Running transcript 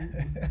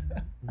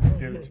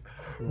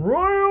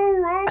Royal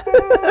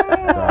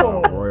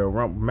Rumble. Royal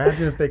Rumble.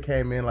 Imagine if they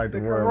came in like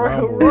the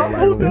Royal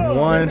Rumble, like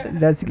one.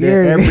 That's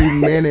scary. Every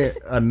minute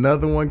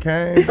another one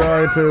came,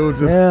 dog. Until it was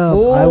just Damn,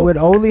 full. I would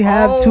only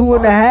have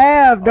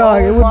 2.5,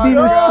 dog. It would be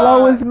the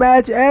slowest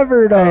match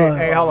ever, dog.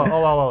 Hey, hold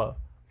on.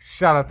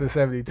 Shout out to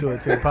 72 and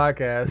 10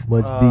 podcast.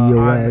 Must be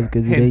your I'm ass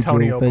because it ain't your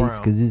Antonio face Brown.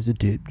 because it's a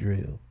tip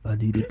drill. I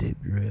need a tip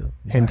drill.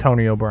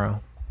 Antonio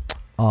Brown.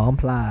 Oh, I'm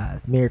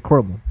Plies. Mary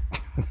Crumble.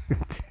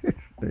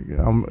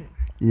 I'm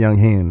Young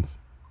Hens.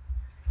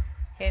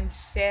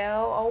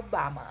 Michelle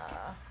Obama.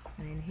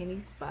 And Henny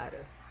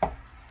Spider.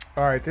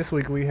 All right, this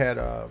week we had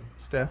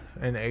Steph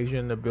and Asia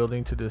in the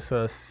building to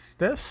discuss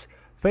Steph's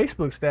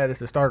Facebook status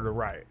that started a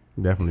riot.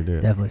 Definitely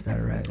did. Definitely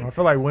started right. I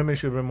feel like women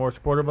should have been more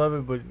supportive of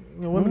it, but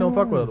women don't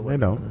fuck with other They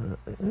women.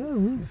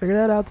 don't. Figure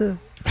that out too.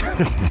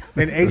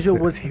 And Asia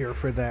was here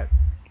for that.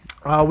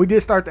 We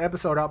did start the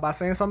episode out by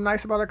saying something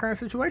nice about our current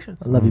situation.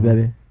 I love you,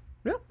 baby.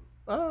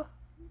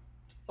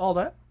 All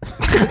that.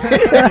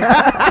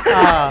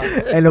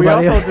 Ain't We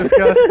nobody also else.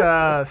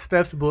 discussed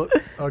Steph's book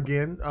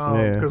again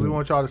Yeah. because we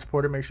want y'all to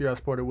support it. Make sure y'all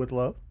support it with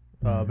love.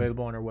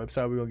 Available on our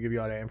website. We're gonna give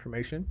you all that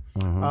information.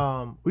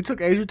 We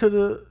took Asia to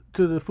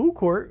the food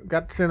court,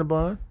 got the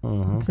Cinnabon,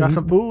 got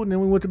some food, and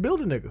then we went to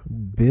build a nigga.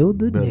 Build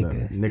the Build a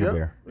nigga. nigga Yep.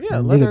 bear. Yeah,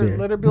 Nigga bear.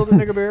 let her build a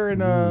nigga bear,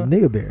 and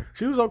Nigga bear.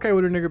 she was okay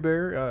with her nigga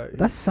bear.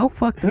 That's so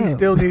fucked up. He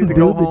still needed to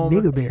go Build the home.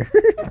 nigga bear.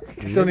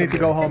 Still need to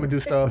go home and do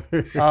stuff.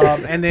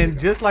 And then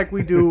just like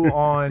we do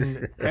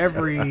on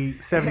every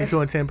 72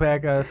 and 10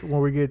 podcast,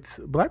 when we get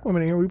black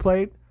women in here, we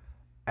played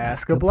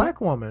Ask a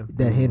Black Woman.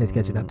 That hand is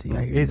catching up to you.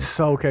 I hear It's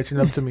so catching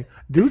up to me.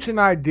 Dooch and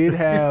I did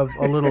have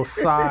a little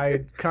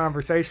side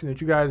conversation that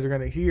you guys are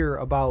going to hear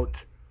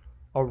about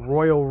a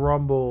Royal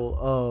Rumble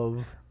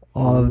of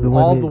all of the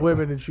all women. the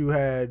women that you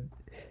had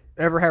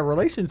ever had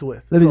relations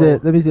with. Let me So-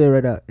 say it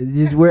right now. It's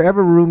just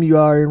wherever room you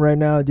are in right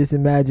now, just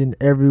imagine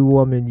every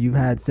woman you've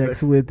had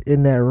sex with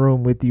in that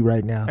room with you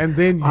right now. And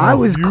then I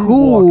was you walk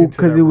cool into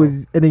because that it room.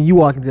 was, and then you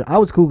walk into. I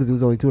was cool because it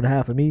was only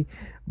 2.5 for me,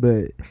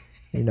 but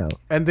you know,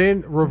 And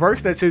then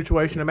reverse that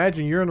situation.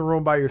 Imagine you're in the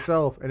room by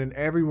yourself, and then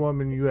every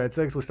woman you had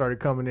sex with started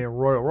coming in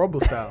Royal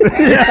Rumble style.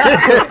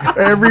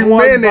 Every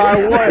One minute.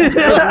 by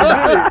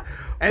one.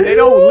 And they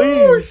don't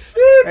leave.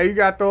 And you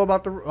got to throw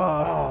about the.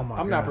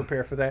 I'm not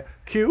prepared for that.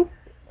 Q,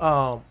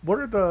 what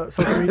are the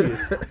social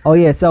medias? oh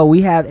yeah. So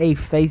we have a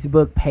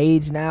Facebook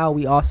page now.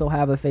 We also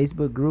have a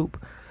Facebook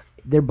group.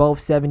 They're both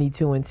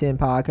 72 and 10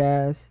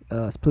 podcasts.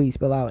 Please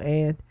spell out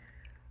and.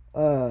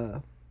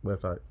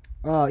 Website.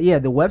 Yeah,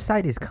 the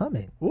website is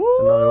coming. Woo.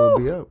 No, it will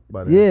be up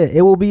by then. Yeah,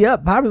 it will be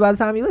up probably by the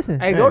time you listen.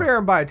 Hey, go there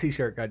and buy a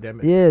T-shirt.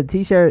 Goddammit. Yeah,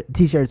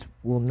 t-shirts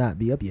will not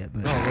be up yet,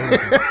 but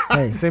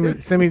hey. Send me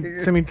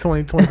 $20,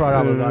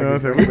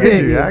 $25. We got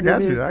you. Yeah, I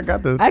got send you. I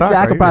got the Actually, stock I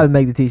right could probably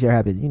make the t-shirt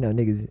happen. You know,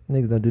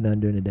 niggas don't do nothing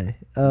during the day.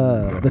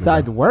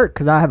 Besides work,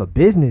 cause I have a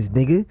business,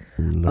 nigga.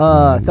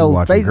 here. So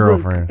Watching Facebook.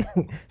 Girlfriend.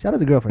 Shout out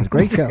to Girlfriends.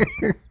 Great show.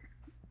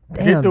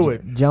 Damn, through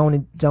it. Joan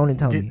and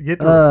Tony. Get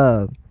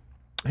through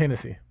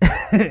Hennessy.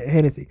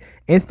 Hennessy.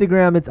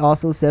 Instagram, it's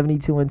also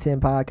 72 and 10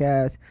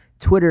 podcast.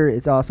 Twitter,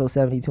 it's also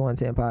 72 and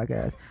 10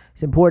 podcast.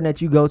 It's important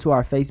that you go to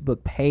our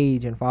Facebook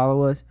page and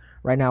follow us.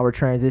 Right now, we're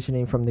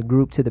transitioning from the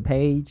group to the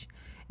page,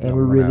 and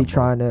we're really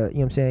trying to, you know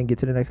what I'm saying, get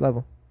to the next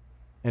level.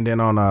 And then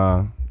on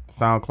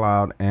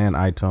SoundCloud and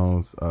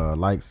iTunes,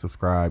 like,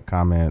 subscribe,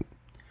 comment,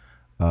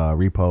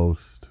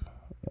 repost,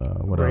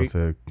 what Rate.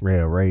 else?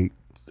 Rate,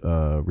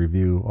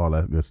 review, all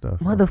that good stuff.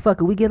 So.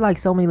 Motherfucker, we get like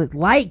so many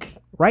like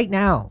right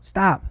now.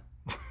 Stop.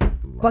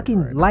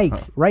 Fucking like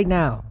right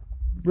now.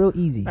 Real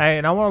easy. Hey,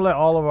 and I want to let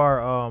all of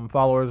our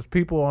followers,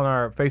 people on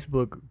our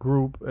Facebook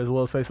group as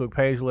well as Facebook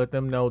page, let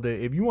them know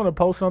that if you want to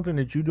post something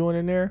that you're doing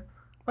in there,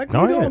 like we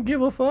don't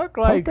give a fuck.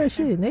 Like Post that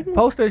shit, nigga.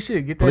 Post that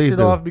shit. Get that Please shit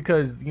do. off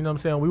because you know what I'm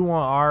saying. We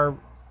want our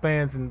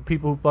fans and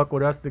people who fuck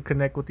with us to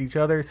connect with each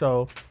other.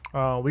 So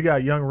we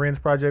got Young Ren's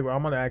project.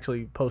 I'm gonna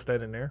actually post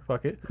that in there.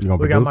 Fuck it. You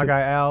gonna We got produce my it?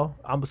 guy Al.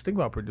 I was thinking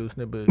about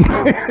producing it, but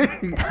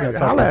gotta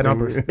talk Holla those at him.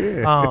 numbers.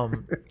 Yeah.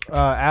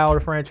 Al, the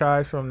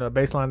franchise from the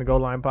Baseline to Goal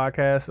Line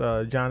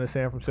podcast. John and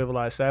Sam from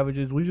Civilized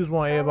Savages. We just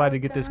want everybody to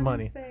get this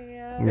money.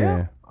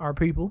 Yeah. Our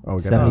people. Oh,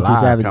 we got 72 that live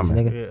Savages,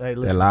 coming. nigga. Yeah, hey, That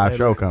listen, live hey,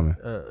 show listen. coming.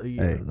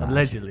 Yeah, Hey.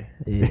 allegedly.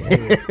 Yeah.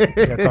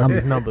 Gotta talk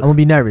these numbers. I'm gonna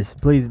be nervous.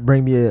 Please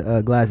bring me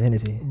a glass of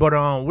Hennessy. But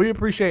we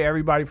appreciate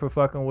everybody for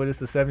fucking with us.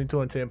 The 72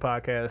 and 10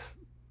 podcast.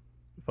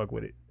 Fuck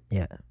with it.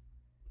 Yeah.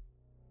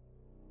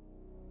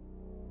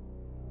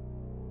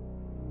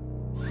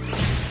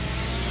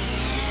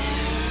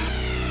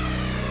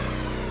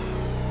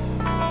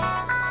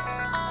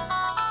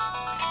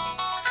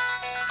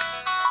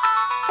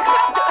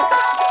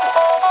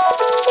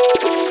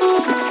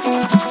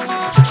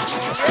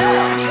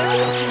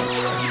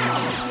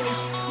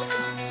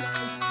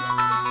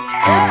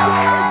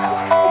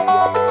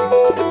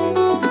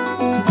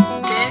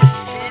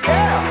 This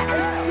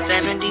is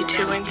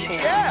 72 and 10.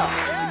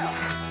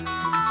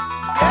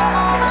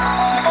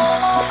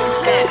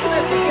 This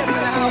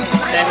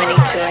is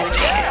 72 and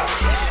 10.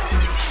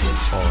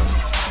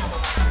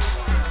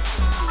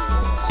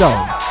 So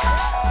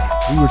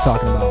We were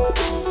talking about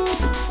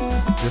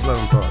Just let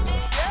him talk.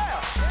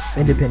 Man.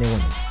 independent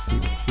women.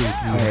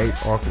 You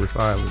hate awkward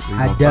silence. You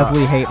I gonna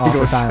definitely stop. hate You gonna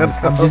awkward silence.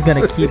 shut I'm up. just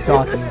gonna keep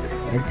talking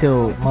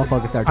until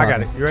motherfuckers start I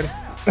talking. got it. You ready?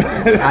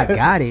 I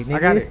got it. Nigga. I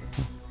got it.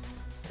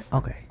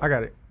 Okay. I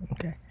got it.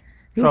 Okay.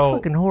 You're a So,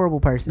 fucking horrible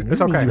person. It's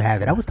You mean okay. You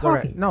have it. I was It's all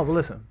right. talking. No, but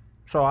listen.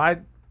 So I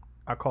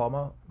called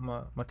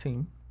my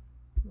team,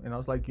 and I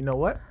was like, you know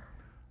what?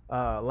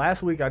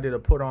 Last week I did a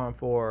put on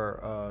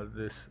for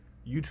this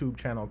YouTube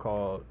channel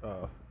called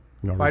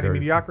You Fighting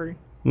Mediocrity.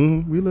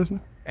 We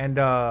listening. And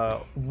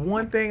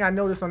one thing I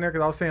noticed on there,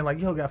 because I was saying like,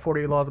 yo, got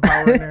 48 laws of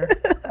power in there.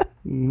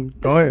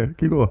 Go ahead.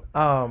 Keep going.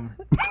 And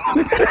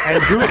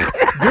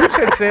Deuce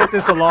had said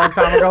this a long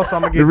time ago, so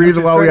I'm gonna get The reason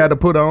Deuce's why we credit. had to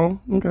put on.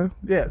 Okay.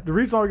 Yeah, the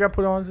reason why we got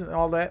put on and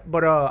all that.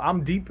 But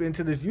I'm deep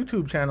into this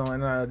YouTube channel,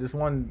 and this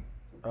one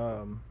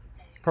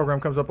program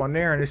comes up on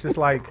there, and it's just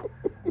like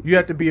you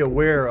have to be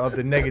aware of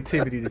the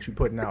negativity that you're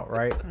putting out,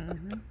 right?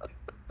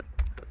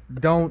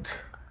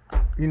 Don't,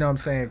 you know what I'm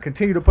saying,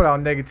 continue to put out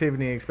negativity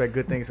and expect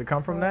good things to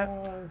come from that.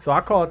 So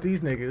I called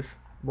these niggas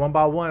one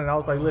by one, and I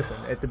was like, listen,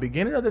 at the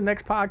beginning of the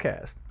next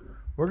podcast,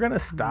 we're going to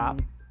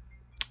stop,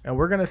 and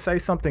we're going to say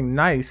something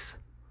nice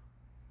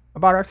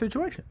about our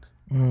situations.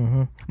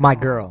 My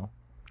girl.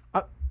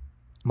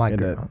 My And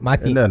girl. that, My it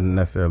female. doesn't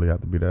necessarily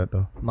have to be that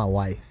though. My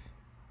wife.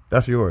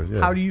 That's yours. Yeah.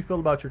 How do you feel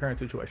about your current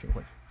situation,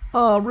 Quincy?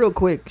 Real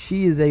quick,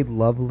 she is a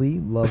lovely,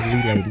 lovely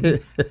lady.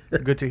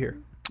 Good to hear.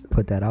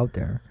 Put that out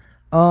there.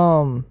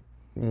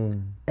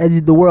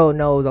 As the world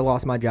knows, I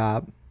lost my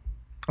job,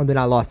 and then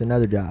I lost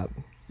another job.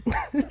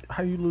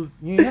 How you lose?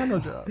 You ain't have no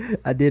job.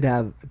 I did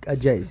have a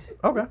Jace.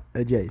 Okay. A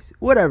Jace.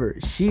 Whatever.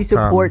 She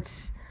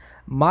supports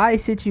my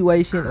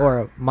situation,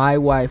 or my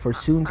wife, or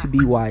soon to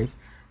be wife,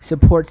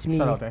 supports me.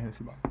 Shout out to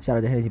Hennessy Bottom. Shout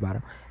out to Hennessy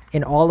Bottom.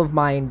 In all of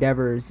my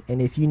endeavors,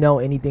 and if you know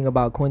anything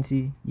about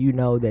Quincy, you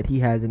know that he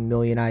has a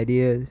million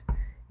ideas,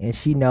 and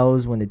she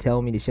knows when to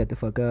tell me to shut the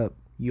fuck up.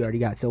 You already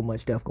got so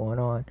much stuff going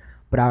on,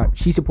 but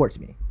she supports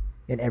me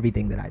in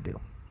everything that I do.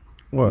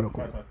 What?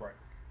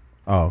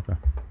 Oh, okay.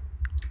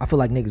 I feel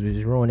like niggas was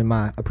just ruining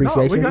my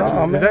appreciation. got you.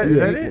 Oh, Is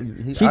that it?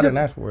 I She's didn't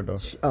ask for it though.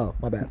 Oh,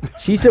 my bad.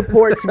 She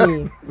supports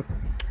me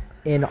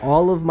in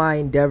all of my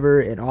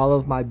endeavor and all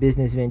of my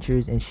business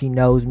ventures, and she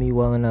knows me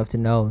well enough to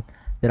know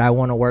that I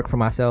want to work for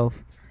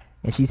myself.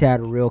 And she's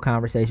had real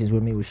conversations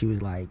with me where she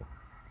was like,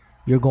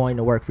 you're going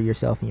to work for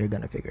yourself and you're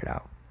going to figure it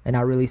out. And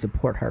I really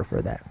support her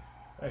for that.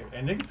 Hey,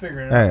 and niggas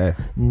figuring it out.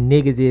 Hey,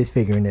 Niggas is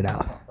figuring it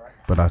out.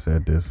 but I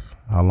said this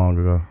how long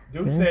ago?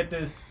 Dude said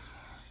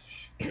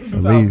this At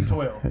least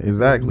 2012.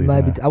 exactly.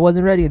 Maybe man. I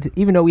wasn't ready,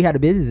 even though we had a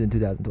business in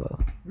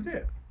 2012. We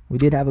did. We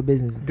did have a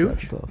business in Dude,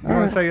 2012. you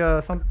want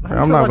to say something?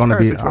 I'm not gonna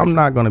be. I'm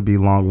not gonna be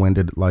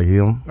long-winded like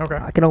him. Okay.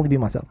 I can only be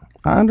myself.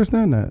 I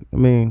understand that. I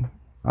mean,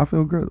 I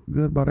feel good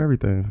about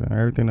everything. Fam.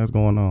 Everything that's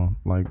going on,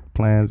 like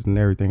plans and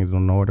everything is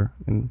in order,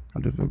 and I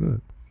just feel good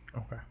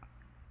Okay.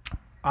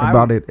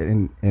 about it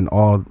in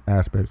all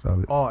aspects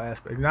of it. All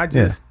aspects, not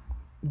just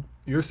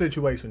your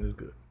situation is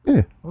good.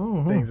 Yeah,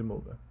 Things are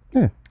moving.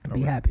 yeah.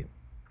 Be happy.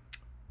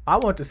 I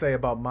want to say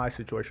about my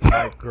situation,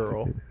 my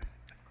girl,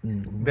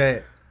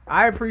 that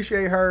I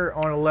appreciate her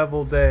on a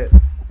level that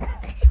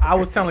I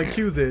was telling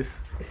Q this.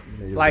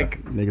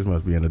 Like, Niggas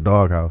must be in the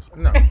doghouse.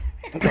 no.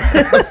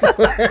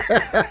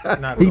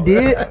 Not He at all.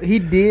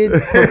 did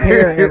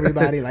prepare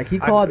everybody. Like he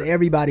called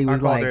everybody,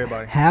 was called like,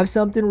 everybody. have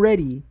something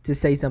ready to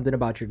say something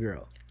about your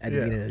girl at the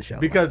beginning of the show.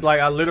 Because like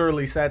I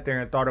literally sat there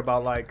and thought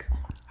about like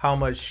how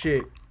much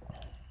shit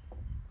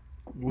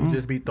we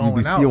just be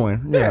throwing out.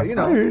 spewing. Yeah, Yeah. you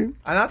know. I hear you.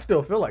 And I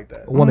still feel like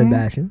that. Woman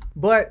bashing.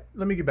 But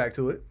let me get back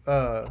to it.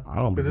 don't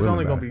Because it's really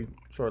only gonna back. be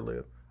short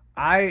lived.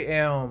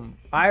 I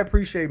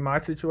appreciate my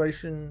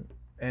situation,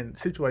 and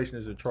situation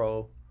is a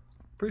troll.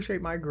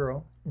 Appreciate my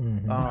girl.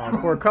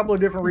 For a couple of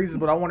different reasons,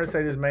 but I want to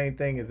say this main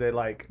thing is that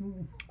like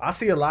I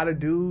see a lot of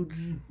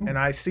dudes and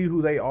I see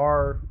who they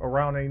are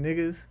around they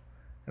niggas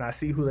and I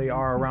see who they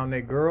are around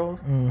their girls,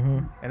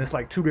 and it's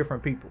like two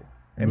different people.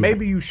 And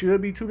maybe you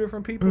should be two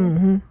different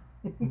people,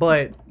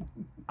 but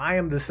I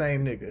am the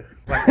same nigga,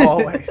 like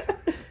always.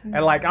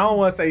 And like I don't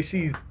want to say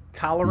she's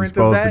tolerant of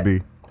supposed to that.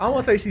 be. I don't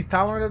want to say she's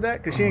tolerant of that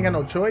because she ain't got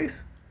no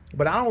choice.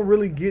 But I don't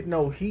really get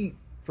no heat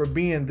for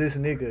being this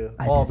nigga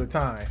all the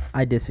time.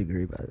 I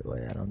disagree, by the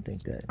way. I don't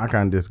think that. I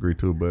kind of disagree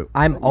too, but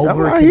I'm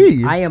over. I hear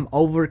you. I am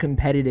over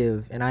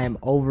competitive, and I am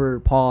over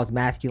pause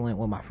masculine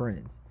with my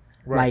friends.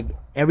 Right. Like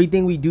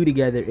everything we do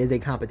together is a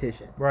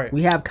competition. Right.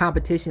 We have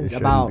competitions It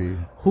shouldn't about be.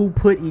 who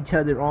put each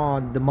other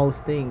on the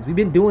most things. We've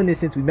been doing this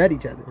since we met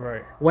each other.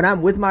 Right. When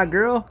I'm with my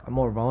girl, I'm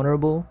more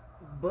vulnerable.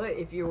 But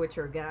if you're with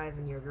your guys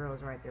and your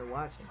girls right there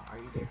watching, are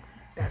you there?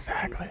 That's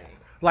exactly.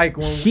 Like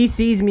when She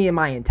sees me in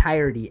my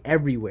entirety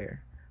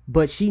everywhere,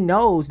 but she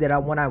knows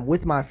that when I'm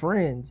with my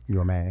friends,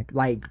 you're mag.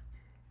 like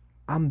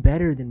I'm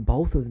better than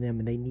both of them,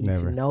 and they need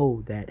Never. to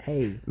know that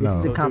hey, this No.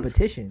 is So, a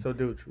competition. So,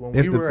 dude, when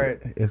It's we were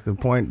at it's the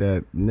point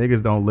that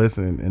niggas don't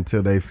listen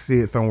until they see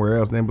it somewhere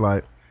else, and they be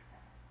like,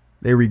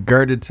 they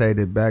regurgitate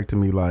it back to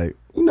me like,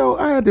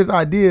 I had this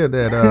idea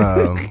that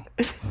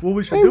What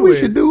we should hey, do we is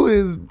should do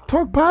is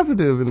talk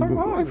positive. And Talk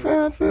like, positive.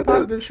 fam, I said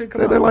Positive shit that,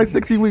 come said that out. like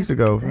 60 weeks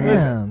ago. fam.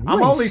 Damn, you I'm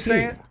ain't only shit.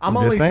 saying I'm I'm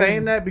only just saying.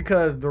 saying that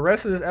because the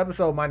rest of this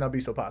episode might not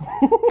be so positive.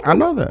 I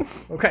know that.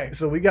 Okay,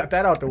 so we got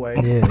that out the way.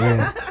 Yeah,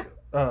 yeah.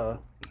 Uh,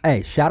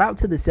 Hey, shout out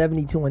to the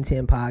 72 and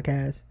 10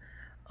 podcast.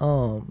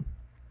 I'm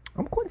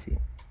Quincy.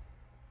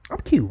 I'm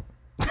Q.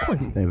 I'm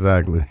Quincy.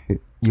 Exactly.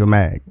 You're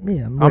Mag.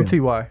 Yeah, I'm I'm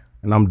real. Ty.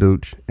 And I'm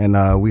Dooch.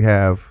 And we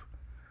have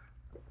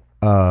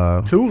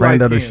Two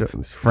friend of the show.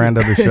 light-skins. Friend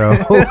of the show.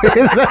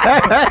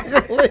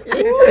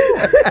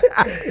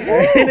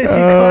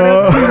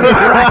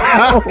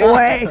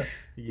 Way.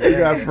 We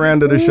got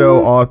friend of the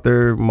show,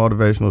 author,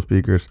 motivational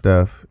speaker,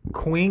 Steph.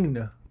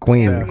 Queen.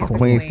 Queen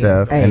Queen.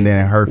 Steph. Hey, and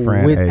then her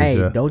friend, with, Asia.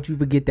 Hey, don't you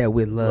forget that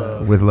with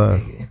love. With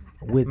love.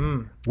 With,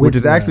 Which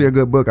is love. actually a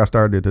good book. I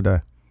started it today.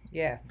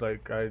 Yes.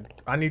 Like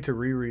I need to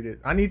reread it.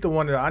 I need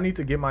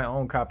to get my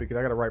own copy because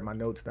I got to write my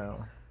notes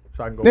down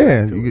so I can go.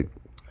 Yeah. back to You it. get,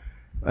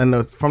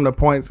 and from the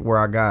points where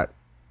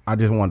I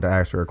just wanted to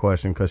ask her a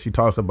question because she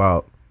talks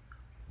about,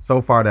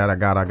 so far that I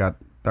got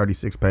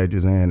 36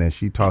 pages in, and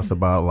she talks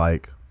about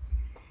like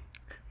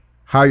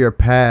how your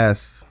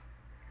past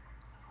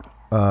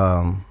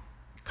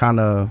kind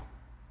of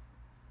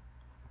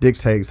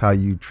dictates how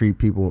you treat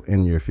people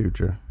in your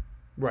future.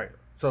 Right.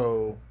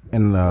 So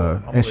And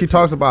gonna she let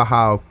talks about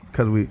how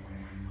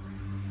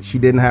she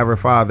didn't have her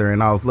father,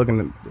 and I was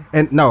looking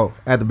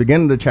at the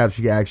beginning of the chapter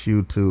she asked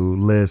you to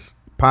list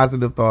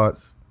positive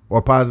thoughts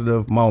or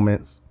positive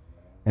moments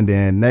and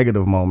then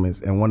negative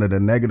moments, and one of the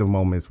negative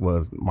moments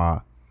was my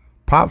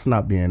pops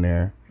not being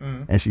there.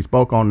 And she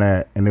spoke on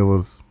that, and it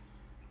was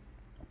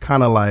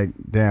kind of like,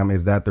 damn,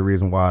 is that the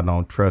reason why I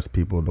don't trust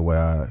people the way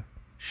I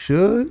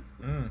should?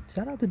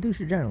 Shout out to Douche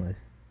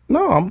Journalist.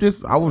 No,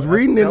 I was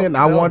reading it and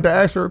I wanted to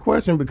ask her a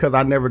question because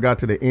I never got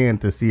to the end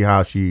to see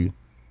how she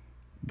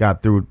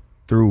got through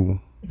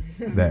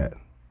that.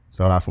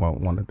 So that's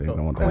one of the things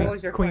I want to So ask. what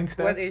was your Queen question?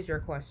 Steph? What is your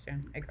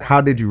question exactly? How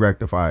did you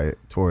rectify it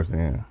towards the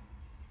end?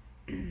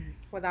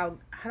 I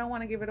don't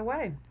want to give it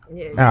away.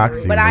 Yeah, I can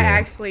see But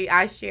that.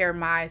 I share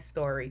my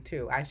story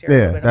too. I share a Yeah,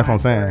 little bit that's of my what I'm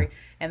saying. story,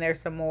 and there's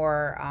some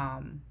more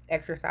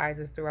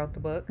exercises throughout the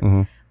book.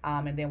 Mhm.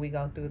 And then we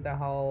go through the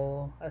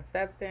whole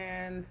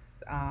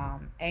acceptance,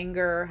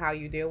 anger, how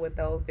you deal with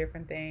those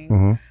different things.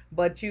 Mhm.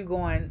 But you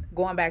going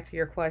back to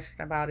your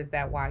question about, is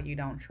that why you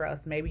don't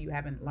trust? Maybe you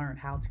haven't learned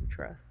how to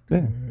trust. Yeah.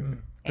 is I it see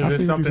what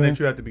you're something saying. that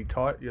you have to be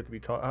taught? You have to be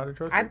taught how to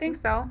trust. I people? think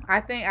so. I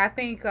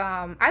think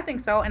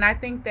so, and I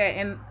think that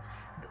in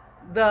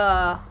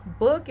the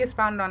book is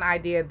founded on the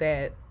idea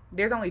that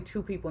there's only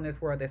two people in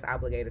this world that's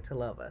obligated to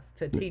love us,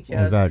 to teach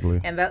us, Exactly.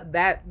 and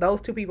that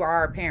those two people are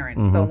our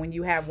parents. So when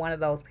you have one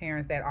of those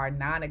parents that are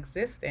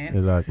non-existent,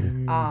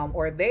 Exactly.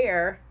 or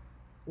there,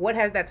 what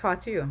has that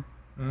taught you?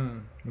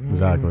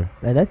 Exactly.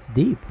 That's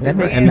deep. That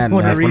makes And me that-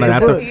 want to that's read what the I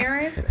book. thought-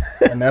 Parent,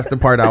 And that's the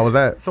part I was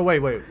at. So wait.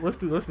 Let's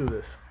do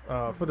this.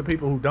 For the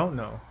people who don't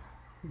know,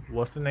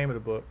 what's the name of the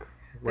book?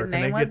 Where the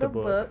can name they get of the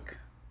book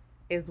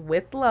is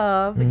With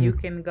Love. You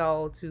can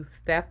go to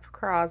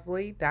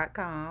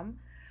stephcrosley.com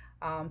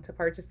to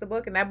purchase the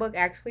book, and that book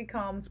actually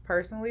comes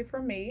personally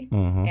from me,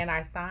 and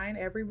I sign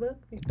every book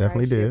before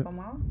Definitely I ship did. them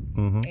off.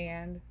 Mhm.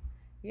 And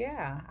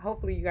yeah,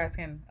 hopefully you guys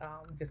can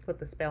just put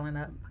the spelling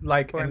up.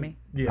 Like For and- me.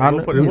 Yeah, I we'll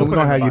know, put it. we're We'll put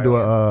gonna it in have the you do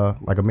bio.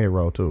 like a mid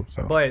roll too.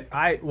 So But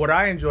what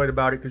I enjoyed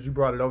about it, because you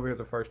brought it over here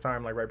the first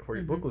time, like right before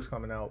your book was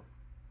coming out.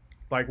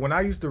 Like when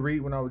I used to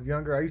read when I was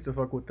younger, I used to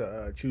fuck with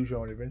the Choose Your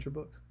Own Adventure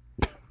books.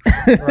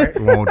 Right?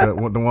 the one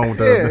with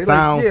the like,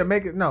 sounds. yeah,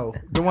 make it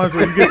the ones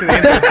where you get to the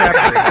end of the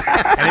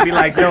chapter and it'd be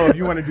like, yo, if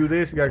you want to do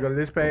this, you gotta go to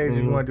this page.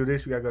 If you want to do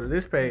this, you gotta go to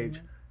this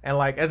page. And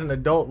like as an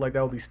adult, like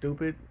that would be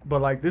stupid.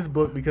 But like this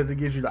book, because it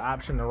gives you the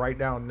option to write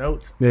down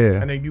notes.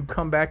 Yeah. And then you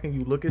come back and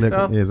you look at Look-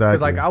 stuff. 'Cause, exactly.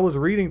 like I was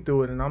reading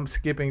through it and I'm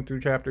skipping through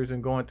chapters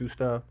and going through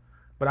stuff.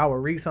 But I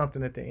would read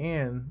something at the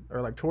end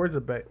or like towards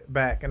the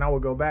back, and I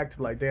would go back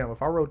to like, damn,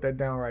 if I wrote that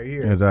down right here,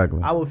 Exactly.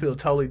 I would feel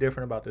totally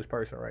different about this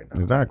person right now.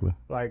 Exactly.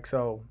 Like,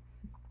 so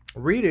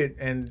read it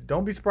and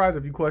don't be surprised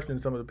if you question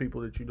some of the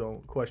people that you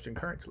don't question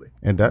currently.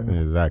 And that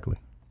exactly.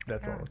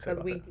 That's all I'm saying.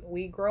 Because about that.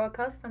 we grow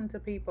accustomed to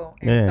people,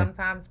 and Yeah.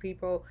 sometimes the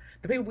people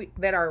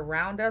that are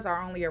around us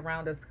are only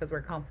around us because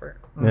we're Yeah.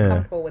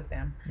 comfortable with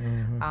them,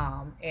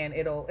 and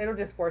it'll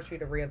just force you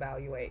to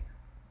reevaluate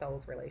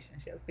those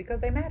relationships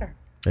because they matter.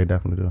 They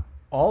definitely do.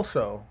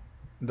 Also,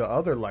 the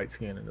other light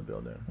skin in the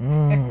building.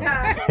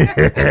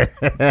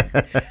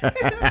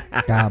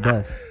 God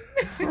bless.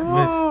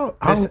 Oh,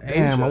 Miss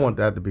damn! I Asia. want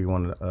that to be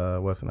one of the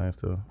what's the names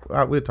too.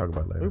 We'll talk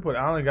about it We later. put.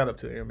 I only got up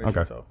to the intermission,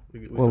 Okay. so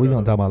we Well, we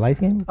gonna talk about light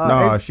skin?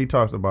 No, she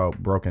talks about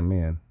broken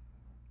men.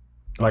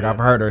 Like I've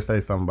heard her say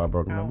something about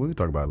broken men. We can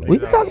talk about it later. We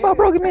can talk about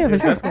broken man for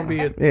sure. That's gonna be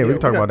it. Yeah, we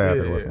can talk about that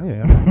yeah, afterwards. yeah.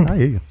 Yeah, I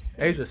hear you.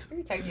 Asia.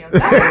 You're taking your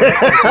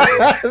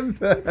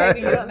notes. You're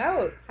taking your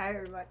notes. Hi,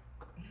 everybody.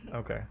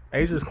 Okay.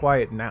 Asia's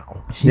quiet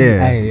now.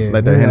 Yeah,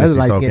 let that Remember Hennessy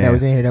light soak skin in. that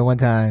was in here that one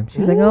time. She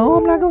was like, "Oh,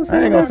 I'm not gonna say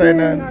I ain't gonna say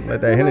nothing. nothing.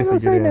 Let that I'm not Hennessy gonna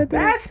say get in. nothing."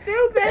 That's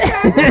stupid.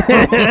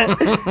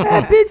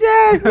 That bitch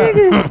ass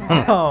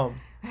nigga.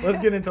 let's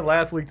get into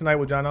last week tonight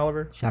with John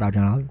Oliver. Shout out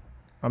John Oliver.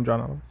 I'm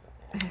John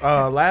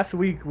Oliver. Last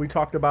week we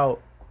talked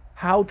about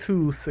how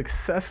to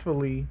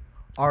successfully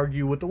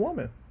argue with a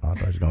woman. Oh, I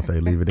thought you were gonna say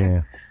leave it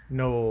in.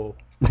 No,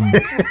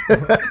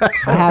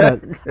 I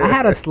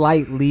had a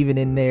slight leaving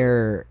in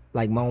there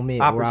like moment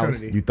where I was,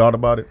 opportunity. You thought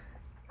about it?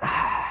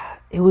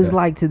 it was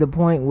like to the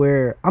point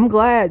where I'm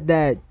glad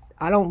that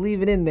I don't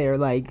leave it in there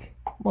like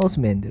most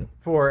men do.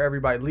 For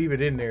everybody, leave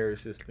it in there.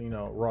 It's just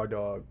raw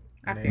dog.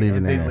 I And think Leave it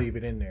in then there. leave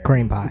it in there.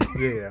 Cream pie.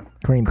 Yeah.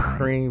 Cream pie.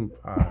 Cream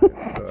pie.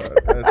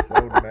 That's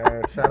so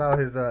bad. Shout out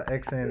his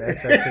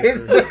XNXX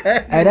sisters.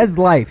 Hey, that's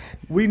life.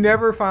 We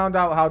never found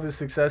out how to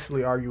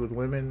successfully argue with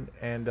women,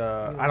 and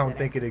I don't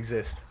think it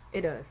exists.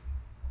 It does.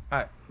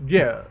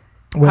 Yeah.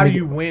 How Women- do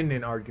you win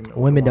an argument?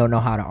 with Women a don't woman? know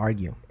how to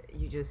argue.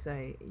 You just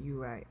say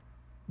you right.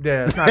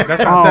 Yeah, it's not.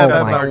 That's Oh not.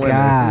 that's my not winning.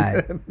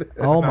 god.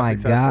 Oh not my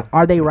successful. god.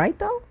 Are they right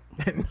though?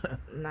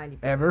 90%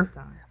 Ever? of the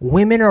time.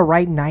 Women are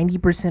right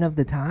 90% of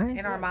the time.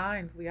 In our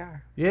minds, we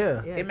are.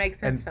 Yeah. Yes. It makes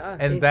sense to us.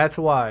 And that's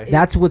why.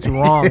 That's what's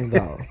wrong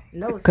though.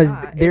 No, it's 'Cause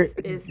not. there-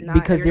 It's not.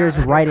 because You're there's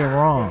not right and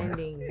wrong.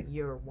 understanding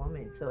your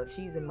woman. So if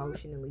she's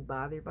emotionally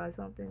bothered by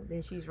something,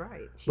 then she's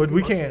right. She's But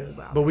we emotionally can't.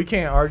 bothered. But we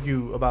can't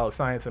argue about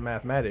science and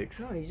mathematics.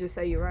 No, you just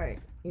say you're right.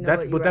 You know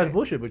That's what, but you're that's right.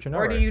 bullshit. But you're not.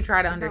 Or do right. you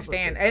try to It's not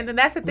understand? bullshit. And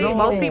that's the thing. No.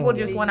 Most people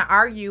just want to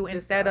argue Just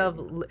instead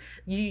of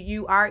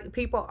you are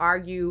people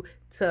argue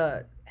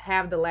to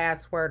have the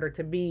last word or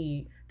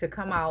to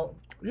come out.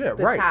 Yeah,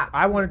 the right. top.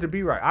 I want it to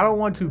be right. I don't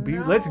want to be.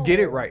 Let's get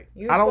it right.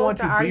 You're I don't want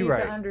supposed to be argue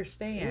right. To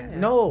understand.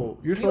 No,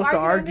 you're You supposed to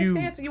argue.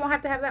 understand, so you won't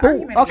have to have that But,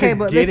 argument. okay, To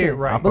but get listen, it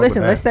right. I fuck but with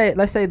listen. that.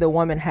 Let's say the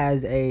woman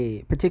has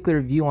a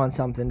particular view on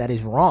something that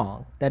is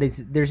wrong. That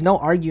is, there's no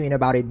arguing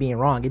about it being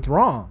wrong. It's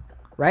wrong,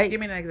 right? Give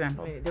me an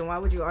example. Wait, then why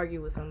would you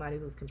argue with somebody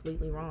who's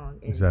completely wrong?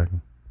 And Exactly.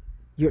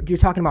 You're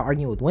talking about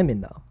arguing with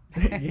women though.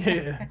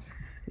 Yeah.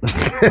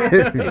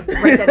 Just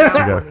break that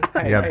down for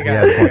me. Hey, Yeah, hey,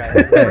 yeah, guys,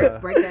 yeah.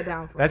 guys, Break that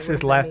down for That's me.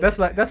 just What does last.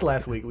 that That's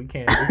last week. We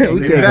can't.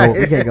 We can't go.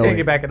 We can't go. Get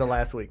in. back into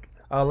last week.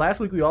 Last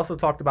week we also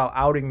talked about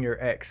outing your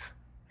ex.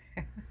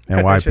 And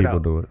Cut why that shit people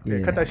out. do it.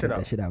 Yeah, cut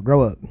that shit out.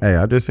 Grow up. Hey,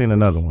 I just seen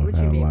another one. What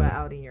you fam, mean by like,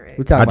 outing your ex?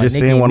 We talking I about just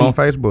Nicki seen and one on Meek.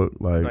 Facebook.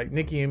 Like, Like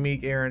Nicki and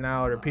Meek airing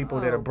out, or people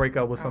that'll break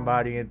up with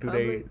somebody and through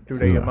Public.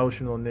 their Yeah.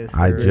 emotionalness.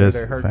 I or just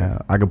their hurtness.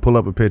 fam, I could pull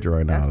up a picture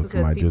right That's now. because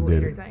Somebody people just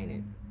did it. entertain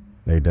it.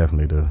 They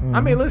definitely do. I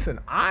mean, listen,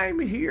 I'm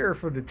here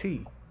for the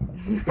tea.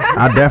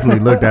 I definitely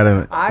looked at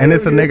it, I and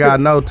it's a am nigga I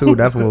know too.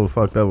 That's what was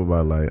fucked up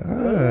about. Like,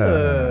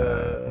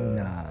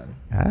 Nah.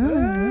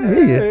 I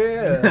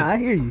hear Yeah. I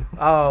hear you.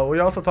 We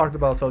also talked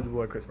about Soulja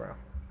Boy, Chris Brown.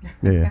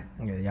 you. Yeah.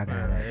 Yeah, y'all can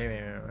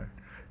hear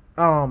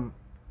that.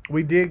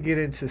 We did get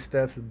into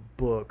Steph's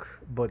book,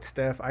 but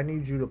Steph, I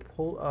need you to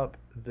pull up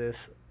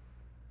this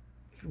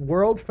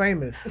world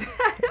famous.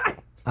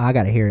 I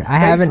gotta hear it. I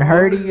haven't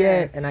heard it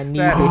yet, and I need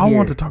to Oh, Oh, I hear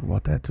want to it. talk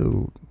about that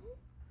too.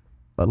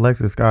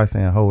 Alexis Sky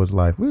saying "hoe is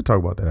life." We'll talk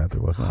about that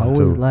afterwards. Hoe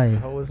too. is life.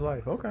 Hoe is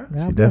life. Okay. God She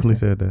bless definitely her.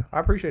 said that. I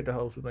appreciate the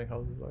hoes who think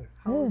hoes is life.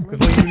 Hoes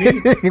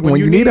Because when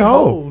you need a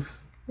hoe,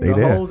 hoes, they the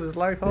there. hoes is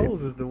life.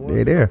 Hoes is the one. they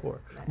to there. look for.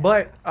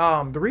 But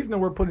the reason that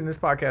we're putting this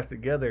podcast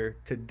together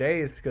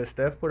today is because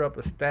Steph put up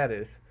a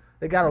status.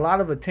 They got a lot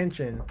of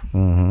attention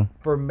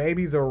for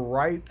maybe the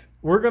right.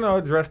 We're gonna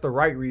address the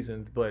right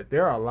reasons, but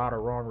there are a lot of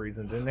wrong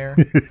reasons in there.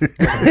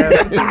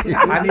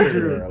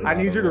 I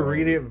need you to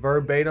read it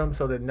verbatim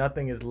so that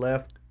nothing is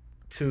left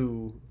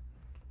to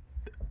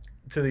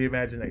the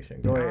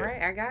imagination. Go All ahead.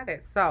 right, I got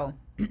it. So,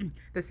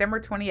 December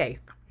 28th.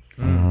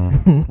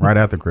 Right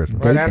after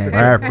Christmas. Right Date after that.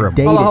 Right after Christmas.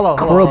 Date Hold on, it. hold on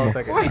a Crumble.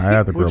 second. Right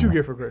after What you Christmas.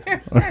 get for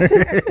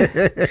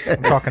Christmas?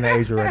 I'm talking to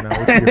Asia right now. What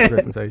you get for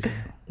Christmas, Asia?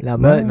 Not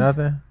much.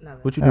 Nothing. Nothing.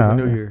 What you do for Oh,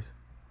 New okay. Year's?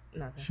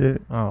 Nothing.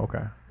 Shit. Oh, okay.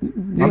 ain't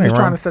I'm just trying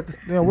wrong. to set the.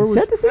 You know, where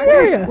Set the was,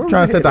 scenario.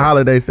 Trying to set the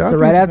holiday stuff. So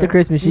right after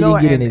Christmas, she you know,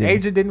 didn't get and anything.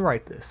 Asia didn't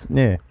write this.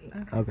 Yeah.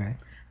 Okay.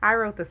 I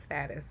wrote the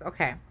status.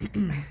 Okay.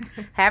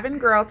 Having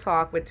girl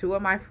talk with two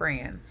of my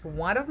friends.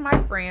 One of my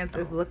friends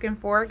is looking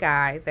for a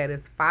guy that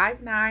is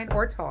 5'9"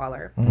 or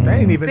taller. They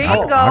ain't even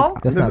Single.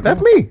 talk. That's not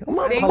That's me. I'm Single.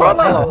 Hold on, Single. hold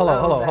on, hold on,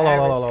 hold on,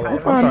 hold on, hold on. I'm I'm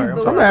sorry. I'm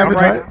I'm sorry. average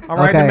I'm height. writing the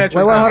Okay. metrics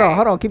Wait, down.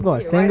 hold on. Keep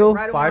going. Single.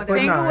 Right 5'9".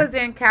 Single is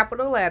in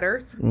capital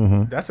letters.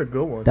 That's a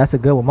good one. That's a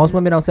good one. Most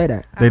women don't say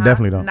that. They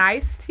definitely don't.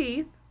 Nice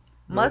teeth.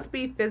 Must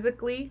be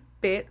physically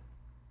fit.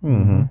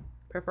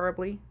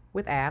 Preferably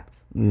with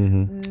abs.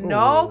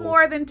 No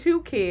more than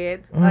 2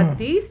 kids. A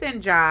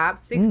decent job,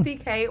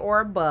 60K or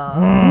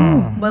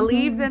above.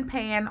 Believes in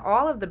paying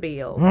all of the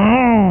bills.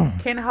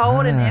 Can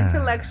hold an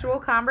intellectual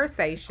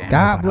conversation.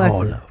 God bless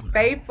her.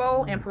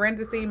 Faithful, in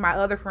parentheses, my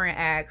other friend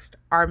asked,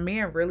 are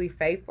men really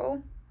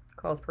faithful?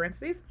 Close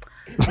parentheses.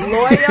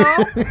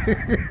 Loyal.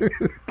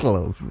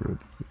 Close.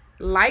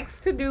 Likes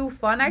to do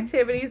fun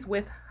activities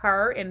with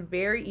her and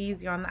very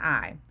easy on the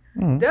eye.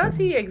 Does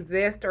he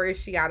exist or is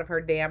she out of her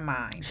damn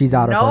mind? She's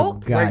out of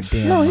Nope. her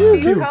goddamn No, mind.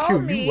 She She was told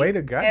cute. me You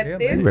waited, goddamn at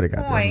minute. You waited, this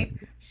goddamn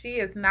point she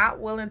is not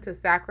willing to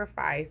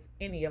sacrifice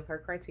any of her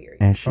criteria.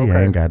 And she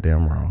Okay. ain't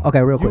goddamn wrong. Okay,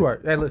 real quick. You are.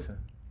 Hey, listen.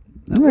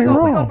 You ain't We're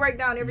wrong. gonna break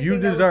down everything. You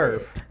that was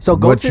deserve. said. So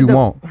go What to you the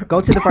want.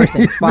 go to the first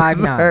thing.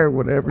 5'9". Heard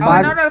whatever. Oh,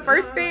 Five- no, the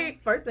first thing.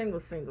 First thing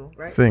was single,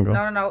 right? Single.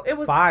 No. It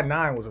was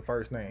 5'9" was the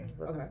first name.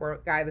 looking for a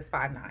guy that's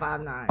 5'9".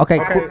 5'9". Okay,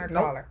 Okay. cool. 5'9" or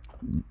taller.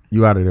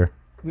 You out of there.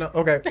 No,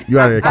 okay. You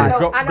out of there, I kid. know,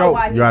 Go- I know go.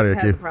 why he You out of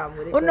there, has a kid. problem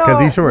with it. Well, but- no,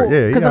 'Cause he's short.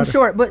 Yeah, he because I'm got it.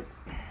 short, but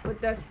But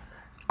that's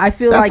I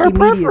feel That's like her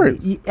immediately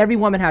preference. every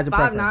woman has a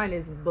 5'9" preference.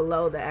 is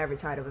below the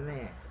average height of a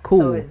man. Cool.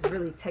 So it's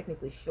really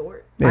technically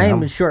short. Yeah, I am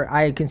I'm- short.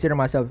 I consider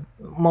myself.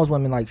 Most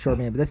women like short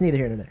men, but that's neither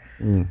here nor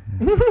there.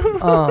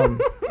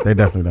 They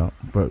definitely don't.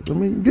 But I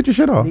mean, get your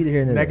shit off. Neither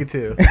here nor there.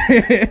 Negative. You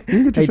can get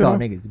your They shit tall off.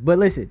 niggas. But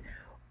listen,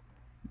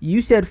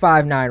 you said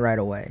 5'9" right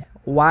away.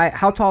 Why?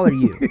 How tall are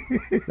you?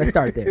 Let's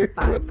start there.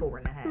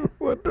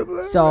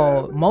 5'4.5".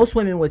 So most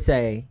women would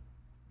say,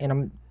 and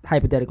I'm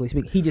hypothetically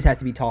speaking, he just has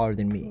to be taller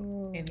than me.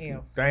 In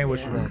heels. That ain't what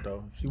she want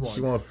though. She wants.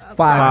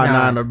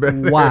 5'9". or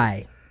better.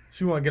 Why?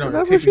 She want to get on her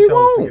That's what tippy she toes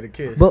want. to get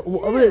a kiss. But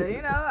Yeah,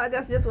 you know,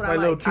 that's just what Like I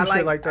little like. cute I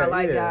shit like, like that, I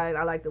like yeah. guys.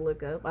 I like to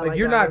look up. I like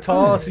you're guys not that's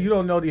tall, tall. so you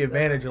don't know the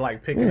advantage of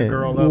like picking Yeah. a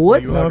girl up.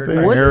 What's- when you You know what I'm under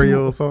saying? What's-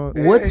 Aerial song.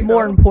 what's you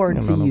more know. important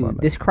I to don't know you, about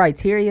that. this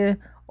criteria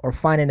or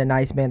finding a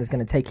nice man that's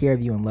going to take care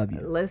of you and love you?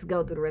 Let's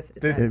go through the rest of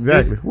the This- sentence.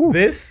 Exactly. Woo.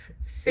 This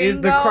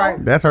is the Single.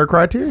 criteria. That's her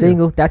criteria.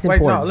 Single, that's Wait,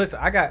 important. no, listen.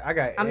 I got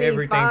I mean,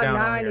 everything down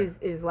on 5'9"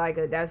 here. is like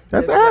a that's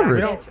That's just what I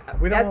average. catch-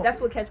 We don't- That's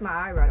what catch my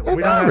eye right away. That's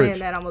I'm not average. saying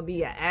that I'm gonna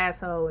be an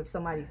asshole if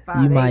somebody's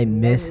 5'8". You might and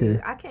miss measure it.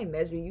 you. I can't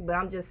measure you, but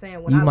I'm just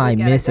saying when You I might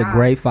look at miss a guy,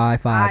 great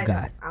 5'5"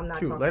 guy. I'm not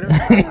Cute. talking Let her,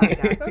 about a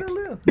guy. let her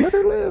live. Let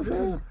her live.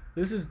 yeah.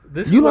 This is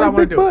You what I like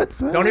want to big do.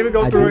 butts, man. Don't even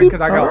go I through do. it because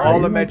I got Alright. all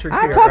the metrics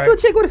I here. talked to a right?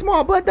 chick with a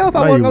small butt though if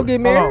I No, wasn't you going to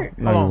get wouldn't. married.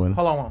 No, you Hold wouldn't.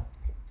 on.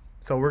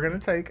 So we're gonna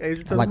take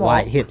Asia to I the like mall.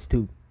 wide hips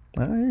too.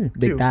 I hear you.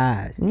 Big Cute.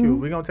 thighs. Cute.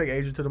 We're gonna take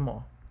Asia to the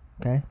mall.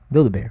 Okay.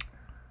 Build a bear.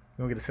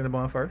 You gonna get a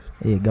Cinnabon first?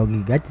 Yeah, go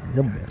get got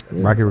some bear.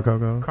 Rocky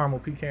Rococo. Caramel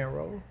pecan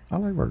roll. I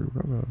like Rocky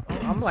Rococo.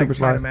 I'm Super like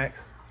China slice.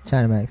 Max.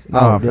 China Max.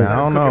 Oh, good. man, I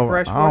don't Cooking know.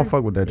 fresh I for don't you?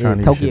 fuck with that Yeah,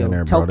 Chinese shit Tokyo. in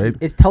there, bro. Tokyo.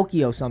 They, It's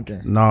Tokyo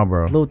something. nah,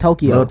 bro. Little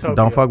Tokyo. Tokyo.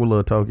 Don't fuck with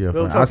Little Tokyo.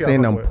 Little fam. I Tokyo seen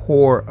I them fuck with.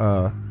 pour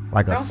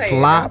like a Don't say it.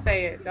 slop Don't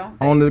say it.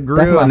 Don't say on the it.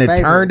 grill my and it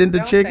favorite. turned into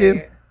Don't say chicken.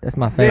 it. That's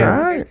my favorite.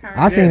 Alright.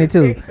 I seen it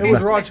too. It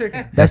was raw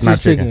chicken. That's not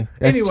just chicken. chicken.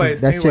 That's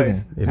Anyways, that's anyways.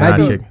 chicken. It's might not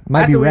be, chicken.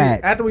 Might be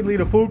rat. After we leave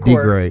the food D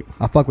court. grade.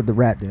 I fuck with the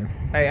rat then.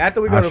 Hey,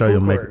 after we go I'll to show the you.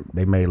 food Make court.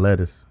 they made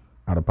lettuce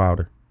out of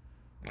powder.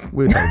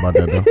 We'll talk about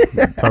that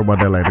though. Talk about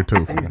that later too.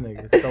 These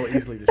niggas so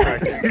easily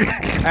distracted.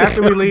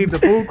 After we leave the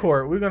food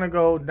court, we're gonna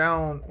go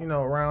down,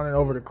 around and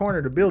over the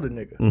corner to build a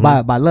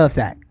nigga. By Love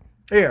Sack.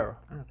 Yeah,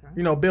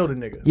 build a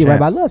nigga. Yeah, right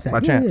by Champs. Love Sack. By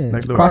Yeah, Champs. yeah.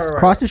 Next door. Cross, Right.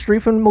 cross the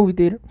street from the movie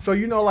theater. So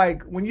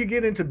like when you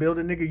get into build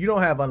a nigga, you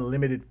don't have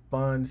unlimited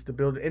funds to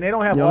build it, and they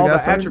don't have You all only the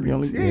got certain.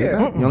 attributes.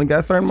 You only got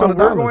a certain So amount of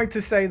we're dollars. going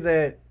to say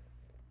that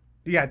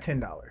you got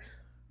 $10.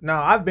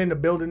 Now I've been to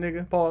build a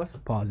nigga. Pause.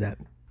 Pause that.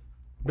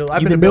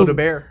 I've been to build a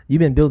bear. You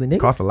been building niggas?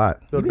 Costs a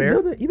lot. Build a You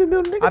bear. been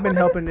building niggas? I've been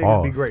helping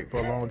niggas be Pause. great for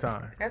a long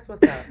time. That's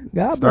what's up. God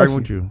bless Starting you.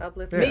 with you.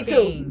 Uplift Me your too.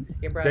 teens,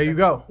 your brothers. There you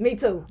go. Me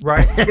too.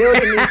 Right.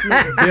 Building these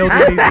niggas.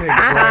 Building these niggas.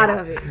 Tired Right?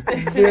 of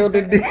it.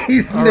 Building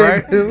these All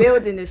right.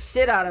 Building the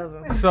shit out of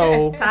them.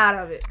 So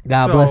Tired of it.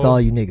 God So- bless all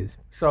you niggas.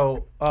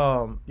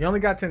 you only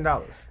got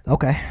 $10.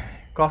 Okay.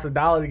 Cost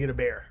 $1 to get a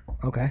bear,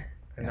 Okay.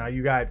 and now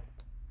you got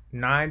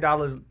 $9,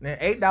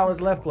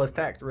 $8 left plus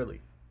tax, really.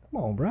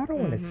 Come on, bro. I don't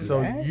want to see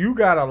So that. you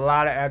got a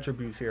lot of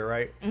attributes here,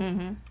 right?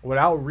 Mm-hmm.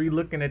 Without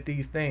re-looking at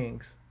these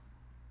things,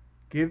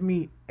 give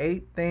me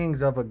 8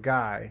 things of a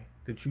guy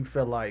that you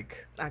feel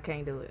like I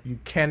can't do it. you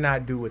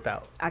cannot do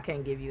without. I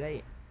can't give you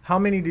 8. How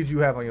many did you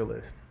have on your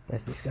list?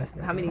 That's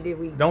disgusting. How many did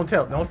we? Don't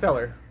tell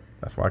her.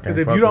 That's why I can't. Because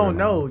if fuck you with don't her.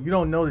 know, you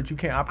don't know that you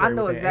can't operate. I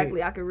know within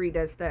exactly. 8. I could read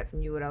that stat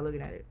from you without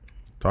looking at it.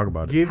 Talk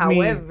about it. Give me.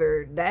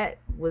 However, that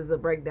was a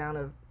breakdown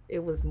of.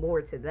 It was more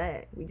to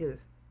that. We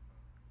just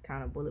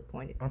kind of bullet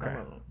pointed some Okay,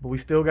 of them. but we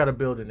still got to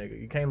build a nigga.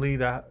 You can't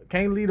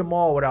lead a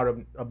mall without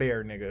a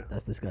bear, nigga.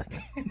 That's disgusting.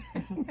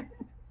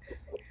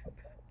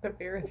 The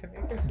bear is a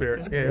nigga. Bear.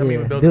 Yeah, I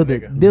mean build, build a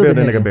it. nigga. Build a Build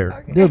a nigga. nigga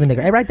bear. Build a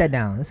nigga. Hey, write that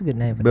down. That's a good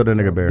name for Build the a nigga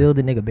episode. bear. Build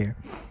a nigga bear.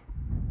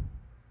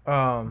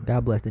 Um,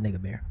 God bless the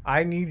nigga bear.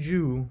 I need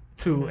you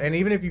to, and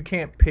even if you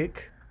can't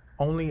pick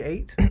only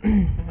 8,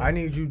 I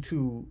need you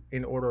to,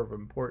 in order of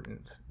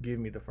importance, give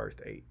me the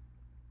first 8.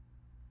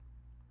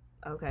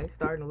 Okay,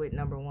 starting with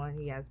number 1,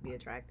 he has to be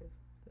attractive.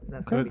 'Cause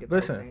That's Okay. gonna be the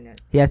first Listen. thing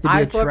that. He has to be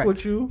I fuck attracted.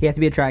 with you He has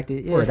to be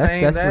attracted. Yeah, for that's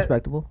saying that.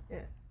 respectable.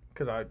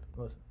 because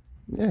listen,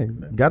 Yeah,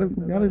 you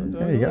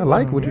gotta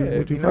like what you yeah,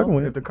 fucking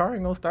If with. the car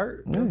ain't gonna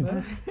start, you know what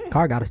I'm saying?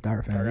 Car got to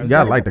start, fam. You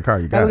gotta like the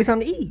car. You Gotta gotta get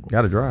something to eat.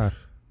 gotta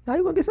drive. How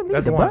you gonna get something to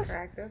eat? That's The one. bus?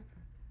 Attractive.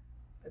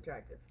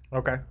 Attractive.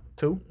 Okay,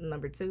 2.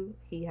 Number 2,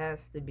 he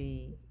has to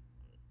be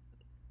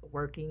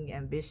working,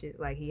 ambitious.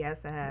 Like he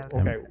has to have.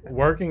 Okay,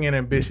 working and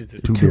ambitious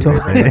is Two Two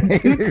different.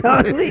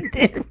 totally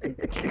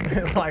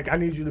different. like I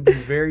need you to be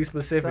very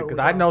specific So because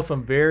we I don't- know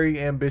some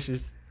very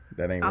ambitious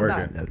That ain't I'm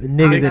working. not-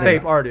 Niggas that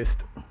mixtape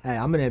artists. Hey,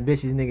 I'm an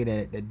ambitious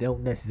nigga that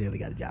don't necessarily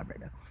got a job right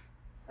now.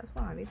 That's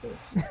fine. Me too.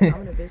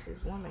 I'm an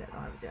ambitious woman that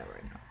don't have a job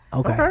right now.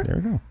 Okay. Okay. There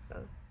we go. So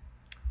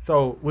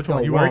So which So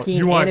one you want? working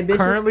You and want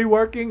ambitious? currently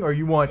working, or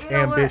you want You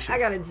know ambitious? what? I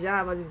got a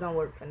job. I just don't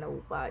work for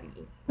nobody.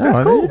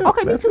 That's Cool.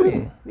 Okay, me too.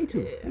 Then. Me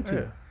too.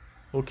 Yeah.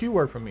 Well, Q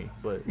work for me,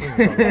 but we ain't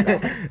talking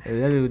about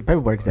that.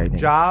 Paperwork side.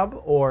 Job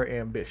or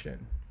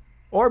ambition,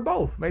 or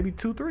both, maybe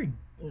 2, 3.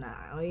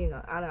 Nah, you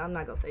know, I'm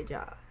not gonna say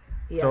job.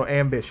 Yes. So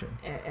ambition.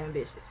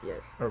 Ambitious,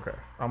 yes. Okay,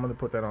 I'm gonna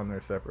put that on there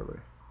separately.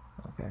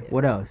 Okay.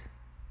 What else?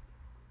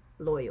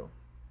 Loyal,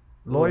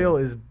 Loyal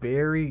is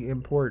very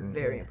important.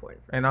 very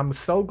important. And I'm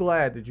so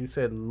glad that you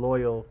said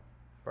loyal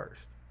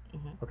 1st.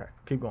 Mm-hmm. Okay,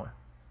 keep going.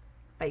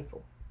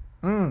 Faithful.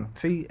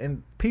 See,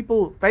 and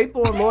people,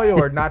 faithful and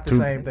loyal are not the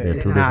same thing.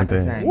 They're two Not different the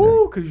things. same.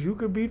 Woo, because you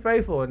could be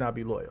faithful and not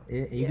be loyal.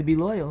 You could be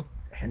loyal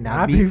and Not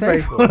not be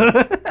faithful.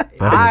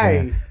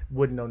 I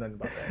wouldn't know nothing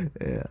about that.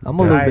 Yeah, I'm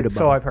a little bit about.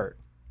 So I've heard.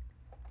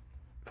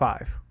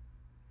 5.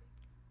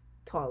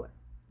 Taller.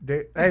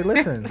 Hey,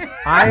 listen,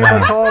 I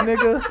am a tall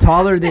nigga.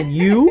 Taller than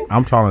you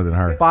I'm taller than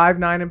her.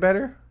 5'9" and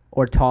better.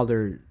 or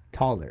taller?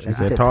 She You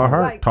said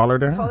taller. Like, Taller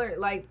than her. Taller,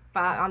 like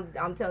 5.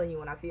 I'm telling you,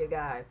 when I see a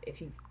guy, if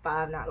he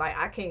 5'9", like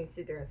I can't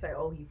sit there and say,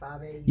 oh, he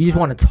 5'8". You just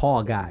want a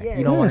tall guy. Yeah,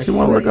 You don't Yeah, want she a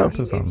wanna short. look up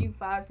to If something. you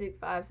 5'6",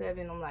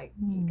 5'7", I'm like,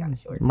 you got a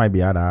short. Might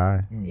be eye to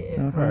eye.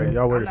 Yeah, All right,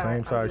 y'all wear the I'm same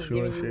not- size I'm just shoe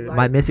and giving you, shit. like,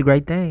 Might miss a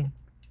great thing.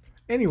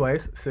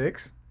 Anyways,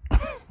 6.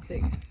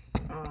 6.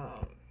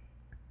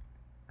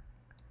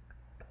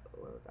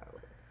 What was I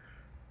with?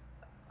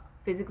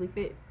 Physically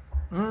fit.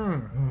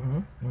 In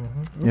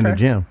the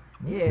gym.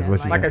 Yeah, Is what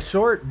she Like a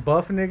short,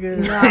 buff nigga.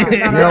 You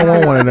don't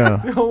want one of them.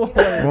 You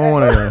want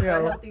one of them. Yeah.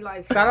 healthy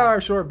lifestyle. Shout out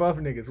our short buff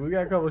niggas. We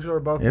got a couple of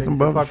short buff Yeah, niggas. some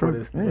to buff fuck short.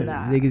 with us. Yeah.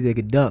 Nah. Niggas that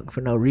could dunk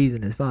for no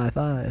reason is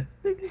 5'5".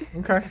 Okay.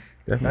 Definitely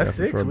That's got some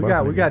 6. short We buff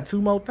got niggas.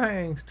 2 more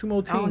things. 2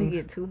 more I only teams.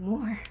 get 2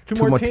 more.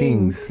 Two more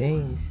teams.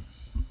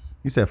 Teams.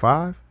 You said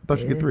 5? I thought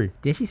she Yeah. get 3.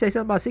 Did she say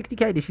something about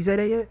 60K? Did she say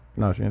that yet?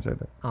 No, she didn't say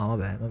that. Oh,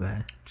 my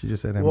bad. She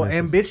just said that. Well,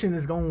 ambition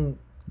is going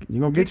You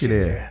gonna get you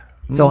there.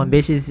 So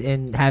ambitious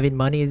and having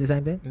money is the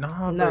same thing?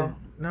 No. No.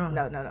 No.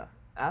 No.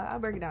 I'll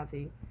break it down to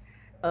you.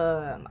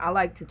 I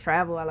like to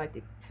travel.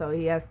 So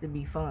he has to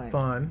be fun.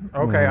 Fun.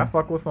 Okay, I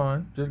fuck with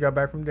fun. Just got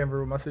back from Denver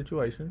with my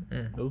situation.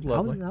 It was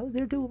lovely. I was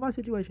there too with my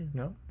situation.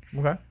 No.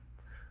 Okay.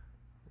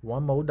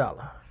 $1 more.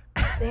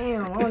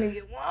 Damn, I only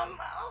get 1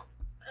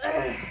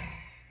 more.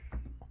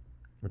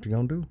 What you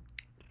gonna do?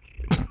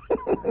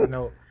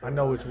 I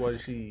know which one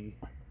she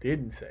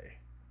didn't say.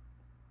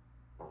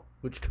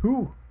 Which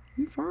 2?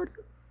 You farted.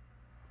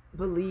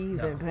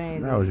 Believes in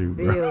paying That was these you,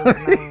 bro.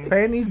 bills,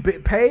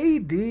 man. Pay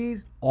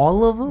these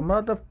All of them?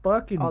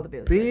 motherfucking All the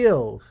bills,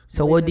 bills.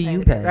 So what do Believes in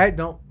you paying pay? That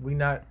don't we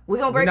not We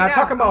gonna we break it not down.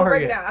 talking about I'ma her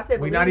break it yet. down. I said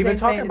we not believes even in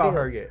talking paying the about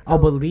her bills. yet. Oh,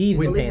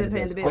 believes in Believes paying in the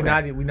paying bills. the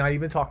We're bills. not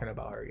even talking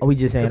about her yet. Oh, we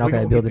just saying, 'Cause we okay,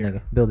 gonna build get a there.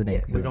 nigga. Build a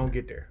nigga. We're gonna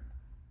get there.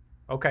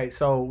 Okay,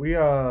 so we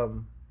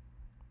done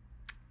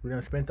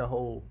spent the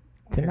whole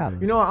 $10.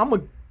 You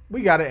know,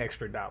 we got an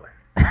extra $1.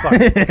 Fuck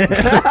it. You know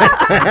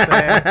what I'm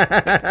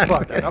saying?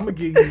 Fuck it. I'm gonna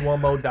give you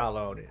 $1 more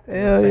on it. You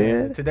know what I'm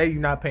saying? Today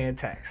you're not paying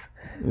tax.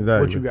 Exactly.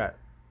 What you got?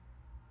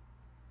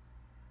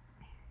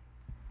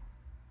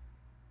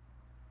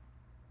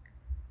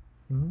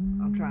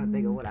 I'm trying to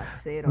think of what I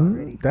said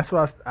already. That's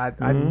what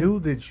I knew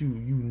that you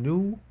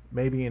knew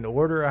maybe in the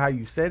order of how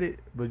you said it,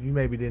 but you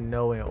maybe didn't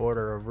know in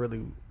order of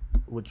really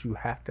what you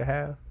have to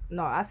have.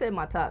 No, I said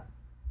my top.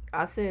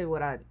 I said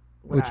what I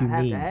What you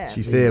have need. to have.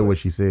 She said what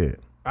she said.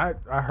 I heard.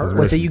 That's Well,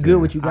 what so she you said.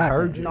 good what you I got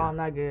heard then? you. No, I'm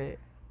not good.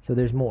 So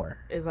there's more.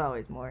 There's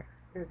always more.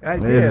 Yeah.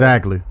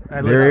 Exactly.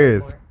 Hey, There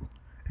listen.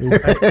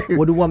 is.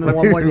 What do women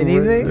want more than Do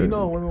you anything?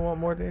 know women want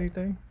more than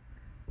anything?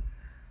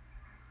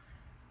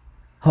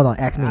 Hold on,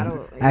 ask me. I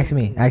don't- Ask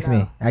me. Ask me.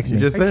 no. Ask She me.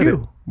 just Hey, said it.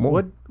 Q,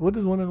 what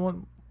does women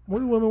want? What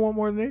do women want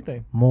more than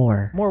anything?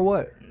 More. More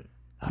what?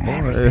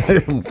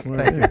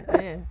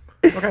 Yeah.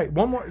 Okay,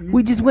 one more.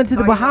 We just went to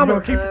the Sorry,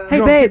 Bahamas. you Hey,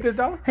 gonna babe. keep this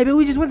dollar? Hey, babe,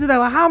 we just went to the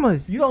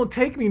Bahamas. You don't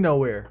take me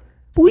nowhere.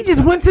 We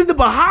just went to the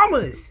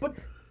Bahamas.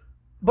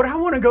 But I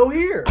want to go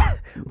here.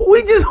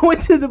 We just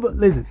went to the.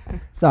 Listen.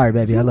 Sorry,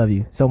 baby. I love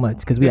you so much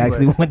because we actually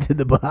Anyways. went to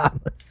the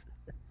Bahamas.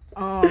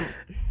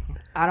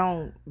 I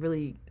don't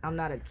really. I'm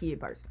not a kid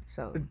person,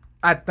 so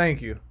I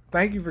thank you.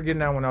 Thank you for getting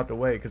that one out the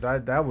way because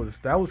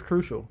that was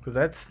crucial because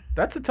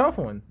that's a tough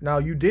one. Now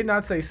you did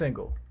not say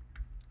single.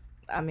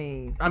 I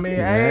mean,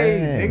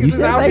 Hey, niggas You is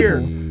said out here.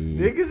 faithful.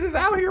 Niggas is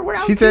out here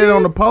without She said it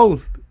on the kids.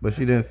 post, but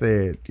she didn't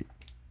say it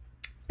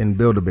in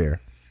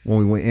Build-A-Bear when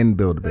we went in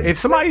Build-A-Bear. If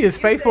somebody is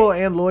You faithful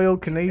said- and loyal,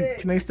 can you they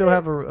said- still you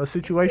have said- a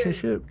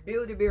situationship?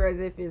 Build a beer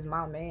as if it's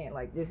my man.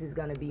 Like this is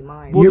gonna be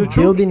mine. You're the truth-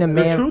 building a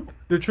man.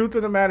 The truth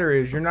of the matter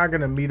is, you're not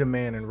gonna meet a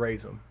man and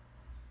raise him.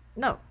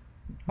 No,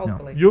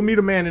 Hopefully. You'll meet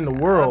a man in the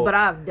world. but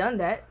I've done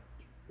that.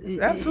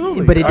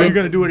 Absolutely. But it Are you didn't-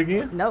 gonna do it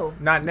again? No,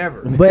 Not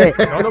never. But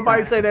Don't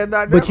nobody say that.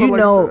 Not but never. you Like,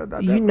 know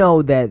not you never.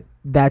 know that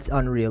that's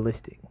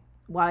unrealistic.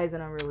 why is it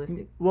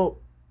unrealistic? Well,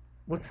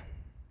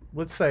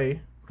 let's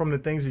say from the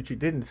things that you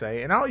didn't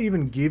say, and I'll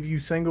even give you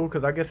single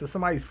because I guess if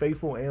somebody's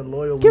faithful and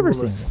loyal, Give we her will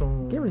single.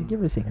 assume Give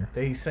her a singer.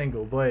 that he's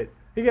single. But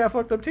he got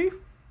fucked up teeth.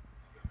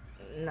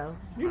 No,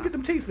 You can get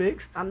them teeth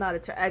fixed. I'm not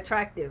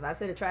attractive. I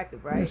said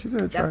attractive, right? Yeah, she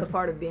said That's a attractive.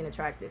 part of being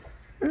attractive.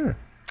 Yeah.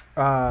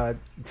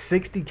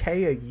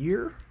 $60K a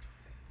year.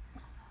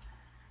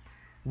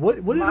 What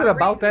is My it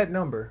about reason- that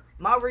number?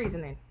 My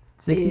reasoning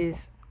 60?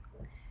 is,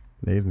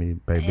 They just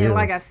need to pay bills. and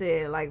like I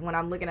said, like when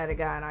I'm looking at a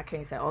guy and I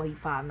can't say, oh, he's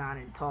 5'9"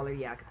 and taller,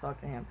 yeah, I can talk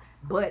to him.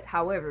 But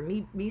however,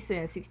 me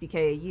saying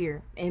 $60K a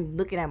year and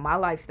looking at my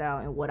lifestyle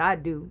and what I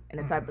do and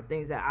the type of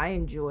things that I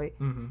enjoy,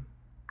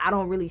 I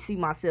don't really see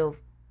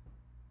myself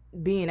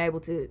being able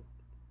to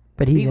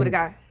But be he's with a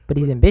guy. but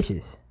he's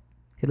ambitious.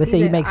 Let's say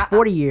he He's makes a-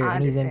 40 a year I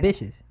and he's understand.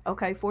 ambitious.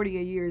 Okay, 40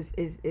 a year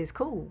is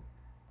cool.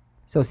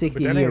 So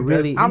 60 But a that year ain't-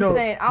 really. that's- I'm you know,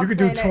 saying- I'm you could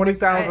saying do that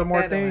 20,000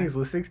 more settling. things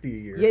with 60 a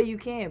year. Yeah, you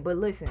can, but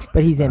listen.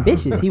 But he's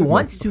ambitious. He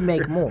wants to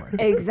make more.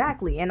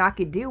 Exactly, and I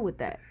could deal with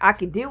that. I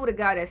could deal with a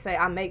guy that say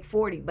I make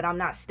 40, but I'm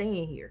not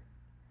staying here.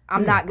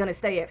 I'm not gonna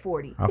stay at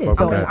 40. I Yeah, fuck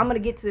so- with that. I'm gonna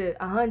get to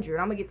 100.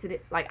 I'm gonna get to the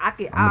I I'ma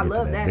get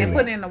love to that. that man. billion. And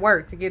put in the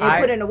work to get And it.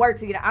 put in the work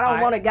to get it. I don't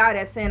I- want a guy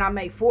that's saying I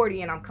make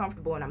 40 and I'm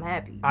comfortable and I'm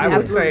happy. I would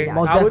Absolutely say, not.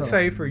 Most I would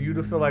definitely. say for you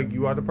to feel like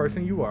you are the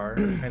person you are,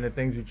 and the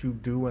things that you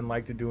do and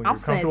like to do, and I'm you're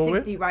saying comfortable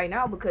 60 with. right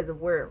now because of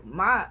where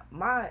my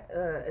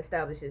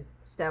establishment.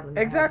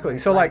 Exactly.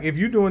 has So been. like, if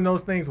you're doing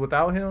those things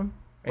without him,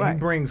 and he Right.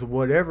 brings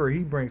whatever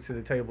he brings to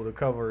the table to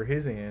cover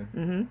his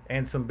end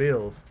and some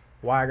bills,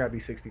 why I gotta be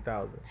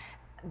 60,000?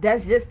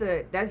 that's just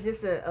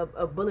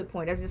a bullet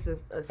point. That's just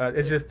a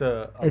It's just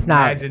a It's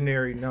not-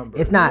 imaginary number.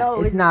 It's not. No,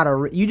 it's it's- not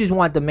a. You just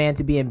want the man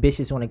to be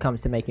ambitious when it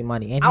comes to making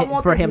money, and I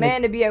want for this him, man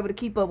it's- to be able to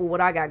keep up with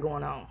what I got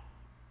going on.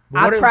 But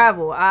I what if-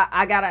 travel.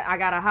 I got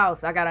a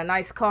house. I got a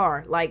nice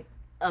car. Like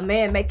a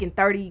man making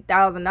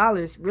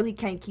 $30,000 really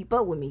can't keep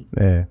up with me.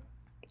 Yeah.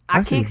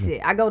 I see kicks what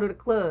it. I go to the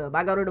club.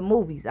 I go to the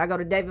movies. I go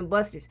to Dave and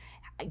Buster's.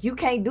 You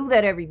can't do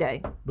that every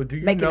day. But do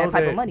you making know that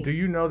type of money. Do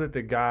you know that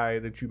the guy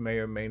that you may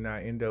or may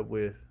not end up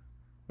with,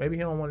 maybe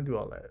he don't want to do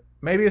all that.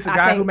 Maybe it's a I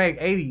guy who can't- make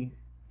 80.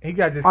 He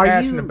got just Are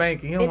cash in you- the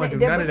bank and he don't want to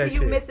do But none of that see, you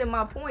shit. missing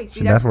my point. See,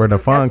 See, that's where the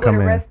fun that's where come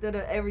the in. rest of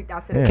the every. I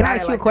said, Yeah. a Can guy I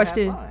ask you a that likes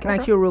to have question? fun. Can I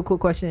ask you a real quick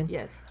question?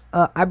 Yes.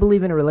 I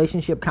believe in a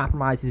relationship,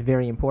 compromise is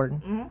very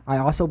important. Mm-hmm. I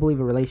also believe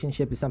a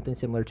relationship is something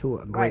similar to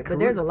a great Right, but career.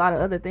 there's a lot of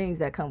other things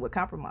that come with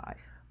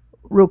compromise.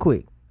 Real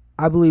quick,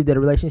 I believe that a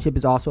relationship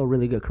is also a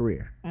really good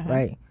career, Mm-hmm.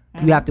 right?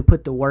 You have to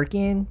put the work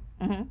in,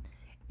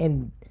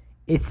 and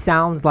it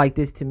sounds like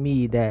this to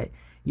me that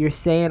you're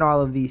saying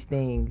all of these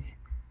things,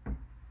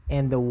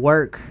 and the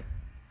work.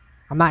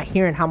 I'm not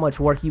hearing how much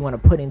work you want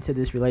to put into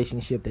this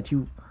relationship that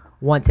you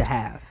want to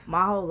have.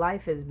 My whole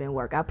life has been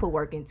work. I put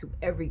work into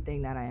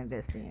everything that I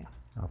invest in.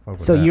 I fuck with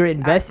So that. you're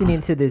investing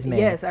into this man.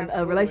 Yes,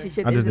 a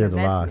relationship I is just an did a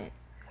lot. investment.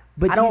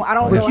 but I don't But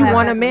know you how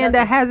want a that's man that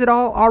nothing. has it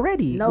all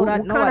already. No,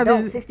 What no, kind I of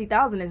don't. a-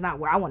 60,000 is not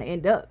where I want to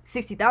end up.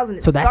 60,000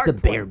 is So a that's the starting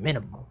bare point.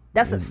 minimum.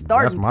 That's a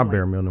starting. That's my point.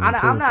 bare minimum, I'm too,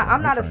 not. so I'm not I'm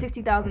a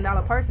trying-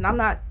 $60,000 person. I'm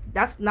not.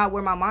 That's not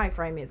where my mind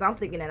frame is. I'm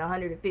thinking at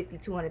 150,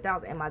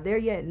 200,000. Am I there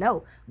yet?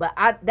 No. But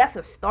that's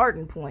a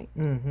starting point.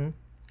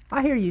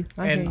 I hear you.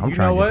 I hear And you. I'm you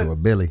trying know to what? get to a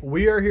Billy.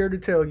 We are here to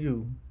tell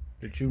you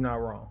that you're not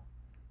wrong.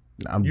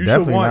 I'm You should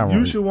definitely want. not wrong.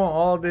 You should want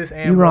all this.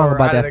 You wrong Amber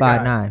about out of that the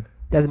guy. 5'9".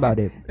 That's about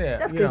it. Yeah,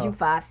 That's you because know. you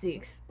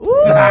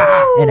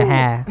 5'6". And a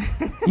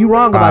half. You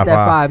wrong about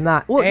that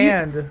 5'9". Well, you-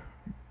 And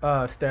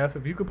Steph,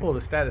 if you could pull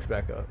the status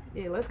back up,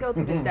 Yeah, let's go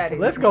through the status.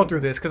 let's go through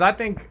this because I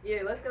think Yeah,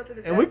 let's go through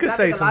the status. And we could 'cause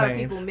I say think some a lot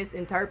names. of people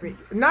misinterpret.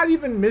 not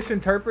even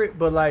misinterpret,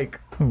 but like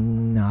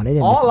no, they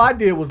didn't. all listen. I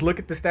did was look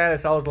at the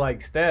status. I was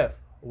like, Steph,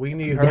 we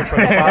need her for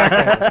the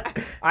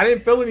podcast. I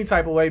didn't feel any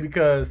type of way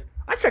because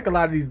I check a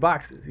lot of these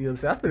boxes. You know what I'm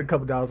saying? I spent a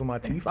couple dollars on my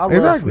teeth. I love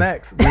Exactly.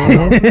 snacks.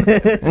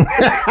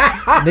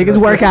 Niggas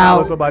work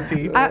Dollars on out. my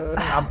teeth.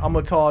 I'm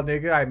a tall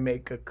nigga. I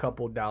make a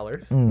couple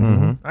dollars.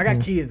 Mm-hmm. I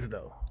got kids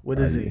though. With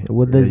a Z.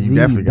 With the Yeah, you Z.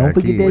 definitely Don't got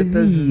forget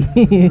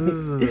that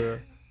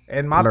kids. Z.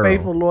 And my Plural.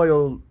 faithful,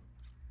 loyal,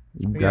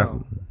 You you got-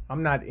 know,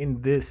 I'm not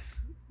in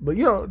this, but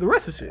you know, the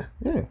rest of shit.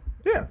 yeah.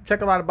 Yeah, check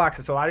a lot of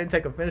boxes. So I didn't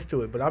take offense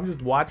to it, but I'm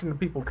just watching the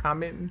people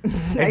commenting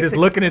and just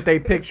looking at their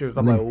pictures.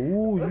 I'm like,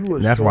 ooh, you a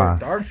That's short, why.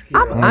 dark skin.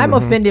 I'm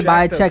offended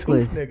by a Jacked up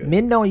tooth checklist. nigga.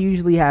 Men don't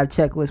usually have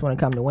checklists when it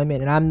comes to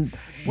women, and I'm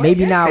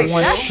maybe not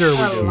one. That's Sure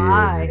we a do.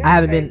 lie. I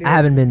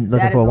haven't been looking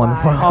That for a is woman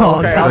for a lie.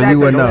 long okay. time. So Exactly. you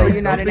would know.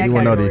 You're not in that You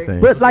would know these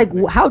category. things. But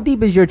like, how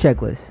deep is your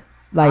checklist?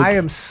 Like, I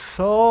am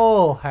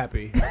so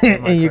happy.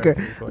 and you could,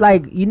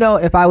 like, you know,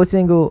 if I was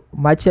single,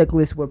 my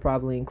checklist would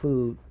probably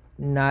include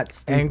not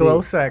stupid,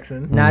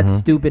 Anglo-Saxon. not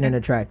stupid and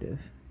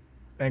attractive.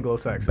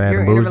 Anglo-Saxon. Bad You're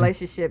and in a bougie.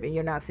 relationship and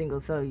you're not single,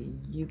 so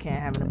you can't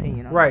have an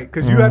opinion on it. Right,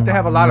 because you have to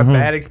have a lot of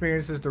bad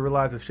experiences to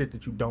realize the shit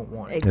that you don't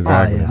want.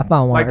 Exactly. Exactly. I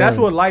found one. Like that's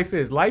early. what life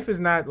is. Life is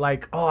not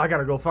like, oh, I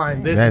gotta go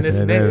find this That's and this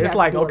it, and that this. is. It's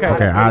like, okay,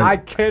 Okay, I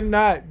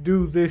cannot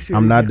do this shit.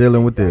 I'm not again.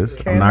 dealing with this.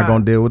 I'm not Cannot.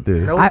 gonna deal with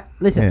this. Nope. I,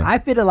 listen, Yeah. I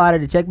fit a lot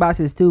of the check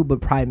boxes too, but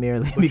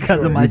primarily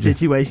because of my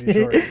situation.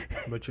 You're short,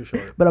 but you're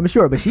short. But I'm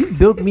sure. But she's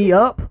built me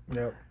up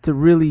Yep. to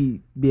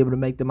really be able to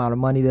make the amount of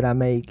money that I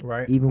make,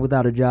 Right. even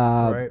without a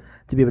job, Right.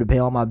 to be able to pay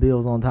all my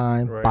bills on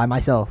time Right. by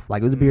myself.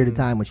 Like, it was a period of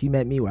time when she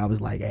met me where I was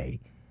like,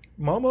 hey,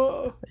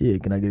 Mama. yeah,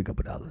 can I get a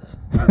couple dollars?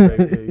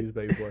 He's a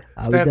baby boy.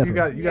 I was Steph,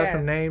 definitely- you got some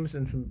Yes. names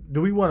and some.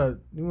 Do we want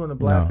to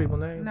blast No. people's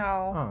names? No.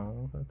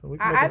 Oh, okay. So we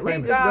can I make it think We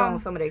famous. just go Um, on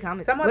some of their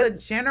comments. Some of But the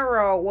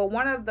general, well,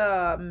 one of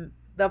the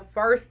the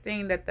first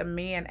thing that the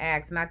men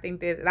asked, and I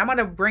think this, and I'm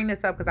gonna bring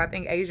this up because I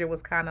think Asia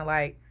was kind of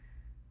like,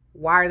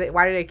 why do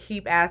they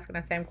keep asking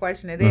the same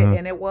question?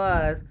 And it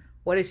was,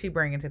 what is she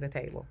bringing to the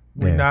table?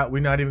 We're not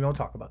even gonna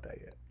talk about that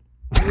yet.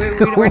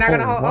 We're not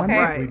gonna hold. Okay,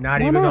 Right. We're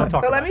not even gonna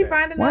talk. so about let me that.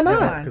 find Why another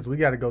not? one. Because we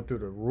got to go through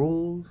the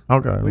rules.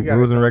 Okay, We gotta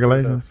rules and go through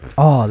regulations.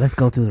 Oh, let's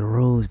go through the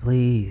rules,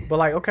 please. But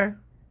like, okay,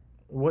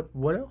 what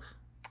else?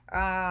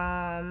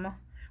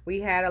 We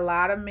had a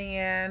lot of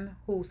men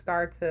who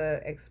start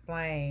to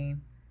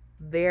explain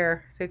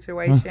their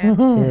situation,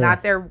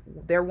 not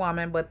their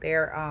woman, but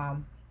their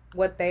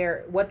what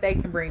they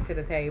can bring to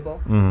the table.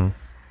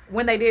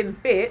 When they didn't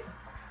fit,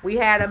 we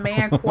had a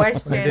man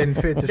question. It didn't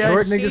fit. The does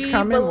short niggas she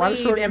come in. Why the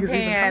believe short in niggas even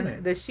paying? come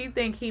in? Does she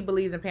think he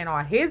believes in paying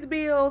all his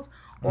bills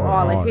or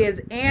all of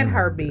his and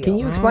her bills? Can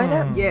you explain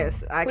that?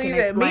 Yes, I can Please,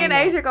 explain me and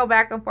that. Asia go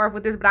back and forth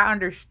with this, but I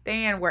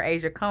understand where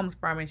Asia comes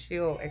from, and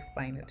she'll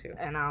explain it too.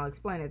 And I'll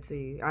explain it to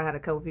you. I had a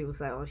couple people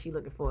say, "Oh, she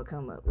looking for a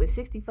come up with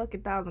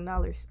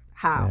 $60,000.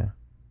 How?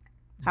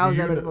 How is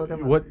that looking for a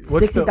come up? What's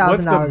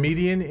 $60,000. the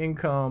median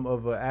income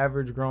of an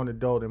average grown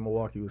adult in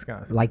Milwaukee,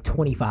 Wisconsin? Like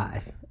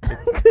 25.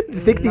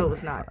 60. No,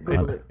 it's not.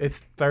 Google it.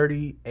 It's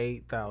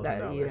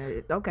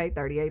 $38,000. Yeah, okay,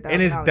 $38,000.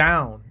 And it's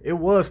down. It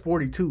was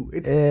 42.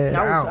 It's Yeah.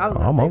 down. I was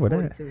I'm gonna say over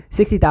that. 42.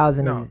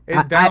 60,000 No, is.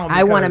 it's down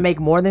I want to because- make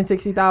more than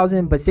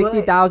 60,000, but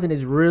 60,000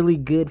 is really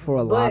good for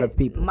a lot But of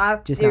people. My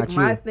just not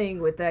my you. thing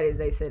with that is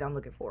they said I'm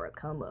looking for a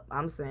come up.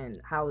 I'm saying,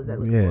 how is that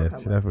looking for a Yes,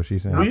 come that's up? what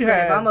she's saying. I'm We saying if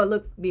had- I'm gonna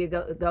be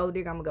a gold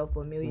digger, I'm gonna go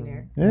for a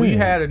millionaire. We Yeah.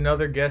 had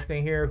another guest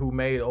in here who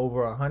made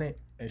over 100,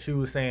 and she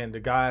was saying the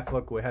guy I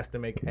fuck with has to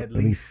make at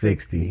least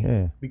 60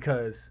 yeah.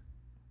 because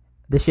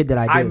The shit that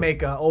I do. I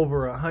make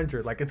over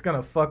 100. Like it's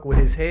gonna fuck with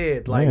his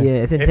head. Like Yeah,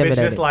 it's if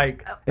intimidating. It's just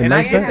like, It and I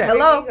makes get sense. that.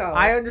 Hello?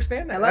 I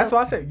understand that. Hello? That's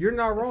why I said you're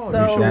not wrong.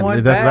 So- you should That- want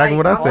that's back exactly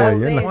what I I'm said. not You're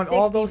saying not- on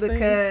all 60 those things.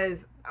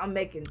 because I'm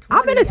making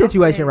 20. I'm in a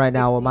situation saying right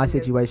now where my 60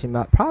 because- situation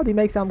might probably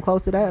make something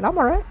close to that, and I'm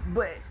all right.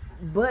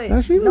 But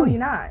That's you. no, you're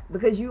not,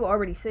 because you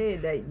already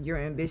said that you're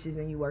ambitious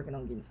and you're working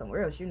on getting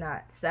somewhere else. You're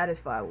not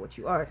satisfied with what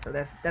you are, so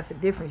that's a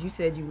difference. You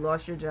said you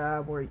lost your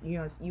job or you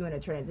in a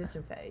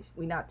transition phase.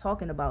 We're not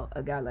talking about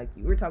a guy like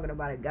you. We're talking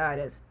about a guy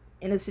that's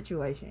in a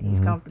situation. He's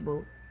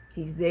comfortable.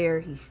 He's there.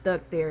 He's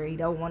stuck there. He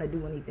don't want to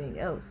do anything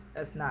else.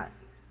 It's not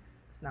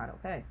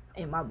okay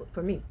in my book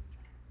for me.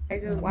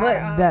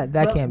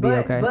 That can't be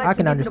okay. But I to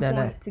can get understand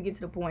to the that. point, to get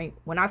to the point,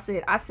 when I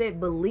said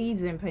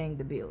believes in paying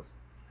the bills.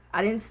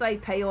 I didn't say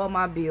pay all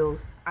my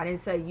bills. I didn't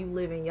say you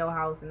live in your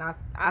house, and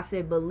I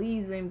said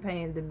believes in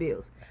paying the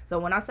bills. So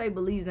when I say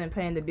believes in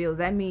paying the bills,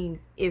 that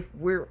means if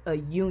we're a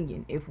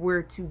union, if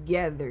we're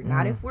together,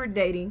 not if we're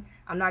dating.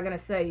 I'm not gonna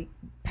say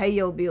pay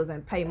your bills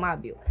and pay my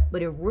bill,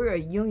 but if we're a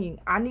union,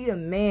 I need a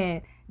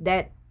man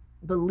that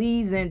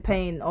believes in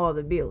paying all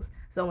the bills.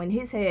 So in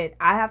his head,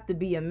 I have to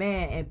be a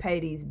man and pay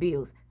these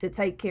bills to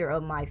take care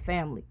of my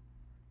family.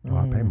 Oh,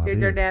 I pay my Did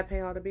your bill. dad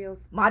pay all the bills?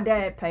 My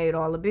dad paid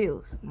all the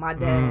bills. My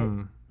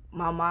dad,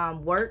 my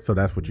mom worked. So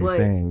that's what you're but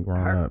saying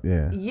growing her- up.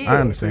 Yeah. Yeah. I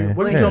understand.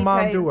 What But did he your mom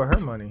paid- do with her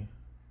money?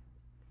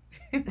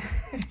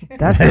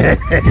 That's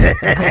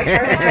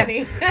Her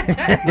money.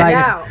 like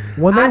Now,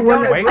 when they I went.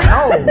 don't Wait,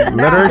 no.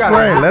 Let her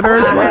explain. Let her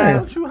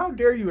explain. How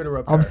dare you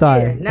interrupt her? I'm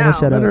sorry. Yeah, I'm now, gonna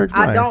shut Let her up.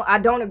 explain. I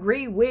don't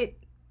agree with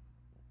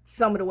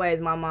some of the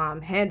ways my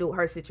mom handled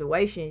her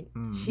situation.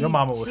 Your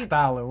mama was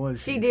styling, wasn't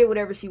she? She did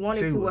whatever she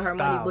wanted She to with was her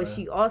money, but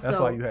styling. she also That's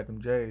why you had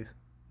them J's.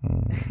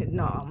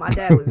 no. My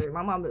dad was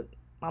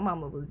my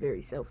mama was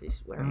very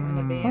selfish with her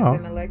money. The Benz Oh.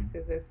 and the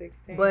Lexus at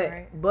 16, But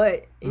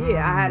right?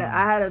 yeah,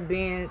 I had a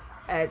Benz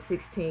at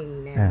 16,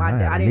 and Yeah, my I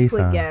dad, had I a didn't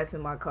Nissan. put gas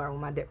in my car. When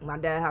my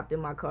dad hopped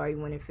in my car, he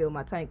went and filled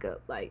my tank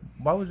up, like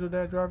Why was your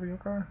dad driving your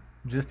car?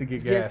 Just to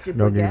get gas. just to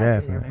Go put get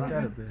gas gas in in there. Ain't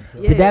that a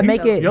bitch? Yeah, Did that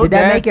make so- it? Your Did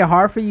that dad- make it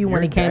hard for you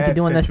when Your it came to dad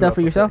doing set that you stuff up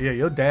for yourself? Yeah,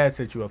 your dad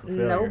set you up for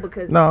failure. No,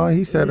 because No,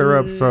 he set her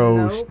up, so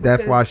No,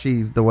 that's why because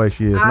she's the way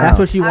she is. I- now. That's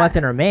what she I- wants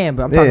in her man,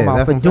 but I'm talking Yeah, about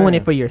that's for what I'm doing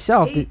saying. it for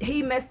yourself.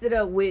 he messed it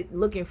up with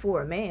looking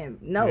for a man.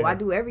 No, Yeah. I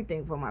do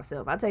everything for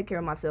myself. I take care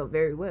of myself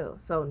very well.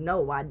 So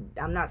no,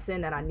 I'm not saying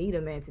that I need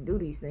a man to do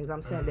these things.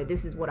 I'm saying that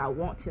this is what I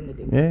want him to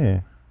do. Yeah,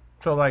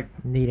 So like,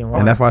 Needing and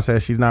one. that's why I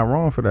said she's not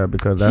wrong for that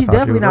because that's She's how she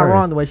definitely was not raised.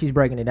 wrong the way she's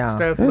breaking it down.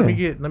 Steph,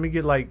 let me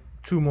get like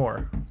two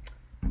more.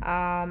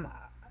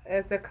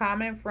 It's a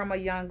comment from a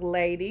young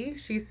lady.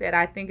 She said,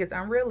 I think it's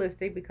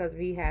unrealistic because if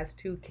he has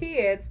 2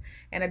 kids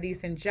and a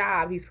decent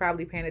job, he's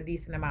probably paying a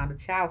decent amount of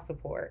child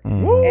support.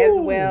 As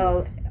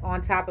well,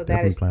 on top of that,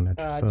 Definitely is playing that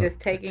yourself. just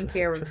taking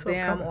care of just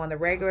them coming. on the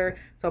regular.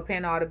 So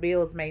paying all the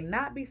bills may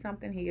not be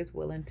something he is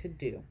willing to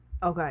do.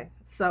 Okay,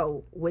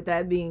 so with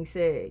that being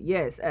said,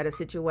 yes, at a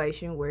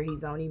situation where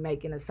he's only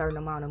making a certain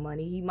amount of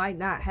money, he might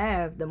not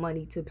have the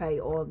money to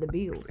pay all the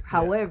bills.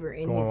 However,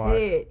 in Going his wide.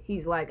 head,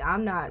 he's like,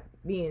 I'm not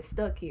being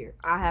stuck here.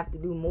 I have to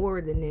do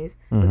more than this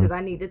Mm-hmm. because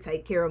I need to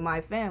take care of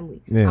my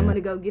family. Yeah. I'm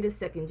gonna go get a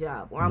second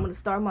job, or I'm gonna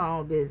start my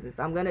own business.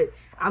 I'm gonna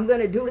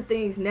do the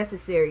things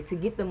necessary to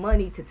get the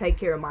money to take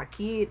care of my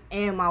kids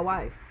and my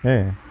wife.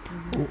 Yeah,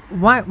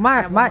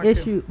 My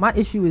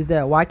issue is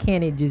that why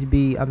can't it just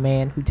be a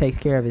man who takes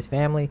care of his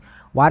family?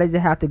 Why does it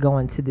have to go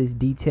into this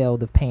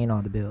detailed of paying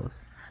all the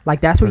bills? Like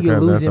that's where you're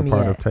Because losing that's a me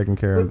part at. of taking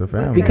care of the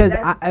family. Because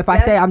That's- if I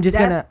say I'm that's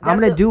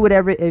gonna a- do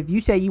whatever, if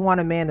you say you want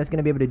a man that's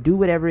gonna be able to do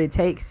whatever it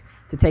takes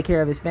to take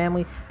care of his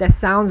family, that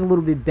sounds a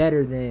little bit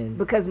better than.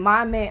 Because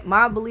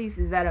my beliefs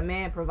is that a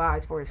man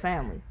provides for his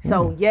family.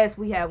 So yes,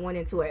 we have went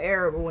into an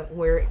era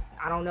where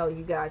I don't know,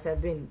 you guys have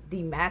been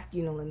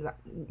demasculinized.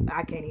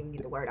 I can't even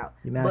get the word out.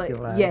 But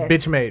Demasculized. yes,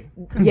 Bitch made.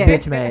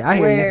 yes, Bitch made. I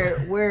hear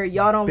you. where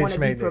y'all don't want to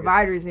be made niggas.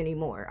 providers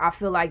anymore. I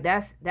feel like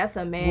that's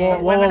a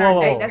man. Women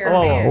are taking that's care a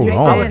of man. men. You're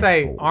Hold I on. would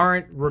saying say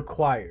aren't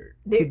required.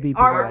 they to be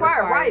are provided.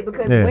 required, right?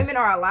 Because Yeah. women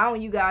are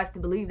allowing you guys to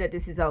believe that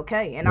this is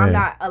okay, and I'm Yeah.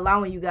 not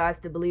allowing you guys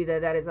to believe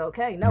that that is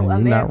okay. No, And a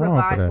you're man not wrong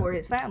for provides that. for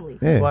his family.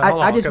 Yeah. But I,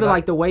 hold I on, just 'cause feel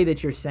like the way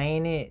that you're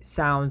saying it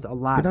sounds a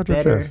lot Get out your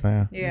better. chest,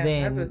 fam. Yeah,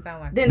 Then- that's what it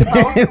sounds like. Then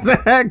post,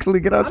 Exactly.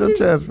 Get out I'm your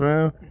just- chest,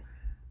 fam.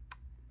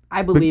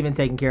 I believe in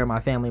taking care of my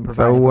family and So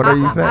providing. what for are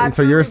my you family. saying?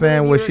 So you're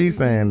saying what she's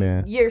saying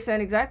then? You're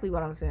saying exactly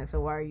what I'm saying.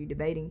 So why are you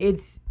debating?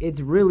 It's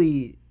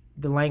really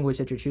the language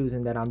that you're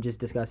choosing that I'm just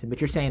discussing, but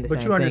you're saying the But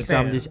same you thing. So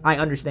I'm understand. I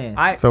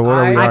understand. So what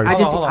are we arguing?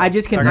 I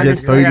just can I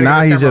Just so understand. now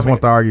he understand just my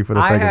wants to argue for the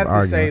I sake have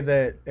of to say arguing.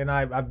 that, and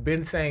I've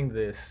been saying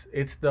this.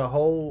 It's the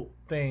whole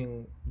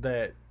thing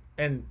that,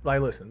 and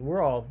like, listen,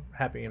 we're all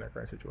happy in our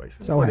current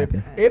situation. So But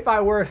happy. If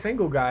I were a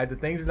single guy, the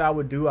things that I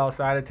would do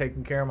outside of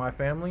taking care of my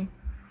family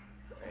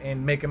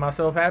and making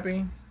myself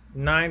happy,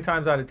 9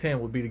 times out of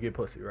 10 would be to get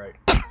pussy, right?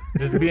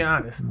 Just to be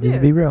honest.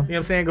 Just be real. You know what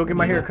I'm saying? Go get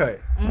my hair cut.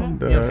 I'm You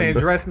know what I'm saying?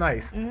 done. Dress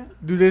nice.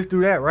 Do this,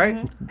 do that,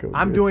 right? Go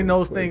I'm get doing some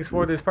those things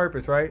for this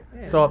purpose, right?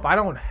 So if I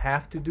don't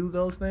have to do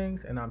those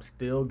things and I'm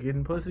still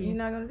getting pussy, You're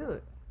not gonna do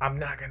it. I'm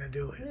not gonna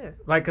do it. Yeah.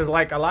 Like, cause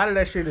like a lot of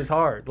that shit is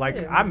hard. Like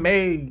Yeah. I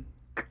make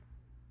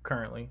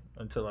currently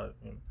until I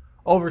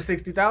over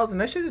 60,000.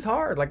 That shit is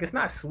hard. Like it's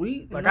not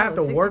sweet. Like I No, have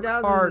to work 60,000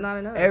 is hard not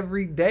enough.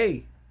 every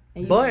day.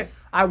 And you But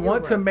still I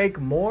want to work. make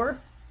more,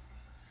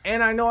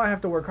 and I know I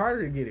have to work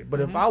harder to get it. But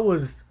if I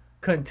was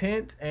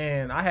content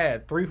and I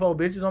had 3-4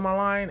 bitches on my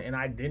line and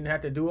I didn't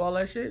have to do all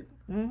that shit,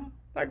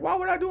 like why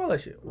would I do all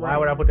that shit? Why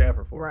would I put the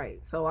effort for it?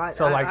 Right. So I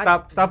So, like, I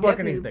stop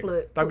fucking these definitely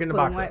niggas. Stop getting the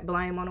box up.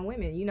 blame on the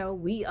women. You know,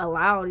 we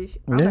allow this.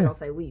 I'm Yeah. not gonna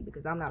say we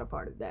because I'm not a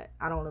part of that.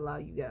 I don't allow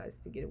you guys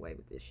to get away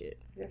with this shit.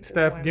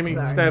 Steph, give me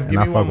Sorry. Steph, And give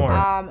I me fuck one with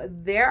more.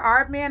 that. There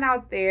are men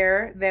out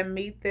there that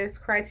meet this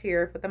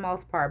criteria for the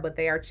most part, but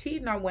they are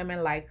cheating on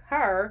women like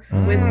her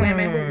with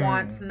women who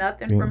wants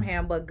nothing from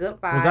him but good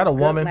vibes, that a good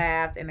woman?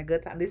 laughs, and a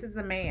good time. This is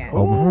a man,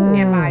 Open-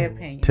 in my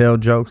opinion. Tell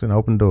jokes and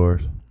open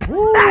doors.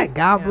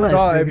 God bless.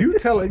 Dog, if you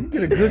tell it, you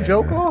get a good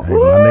joke off. Hey, my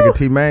nigga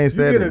T Main You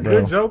said get a it,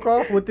 good bro. joke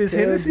off with this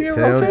Hennessy in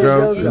tell rotation.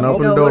 jokes and You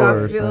open know what I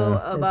doors, feel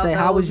man. And about say,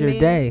 how was those your men?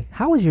 day?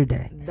 How was your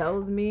day?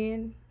 Those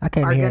men I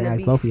came are here and gonna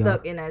asked be both of y'all.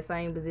 stuck in that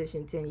same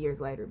position 10 years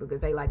later because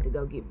they like to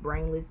go get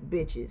brainless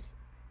bitches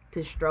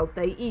to stroke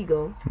their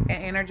ego.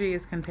 And energy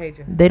is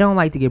contagious. They don't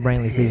like to get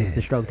brainless bitches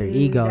to stroke their See,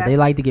 ego. They that's-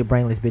 like to get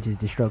brainless bitches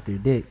to stroke their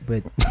dick.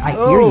 But I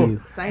hear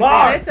you. Same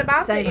Bars. thing. It's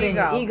about Same the thing.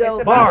 ego. Ego,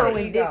 It's about ego the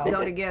and dick ego.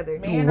 go together.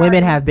 Men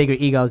Women are- have bigger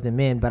egos than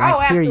men, but Oh,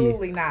 I hear you.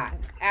 absolutely not.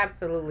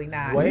 Absolutely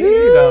not. Wait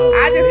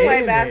I just a played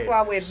minute.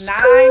 basketball with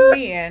 9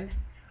 men,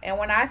 and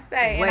when I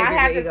say, Way and I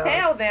had to bigger egos.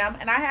 tell them,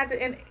 and I had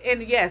to,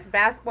 and yes,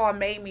 basketball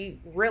made me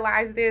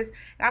realize this,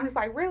 and I'm just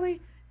like,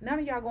 really? None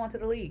of y'all going to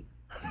the league.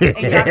 And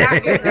y'all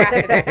not getting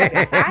drafted after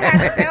this. I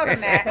had to tell them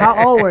that.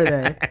 How old were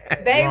they?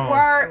 They Wrong.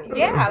 were,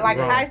 yeah, like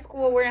Wrong. high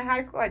school. We're in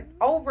high school, like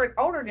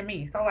older than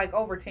me, so like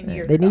over 10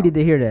 years. They ago. needed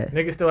to hear that.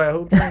 Niggas still had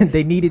hoop dreams?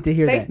 They needed to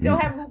hear They that. still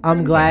have hoop I'm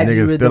dreams. glad Niggas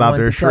you were still the out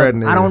one there to tell shredding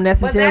them. I don't niggas.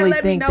 necessarily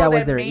let me think know that was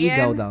that their men-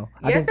 ego though.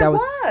 I Yes, think that it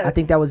was. was. I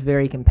think that was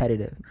very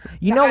competitive.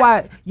 You know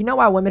why? You know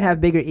why women have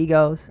bigger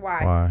egos? Why?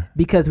 Why?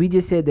 Because we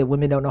just said that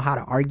women don't know how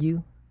to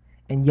argue,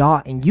 and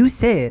you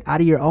said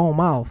out of your own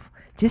mouth,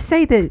 just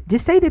say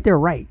that they're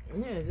right.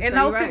 Yeah, just In say those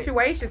you're right.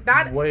 situations,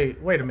 not. Wait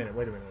a minute.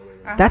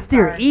 That's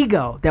their sorry.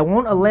 ego that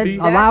won't Be-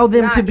 allow That's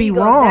them not to be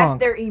ego, wrong. That's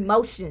their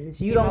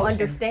emotions. You don't Emotions.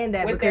 understand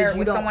that With because their- you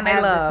with don't someone they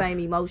have the love. same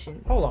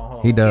emotions. Hold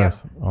on. He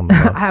does. On the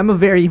top. I'm a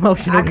very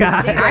emotional I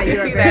can see guy. that I you're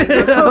can see very that.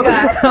 emotional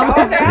guy.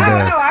 Okay, I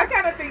don't know. I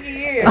kind of think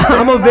he is.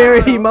 I'm a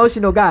very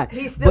emotional guy.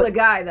 He's still a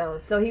guy though,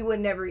 so he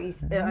would never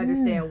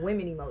understand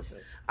women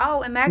emotions.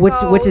 Oh, and that Which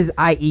goes, is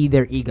i.e.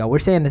 their ego. We're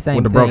saying the same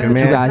With the thing, broken but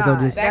you man. guys don't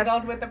That's just. that That's-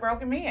 goes with the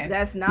broken men.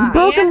 That's not.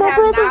 broke- Broken, Men my have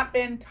brother. not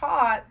been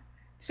taught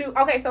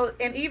to. Okay, so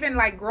and even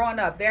like growing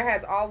up, there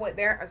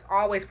is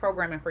always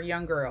programming for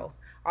young girls.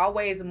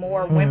 Always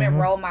more women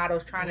role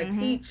models trying to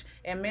teach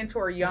and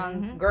mentor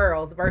young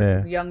girls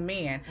versus young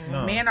men.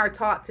 No. Men are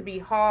taught to be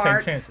hard.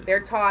 Take chances. They're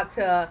taught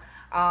to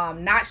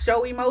not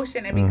show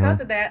emotion, and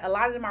because of that, a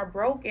lot of them are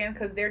broken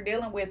because they're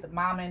dealing with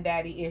mom and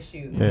daddy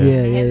issues.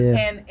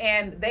 Yeah.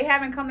 And they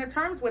haven't come to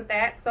terms with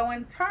that, so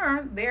in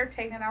turn, they're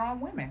taking it out on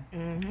women.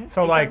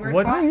 So Because like, we're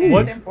what's taught that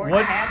what's it's important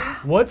what's to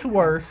have these. what's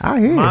worse, I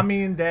hear you.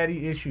 mommy and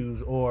daddy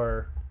issues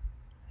or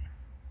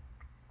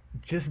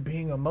just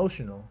being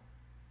emotional?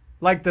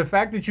 Like the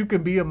fact that you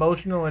can be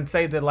emotional and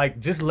say that like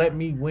just let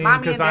me win Mommy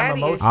because and I'm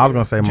daddy emotional. I was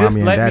gonna say Just mommy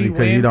and let daddy me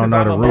because you win don't 'cause know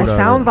I'm the a root That of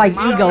sounds it. like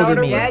I don't ego know to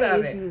the me. root Daddy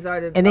of it. issues are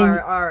the And then-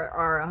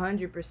 are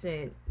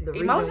 100% the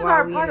reason Emotions why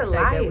are we part in the of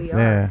state that life. we are.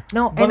 Yeah.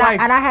 No, But and like-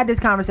 I had this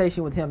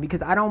conversation with him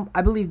because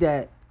I believe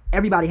that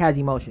everybody has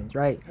emotions,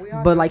 right? We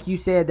all But do. like you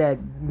said, that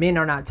men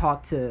are not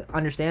taught to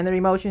understand their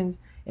emotions,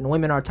 and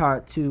women are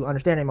taught to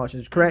understand their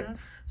emotions. Correct. Mm-hmm.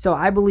 So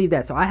I believe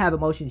that. So I have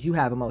emotions, you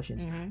have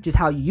emotions. Just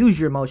how you use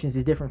your emotions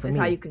is different from It's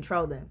me. how you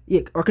control them.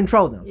 Yeah, or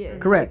control them. Yeah, it's how you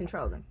correct.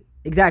 control them.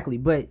 Exactly.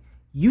 But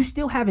you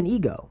still have an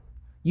ego.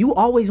 You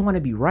always want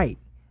to be right.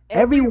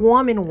 Every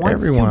woman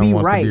wants Everyone to be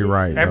wants right. to be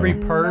right. Every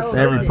yo. person.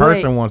 Every Listen.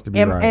 person wants to be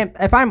and, right. and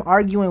if I'm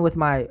arguing with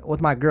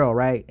my girl,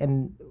 right,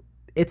 and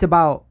it's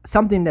about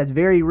something that's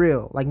very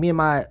real, like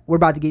we're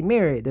about to get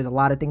married. There's a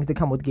lot of things that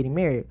come with getting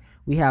married.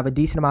 We have a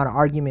decent amount of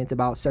arguments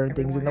about certain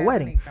things in the Everyone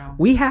wedding. has an ego.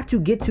 We have to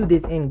get to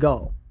this end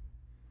goal.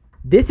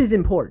 This is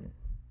important,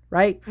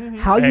 right?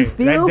 How Hey, you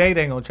feel, that date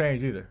ain't gonna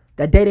change either.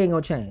 that date ain't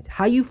gonna change.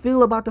 How you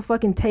feel about the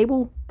fucking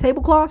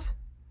tablecloths?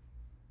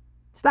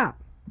 Stop.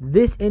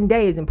 This end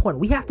day is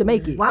important. We have to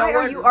make it. Why So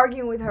are what- you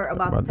arguing with her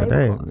about About the the day,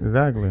 tablecloths?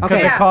 exactly. Okay.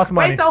 Because it costs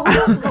money. Wait, so whose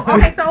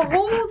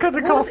 'Cause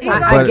it whose costs ego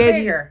money. is But-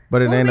 bigger?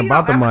 but it Whose ain't ego-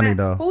 about the I'm money,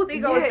 gonna- though. Whose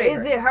ego Yeah, is bigger?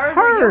 is it hers, Hers.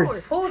 or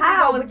yours? Whose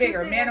How? ego is But you bigger,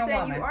 sitting men there or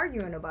saying women? you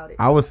arguing about it.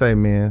 I would say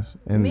men's.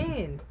 And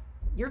Men.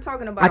 You're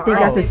talking about. I think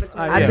that's arguments a.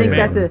 between I yeah, think men.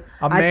 that's a. A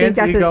I man's think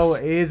that's ego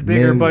a. is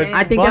bigger, Men- but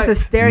I think but that's a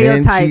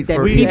stereotype cheat that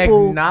for-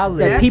 people acknowledge-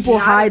 that That's people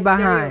not hide a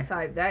behind.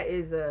 stereotype. That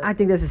is a. I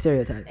think that's a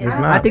stereotype. It's I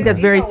not. think that's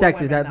very Ego with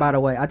sexist. women, That, by though. the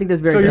way, I think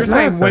that's very. So you're sexist.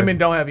 saying not women sexist.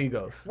 don't have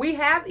egos? We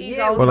have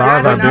egos. Well, but ours I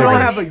are don't bigger. know You don't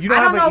if- have a- you don't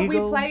I don't have know an if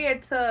ego? we play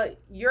it to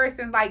your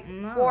sense. Like,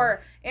 No.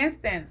 for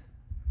instance,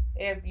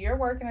 if you're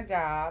working a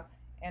job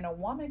and a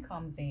woman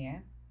comes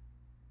in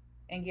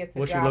and gets a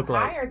What she job look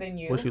like? higher than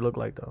you, What she look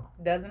like though?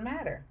 doesn't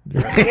matter.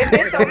 If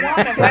it's a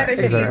woman, whether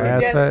she's her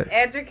ass just fat?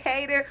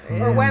 educated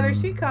or whether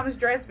she comes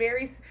dressed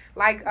very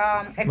like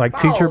Like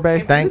exposed. teacher bae? If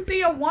you Stank.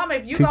 see a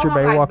woman, if you Teacher go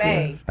bae home like, walking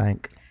in? babe,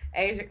 stank.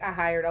 Asia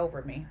hired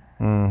over me.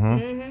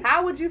 Mm-hmm.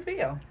 How would you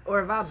feel? Or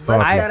if I bust So-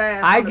 that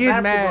ass I on the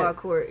get basketball mad.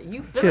 court,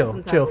 you feel Chill,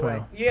 some type chill, of way.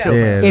 fam. Yeah. Chill,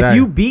 Yeah, fam. If exactly.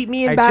 you beat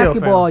me in Hey, chill,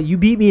 basketball, fam. you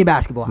beat me in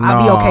basketball.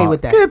 I'll be Nah, okay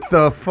with that. Get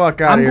the fuck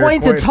out I'm of here.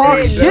 going to Quincy. talk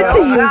Hey, shit no to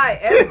you. guy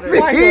ever.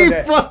 Why you doing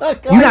that?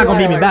 You're not gonna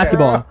beat me in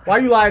basketball. Why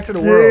you lying to the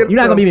Get world? You're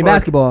not gonna beat me in the fuck-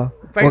 basketball.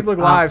 Facebook Well,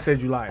 Live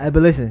said you lied.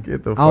 But listen,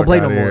 Get the I don't fuck play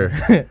no outta more.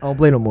 here. I don't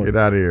play no more. Get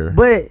out of here.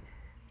 But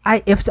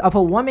if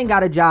a woman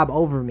got a job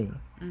over me,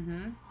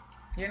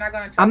 You're not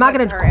going to. I'm not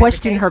gonna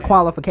question her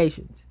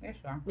qualifications. Yes,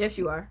 you are. Yes,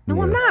 you are.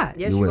 No, I'm not.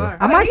 Yes, You you will. are.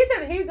 I But might.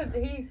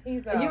 he's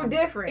You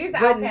different. He's the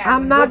but outcast.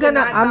 I'm not but the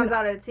gonna- 9 I'm- times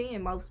out of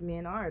 10, most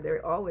men are.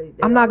 They're always.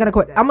 I'm not gonna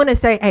quit. quit. I'm gonna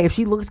say, hey, if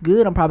she looks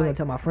good, I'm probably gonna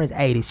tell my friends,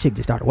 hey, this chick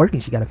just started working.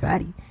 She got a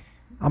fatty.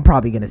 I'm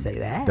probably gonna say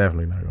that.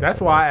 Definitely not. Gonna That's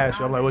say why I that. asked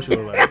you. I'm like, what she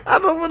look like? I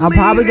don't believe I'm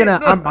probably it.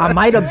 gonna. I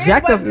might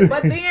objectify.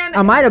 But then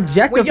I might when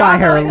objectify y'all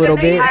her go a to little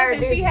the bit. dating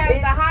and she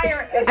has the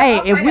higher. Hey,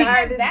 if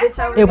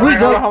we- if we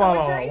go- Hold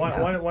on.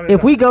 One at a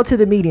If we time. go to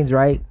the meetings,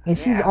 right, and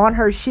she's Yeah. on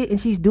her shit and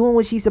she's doing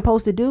what she's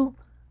supposed to do,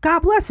 God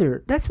bless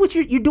her. That's what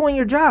you're doing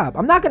your job.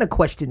 I'm not gonna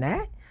question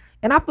that.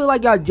 And I feel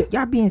like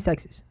y'all being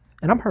sexist,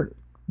 and I'm hurt,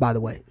 by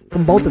the way,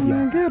 from both of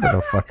y'all. Get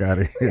the fuck out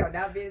of here.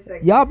 Not being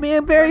sexy. Y'all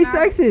being very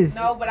sexist.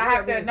 No, but I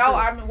have to. being No, true.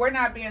 I mean, we're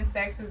not being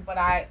sexist, but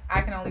I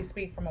can only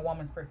speak from a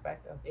woman's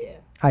perspective. Yeah.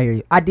 I hear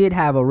you. I did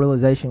have a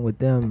realization with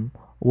them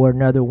where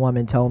another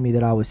woman told me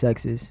that I was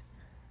sexist,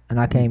 and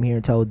I came here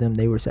and told them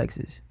they were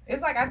sexist.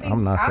 It's like I think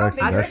I'm not I don't sexist,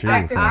 think that's you're you,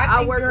 sexist. fam. I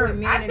think work you're- with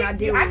men and I think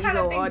deal you- with kinda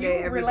ego think all day,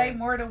 you every relate day.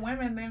 more to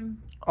women than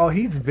Oh,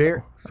 he's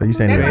very, So you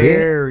saying That's they right. did?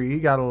 very. He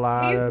got a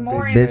lot He's of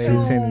more big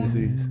into-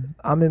 tendencies.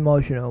 I'm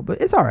emotional, but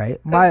it's all right.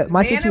 My 'cause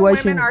men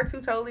situation. and women are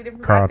two totally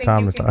different. Carl I think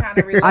Thomas. you can kind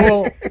of relate.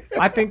 Well,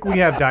 I think we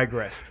have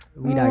digressed.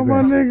 We Oh,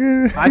 my digress.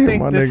 nigga. I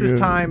think My this is nigga.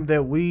 time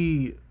that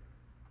we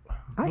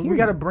hear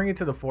got to you. bring it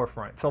to the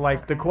forefront. So,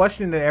 like, the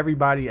question that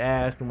everybody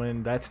asked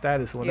when that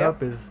status went Yep.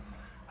 up is,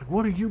 like,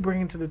 what are you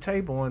bringing to the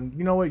table? And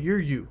you know what? You're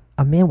you.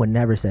 A man would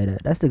never say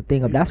that. That's the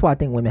thing. That's why I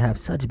think women have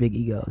such big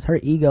egos. Her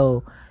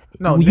ego.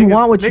 No, you niggas-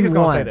 want what you niggas gonna say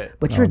want, that.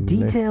 but your niggas.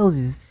 details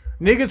is.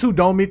 Niggas who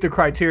don't meet the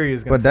criteria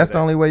is gonna But that's say the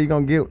that. only way you're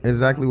gonna get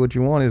exactly what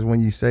you want is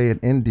when you say it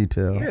in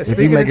detail. Yeah, If you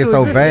speaking make it into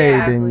so existence.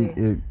 vague, then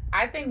Exactly. it,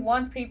 I think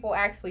once people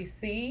actually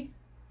see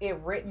it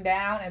written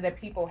down and that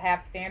people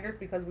have standards,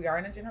 because we are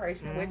in a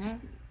generation in which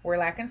we're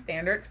lacking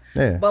standards.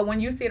 yeah. But when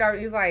you see it,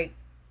 it's like,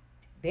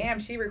 damn,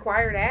 she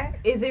required that.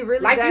 Is it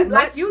really Like that you, much?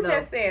 like you though?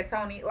 just said,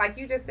 Tony. Like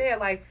you just said,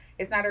 like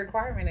it's not a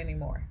requirement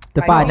anymore.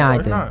 The Like, 5'9"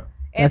 It's thing. not.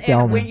 That's the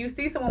and only. when you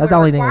see someone That's with the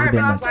only thing that's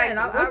requirements, been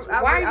like, I'm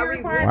saying, why are you read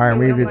requiring? Why are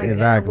we it, I'm read- like, damn,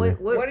 exactly.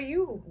 What are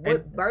you?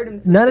 What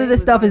burdens? None of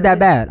this stuff is that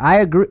bad. I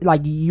agree.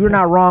 Like you're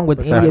not wrong with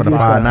Except any for of the your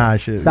 5'9" stuff.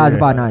 shit. Size yeah.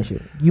 of 5'9"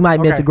 shit. You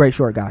might miss Okay. a great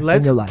short guy in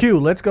Let's your life.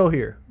 Let's go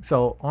here.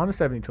 So on the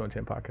 72 and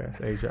 10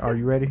 podcast, Asia, are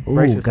you ready? Ooh,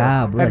 Brace yourself.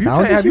 God bless. I don't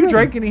Have think you, she ready.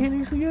 drank any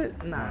Hennies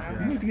yet? Nah,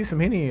 You need to get some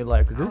Henny in your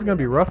life because this is gonna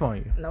be rough on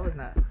you. no, it's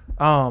not.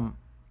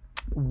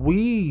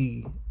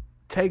 We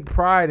take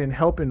pride in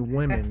helping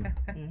women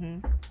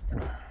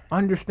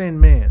understand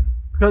men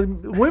because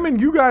women,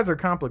 you guys are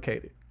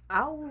complicated.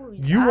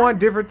 You want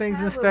different things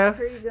than Steph.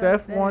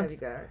 Steph wants.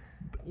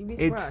 You be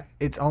It's surprised.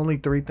 it's only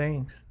 3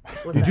 things.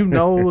 What's Did that? you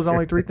know it was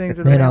only 3 things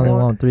that Men man only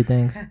want? want 3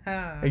 things.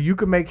 And you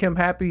can make him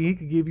happy. He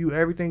could give you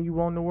everything you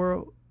want in the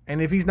world.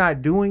 And if he's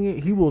not doing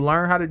it, he will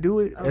learn how to do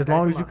it as Okay,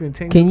 long as come you on.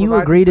 continue. Can you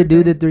providing agree to 3 do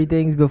the things. 3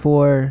 things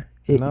before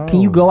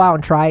Can you go out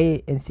and try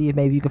it and see if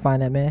maybe you can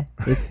find that man?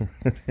 If,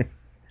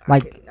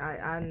 like,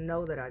 I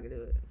know that I can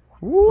do it.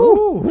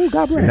 ooh,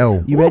 God bless.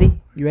 No. You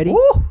ready? You ready?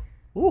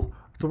 Ooh.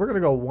 So we're gonna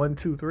go 1,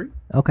 2, 3.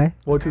 Okay.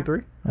 1, 2,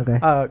 3. Okay.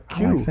 I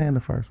Q. like saying the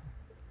first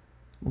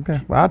one.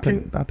 Okay. Well, I'll take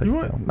You that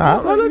want- one.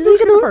 Nah, no, you you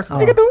can do do it first. it.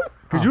 You can do it.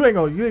 Cause you ain't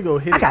gonna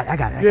hit. I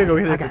got it. You ain't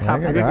gonna hit at the top.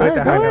 You ain't gonna hit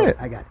that high Go note. ahead.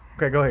 I got it.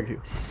 Okay, go ahead, Q.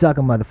 Suck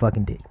a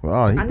motherfucking dick.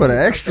 Oh, he I put knew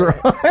an you extra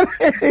was on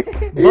it.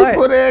 He But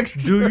put an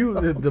extra. do you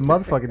the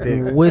motherfucking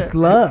dick With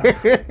love.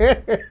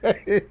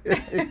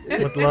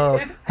 with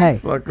love? Hey,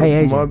 Suck a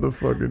hey, Adrian.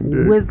 motherfucking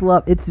dick. With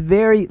love, it's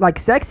very like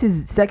sex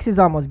is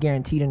almost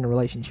guaranteed in a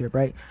relationship,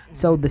 right?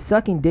 So the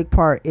sucking dick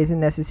part isn't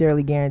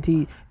necessarily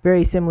guaranteed.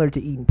 Very similar to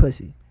eating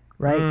pussy,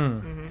 right?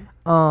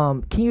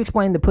 Can you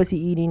explain the pussy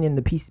eating and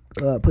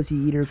the pussy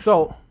eater?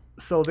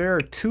 So there are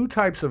two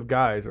types of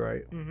guys,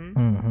 right?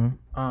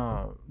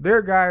 There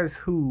are guys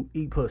who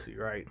eat pussy,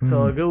 right?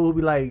 So a girl will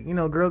be like,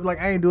 girls be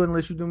like, I ain't doing it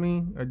unless you do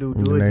me, or do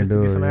And it they just to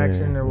do get it, some yeah.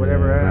 action or Yeah,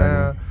 whatever.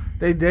 exactly.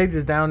 They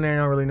just down there and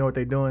don't really know what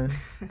they doing.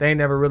 They ain't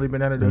never really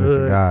been under the And it's a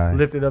hood, guy.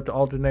 lifted up the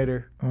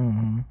alternator.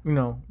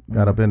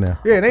 Got up in there.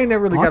 Yeah, they ain't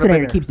never really got up in Alternator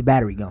there. keeps the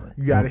battery going.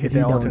 You gotta hit If you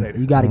that don't, alternator.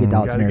 You gotta get the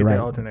You gotta alternator get right.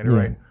 that alternator Yeah.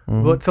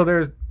 right. But so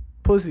there's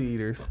pussy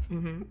eaters.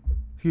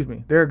 Excuse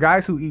me. There are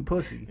guys who eat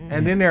pussy,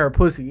 and then there are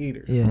pussy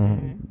eaters. Yeah.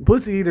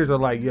 Pussy eaters are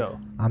like, yo,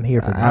 I'm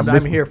here for I'm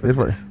this. here for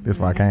this. This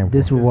where I came from.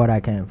 This is what I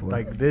came for.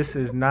 Like, this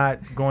is not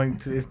going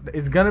to.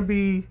 It's gonna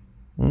be.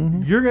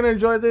 You're gonna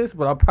enjoy this,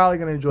 but I'm probably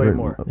gonna enjoy it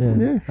more.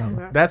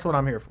 yeah. That's what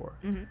I'm here for.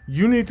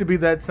 You need to be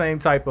that same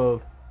type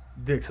of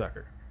dick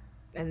sucker.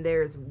 And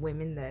there's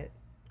women that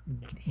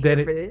That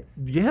here for it, this,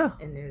 yeah.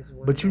 and there's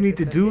women But you that need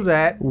to suck do dick.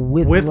 that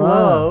With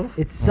love.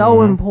 It's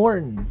so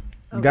important.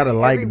 You gotta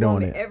like every doing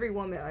woman, it. Every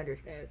woman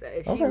understands that.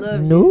 If she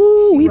loves No,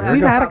 you, she we've will have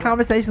we've no had a problem.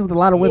 conversation with a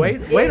lot of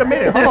women. Wait a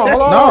minute.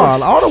 Hold on.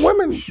 No, all the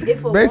women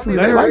If a basically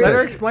woman they Let like her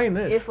that. explain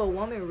this. If a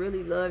woman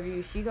really love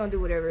you, she gonna do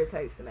whatever it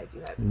takes to make you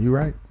happy. You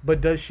right.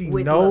 But does she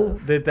With know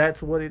love. that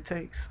that's what it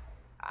takes?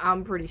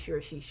 I'm pretty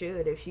sure she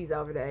should if she's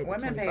over the age of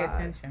Women 25. pay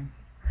attention.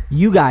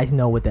 You guys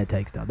know what that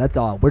takes, though. That's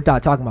all. We're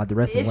not talking about the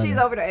rest If of she's women.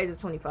 over the age of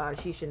 25,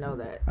 she should know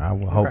that. I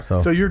will hope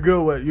so. So you're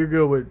good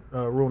with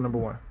rule number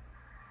 1.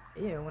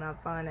 Yeah, when I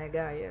find that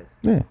guy, yes.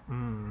 Yeah.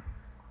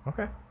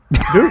 Okay.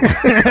 Dude.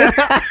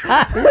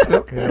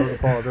 There was a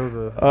pause. There was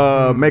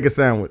a. Make a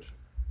sandwich,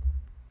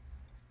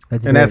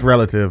 That's and that's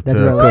relative that's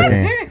to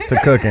relative. cooking. To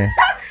cooking.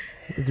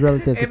 It's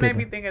relative to It made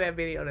me cooking. think of that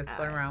video that's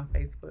going around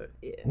Facebook.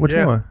 Which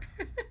Yeah. one?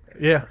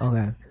 Yeah.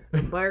 Okay.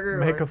 Burger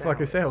Make or a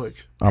fucking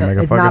sandwich. I'll make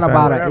a It's fucking not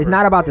about sandwich. it's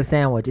not about the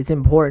sandwich. It's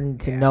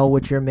important to know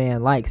what your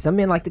man likes. Some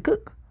men like to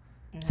cook.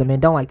 Some men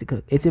don't like to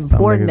cook. It's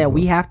important niggas that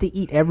we do. have to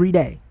eat every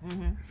day.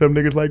 Some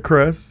niggas like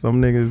crust.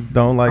 Some niggas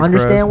don't like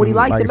Understand crust what he and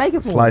likes and make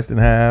it for him. sliced in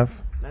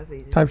half. That's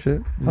easy. Type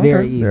shit.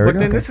 Very Okay, easy. there we But go.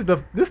 then this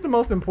is the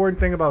most important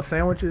thing about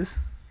sandwiches,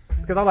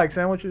 because I like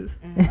sandwiches.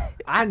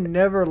 I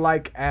never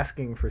like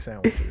asking for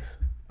sandwiches.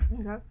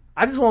 Okay.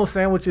 I just want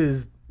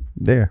sandwiches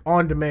There.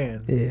 on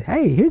demand. Yeah.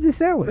 Hey, here's a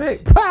sandwich. Hey,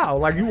 pow!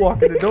 Like you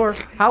walk in the door.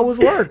 How was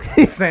work?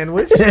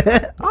 Sandwich.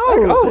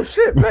 Oh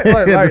shit! Man.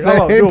 Like, At the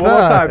hold on, do it same one more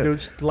time, time.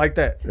 dude. Like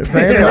that.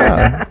 Same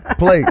time.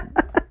 Plate.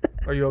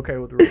 Are you okay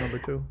with rule number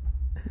 2?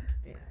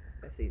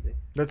 That's easy.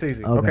 That's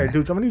easy. Okay. Okay,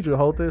 dude. So I'm gonna need you to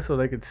hold this so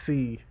they can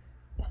see.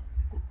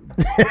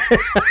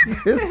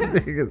 This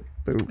nigga's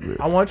stupid.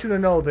 I want you to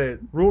know that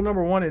rule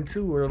number 1 and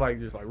 2 are like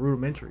just like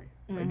rudimentary.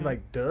 Like, you're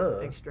like, duh.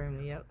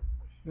 Extremely, yep.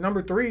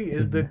 Number 3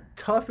 is the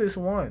toughest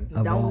one. Of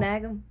all. Don't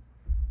nag him.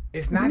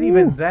 It's not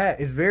even that.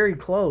 It's very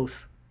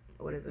close.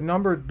 What is it?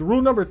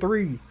 Rule number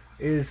 3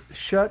 is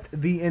shut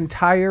the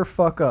entire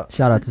fuck up.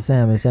 Shout out to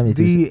Sam and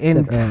 72. The Civilized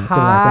Savages.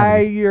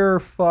 entire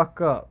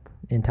fuck up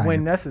Entire.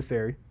 when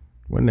necessary.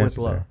 When With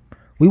necessary. love.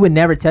 We would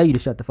never tell you to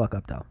shut the fuck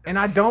up, though. And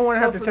I don't want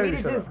to have to for tell me you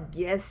to to shut just up.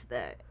 guess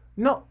that.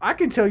 No, I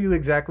can tell you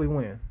exactly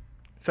when.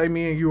 Say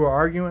me and you are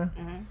arguing.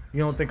 You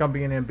don't think I'm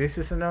being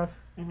ambitious enough?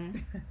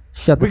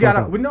 Shut the We fuck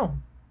gotta. up. We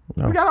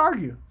gotta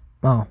argue.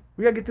 Oh,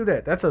 We gotta get through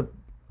that. That's a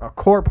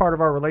core part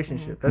of our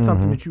relationship. That's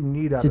something that you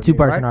need out it's a of me,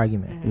 two-person right?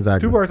 argument.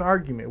 Exactly. 2-person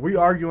argument. We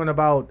arguing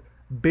about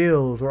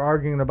bills. We're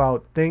arguing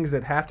about things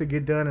that have to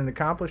get done and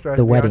accomplished. There has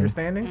The to be wedding.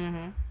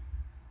 understanding.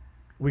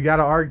 We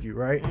gotta argue,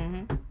 right?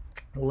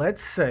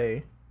 Let's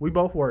say we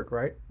both work,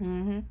 right?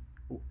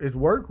 Is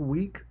work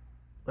week?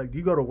 Like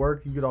you go to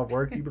work, you get off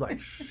work, you be like,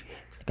 shit.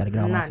 Gotta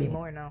get on my Not feet.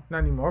 anymore, no. Not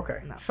anymore. Okay.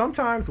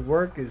 Sometimes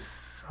work is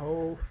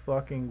so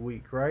fucking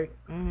weak, right?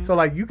 So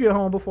like you get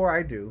home before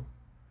I do,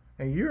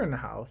 and you're in the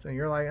house, and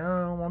you're like,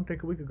 oh, I'm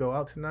thinking we could go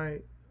out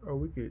tonight,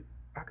 or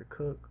I could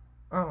cook.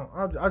 Oh,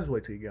 I'll just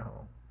wait till you get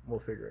home. We'll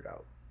figure it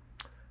out.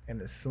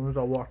 And as soon as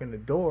I walk in the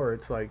door,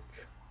 it's like,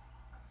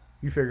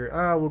 you figure,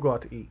 we'll go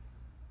out to eat.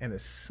 And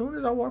as soon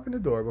as I walk in the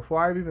door,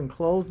 before I've even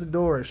closed the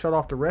door and shut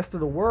off the rest of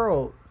the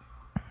world,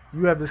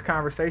 you have this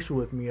conversation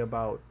with me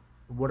about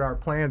what our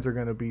plans are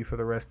going to be for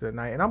the rest of the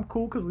night. And I'm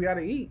cool because we got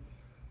to eat.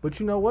 But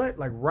you know what?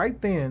 Like right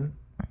then,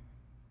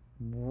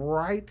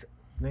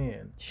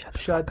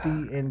 shut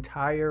the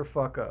entire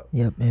fuck up.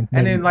 Yep. And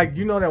then like,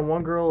 you know that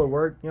one girl at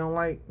work you don't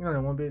like? You know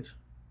that one bitch?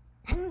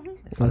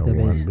 Fuck that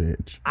One bitch.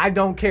 bitch. I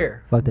don't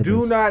care. Fuck that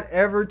Do bitch. not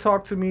ever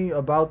talk to me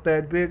about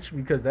that bitch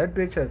because that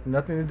bitch has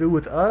nothing to do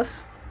with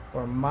us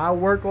or my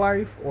work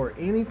life or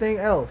anything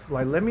else.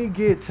 Like, let me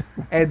get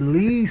at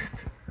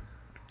least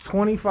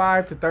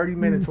 25 to 30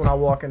 minutes when I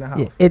walk in the house.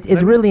 Yeah,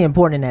 it's really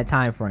important in that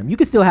time frame. You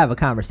can still have a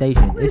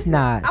conversation. It's Listen,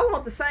 not. I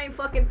want the same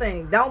fucking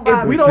thing. Don't If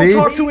bother we me. don't See?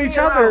 talk to Leave each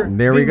me other, alone.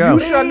 There we then go. you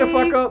shut the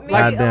fuck up. Me,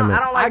 God damn it. I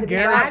don't like I to be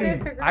guarantee.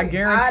 bothered. I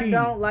guarantee.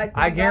 I don't like to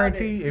I be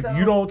guarantee. bothered, If so-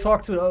 you don't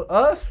talk to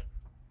us,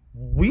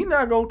 we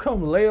not gonna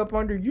come lay up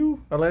under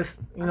you unless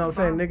you know what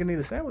I'm saying. Nigga need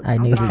a sandwich. I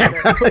I'm need not-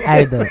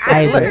 Hey, the I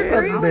hey, the,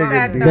 disagree with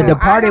that, The though.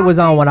 Departed I don't was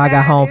on think when I got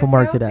that home is from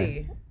work healthy.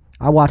 today.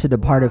 I watched The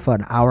Departed for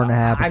an hour and a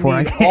half I before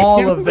I need came.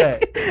 all of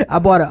that. I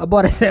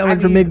bought a sandwich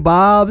from need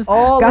McBob's.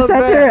 all I of sat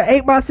that. there,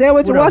 ate my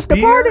sandwich, and With a watched The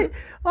beer? Departed.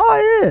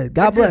 Oh yeah,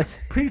 God And bless.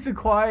 just peace and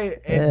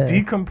quiet and Yeah.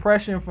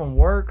 decompression from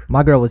work.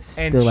 My girl was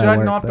And still at shutting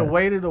work. off the but-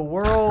 weight of the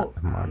world.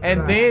 And God.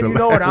 then Still you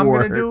know what at I'm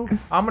work. gonna do?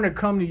 I'm gonna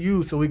come to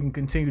you so we can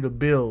continue to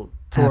build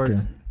towards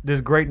After. this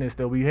greatness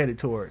that we headed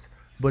towards.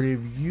 But if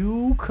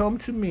you come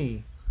to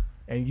me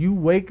and you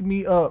wake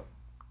me up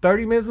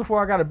 30 minutes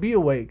before I gotta be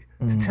awake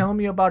to tell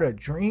me about a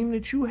dream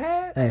that you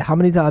had, Hey, how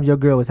many times your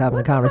girl was having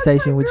a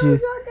conversation with you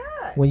Girls y'all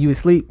got? when you was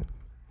asleep?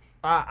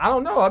 I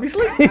don't know. I'll be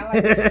sleeping. I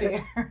like to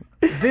share.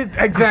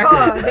 Exactly.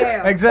 Oh,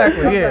 damn.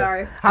 Exactly. I'm Yeah.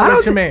 sorry. How I about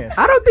don't your thi- man?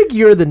 I don't think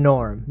you're the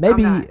norm.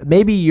 Maybe not.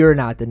 maybe you're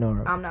not the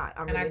norm. I'm not.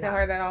 I'm And I really tell not.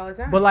 her that all the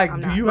time. But like,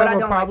 I'm do not. you But have I a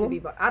don't problem?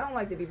 Like to be I don't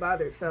like to be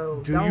bothered.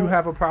 So Do don't, you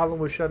have a problem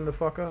with shutting the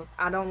fuck up?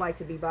 I don't like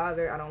to be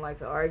bothered. I don't like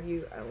to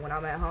argue when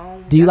I'm at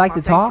home. Do you That's like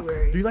my to talk?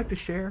 sanctuary. Do you like to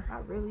share?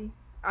 Not really.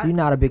 So you're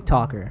not a big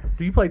talker.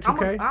 Do you play I'm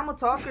 2K? a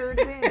talker. It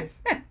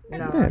depends. No, I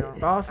don't. I I was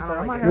don't gonna say, I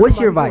like might it. have What's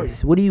your somebody for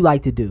vice? What do you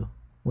like to do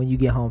when you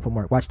get home from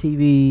work? Watch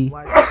TV.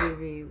 Watch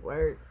TV,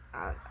 work.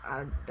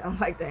 I don't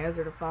like to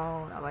answer the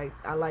phone.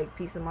 I like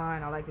peace of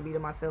mind. I like to be to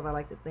myself. I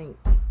like to think.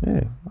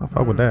 Yeah, I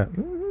fuck with that.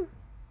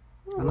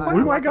 I like We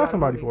to might watch got a lot of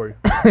somebody movies. for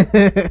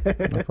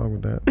you. I fuck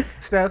with that.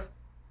 Steph,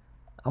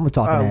 I'm a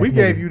talking ass we nigga.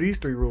 gave you these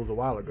 3 rules a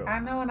while ago. I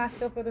know, and I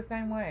still feel the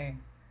same way.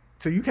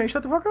 So you can't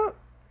shut the fuck up?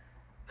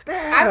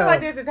 Steph. I feel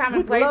like there's a time and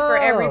with place for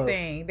love.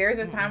 everything. There's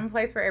a time and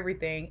place for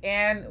everything,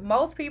 and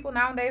most people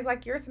nowadays,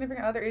 like your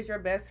significant other, is your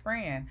best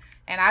friend.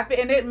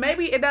 And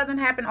maybe it doesn't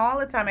happen all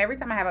the time. Every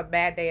time I have a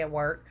bad day at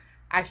work,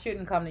 I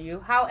shouldn't come to you.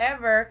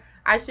 However,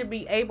 I should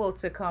be able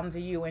to come to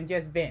you and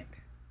just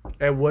vent.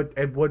 At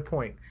what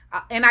point?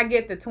 And I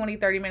get the 20,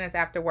 30 minutes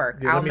after work.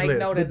 Yeah, I'll let me make live.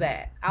 note of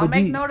that. But do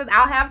you-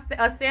 I'll have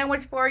a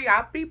sandwich for you.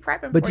 I'll be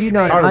prepping But for you you.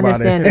 know, Talk about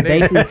understand it. the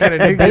basis. And a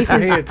The nigga gets his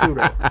basis. head too,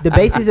 though. The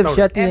basis of Throw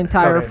shut the that-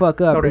 entire throw fuck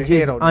that- up throw is that head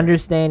just on there.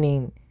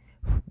 understanding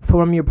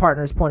from your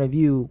partner's point of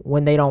view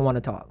when they don't want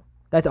to talk.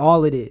 That's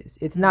all it is.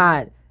 It's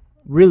not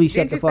really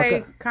shut Did the you fuck say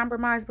up.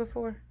 compromise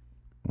before?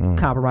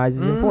 Compromise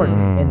is important,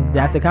 and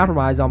that's a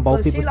compromise on both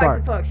So she people's like to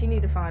parts. talk. She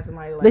need to find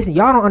somebody like. Listen,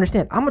 y'all don't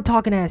understand. I'm a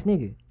talking ass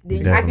nigga.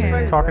 Then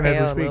Definitely. Talking as we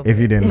Hell, speak. little If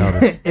you didn't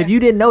notice. If you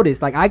didn't notice,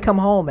 like I come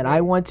home and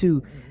I want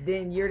to.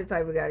 then you're the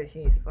type of guy that she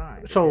needs to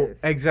find. So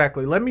because-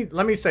 exactly. Let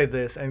me say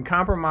this, and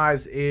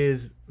compromise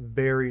is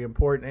very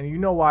important. And you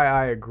know why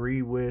I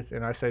agree with,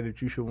 and I say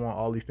that you should want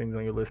all these things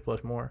on your list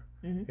plus more,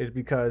 is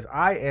because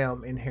I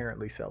am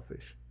inherently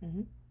selfish,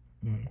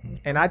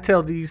 and I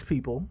tell these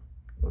people,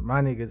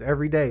 my niggas,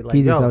 every day, like,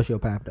 He's a yo,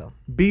 sociopath though.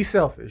 be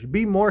selfish,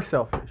 be more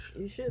selfish,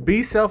 you should.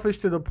 be selfish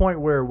to the point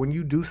where when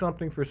you do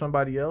something for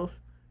somebody else,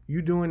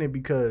 you doing it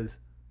because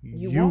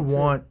you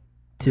want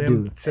To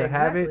them do. to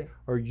have it, Exactly.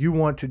 or you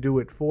want to do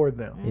it for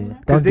them. Yeah. 'Cause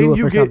Don't then do it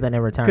you for get- something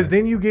in return. Because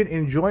then you get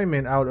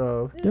enjoyment out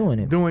of Doing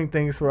it. doing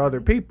things for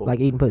other people. Like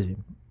eating pussy.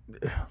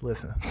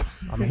 Listen,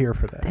 I'm here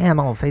for that. Damn,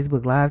 I'm on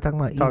Facebook Live talking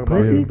about eating Talk about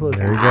pussy. eating pussy.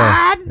 There you go.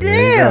 God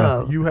There you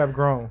go. damn. You have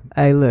grown.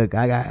 Hey, look,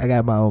 I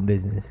got my own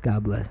business.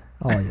 God bless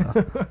all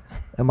y'all.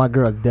 And my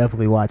girl's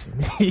definitely watching.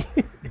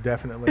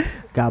 Definitely.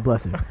 God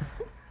bless her.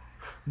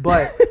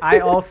 But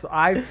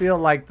I feel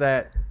like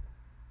that,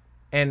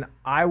 and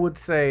I would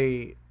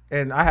say,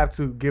 and I have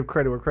to give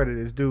credit where credit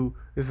is due.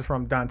 This is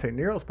from Dante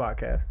Nero's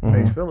podcast,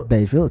 Paige Phillips.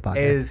 Beige Phillips podcast.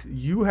 Is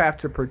you have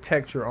to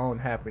protect your own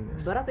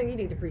happiness. But I think you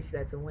need to preach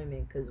that to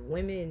women because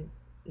women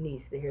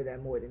needs to hear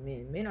that more than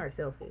men. Men are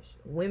selfish.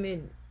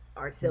 Women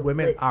are selfless.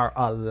 Women are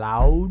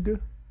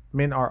allowed.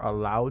 Men are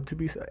allowed to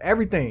be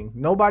everything.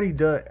 Nobody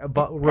does.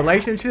 But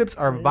relationships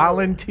are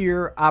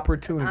volunteer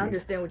opportunities. I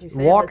understand what you're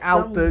saying. Walk but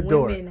out some the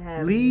door. women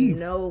have Leave.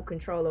 no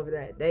control over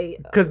that.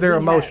 Because they're we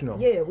have- emotional.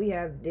 we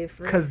have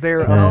different. Because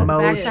they're It goes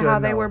emotional. back to how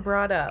they were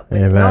brought up. Yeah,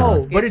 No,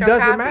 exactly. but Get it your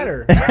doesn't copy.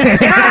 matter.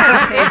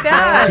 It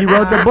does. She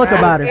wrote the book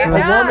about it. It So. A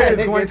does. woman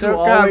is going Get to your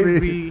always copy.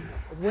 be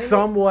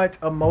somewhat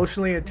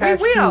emotionally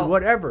attached We to will.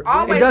 whatever.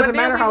 Always, it doesn't but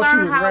then matter we how she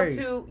learn was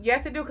raised.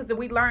 yes, it do because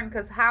we learn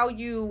because how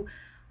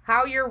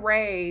you're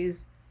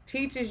raised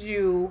teaches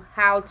you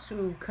how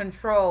to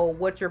control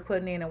what you're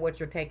putting in and what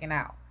you're taking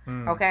out.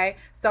 Okay,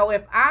 so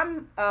if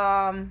I'm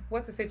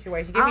what's the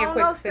situation? Give me I a don't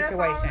quick know, Steph, I don't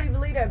really situation.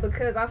 believe that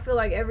because I feel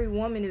like every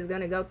woman is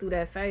gonna go through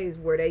that phase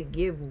where they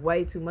give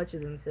way too much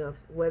of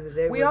themselves, whether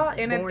they We were all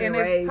and born and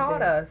it's raised taught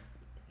in-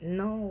 us.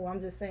 No, I'm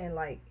just saying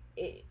like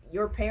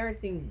your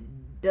parenting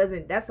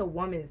doesn't. That's a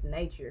woman's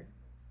nature.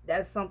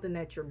 that's something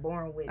that you're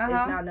born with. Uh-huh.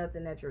 It's not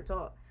nothing that you're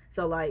taught.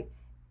 So like,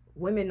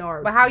 women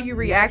are. But how you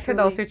react to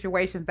those naturally-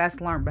 situations, that's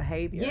learned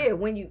behavior.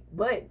 Yeah,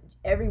 but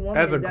every woman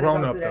As a is gonna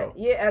grown go up, through that. though.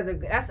 Yeah,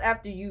 that's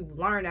after you've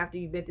learned, after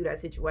you've been through that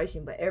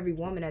situation. But every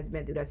woman has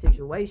been through that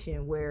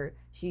situation where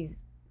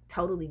she's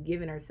totally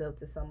given herself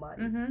to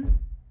somebody,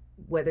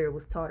 whether it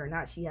was taught or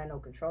not. She had no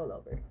control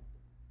over it.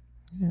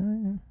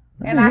 And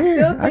I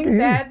still think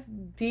that's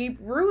deep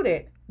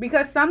rooted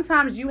because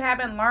sometimes you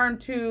haven't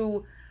learned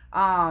to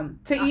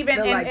even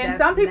feel like and that's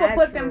some people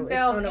put natural. It's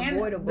themselves in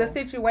unavoidable. the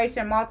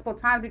situation multiple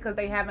times because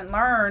they haven't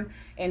learned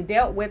and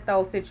dealt with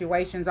those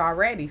situations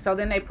already. So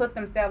then they put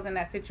themselves in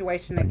that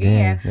situation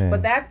again. yeah.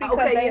 But that's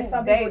because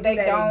Some people they do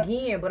that don't.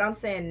 again. But I'm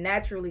saying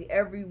naturally,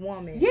 every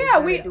woman. is Yeah,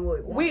 gonna we do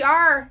it we once.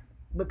 are.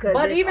 Because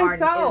But it's even our,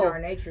 so, in our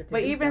nature to but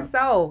do even so.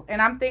 so,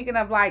 and I'm thinking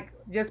of like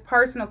just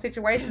personal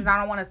situations. I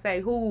don't want to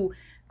say who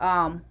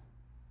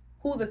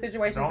the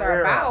situations Don't are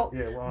air out. about.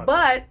 Yeah, well,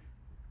 But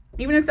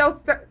even so,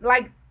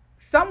 like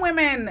some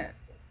women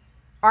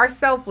are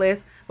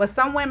selfless, but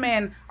some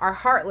women are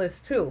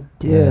heartless too.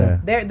 Yeah.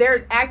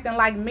 They're acting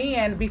like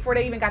men before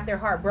they even got their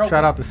heart broken.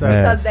 Shout out to Seth.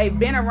 because they've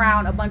been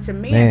around a bunch of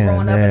men Man,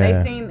 growing up and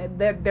yeah. they seen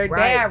their Right.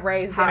 dad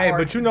raise them. Hey, or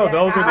but you know their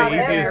those are the however-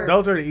 easiest.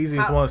 Those are the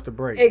easiest ones to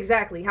break.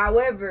 Exactly.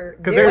 However,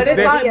 'Cause there there's- But it's will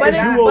there- be gonna, a but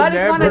you it's, will but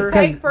it's gonna never-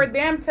 take for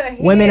them to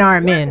hit. Women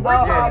aren't men. We're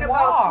talking wall.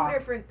 about two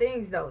different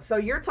things, though. So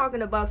you're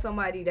talking about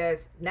somebody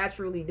that's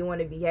naturally doing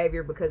the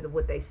behavior because of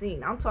what they've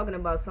seen. I'm talking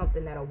about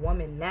something that a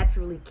woman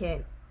naturally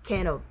can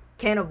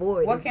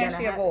avoid. What It's can gonna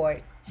she happen.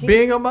 avoid?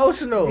 Being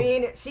emotional.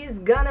 She's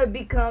gonna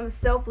become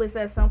selfless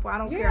at some point. I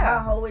don't care how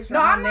hoish or No,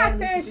 how I'm not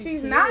manly saying she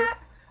she's is. not.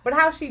 But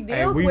how she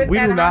deals we with do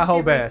that and not how hold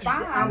she back.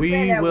 responds. I'm We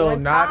saying that will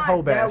one not time,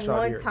 hold back That out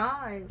one here.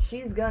 time,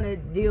 she's gonna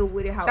deal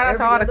with it how Shout out to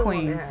every all the other woman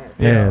queens. has.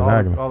 Yeah, all,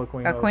 exactly. all the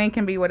queen. A queen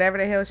can be whatever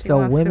the hell she So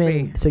wants to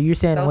women. be. So you're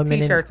saying Those women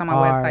T-shirts on my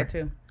are, website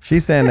too.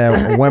 She's saying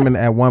that women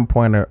at one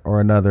point or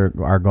another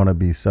are going to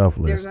be They're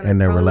selfless gonna in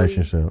their totally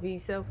relationship. Be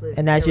selfless,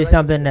 and that's in a just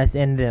something relationship. that's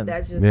in them.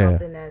 That's just Yeah.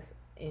 something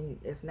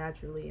it's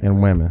naturally in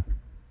In women.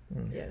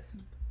 Yes.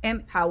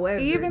 And However,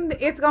 even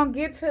it's gonna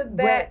get to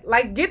that,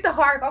 like get the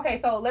hard. Okay,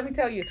 so let me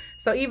tell you.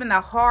 So even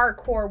the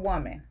hardcore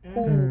woman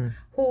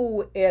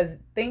who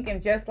is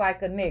thinking just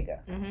like a nigga,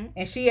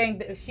 and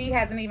she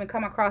hasn't even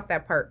come across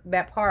that part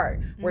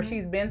where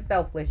she's been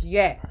selfless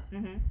yet.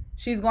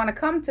 She's gonna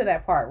come to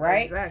that part,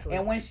 right? Exactly.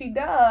 And when she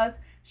does,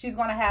 she's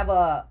gonna have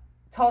a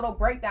total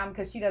breakdown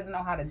because she doesn't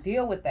know how to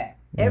deal with that.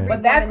 every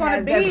But that's woman going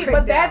has to that be, breakdown.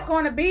 but that's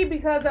going to be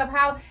because of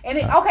how. And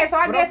okay, so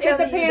I But guess I'm it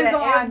telling you depends that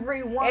on. every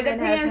It woman has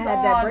depends had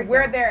that on breakdown.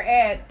 where they're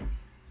at.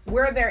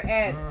 Where they're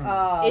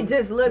at. It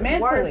just looks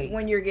worse mentally.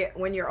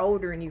 when you're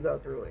older and you go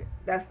through it.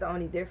 That's the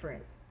only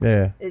difference.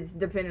 Yeah. It's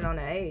depending on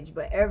the age,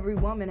 but every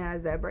woman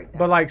has that breakdown.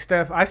 But like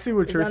Steph, I see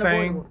what It's you're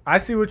saying. unavoidable. I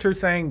see what you're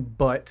saying,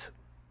 but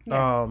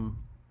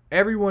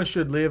everyone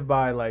should live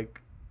by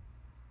like,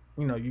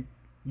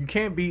 you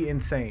can't be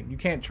insane. You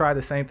can't try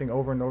the same thing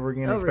over and over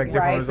again and expect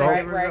different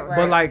results. Right.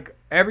 But like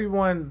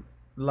everyone,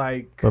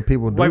 like But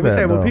people do like we that,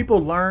 say, when though. people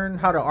learn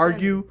how to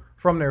argue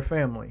from their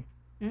family,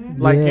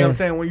 like you know what I'm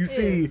saying. When you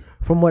see,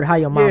 From how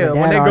your mom and dad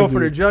when they go argue. for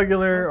the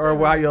jugular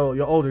Most or how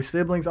your older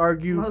siblings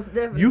argue, Most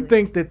definitely. you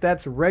think that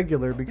that's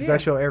regular because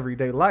that's your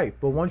everyday life.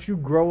 But once you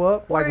grow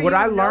up, like Or what you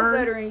I know learned.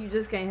 better and you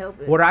just can't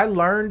help it. What I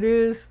learned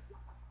is,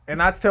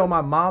 and I tell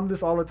my mom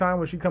this all the time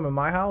when she come in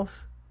my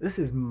house, this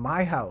is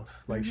my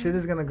house. Like shit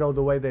is gonna go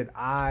the way that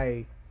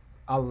I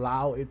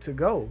allow it to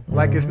go.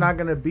 Like it's not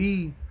gonna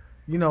be,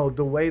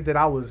 the way that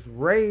I was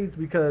raised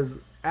because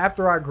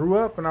after I grew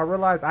up and I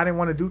realized I didn't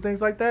want to do things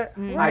like that,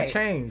 I Right.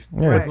 changed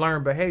Yeah. with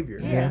learned behavior.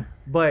 Yeah.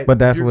 But But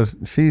that's you- what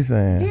she's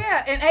saying.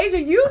 Yeah, and Asia,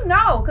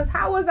 because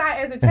how was I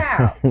as a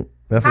child?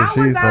 That's How what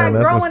she's was I saying.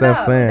 That's growing what Steph's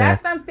up? saying.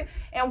 That's what I'm saying.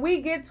 And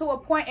we get to a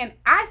point, and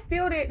I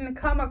still didn't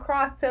come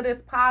across to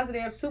this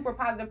positive, super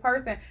positive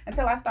person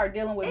until I start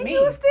dealing with and me.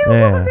 you still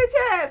Yeah. whoop a bitch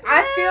ass. I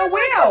man. still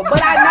will,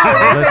 but I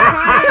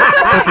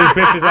know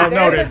These bitches don't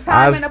there's notice. a time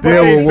I and a still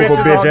place will whoop a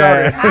where bitch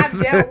ass.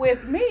 I've dealt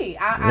with me.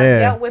 I've Yeah.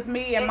 dealt with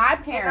me and my And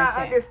I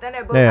parenting. understand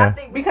that, but Yeah. I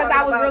think we're Because talking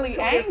I was about really two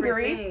different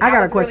angry. things. I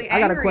got was a question. really I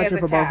got a angry question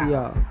as a for both of child.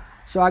 y'all.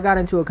 So I got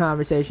into a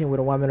conversation with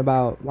a woman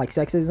about like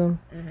sexism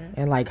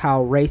and like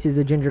how race is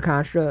a gender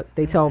construct.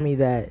 They told me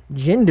that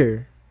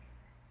gender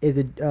is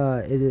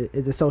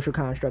a social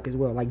construct as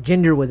well. Like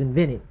gender was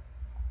invented,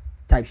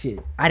 type shit.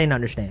 I didn't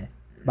understand,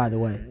 by the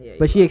way, Yeah,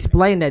 but she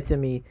explained that to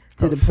me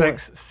to the point.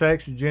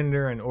 sex,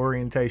 gender, and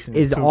orientation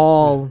Is two-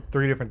 all- is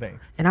three different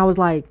things. And I was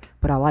like,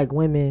 but I like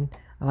women.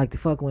 I like to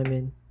fuck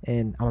women,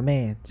 and I'm a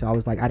man. So I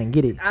was like, I didn't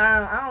get it.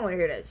 I don't want to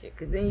hear that shit,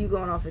 because then you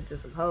going off into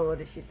some whole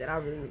other shit that I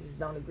really just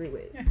don't agree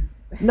with.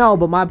 No,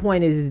 but my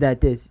point is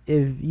that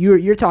if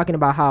you're talking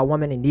about how a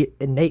woman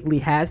innately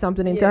has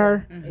something into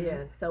her,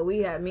 Yeah, so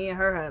me and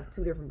her have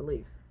two different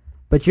beliefs.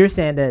 but you're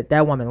saying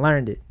that woman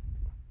learned it.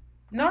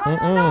 No,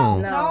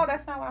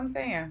 that's not what I'm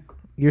saying.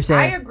 You're I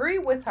saying agree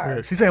with her.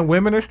 Yeah, she's saying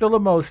women are still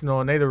emotional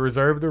and they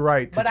reserve the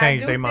right to But I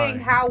change do their think mind.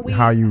 Mm-hmm.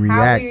 How you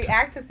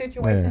react. to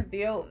situations,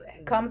 deal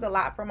comes a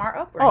lot from our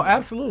upbringing. Oh,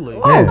 absolutely.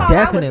 Well, that's all I was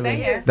definitely.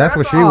 saying. That's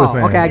what she was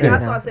saying. Okay, I And get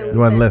that's it why now. I said You we're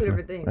wasn't saying two listening.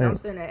 different things. Yeah. I'm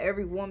saying that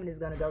every woman is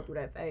gonna go through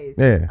that phase.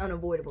 Yeah. It's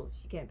unavoidable.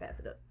 She can't pass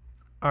it up.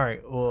 All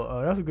right.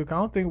 Well, that's a good. I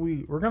don't think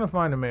we're gonna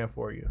find a man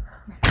for you.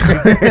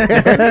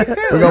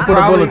 We're gonna put a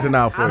Probably- bulletin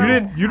out for I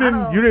you.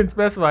 don't- You didn't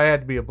specify it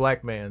had to be a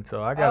black man.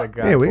 So I got a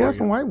guy. Yeah, we for got you.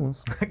 some white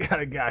ones. I got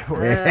a guy for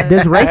you.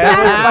 Does race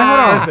matter? Like, hold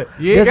on. Listen,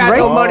 you ain't Does got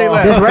race- no money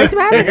left. does race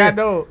matter? You got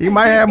no. You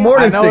might have more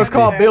I than know 60. it's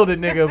called build it,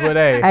 nigga, but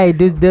hey, Hey,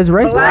 does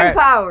race matter? Black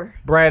power.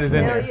 Brad is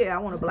in Hell there. yeah, I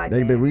want a black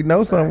They, man. we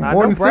know something. I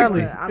More know than 60.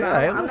 Bradley. I'm, Yeah,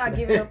 not, hey, I'm not listen.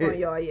 giving up on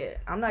y'all yet.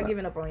 I'm not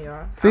giving up on y'all.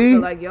 I See?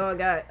 feel like y'all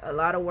got a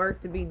lot of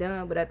work to be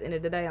done, but at the end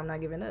of the day, I'm not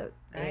giving up.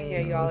 I ain't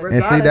hear y'all.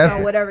 Regardless And see, that's-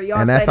 on whatever y'all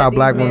and say that's that how these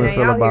black men women ain't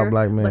feel out about here,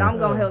 black men. But I'm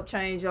gonna help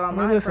change y'all I mean,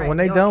 mind listen, frame. when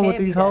they Y'all done with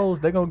can be these that. hoes,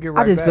 they gonna get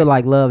right I just back. feel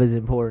like love is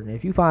important.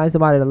 If you find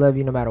somebody to love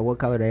you no matter what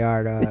color they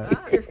are, dog, I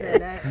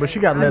understand that. But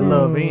she gotta I let just,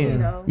 love you in.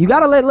 know, you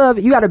gotta let love.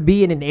 You gotta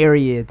be in an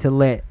area to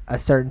let a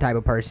certain type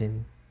of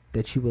person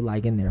that you would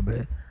like in there.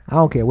 But I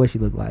don't care what she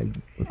look like.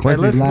 Hey,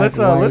 Quincy's, let's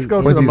go to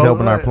the Quincy's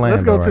helping our plan,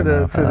 Let's go though, to the right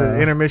now. to the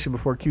intermission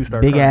before Q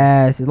starts. Big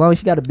ass. As long as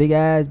she got a big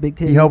ass, big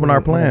titties. He helping and our a-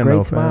 and plan, a great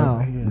though, smile.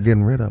 fam. We're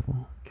getting rid of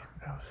them.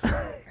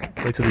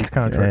 Wait till these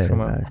contracts come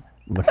out.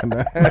 Looking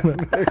at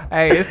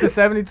Hey, it's the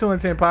 72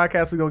 and 10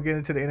 podcast. We're gonna get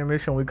into the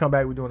intermission. When we come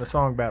back, we're doing a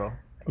song battle.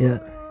 Yeah.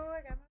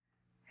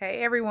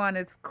 Hey everyone,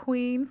 it's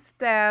Queen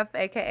Steph,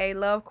 aka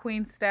Love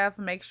Queen Steph.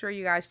 Make sure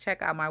you guys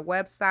check out my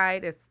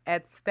website. It's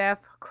at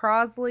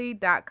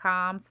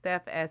stephcrosley.com.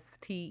 Steph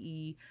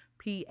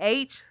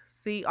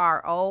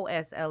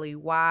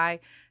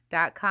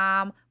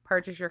StephCrosley.com.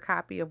 Purchase your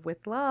copy of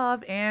With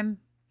Love and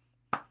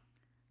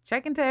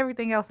check into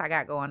everything else I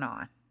got going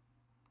on.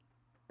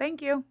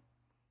 Thank you.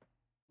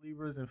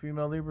 Libras and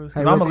female Libras.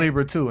 Hey, Because I'm a real-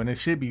 Libra too, and it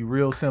should be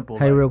real simple.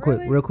 Hey, like-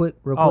 real quick.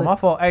 Oh, my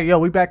fault. Hey, yo,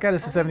 we back at it.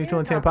 It's the 72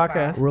 and 10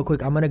 podcast. Real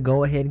quick, I'm gonna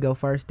go ahead and go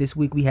first. This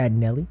week we had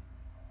Nelly.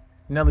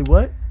 Nelly,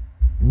 what?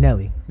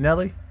 Nelly.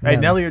 Nelly? Hey, Nelly.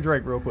 Nelly or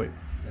Drake, real quick.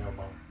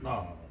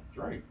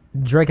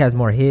 Drake has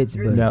more hits,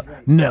 but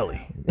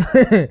Nelly.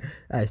 all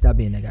right, stop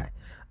being that guy.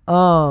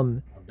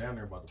 I'm down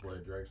there about to play a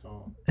Drake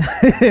song.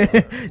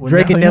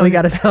 Drake and Nelly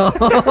got a song.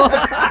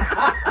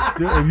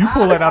 Dude, if you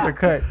pull that out the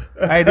cut.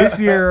 Hey, this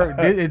year,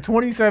 in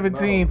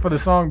 2017, for the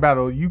song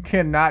battle, you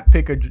cannot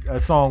pick a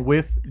song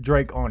with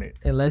Drake on it,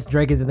 Unless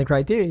Drake is in the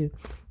criteria.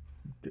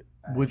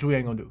 which we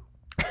ain't gonna do.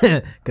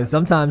 Because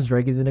sometimes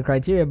Drake is in the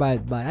criteria by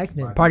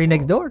accident. Party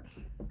Next Door.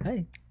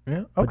 Hey,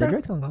 Yeah, put the okay.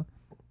 Drake song on.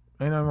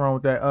 Ain't nothing wrong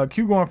with that.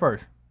 Q going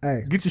first.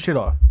 Hey, Get your shit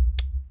off.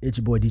 it's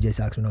your boy DJ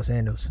Socks with no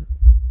sandals.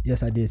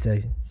 Yes, I did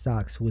say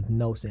socks with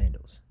no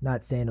sandals.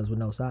 Not sandals with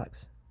no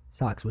socks.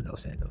 Socks with no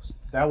sandals.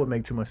 That would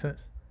make too much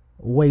sense.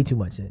 Way too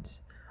much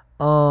sense.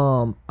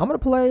 I'm gonna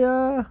play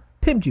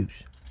Pimp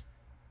Juice.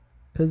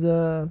 Cause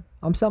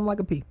I'm something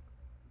like a P.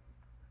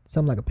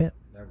 Something like a pimp.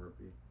 Never a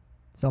P.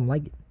 Something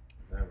like it.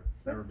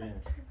 Never been.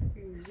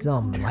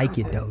 Something like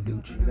it though,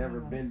 dude. Never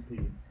been P.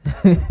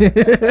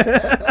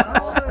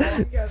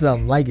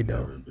 Something like it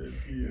though.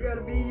 You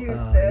gotta be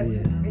used to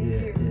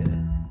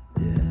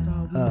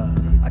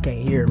I can't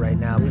hear it right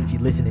now, but if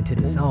you're listening to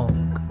this song,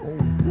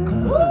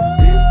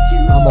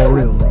 I'm a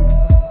real one.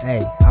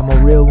 Hey, I'm a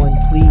real one.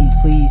 Please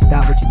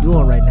stop what you're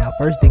doing right now.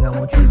 First thing I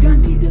want you to do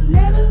is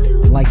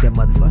like that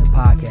motherfucking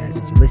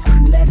podcast that you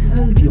listen to.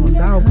 If you're on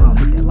SoundCloud,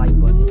 hit that like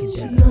button and hit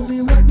that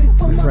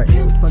refresh.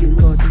 What the fuck is it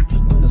called?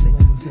 Don't say that.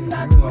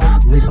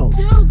 Repost.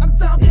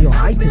 If you're on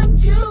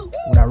iTunes,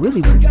 what I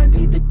really want you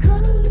to do.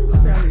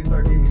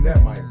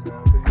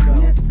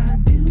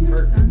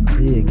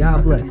 Yeah,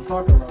 God bless.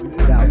 God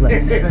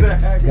bless.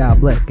 God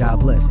bless. God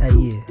bless. Hey,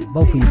 yeah.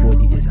 Vote for your boy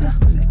DJ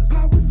Socks.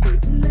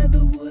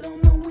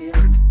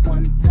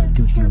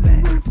 Do you,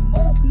 man?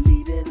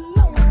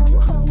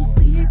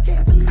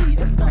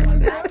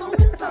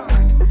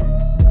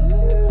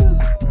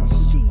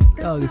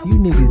 Dog, if you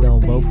niggas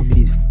don't vote for me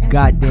these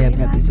goddamn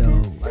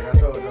episodes,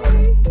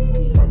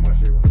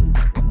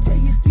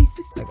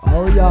 like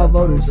all y'all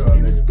voters,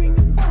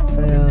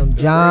 fam,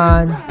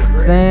 John,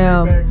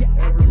 Sam,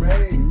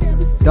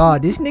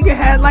 dog, this nigga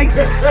had like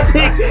 6.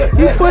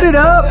 He put it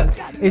up.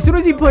 As soon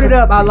as he put it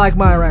up, I like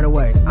mine right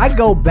away. I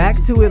go back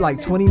to it like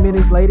 20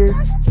 minutes later.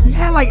 He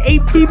had like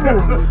 8 people.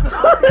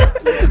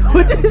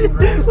 It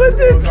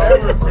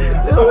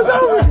was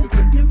over.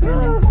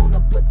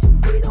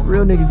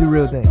 Real niggas do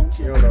real things.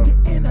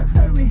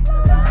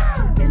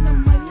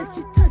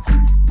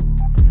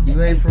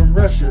 You ain't from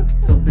Russia,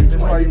 so bitch,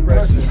 why you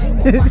Russian?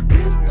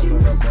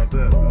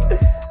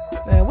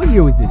 Man, what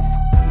year was this?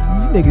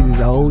 You niggas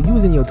is old. You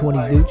was in your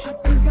 20s, dude.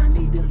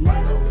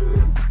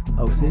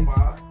 06?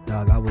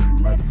 Dog, I was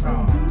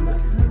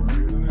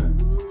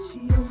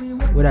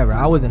whatever.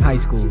 I was in high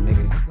school,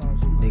 nigga.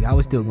 Nigga, I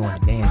was still going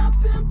to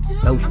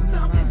dances, social.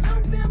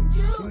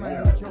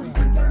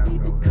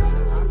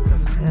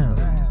 Damn,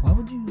 why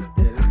would you?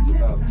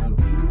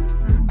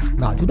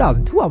 Nah,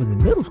 2002. I was in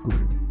middle school. You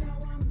know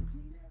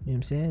what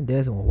I'm saying?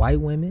 Dancing with white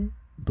women,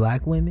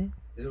 black women.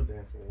 Still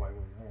dancing with white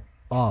women.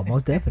 Oh,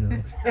 most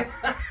definitely.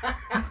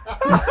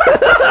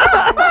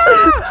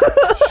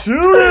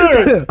 Shoot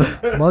it!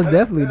 Most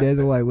definitely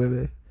dancing with white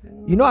women.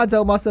 You know, I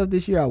told myself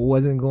this year I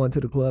wasn't going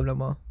to the club no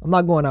more. I'm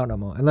not going out no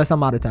more unless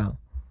I'm out of town.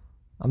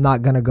 I'm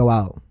not gonna go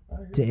out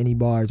to any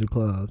bars or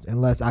clubs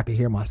unless I can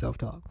hear myself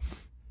talk.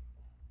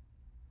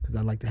 Because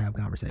I like to have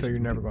conversations. So you're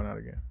with never people. going out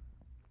again.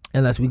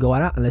 Unless we go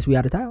out unless we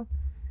out of town.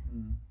 You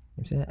know what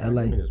I'm saying?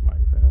 LA. Give me this mic,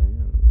 fam.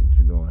 What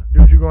you doing?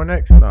 Dude, you going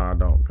next? No, I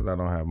don't, because I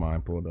don't have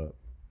mine pulled up.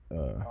 I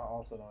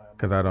also don't have.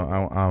 Because I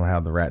don't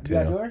have the rat You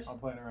got tail. yours? I'm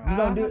playing around. You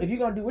gonna do if you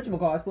gonna do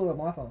whatchamacallit, pull up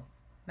my phone.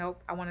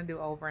 Nope, I want to do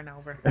over and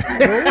over. I'm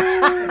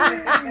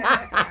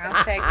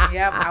taking.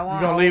 Yep, I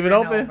want. You gonna leave it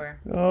over and open?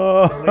 over.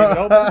 Oh, Leave it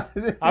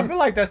open? I feel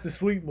like that's the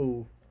sweet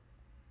move.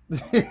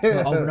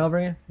 Over and over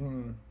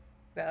again?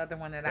 The other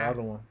one that The I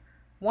other one.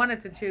 wanted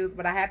to choose,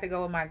 but I had to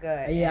go with my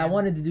gut. Yeah, I And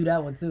wanted to do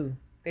that one too.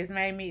 This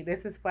made me.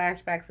 This is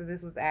flashbacks. So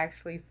this was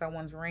actually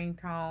someone's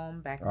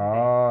ringtone back in the day.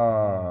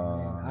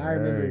 Oh, I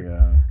remember. there you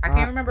go. I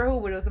can't remember who,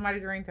 but it was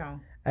somebody's ringtone.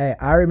 Hey,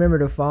 I remember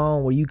the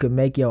phone where you could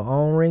make your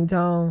own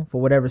ringtone for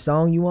whatever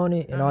song you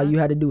wanted, and all you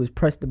had to do was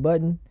press the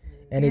button,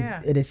 and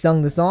Yeah. it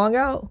sung the song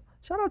out.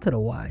 Shout out to the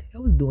Y. I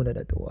was doing it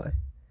at the Y.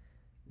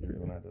 You're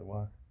doing that to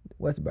why?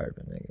 West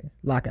Bourbon, nigga.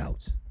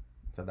 Lockouts.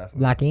 So that's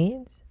Lock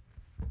ins?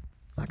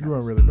 You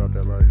weren't really about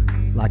that life.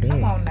 Lock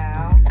Come on ins.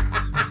 now.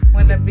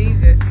 When the beat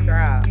just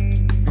dropped.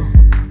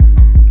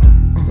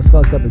 What's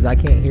fucked up is I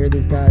can't hear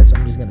this guy, so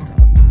I'm just gonna talk.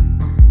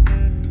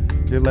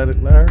 Just let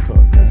her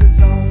talk.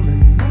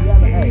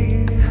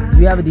 Hey, do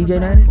you have a DJ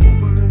nanny?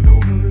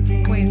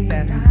 Queen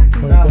Steph.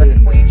 Queen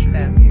Steph? Queen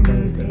Steph.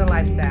 It's a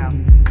lifestyle.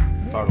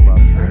 Talk about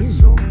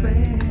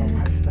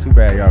it. Too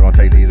bad y'all gonna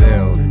take these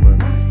L's,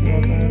 but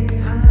hey,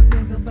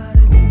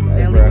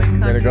 Ellie bro, went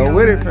better country go on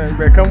with it, her. fam.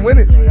 Better come with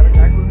it.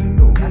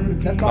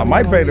 I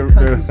might play the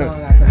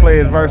play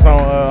his verse on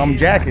I'm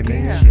Jacking,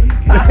 nigga.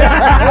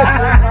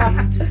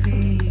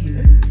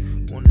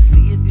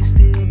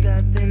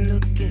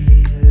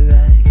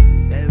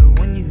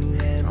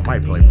 I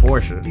might play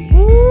Portia. He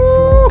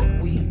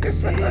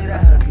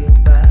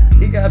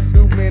got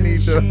too many,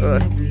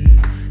 dog.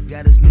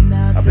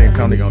 I think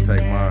Tony gonna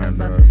take mine,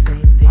 dog.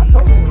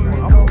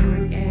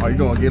 Are you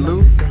gonna get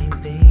loose?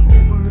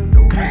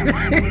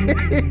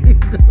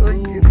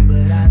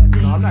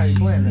 No, I'm not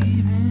even playing that.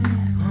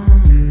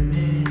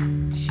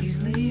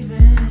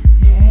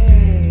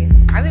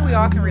 I think we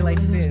all can relate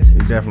to this. You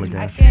definitely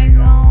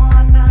can.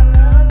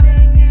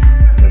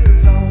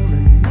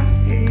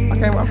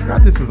 I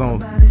forgot this was on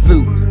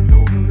Soup.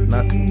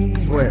 Not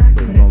Sweat,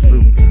 but it was on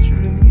Soup.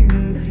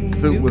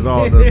 Soup was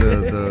all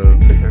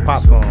the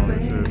pop songs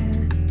and shit.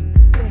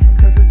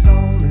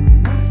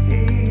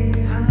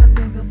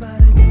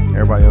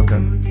 Everybody else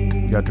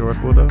got yours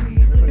pulled up?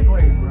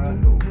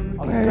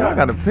 Man, y'all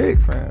got to pick,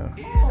 fam.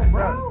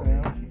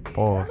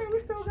 Pause.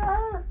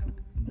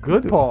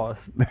 Good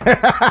pause.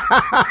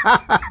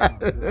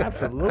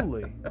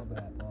 Absolutely.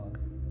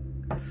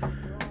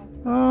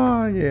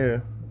 Oh, yeah.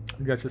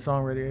 You got your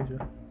song ready, AJ?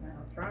 I'm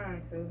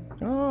trying to.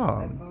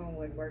 Oh. That phone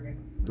wasn't working.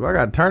 Do I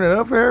got to turn it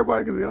up for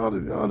everybody? Because all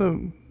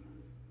the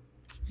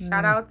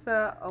Shout out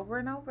to Over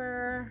and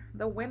Over,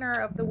 the winner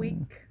of the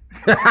week.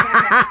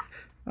 I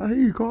hear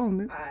you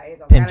calling it. Alright,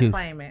 Pimp Gotta juice.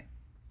 claim it.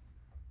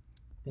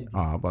 Oh,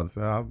 I'm about to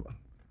say, I'm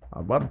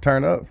about to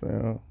turn up,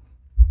 fam.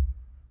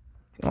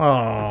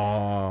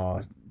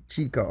 Oh,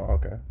 Chico.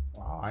 Okay.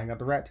 Oh, I ain't got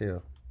the rat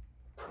tail.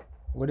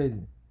 What is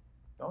it?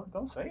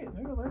 Don't say it,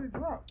 nigga. Let it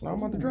drop. No, I'm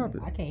about to drop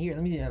it. I can't hear it.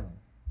 Let me hear it.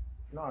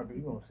 No,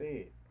 you gonna say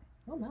it.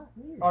 I'm not.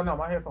 Oh no,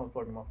 my headphones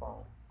plugged in my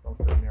phone. I'm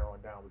still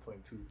narrowing down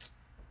between two.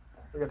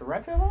 You got the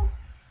rat tail on?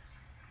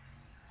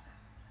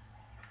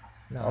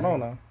 No. Hold on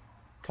now.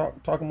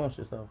 Talk amongst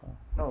yourself.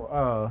 Huh?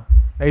 Oh,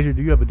 Asia,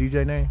 do you have a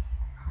DJ name?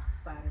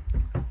 Spider.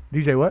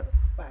 DJ what?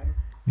 Spider.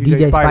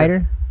 DJ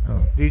Spider?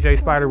 DJ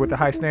Spider with the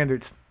high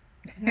standards.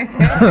 She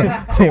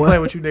ain't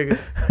playing with you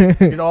niggas.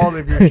 Get all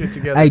of your shit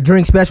together. Hey,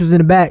 drink specials in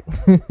the back.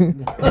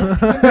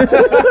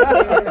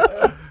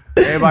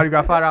 Everybody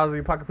got $5 in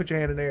your pocket. Put your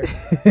hand in there.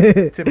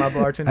 Tip my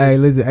bartender. Hey,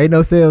 listen, ain't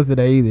no sales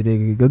today either,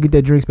 nigga. Go get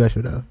that drink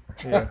special though.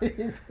 Yeah.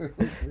 $250 for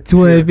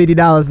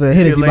a See a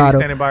Hennessy lady bottle.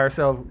 standing by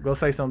herself. Go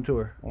say something to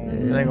her. It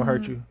ain't gonna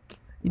hurt you.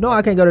 You know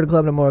I can't go to the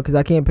club no more because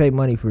I can't pay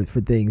money for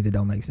things that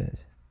don't make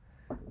sense.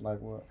 Like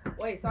what?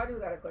 Wait, so I do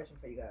got a question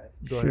for you guys.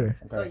 Go ahead.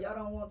 Sure. So y'all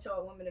don't want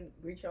y'all women to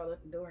greet y'all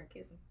at the door and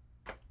kiss them?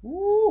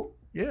 Woo.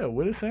 Yeah,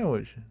 with a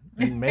sandwich.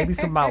 And maybe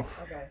some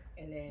mouth. Okay.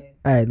 And then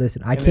Hey,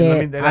 listen, I And then let me-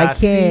 can't. then I I'll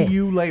can't. See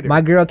you later.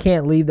 My girl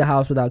can't leave the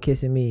house without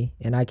kissing me,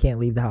 and I can't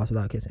leave the house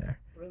without kissing her.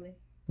 really?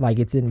 Like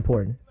it's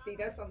important. See,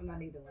 that's something I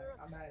need to learn.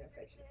 I'm not an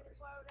affectionate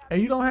person.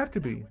 And you don't have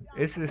to be.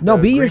 It's just No,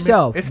 the be agreement-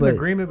 yourself, It's but- an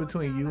agreement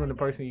between you and the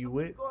person you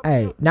with.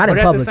 Hey, not But in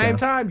at public the same though.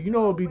 time, you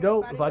know it'd be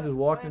dope if I just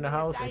walked in the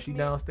house and she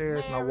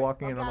downstairs and I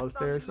walk in and I'm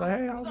upstairs. She's like,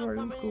 hey, how's it? It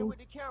was cool.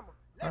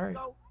 All right.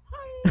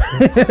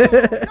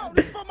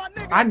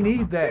 I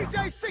need that.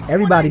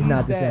 Everybody's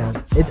not the same.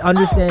 It's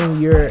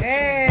understanding your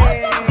Hey.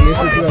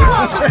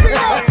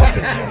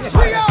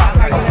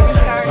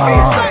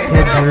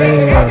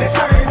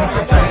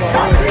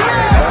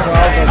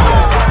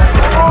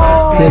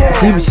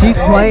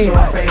 situation.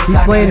 She's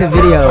playing the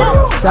video.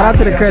 Shout out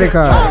to the credit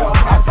card.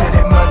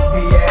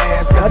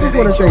 just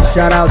want to say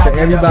shout out to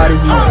everybody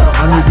who's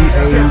under the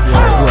age of,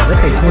 what, let's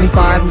say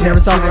 25 who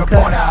never saw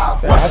Uncut.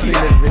 I seen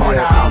this video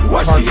at Park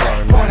Bar, man.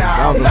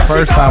 That was the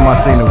first time I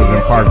seen it was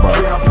in Park Bar.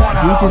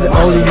 Dude is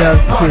old enough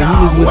to, he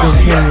was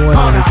within 21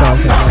 when he saw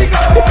Uncut.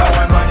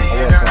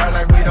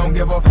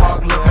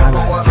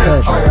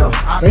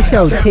 They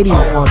showed titties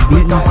on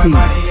BET.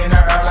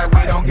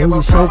 It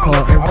was a show called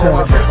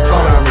Uncut. The first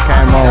time it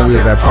came on, we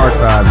was at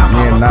Parkside,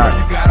 me and Knox.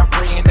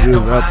 We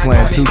was up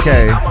playing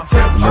 2K,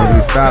 and then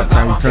we stopped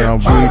and we turned on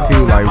BET,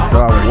 like,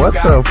 dog, what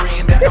the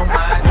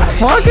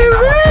fuck is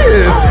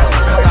this?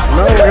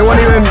 No,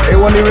 it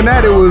wasn't even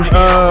that, it was,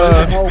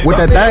 what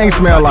that thing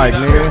smell like,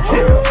 nigga.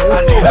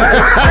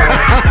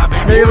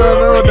 Niggas don't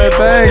know what that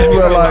thing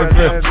smell like.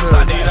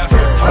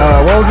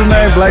 What was his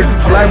name? Black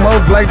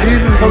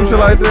Jesus, some shit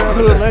like that.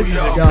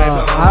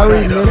 I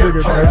remember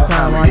the first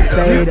time I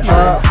stayed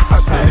up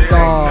and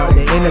saw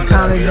the end of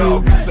Comedy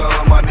View. And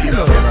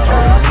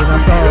then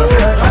I saw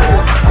Uncut.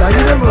 Y'all, you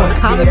remember when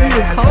Comedy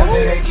was cold?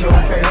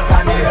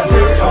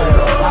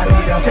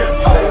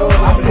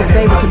 What's your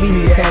favorite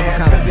comedian came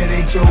from Comedy? I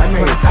just want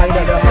to say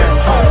that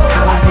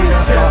Comedy View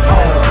was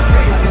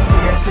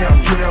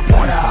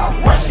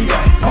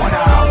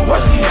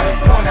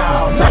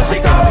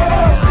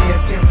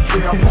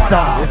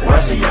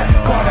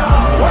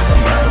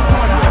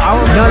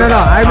No.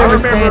 I remember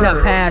staying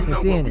up past and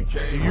seeing it.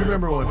 Do you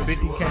remember when 50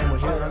 came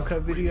with his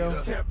Uncut video?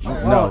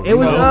 No, It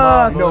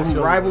was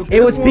who rivaled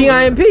it was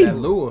PIMP.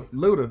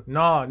 Luda.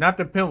 No, not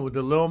the pimp with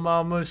the Lil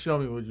Mama. Show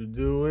me what you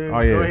doing. Oh,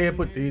 yeah. Go ahead,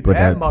 put that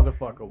that-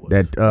 motherfucker was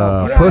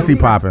That pussy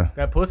popping.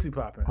 that pussy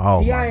popping.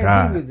 Oh my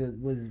god.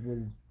 was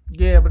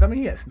Yeah, but I mean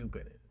he had Snoop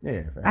in it.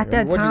 Yeah. at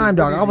that time,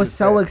 dog. I was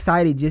so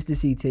excited just to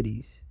see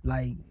titties.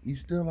 Like, You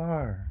still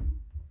are.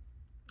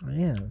 I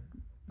am.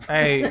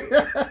 Hey,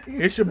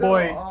 it's your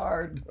boy.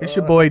 It's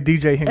your boy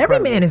DJ Incredible. Every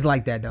man is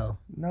like that though.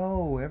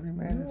 No, every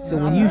man. So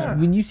when you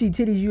see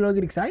titties, you don't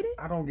get excited.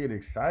 I don't get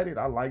excited.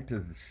 I like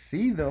to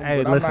see them,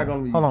 Hey, but listen, I'm not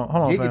gonna be hold on,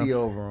 giggity fam.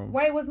 over them.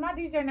 Wait, was my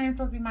DJ name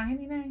supposed to be my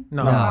Henny name?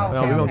 No, No, we're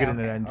something gonna else. get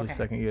into that in just a Okay.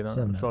 second. Yeah, no,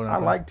 Something slow else.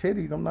 down. I like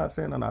titties. I'm not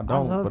saying that I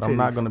don't, love but I'm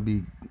not titties. gonna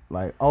be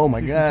like, oh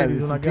my See some god, titties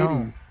it's when I some get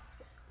home. titties.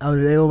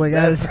 Oh my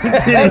god, it's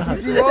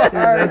titties.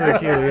 That's a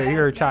kid. Yeah,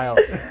 you're a child.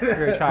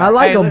 You're a child. I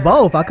like Hey, them listen.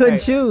 both. I couldn't Hey,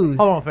 choose.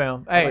 Hold on,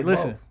 fam. Hey, like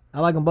listen. both. I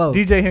like them both.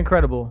 DJ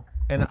Incredible,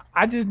 and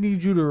I just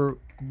need you to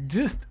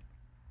just.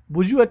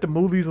 Was you at the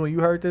movies when you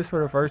heard this for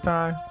the first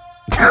time?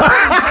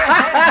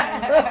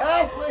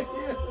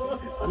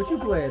 What you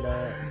playing?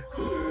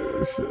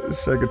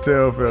 Shake a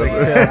tail, fella.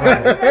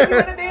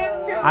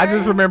 I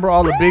just remember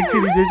all the big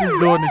titty bitches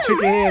doing the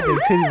chicken head. The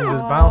titties was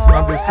just bouncing.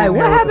 I'm just Hey, sitting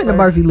what there with happened the to face.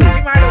 Murphy Lee? You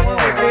might have won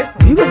with this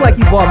one. You look like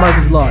you bought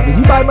Murphy's Law. Did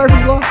you buy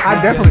Murphy's Law?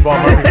 I definitely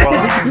bought Murphy's Law.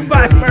 Did you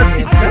buy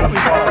Murphy's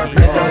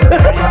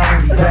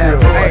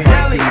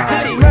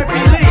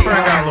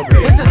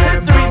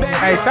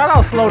Hey, shout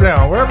out Slow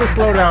Down. Wherever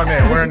Slow Down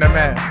at, wearing the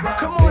mask.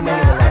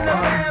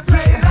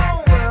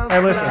 Hey,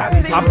 listen.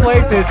 I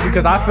played this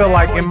because I feel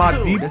like in my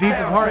deep of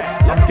heart,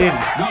 I'm Diddy.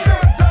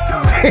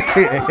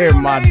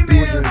 In my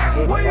deepest.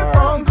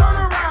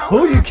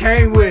 Who you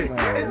came with?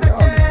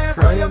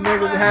 Them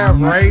niggas have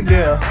right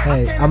there.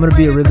 Hey, I'm gonna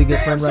be a really good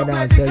friend right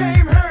now and tell you,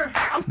 you're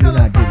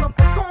not Diddy.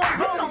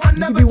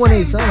 You could be one of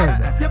his sons,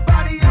 though.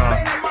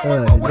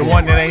 The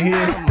one that ain't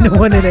his. The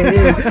one that ain't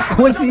is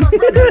Quincy.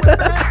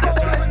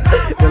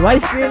 The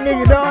light skinned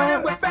nigga,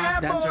 dog.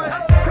 That's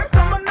right.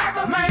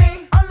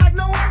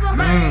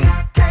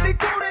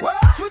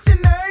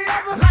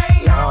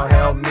 Oh,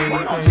 help me.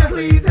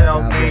 Please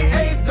help me.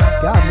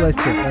 God bless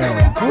the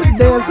what's the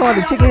dance called?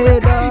 The chicken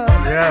head, dog?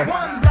 Yeah.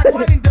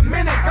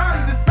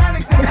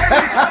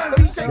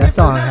 That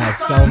song has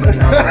so many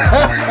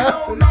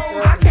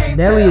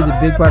Nelly is a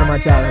big part of my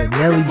childhood.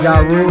 Nelly, Ja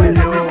Rule. Hey,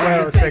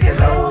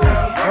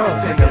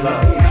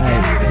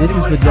 this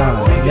is for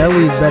John.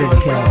 Nelly is better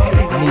than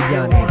Cameron. I need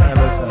John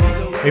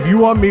here. If you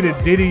want me to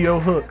Diddy your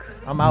hook,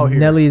 I'm out here.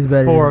 Nelly is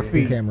better for a than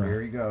fee. Cameron.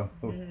 There you go.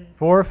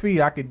 For a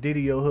fee, I could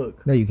Diddy your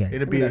hook. No, you can't.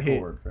 It'll be a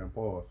hit.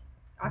 Pause.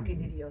 I can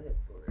hit your hip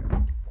for it.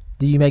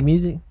 Do you make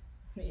music?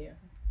 Yeah.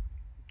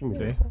 See?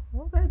 Okay,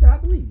 I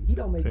believe you. He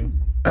don't make music.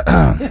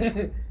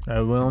 We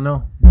don't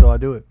know until I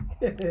do it.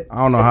 I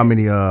don't know how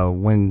many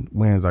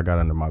wins I got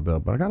under my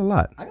belt, but I got a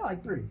lot. I got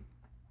like 3.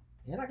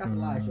 And I got the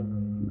live show.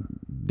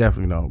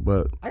 Definitely don't,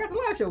 but I got the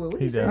live show. What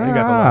He you did. say? He got the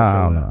I live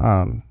don't show.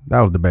 know.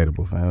 That was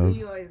debatable, fam.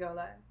 You always go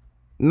last.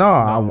 No,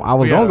 I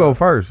was Yeah. gonna go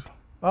first,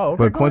 Oh, okay.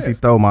 but go Quincy ahead.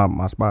 stole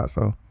my spot,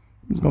 so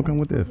he's gonna come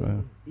with this,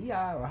 man.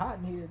 DI or hot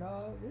in here,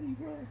 dog. What are you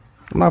doing?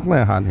 I'm not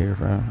playing hot in here,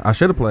 fam. I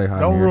should have played hot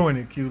Don't in here. ruin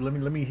it, Q. Let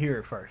me hear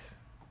it first.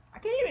 I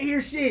can't even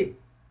hear shit.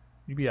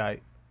 You be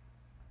alright.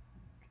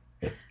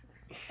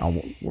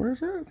 Where's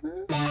that,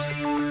 man?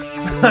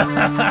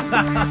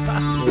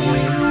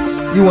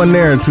 You wasn't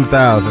there in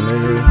 2000,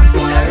 nigga.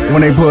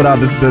 When they pulled out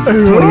the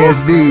 20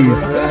 HDs.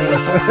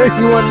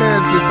 You wasn't there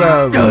in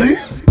 2000. Oh,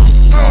 it's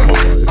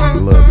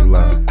too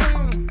loud.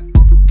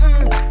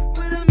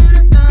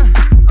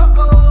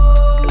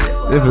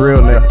 This is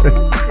real Nelly.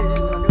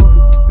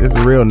 This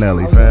is real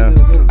Nelly, fam.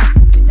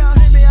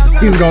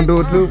 He was gonna do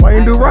it too. Why you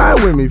didn't do Ride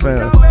With Me,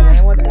 fam? I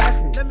ain't want the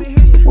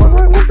asterisk.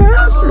 What's the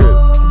asterisk?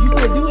 You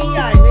said do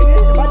EI, nigga.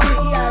 If I did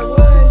EI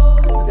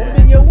would, that'd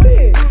been your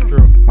win.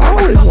 True. I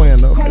always win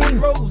though.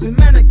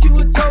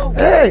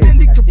 Hey.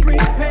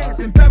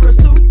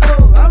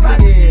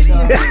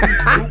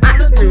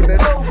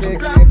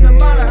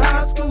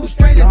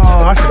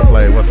 Oh, I should have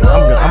played.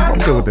 I'm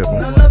good with this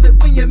one.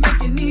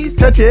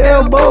 Touch your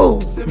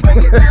elbows.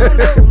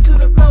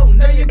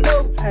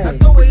 Hey,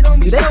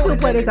 do they still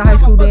play this at high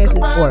school dances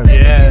or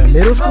Yeah.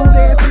 middle school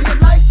dances?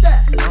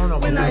 I don't know.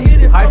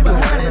 High school.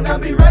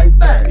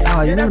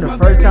 Oh, you remember the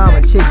first time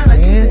a chick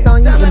danced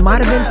on you? It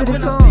might have been to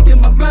this song.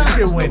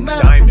 Shit went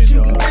diamond,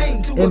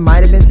 dog. It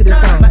might have been to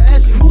this song.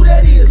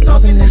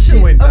 Talking this Shit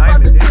shit. went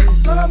diamond. Dude.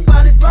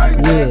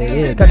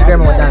 Yeah. Country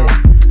Grammar went diamond.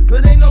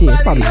 Shit,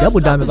 it's probably double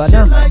diamond by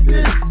now.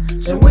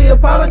 And we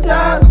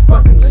apologize.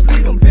 Fucking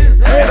sleep on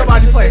piss. Ain't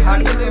nobody play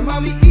high school. I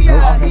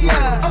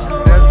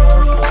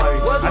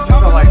just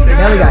felt like they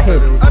Nelly got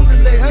hits.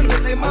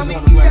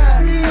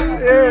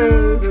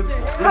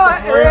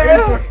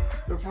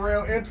 The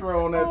Pharrell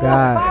intro on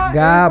that.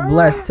 God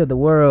bless to the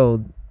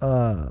world.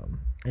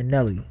 And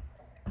Nelly,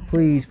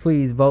 please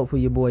vote for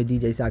your boy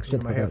DJ Socks.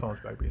 Shut the my fuck up. headphones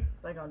back, B.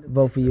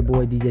 Vote for your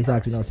boy DJ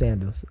Socks with no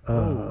sandals.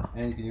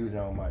 And you can use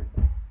your own mic.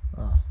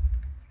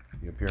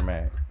 You're pure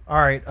man. All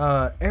right.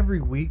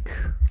 Every week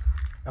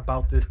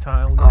about this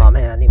time, we Oh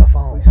man, I need my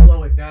phone.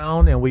 slow it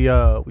down and we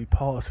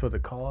pause for the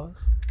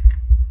cause.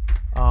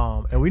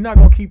 And we're not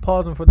gonna keep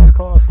pausing for this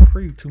cause for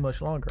free too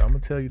much longer. I'm gonna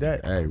tell you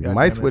that. Hey, we God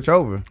might damn it. switch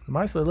over.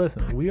 Might say,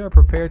 listen, we are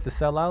prepared to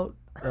sell out.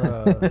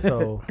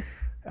 So,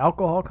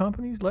 alcohol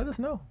companies, let us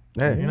know.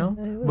 Hey. You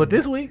know. But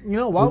this week, you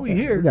know, while we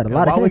here, we got a and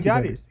lot of while we Hennessy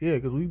got brothers. it, yeah,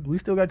 because we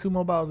still got 2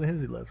 more bottles of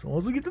Hennessy left. So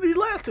once we get to these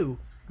last 2,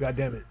 God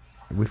damn it,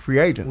 We're free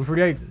agents. we're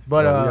free agents.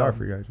 But Yeah, we are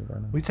free agents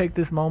right now. we take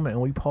this moment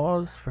and we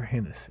pause for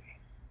Hennessy.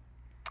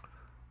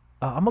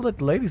 I'm gonna let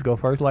the ladies go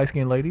first. Light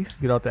skinned ladies,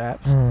 get out the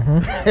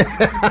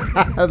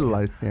apps. The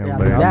light skin Yeah,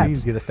 lady. these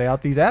apps. You gotta stay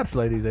out these apps,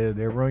 ladies. They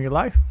ruin your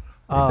life.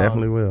 They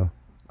definitely will.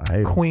 I hate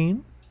 'em.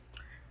 Queen,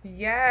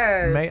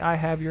 Yes. may I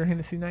have your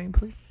Hennessy name,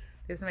 please?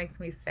 This makes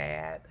me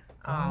sad.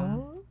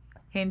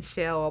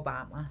 Henshell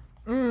Obama.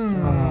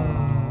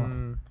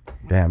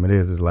 Damn, it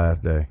is his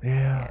last day.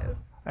 Yeah. Yes.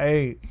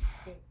 Hey,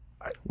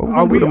 What we are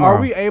gonna do we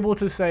tomorrow? able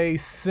to say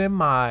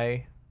semi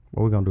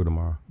What we gonna do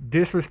tomorrow?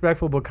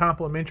 disrespectful but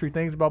complimentary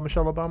things about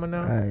Michelle Obama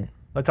now? Hey,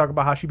 Like talk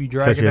about how she be Such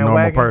dragging a that normal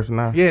wagon. person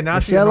now. Yeah, now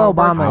she a Michelle normal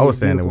Obama. person. I was is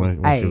saying it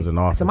beautiful. when she was in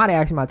office. Somebody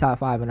asked me my top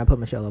 5, and I put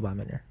Michelle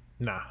Obama in there.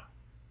 Nah,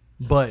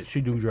 but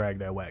she do drag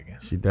that wagon.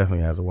 She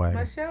definitely has a wagon.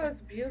 Michelle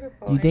is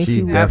beautiful. You think and she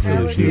she's definitely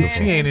intelligent, beautiful.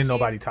 She ain't in and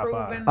nobody she's top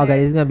five. proven Okay, that-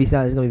 this is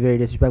gonna be very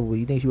disrespectful.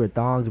 You think she wear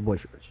thongs or boy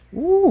shorts?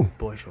 Ooh,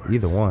 Boy short.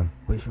 either one.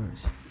 Boy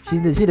shorts. She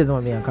doesn't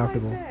want to be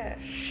uncomfortable.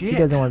 Shit. She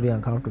doesn't want to be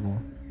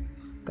uncomfortable.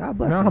 God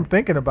bless Now her. I'm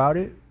thinking about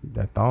it.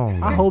 That thong.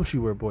 I man. hope she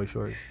wear boy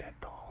shorts.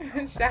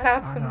 Shout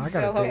out to I gotta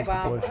Michelle think for boy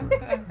Obama.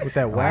 shorts. With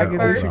that wagon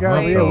that she First got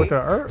over here lady. with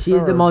her. She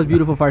is the most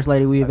beautiful first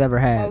lady we've ever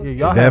had. Yeah,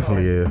 y'all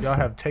Definitely have, is. Y'all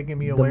have taken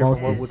me The away from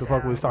what mostest. the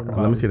fuck we was talking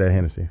about. Let me see that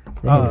Hennessy.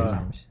 The Uh, Hennessy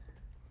names.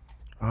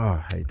 Oh,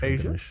 I hate drinking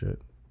Asia? this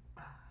shit.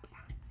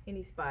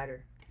 Any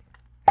spider.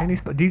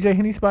 DJ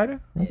Henny Spider.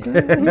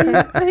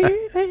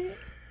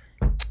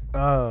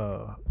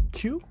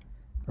 Q.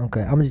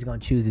 Okay, I'm just gonna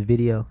choose a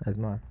video as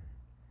mine.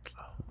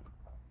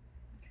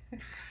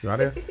 You out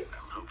there?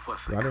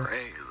 Pussy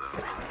crazy.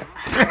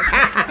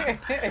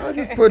 I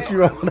just put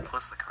you on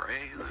Pussy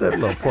crazy. that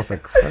little pussy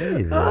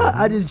crazy.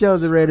 I just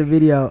chose a random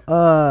video.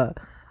 I'm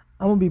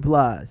gonna be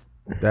pleased.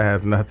 That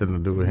has nothing to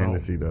do with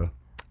Hennessy though.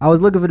 I was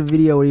looking for the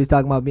video where he was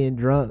talking about being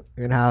drunk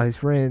and how his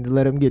friends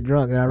let him get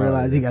drunk, and I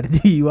realized he got a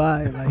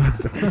DUI.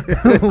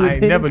 Like, I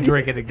ain't never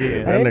drink it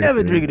again. I ain't That nigga never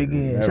said drink it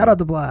again. never. Shout out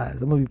to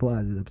Plies. I'm gonna be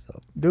Plies this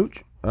episode.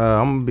 Dooch.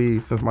 I'm gonna be,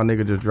 since my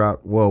nigga just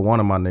dropped. Well, one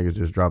of my niggas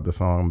just dropped the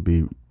song. I'm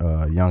gonna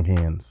be Young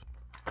Hens.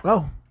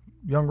 Oh,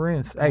 Young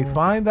Rins. Hey,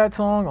 find that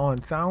song on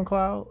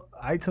SoundCloud,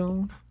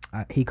 iTunes.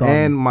 He called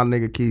And me. my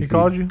nigga Keith. He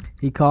called you.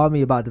 He called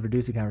me about the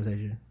producer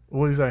conversation.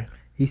 What did he say?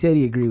 He said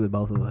he agreed with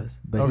both of us,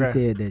 but he Okay.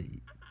 said that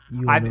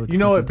you, I, don't you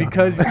know what? the fuck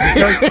you're Because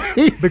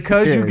talking about.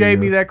 because you Yeah, gave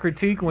yeah. me that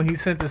critique when he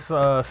sent this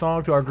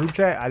song to our group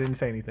chat. I didn't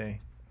say anything,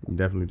 You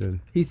definitely did.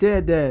 He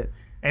said that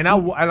and I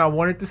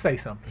wanted to say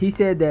something. he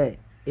said that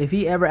if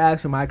he ever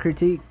asked for my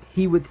critique,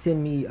 he would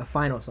send me a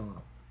final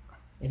song,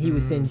 and he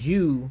would send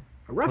you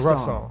a rough, A rough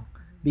song, song.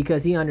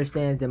 because he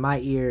understands that my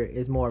ear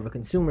is more of a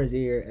consumer's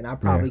ear, and I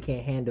probably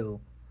can't handle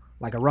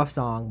like a rough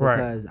song Right.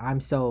 because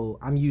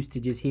I'm used to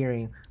just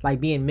hearing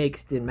like being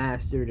mixed and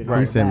mastered and He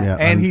all sent me that.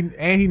 a-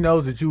 And he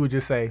knows that you would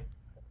just say,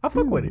 "I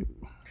fuck with it."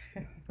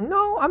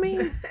 No, I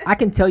mean I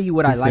can tell you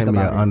what I He like sent me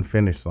an about it.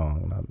 unfinished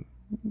song.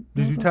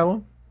 Did you tell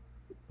him?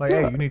 Like,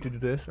 hey, you need to do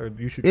this, or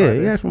you should try Yeah, he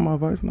this. asked for my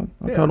advice, and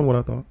I Yeah. told him what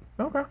I thought.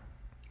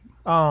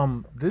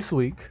 Okay. This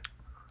week,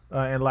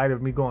 in light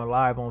of me going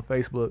live on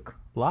Facebook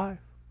Live,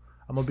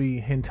 I'm gonna be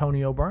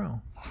Antonio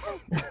Brown.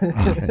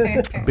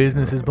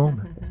 Business is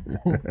booming.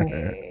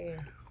 Hey.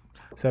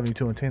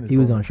 72 and 10 is He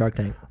was booming. on Shark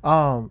Tank.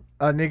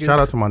 niggas. Shout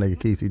out to my nigga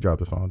Keith. He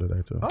dropped a song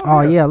today too.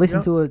 Oh yeah,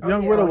 listen to it.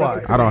 Young Widow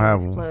Wise. I don't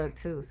have one. Plug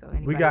too, so We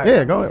anybody got-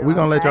 Yeah, go ahead. We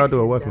gonna let y'all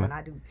do it. What's taxes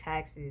next? done. I do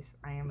taxes.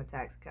 I am a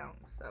tax accountant,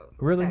 so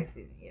it's Really? tax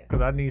season, yeah.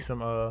 Because I need some.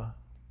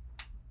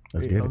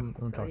 Let's get it. I'm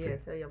So talking. yeah,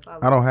 tell your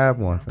followers. I don't have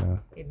one, fam.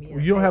 Hit me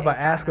up. You don't have an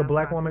Ask a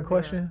Black 859-520. Woman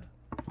question?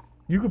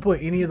 You can put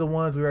any of the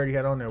ones we already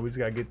had on there. We just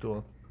gotta get through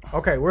them.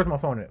 Okay, where's my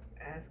phone at?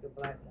 Ask a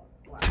black woman.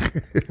 Wow.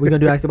 We gonna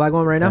do Ask the Black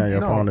Woman right Yeah, now.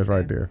 your No. phone is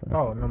right there, fam.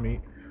 Oh, no meat.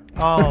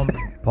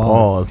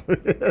 Pause.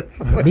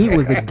 Meat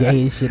was the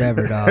gayest shit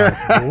ever,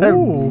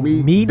 dog.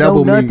 Meat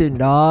double no meat. nothing,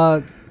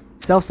 dog.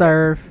 Self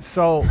serve.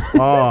 So,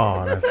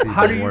 Oh, that's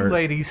how do even you worse.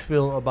 ladies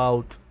feel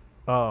about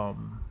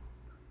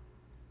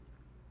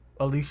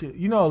Alicia?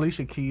 You know,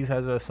 Alicia Keys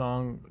has a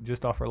song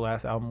just off her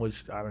last album,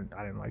 which I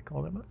didn't like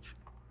all that much.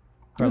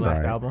 Her It's last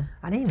alright. album,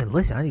 I didn't even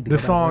listen. I need to. the go back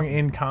and song listen.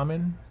 "In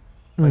Common,"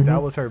 like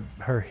that was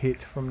her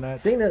hit from that.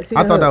 Sing the, sing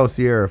I the thought hook. that was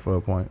Sierra for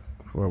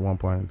one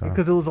point in time.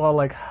 Because it was all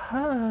like,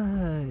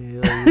 hi.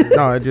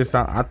 No, it just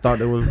I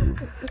thought it was.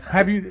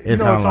 Have you? You It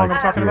know what sound song like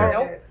I'm talking Sierra.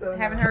 about? Nope,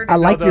 haven't heard I it.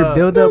 like the- your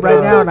build up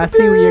right now, and I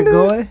see where you're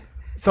going.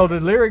 So the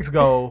lyrics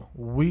go,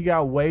 "We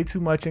got way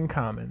too much in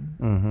common.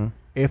 Mm-hmm.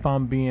 If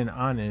I'm being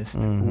honest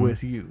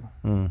with you,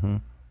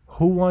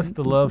 who wants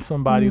to love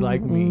somebody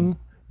like me?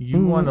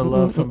 You want to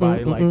love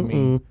somebody like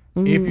me.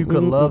 If you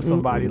could love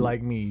somebody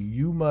like me,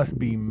 you must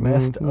be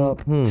messed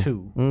up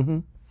too."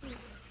 Oh,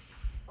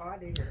 I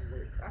did hear the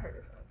lyrics. I heard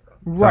this song.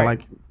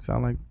 Right.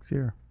 Sound like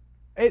Sierra.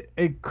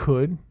 It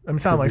could. I mean,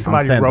 sound like I'm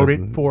somebody saying wrote this-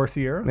 it for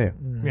Sierra. Yeah.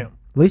 Yeah.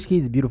 Alicia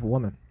Keys is a beautiful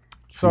woman.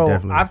 So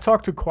definitely I've is.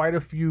 talked to quite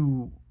a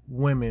few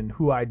women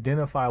who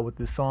identify with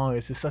this song.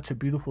 It's just such a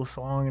beautiful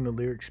song, and the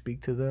lyrics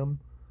speak to them.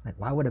 Like,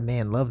 why would a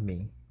man love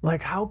me?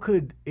 Like, how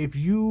could, if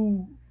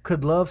you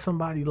could love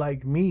somebody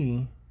like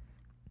me,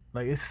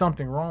 like, it's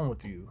something wrong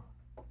with you.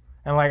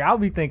 And like, I'll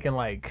be thinking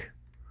like,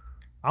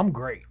 I'm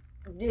great.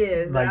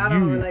 Yeah, Like I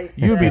don't relate.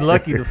 To you'd be that.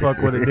 lucky to fuck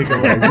with a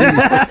nigga like me.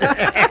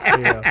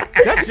 Yeah.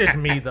 That's just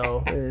me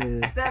though.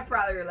 Steph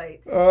probably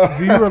relates.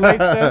 Do you relate,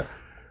 Steph?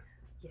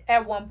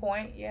 At one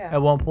point, yeah.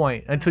 At one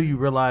point, until you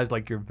realize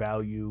like your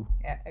value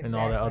Yeah, and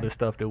all that exactly. other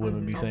stuff that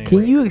women be saying.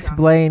 Can you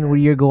explain where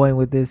you're going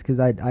with this? Because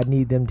I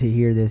need them to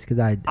hear this. Because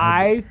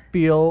I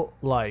feel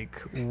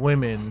like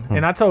women,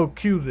 and I told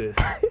Q this,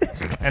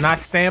 and I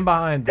stand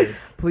behind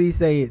this. please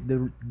say it.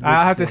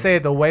 I have to say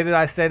it the way that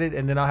I said it,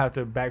 and then I'll have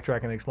to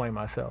backtrack and explain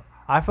myself.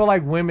 I feel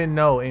like women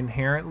know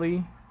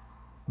inherently,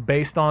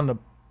 based on the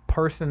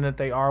person that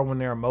they are when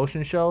their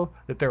emotions show,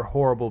 that they're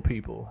horrible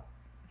people.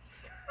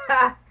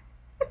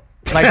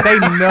 Like they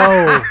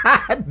know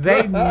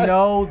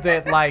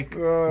that like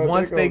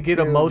once they get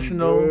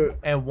emotional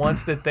and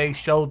once that they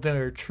show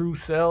their true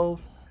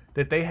selves,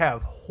 that they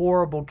have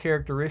horrible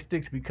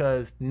characteristics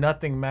because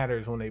nothing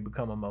matters when they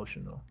become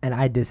emotional. And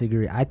I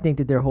disagree. I think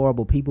that they're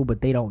horrible people,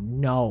 but they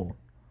don't know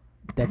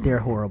that they're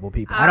horrible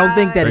people. I don't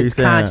think that So you it's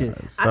saying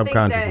conscious. I think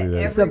subconsciously? that that-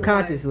 everyone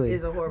Subconsciously.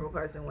 is a horrible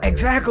person. when they're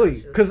Exactly,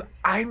 emotional. because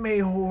I'm a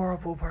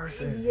horrible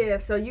person. Yeah,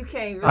 so you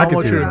can't. Really I want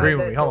you to generalize agree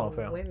with that me. Hold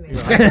to on, fam. women. You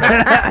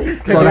know,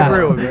 Slow Can't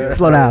agree with me. down.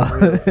 Slow down.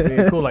 We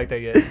ain't cool like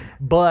that yet.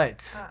 But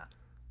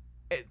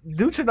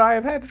Dooch and I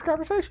have had this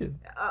conversation.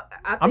 I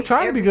I'm think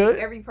trying to be good.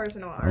 Every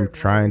person on I'm earth,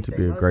 trying to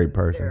when they be a great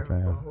emotions, person, they're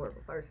fam. A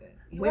horrible person.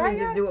 Why Women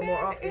just y'all do it more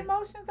saying often.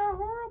 Emotions are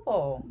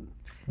horrible.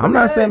 I'm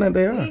not saying that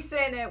they are. He's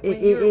saying that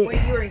It-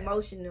 when you're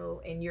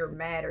emotional and you're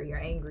mad or you're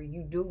angry,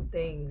 you do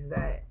things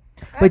that.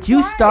 But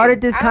you That's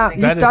started this right. I don't think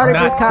you That is started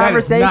not- this that is not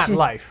conversation.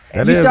 life.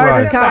 That You is started right.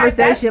 this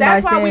conversation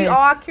that's by why we saying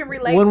all can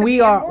relate when to we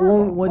being are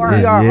horrible when or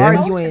we are Yeah.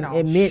 arguing, emotional.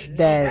 admit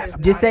that. That's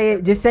Just not say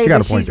it. Just say She got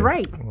that a point she's there.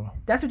 right.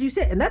 That's what you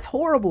said, and that's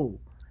horrible.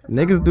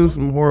 Niggas do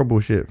some horrible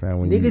shit, fam.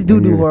 When Niggas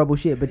when do horrible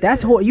shit, but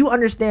that's you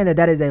understand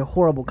that is a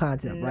horrible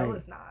concept, No, right?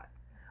 it's not.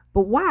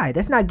 But why?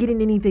 That's not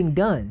getting anything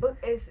done. But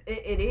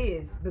it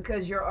is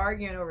because you're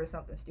arguing over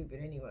something stupid,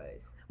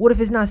 anyways. What if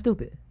it's not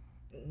stupid?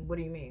 What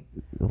do you mean?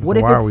 What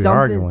if why it's are we something-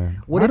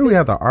 arguing? what Why if do we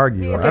have it's- to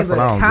argue? Yeah, Like, Okay, that's what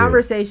I but don't get.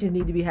 conversations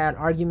need to be had.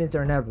 Arguments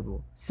are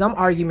inevitable. Some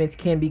arguments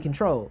can be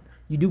controlled.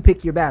 You do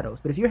pick your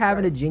battles. But if you're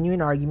having a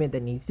genuine argument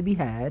that needs to be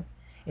had,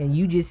 and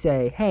you just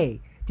say,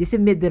 "Hey, just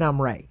admit that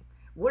I'm right,"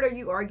 What are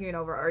you arguing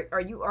over?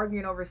 Are you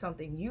arguing over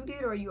something you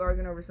did, or are you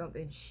arguing over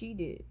something she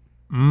did?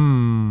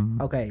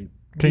 okay.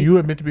 Can you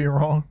admit to being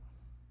wrong?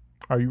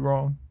 Are you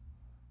wrong?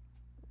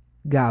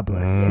 God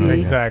bless. See,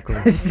 Exactly.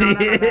 see, No,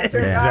 true.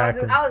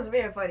 Exactly. I was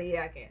being funny.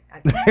 Yeah, I can't.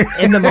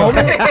 in the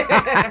moment.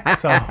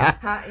 So,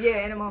 Huh?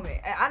 Yeah, in a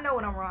moment. I know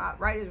when I'm wrong.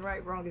 Right is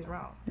right, wrong is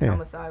wrong. I'm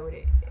gonna side with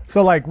it.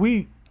 so like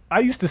I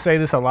used to say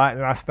this a lot,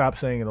 and I stopped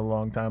saying it a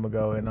long time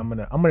ago. And I'm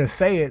gonna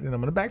say it, and I'm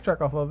gonna backtrack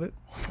off of it.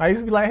 I used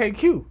to be like, "Hey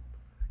Q,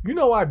 you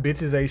know why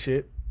bitches ain't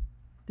shit?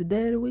 The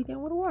day of the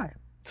weekend with a Y.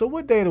 So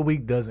what day of the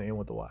week doesn't end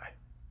with a Y?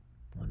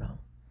 Oh no.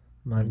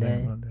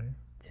 Monday, Monday.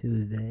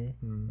 Tuesday,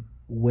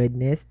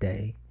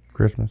 Wednesday.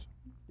 Christmas.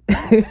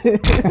 Bitches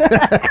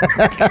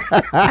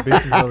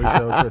only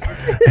sell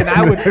Christmas. And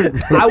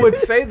I would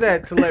say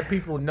that to let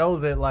people know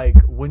that like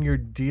when you're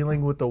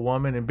dealing with a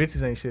woman, and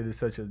bitches ain't shit is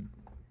such a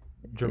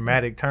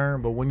dramatic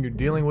term, but when you're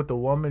dealing with a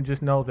woman,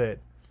 just know that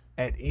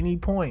at any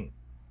point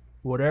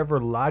whatever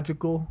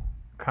logical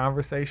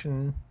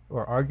conversation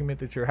or argument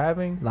that you're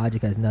having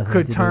Logic has nothing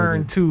could to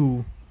turn do with it.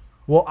 to,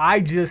 well, I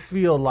just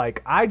feel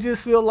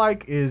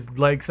like is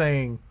like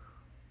saying,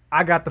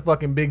 I got the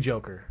fucking big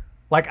joker.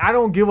 Like, I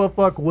don't give a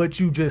fuck what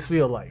you just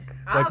feel like.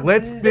 Like,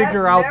 let's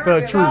figure out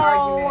the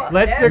truth.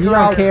 Let's You figure don't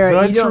out care.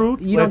 the You don't,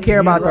 truth. you don't Let's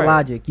care be about the right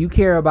logic. You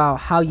care about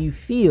how you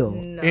feel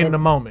in the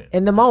moment.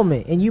 in the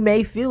moment, and you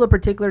may feel a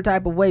particular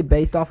type of way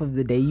based off of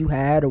the day you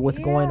had or what's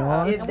going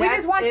on. And we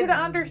just want you to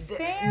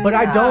understand. But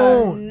I us.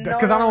 don't,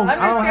 because I don't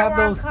Understand have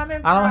where I'm those.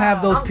 coming I don't have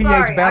from. those I'm pH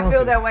sorry, balances. I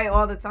feel that way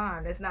all the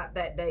time. It's not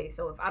that day.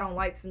 So if I don't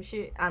like some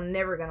shit, I'm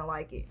never gonna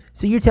like it.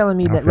 So you're telling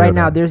me I that feel right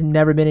now that. there's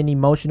never been an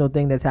emotional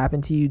thing that's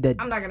happened to you that.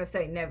 I'm not gonna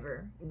say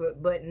never,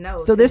 but no.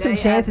 So there's some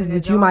Today, chances as an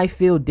that you adult, might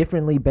feel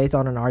differently based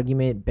on an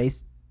argument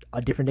based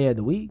a different day of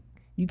the week.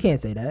 You can't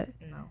say that.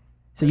 No,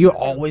 So you're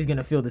always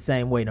gonna feel the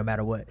same way no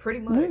matter what. pretty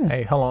much.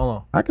 Hey, hold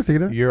on. I can see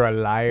that. You're a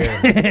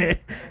liar.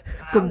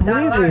 I'm not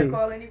allowed to Completely.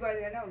 call anybody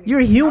that know me.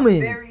 You're I'm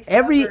human. very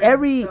Every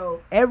stubborn,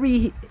 so-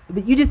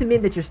 but you just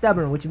admit that you're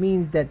stubborn, which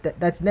means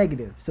that's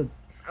negative. So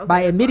Okay,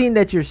 by that's admitting fine.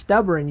 that you're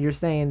stubborn, you're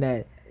saying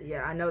that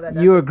Yeah, I know that.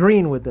 you're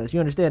agreeing with us. You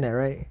understand that,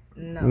 right?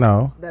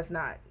 No. That's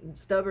not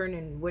stubborn,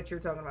 and what you're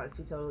talking about is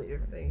two totally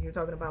different things. You're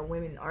talking about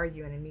women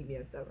arguing and me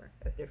being stubborn.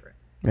 That's different.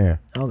 Yeah.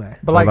 Okay.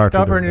 But Those like are two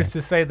stubborn different is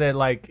to say that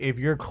like if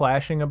you're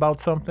clashing about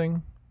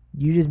something,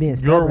 You just being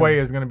stubborn. your way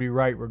is going to be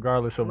right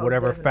regardless of Most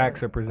whatever definitely.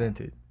 facts are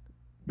presented.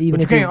 even but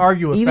you if can't you're-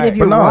 argue with even facts. if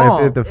you're But no,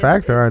 wrong. if the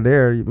facts aren't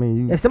there, you mean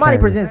you If somebody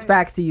can't- presents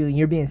facts to you and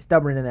you're being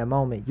stubborn in that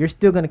moment, you're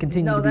still going to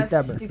continue No, to be that's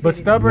stubborn. stupidity. But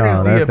stubborn No,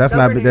 is that's the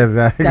not. Stubborn That's is-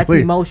 That's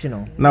exactly.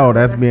 emotional. No,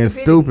 that's being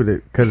stupidity.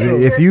 stupid. Because Yeah,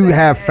 if you're you saying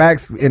have that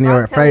facts in if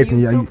your I'm telling face, and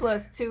you you, 2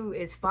 plus 2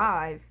 is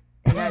 5,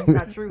 and that's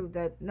not true.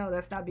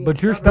 That's not being.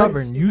 But you're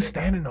stubborn. stubborn. You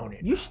standing on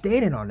it. You're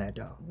standing on that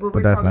though. But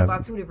we're that's talking not-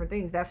 about two different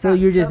things. That's So not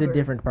you're just a stubborn.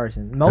 different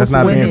person. That's Most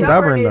not being women,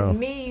 stubborn. Stubborn is though.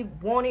 me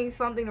wanting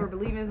something or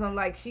believing something.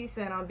 Like she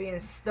said, I'm being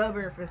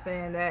stubborn for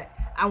saying that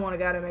I want a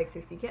guy to make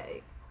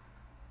 60K.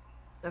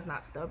 That's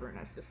not stubborn.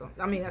 That's just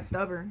something. I mean, that's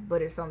stubborn,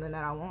 but it's something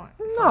that I want.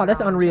 It's no, something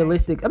that's I wanna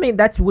unrealistic. I mean,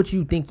 that's what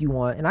you think you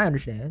want, and I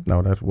understand.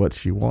 no, that's what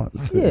she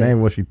wants. Yeah. It ain't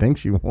what she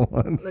thinks she wants.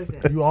 change.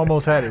 Listen, You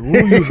almost had it. Ooh,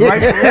 you was right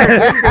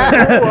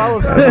there. Ooh, I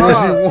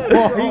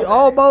was he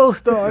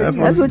almost.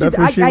 That's what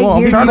you- she I wants.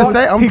 hear I'm trying you. to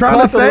say. I'm He trying to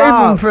caught the save him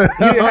lob. for.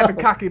 He didn't have to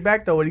cock it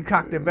back though. When he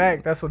cocked it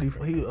back, that's what he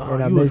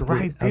And I he was missed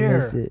right it. I there.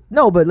 missed it.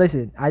 No, but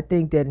listen, I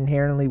think that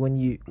inherently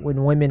when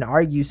women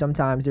argue,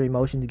 sometimes their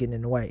emotions get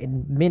in the way,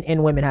 and men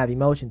and women have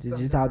emotions. It's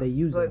just how they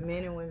use but them.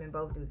 men and women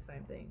both do the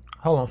same thing.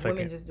 Hold on a Women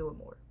second. just do it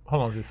more.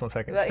 Hold on just 1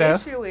 second. The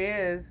Steph, issue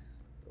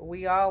is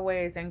we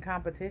always in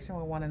competition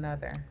with one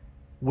another.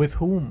 with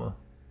whom?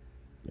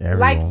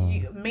 Like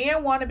Everyone.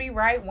 men want to be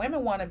right,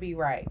 women want to be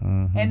right,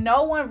 Mm-hmm. and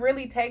no one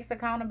really takes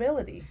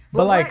accountability.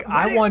 But like,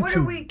 I want what to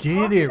are we get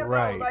talking it about?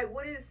 right. Like,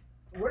 what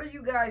are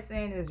you guys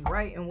saying is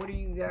right, and what are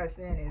you guys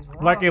saying is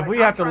wrong? Like, if we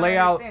have to I'm lay trying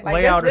out- understand. Like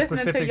lay just out a listening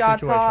specific to y'all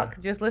situation. talk,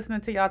 just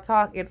listening to y'all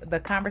talk, the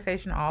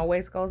conversation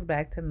always goes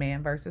back to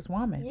man versus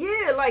woman.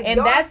 Yeah, like, And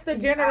y'all that's the I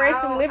generation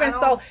we don't- live I in.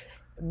 don't- So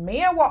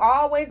men will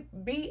always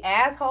be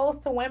assholes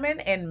to women,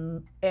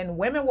 and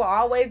women will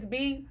always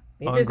be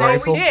bitches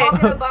Ungrateful. and shit.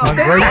 Talking about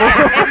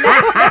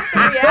Ungrateful. That's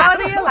the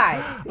reality of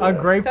life.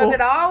 Ungrateful. Because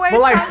it always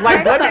But like, comes like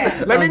back to let that.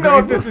 me let me know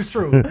if this is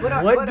true.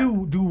 But What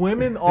do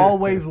women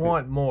always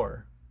want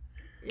more?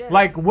 Yes.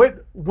 Like,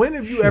 when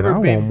have you Shit, I ever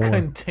want been more.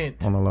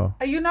 content? On the low.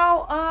 You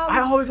know,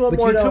 I always want But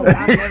more you know- too.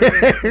 I've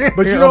never,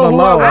 But you Yeah, know on the who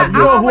low, I, I you know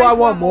who always I want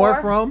want more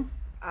more. from?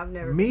 I've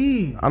never.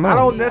 Me. I know. I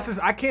don't Yeah.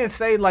 necessarily. I can't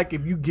say like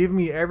if you give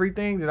me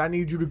everything that I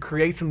need you to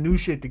create some new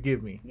shit to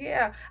give me.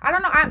 yeah, I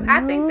don't know.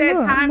 I think that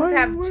Yeah, times why-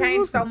 have why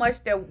changed so listen?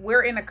 much that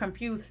we're in a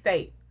confused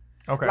state.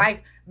 Okay.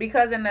 Like,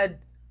 because in the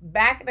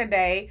back in the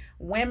day,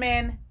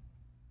 women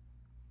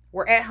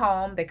were at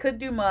home, they could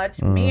do much.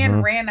 Mm-hmm.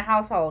 Men ran the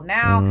household.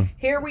 Now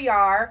here we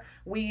are.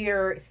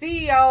 We're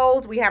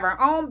CEOs. We have our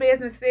own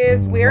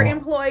businesses. We're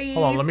employees.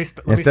 Hold on. Let me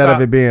stop. Instead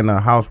of it being a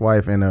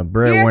housewife and a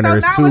breadwinner, so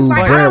it's now two it's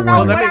like, I don't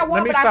know breadwinners. what I Let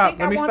want, me but I stop. think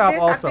Let I me want stop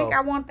this. also. I think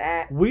I want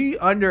that. We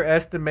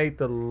underestimate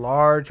the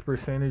large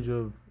percentage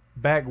of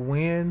back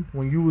when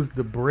you was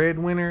the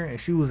breadwinner and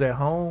she was at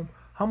home,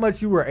 how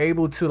much you were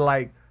able to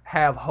like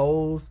have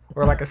hoes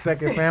or like a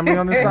second family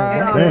on the No,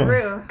 side. for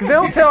real. Because they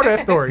don't tell that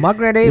story. My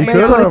granddaddy made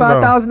could've,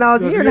 though. $25,000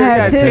 a year and You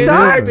had got 10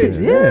 side bitches.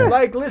 bitches. Yeah,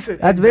 Like, listen.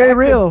 that's and very that could-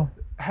 real.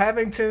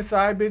 Having 10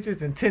 side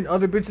bitches and 10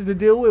 other bitches to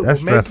deal with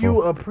That's will make stressful.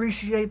 you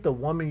appreciate the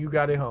woman you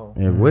got at home.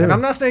 It will. And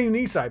I'm not saying you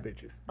need side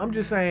bitches. I'm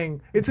just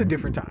saying it's a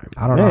different time.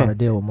 I don't know Yeah. how to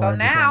deal with more. So than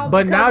this now, one.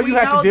 But because now we you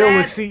have know to deal that-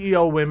 with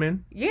CEO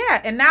women.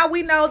 Yeah, and now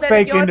we know that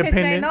Fake if your attention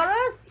ain't independence. on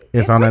us,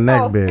 It's on the with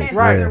next those bitch, 10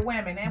 right. other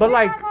women. And But we're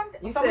like- not gonna-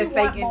 You so said we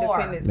fake want more.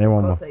 independence They with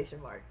want more.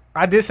 quotation marks.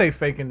 I did say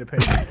fake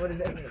independence. What does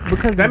that mean?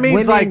 because That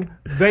means women,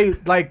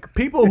 like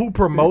people who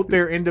promote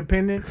their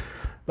independence,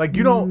 like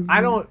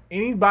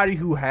anybody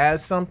who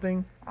has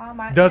something, All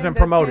my doesn't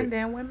promote it.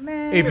 independent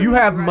women. if you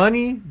have Right.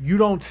 money, you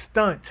don't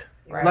stunt.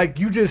 Right. Like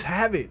you just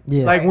have it.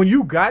 Yeah. Like Right. when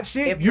you got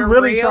shit, if you you're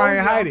really real, try and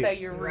you hide don't say it.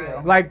 you're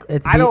real. Like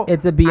It's I don't.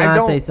 it's a I Beyonce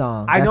don't-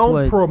 song. I That's don't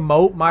what,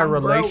 promote my I'm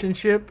broke.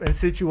 relationship and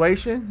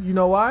situation. You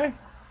know why?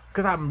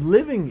 Cause I'm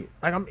living it.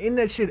 Like I'm in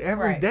that shit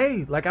every Right.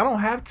 day. Like I don't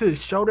have to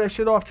show that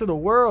shit off to the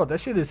world.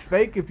 That shit is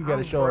fake if you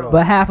gotta show it off.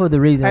 But half of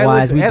the reason Hey,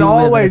 why listen, is we and do live in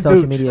a always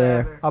social do. media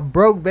era. Forever. I'm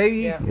broke, baby.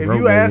 Yeah. If Broke,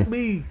 you baby. ask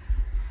me,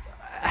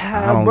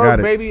 I'm don't broke, got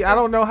it. baby. I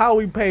don't know how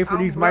we pay for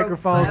I'm these broke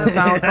microphones and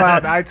forever.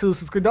 SoundCloud, iTunes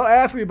subscription. Don't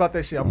ask me about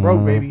that shit. I'm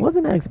broke, baby.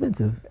 Wasn't that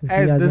expensive? If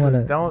Hey, you guys listen, want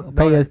to don't-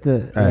 pay don't- us to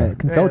Hey.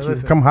 consult Hey, you,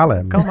 listen. Come holler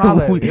at me. Come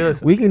holler at me. we,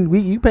 Listen.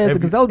 you pay us a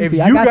consultant if fee.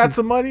 you I got got you.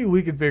 some money,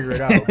 we can figure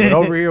it out. But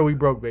over here, we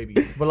broke, baby.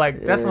 But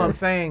like that's what I'm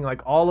saying.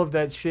 Like all of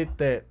that shit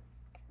that,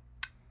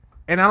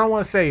 and I don't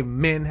want to say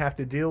men have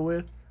to deal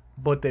with,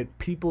 but that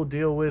people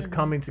deal with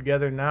coming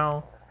together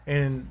now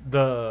in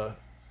the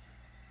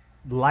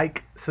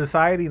like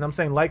society. And I'm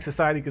saying like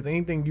society because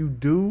anything you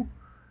do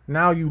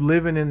now, you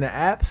living in the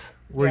apps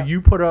where Yeah.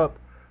 you put up.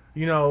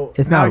 You know,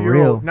 It's now not you're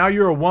real. now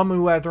you're a woman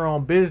who has her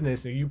own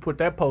business, and you put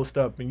that post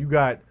up, and you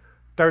got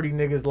 30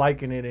 niggas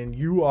liking it, and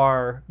you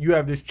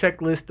have this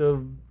checklist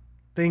of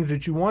things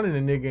that you want in a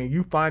nigga, and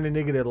you find a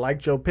nigga that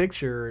liked your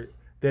picture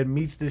that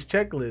meets this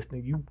checklist,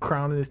 and you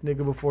crowning this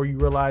nigga before you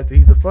realize that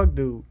he's a fuck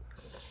dude.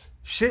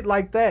 Shit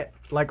like that,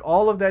 like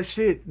all of that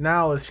shit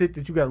now is shit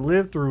that you got to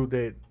live through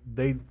that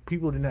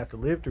people didn't have to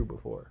live through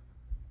before,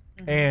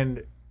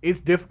 and it's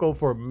difficult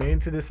for men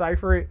to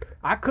decipher it.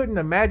 I couldn't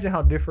imagine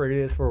how different it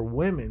is for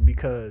women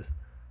because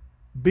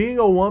being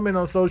a woman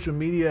on social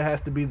media has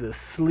to be the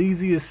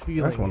sleaziest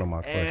feeling That's one of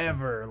my questions.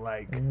 ever.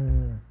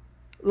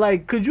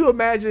 Like, could you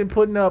imagine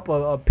putting up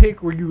a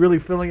pic where you really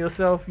feeling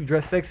yourself? You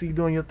dress sexy, you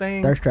doing your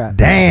thing. Thirst trap.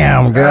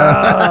 Damn,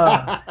 girl.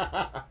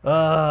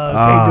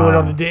 Can't do it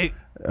on the dick.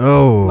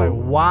 Oh. Like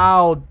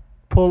wild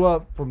pull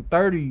up from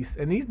 30s,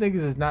 and these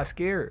niggas is not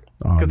scared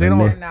Oh, because they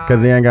don't.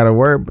 Because they ain't got to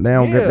worry. They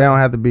don't. Yeah. They don't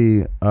have to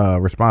be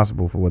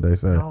responsible for what they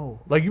say. No.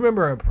 Like you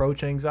remember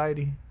approach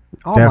anxiety?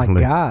 Oh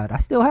Definitely. my god, I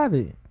still have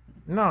it.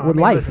 No, With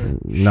life.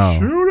 No.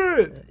 shoot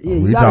it. Yeah,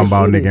 you we gotta talking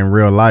about shoot nigga it. in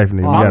real life,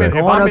 nigga. You I'm gotta, in, if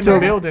Going I'm up in to the a-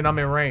 building, I'm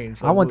in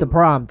range. I went to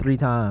prom 3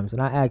 times,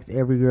 and I asked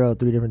every girl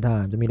 3 different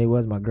times. I mean, it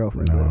was my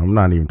girlfriend. no, but I'm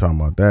not even talking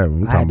about that.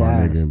 I'm I talking had about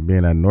to ask. nigga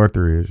being at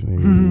Northridge.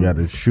 Nigga, you got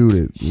to shoot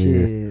it. Shit,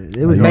 Nigga.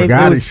 it was You Mayfair.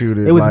 gotta shoot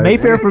it. It was like-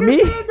 Mayfair for me.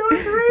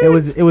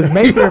 It was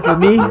Mayfair for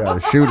me. You got to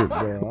shoot it,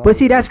 bro. But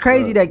see, that's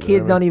crazy that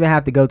kids don't even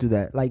have to go through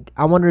that. Like,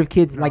 I wonder if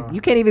kids like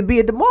you can't even be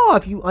at the mall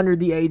if you under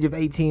the age of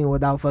 18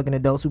 without fucking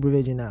adult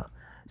supervision now.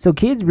 So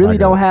kids really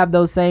don't have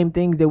those same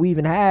things that we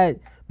even had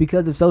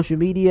because of social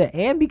media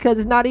and because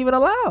it's not even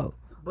allowed.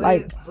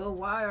 But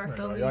why are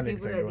so y'all many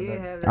niggas people ain't that doing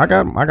did that. have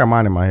that I got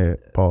mine in my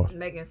head. Pause.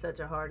 making such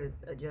a hard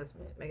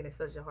adjustment, making it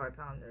such a hard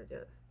time to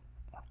adjust?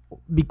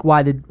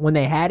 When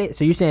they had it.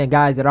 So you're saying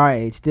guys at our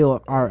age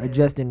still are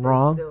adjusting They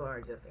wrong? Still are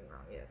adjusting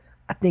wrong. Yes,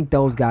 I think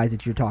those guys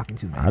that you're talking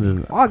to, man. I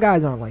just All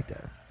guys aren't like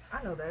that.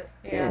 I know that.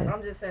 Yeah.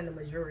 I'm just saying the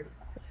majority.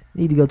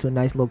 Need to go to a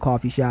nice little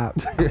coffee shop.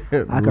 I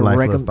can nice little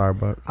recommend.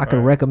 Starbucks. I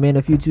can recommend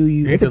a few to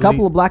you. Yeah, It's a the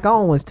couple lead- of black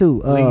owned ones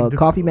too. Leave the-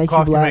 Coffee makes you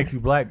Coffee black. makes you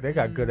black. They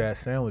got good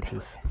ass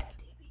sandwiches.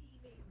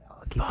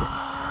 Keep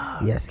that.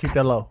 Yes, Keep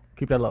that low.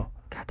 Keep that low.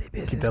 got their Keep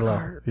business that low.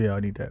 card. Yeah, I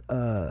need that.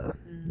 I'm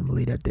gonna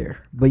leave that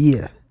there. But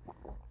yeah,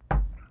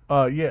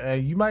 Yeah,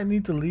 and you might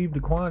need to leave the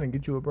Quan and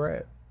get you a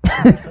Brad.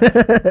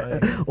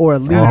 or a Oh,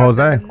 lead.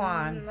 Jose.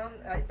 Quans.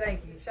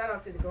 Thank you. Shout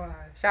out to the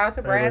guys. Shout out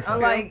to Brad. too.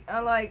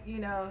 Unlike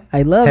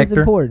Hey, love is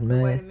Hector. important, the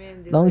way man. the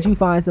men As long as you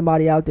find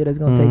somebody out there that's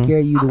gonna take care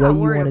of you the way you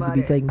want it to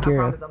be taken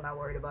care of. I'm not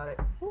worried about it.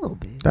 A little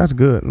bit. That's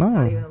good. Not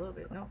No. even a little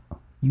bit. No.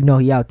 You know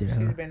he out there.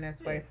 She's Huh? been this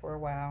way for a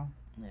while.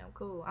 Yeah, I'm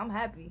cool. I'm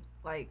happy.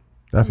 Like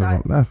That's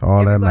Right. that's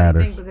all that everybody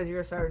matters. think because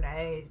you're a certain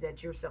age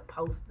that you're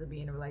supposed to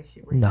be in a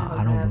relationship. Where No, you're supposed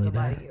I to don't have believe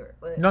somebody that. here,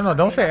 but No,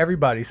 don't say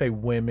everybody. Say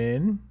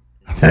women.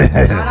 Okay,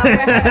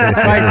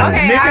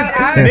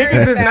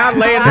 Niggas is not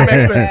laying them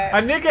expect. A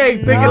nigga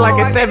ain't thinking like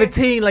No, at I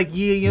 17, like,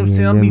 yeah, you know what I'm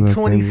saying? I'm Yeah, be you know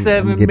what I'm saying?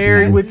 27, Get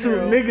married these- with 2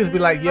 niggas. Be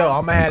like, yo,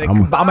 I'm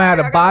I'm- gonna have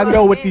a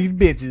bando with these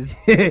bitches.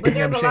 You know But what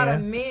there's I'm a lot of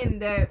saying? men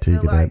that Till you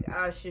feel get like that-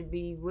 I should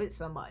be with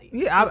somebody.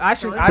 Yeah, I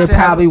should. So I They should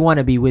probably have, want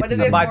to be with But it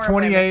you. is by more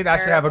 28, I women.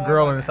 should have a There are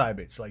girl more and a side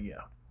bitch. Like, yeah.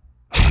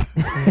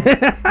 See, those are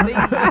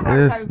the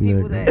This type of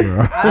people nigga, that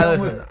bro. I don't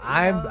Listen,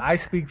 want, I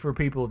speak for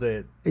people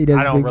that He doesn't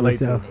I don't speak for relate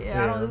to. himself.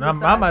 Yeah, I don't do the I'm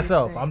side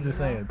myself. bitch I'm thing, just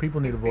you know? saying,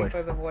 people need a Speak voice.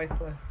 for the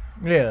voiceless.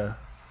 Yeah,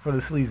 for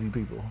the sleazy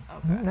people.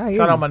 I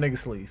Shout out my nigga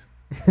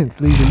Sleaze.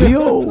 Sleazy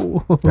Leo.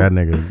 That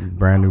nigga's a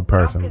brand new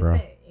person, I'm bro.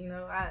 content, you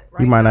know. Right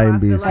You might now, not even I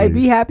be feel a Hey, like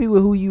be happy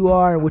with who you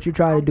are and what you're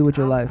trying to do with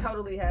your I'm life.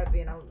 totally happy,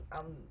 and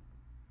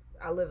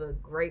I live a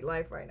great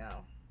life right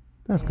now.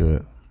 That's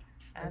good.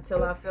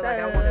 Until I feel like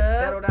I want to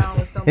settle down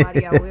with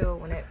somebody, I will.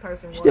 When that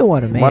person Still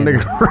wants want a me. man. My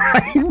nigga,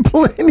 right?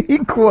 Plenty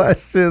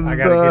questions. I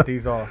gotta dog. get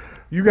these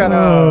off. You gotta.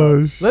 Oh,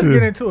 let's shit.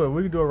 get into it.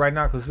 We can do it right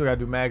now because we gotta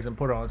do mags and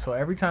put on. So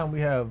every time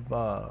we have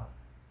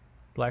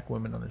black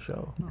women on the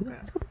show,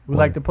 we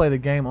like to play the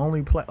game.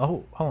 Only play.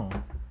 Oh, hold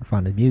on.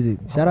 Find the music.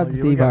 Shout out to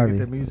Yeah, we Steve gotta Harvey.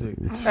 get the music.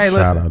 Hey, listen.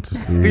 Shout out to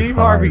Steve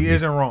Harvey Harvey.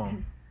 isn't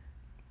wrong.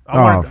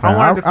 Oh,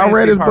 fam. I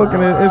read his book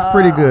and it's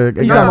pretty good.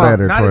 It He's got talking about-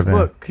 better not towards his the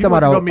end. book. He Talking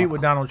went to about go a- meet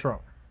with Donald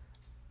Trump.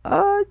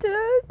 I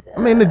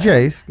mean, the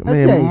Jace. I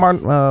mean,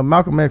 Jace.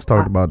 Malcolm X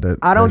talked about that.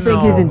 I don't that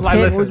think shit. his No, intent like,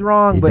 listen, was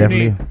wrong, he but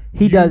definitely-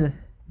 he doesn't.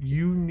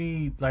 you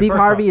need like, Steve first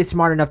Harvey off, is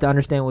smart enough to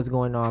understand what's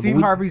going on. but Steve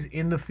we- Harvey's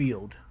in the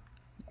field.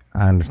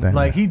 I understand.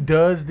 Like he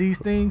does these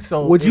things.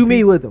 So Would you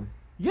meet with him?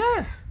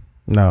 Yes.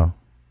 no.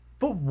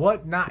 For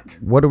what not?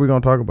 What are we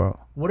gonna talk about?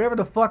 Whatever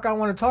the fuck I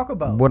want to talk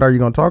about. What are you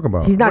gonna talk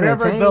about? He's not gonna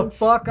Whatever change. the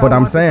fuck. but I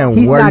I'm want to saying, talk-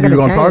 He's what not are you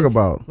gonna gonna talk change.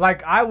 about?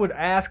 Like I would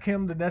ask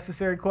him the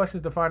necessary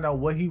questions to find out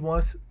what he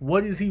wants.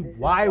 What is he?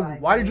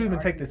 Why did you even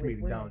take this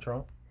meeting, Donald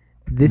Trump?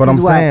 This But is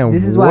I'm why, saying,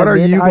 this is why what are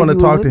men you argue gonna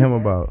with talk to women.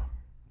 him about?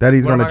 That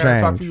he's What am gonna I gonna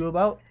talk to change. you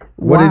about?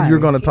 What is Why? you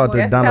gonna talk to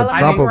Just Donald tell him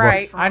Trump he's about?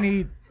 right. I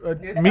need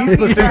Just me tell him he's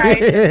right.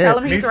 specifically. Tell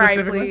him Me he's right,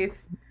 specifically?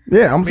 please.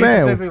 Yeah, I'm Me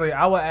saying. specifically,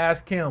 I would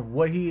ask him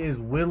what he is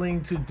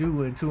willing to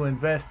do and to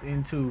invest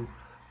into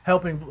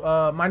helping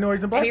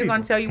minorities and black And he's people.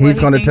 gonna tell you. He's what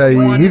he gonna thinks tell you.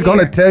 wanna He's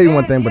gonna hear. tell you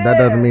one thing, but that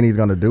doesn't mean he's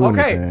gonna do Okay,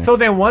 anything. so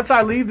then once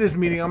I leave this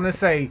meeting, I'm gonna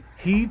say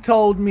he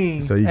told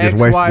me So you just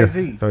X, waste Y, your.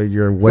 Z. So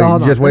you're So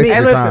hold you on. just Let me- wasted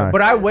And your listen, time.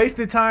 but I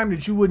wasted time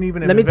that you wouldn't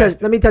even Let me invest.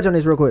 touch. Let me touch on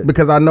this real quick.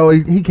 Because I know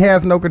he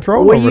has no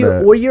control Where over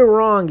that. where you're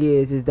wrong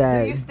is Do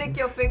that you stick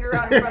your finger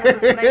out in front of a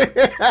snake?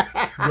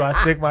 Do I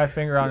stick my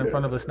finger out in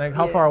front of a snake?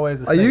 How far away is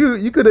the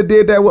snake? You could have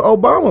did that with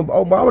Obama.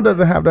 Obama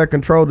doesn't have that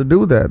control to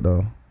do that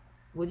though.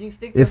 Would you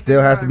stick? It your still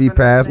finger has out to in be front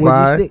of a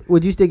passed snake? by-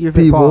 would you stick your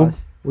finger? people.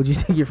 Pause. Would you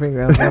stick your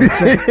finger out?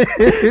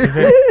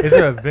 Is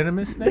it a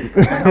venomous snake?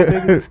 Like, how big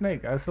is a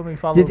snake? I have so many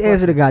follow-up Just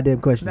answer the questions.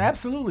 goddamn question.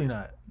 Absolutely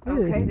not.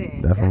 Okay,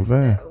 then. That's what I'm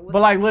saying.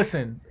 But like,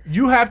 listen,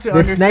 you have to The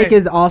understand. snake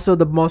is also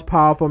the most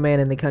powerful man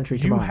in the country.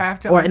 You tomorrow. have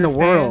to or in the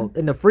understand- world,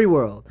 in the free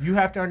world. You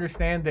have to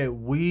understand that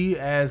we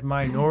as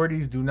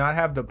minorities do not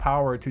have the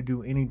power to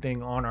do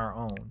anything on our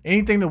own.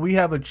 Anything that we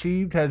have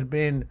achieved has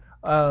been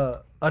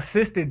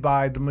assisted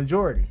by the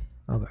majority.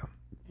 Okay.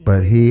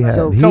 But he's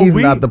So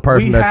not the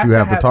person that you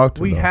have to talk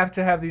to. We though. have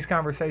to have these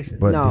conversations.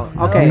 But No, he-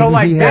 okay. So,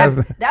 like, he that's-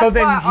 has. That's So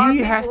then why our he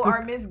people has to-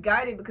 are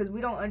misguided because we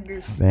don't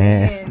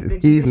understand. the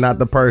He's not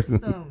the judicial person.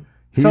 system.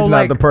 He's So, not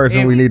like, the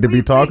person if- we need to We- be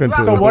we talking dropped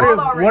to. So the what ball if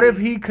already.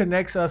 he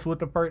connects us with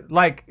the person?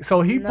 Like,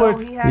 so he No,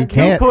 puts he has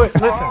can't. no Listen,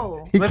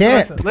 control. He listen,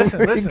 can't.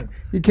 Listen.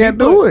 He can't He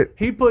do put- it.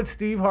 He put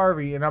Steve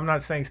Harvey, and I'm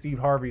not saying Steve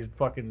Harvey is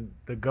fucking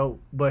the GOAT,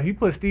 but he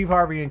put Steve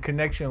Harvey in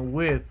connection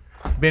with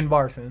Ben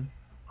Barson,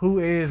 who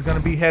is going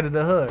to be head of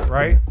the HUD,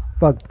 right?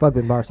 Fuck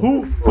Ben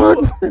Barson.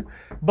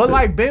 But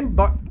like Ben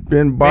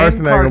Ben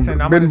Barson Carson,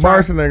 ain't I'm gonna, Ben gonna try-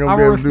 Barson ain't I'm gonna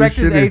be gonna able to do respect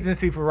his shit.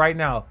 agency for right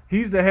now.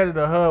 He's the head of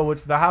the HUD, which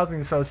is the Housing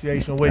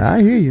Association, which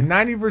I hear you.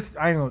 90%.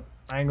 I ain't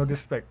gonna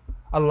disrespect.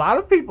 A lot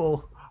of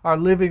people are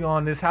living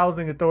on this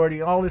housing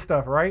authority, all this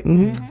stuff, right?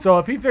 Mm-hmm. So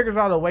if he figures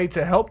out a way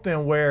to help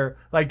them, where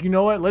like, you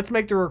know what, let's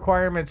make the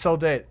requirement so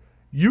that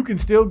you can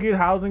still get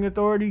housing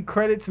authority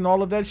credits and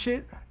all of that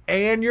shit,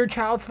 and your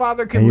child's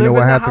father can And you live know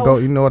what in the has house. to go?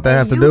 You know what that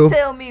has to You do?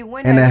 tell me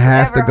when And have it you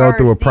has to ever go heard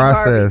through a Steve Harvey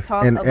process,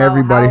 talk and about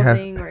everybody has-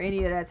 housing or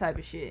any of that type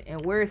of shit.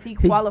 And where is he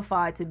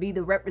qualified to be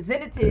the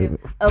representative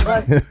of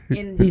us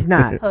in He's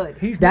not. HUD?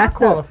 He's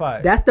That's not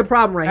qualified. That's the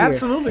problem right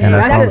Absolutely. And not.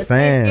 that's what I'm the-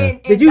 saying.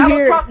 And Did you Donald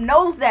hear- Trump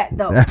knows that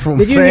though. That's what I'm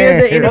Did you saying.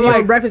 hear the interview Like-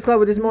 on Breakfast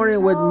Club this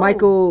morning with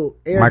Michael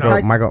Eric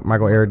Tyson?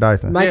 Michael Eric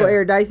Dyson. Michael Yeah.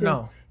 Eric Dyson.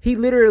 No. He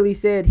literally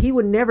said he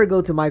would never go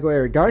to Michael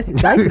Eric Dyson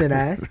and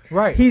ask.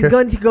 Right. He's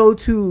going to go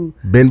to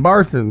Ben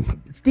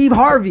Barson. Steve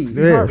Harvey.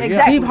 Yeah. Exactly.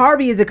 Steve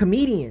Harvey is a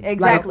comedian.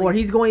 Exactly. Or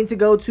he's going to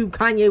go to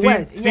Kanye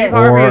West. Steve Yes.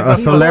 Harvey Or is a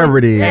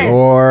celebrity, Yes.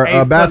 or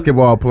a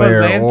basketball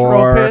player,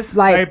 or philanthropist,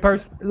 Like- a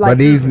person. Like, but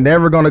he's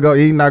never gonna go.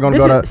 He's not gonna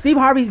this go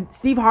is, to.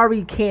 Steve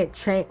Harvey can't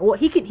change. Well,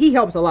 he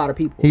helps a lot of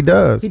people. He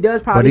does. He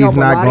does probably But he's help a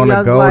not lot of gonna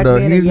young go black to.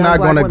 men and He's young not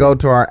black gonna go women.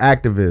 to our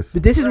activists.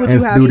 But this is what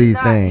and you have. do He's these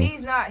not,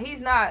 things.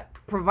 He's not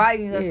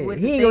providing us Yeah, with.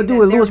 he the ain't gonna thing do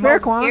that it, Louis they're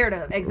most Farrakhan. scared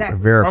of. Exactly.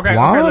 Vera Okay,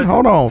 Kwan? listen.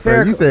 Hold on,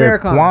 Fer. You said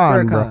Farrakhan,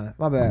 Kwan, bro. Farrakhan.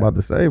 My bad. I'm about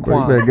to say, bro.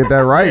 Kwan. You better get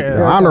that right. Yeah.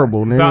 The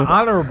honorable, The nigga.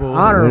 honorable.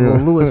 Honorable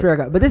Louis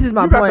Farrakhan. But this is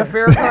my You got point. the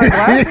Farrakhan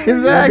glasses? Now,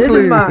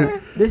 Exactly.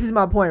 this is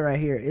my point right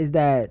here is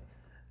that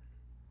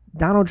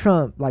Donald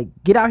Trump, like,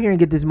 get out here and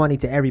get this money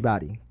to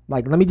everybody.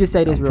 Like, let me just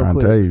say this real Trying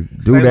quick. to tell you,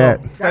 Stay do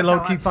that. low. Stay low.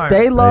 Keep fine.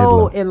 Stay low,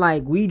 low. and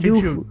like we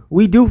shooting.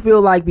 do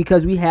feel like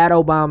because we had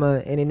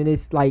Obama and then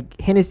it's like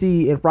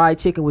Hennessy and fried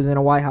chicken was in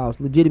the White House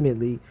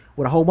legitimately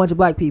with a whole bunch of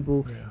black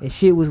people and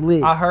shit was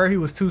lit. I heard he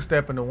was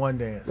two-stepping to one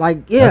dance.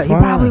 Like, yeah, That's he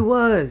fine. probably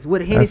was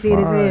with Hennessy in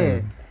his fine.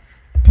 hand.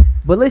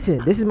 But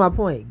listen, this is my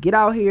point. Get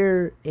out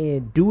here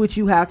and do what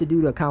you have to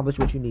do to accomplish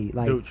what you need.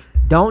 Like, Dooch.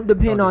 don't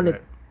depend Don't on do the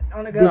that.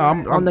 On the No,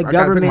 government. on the I gotta pick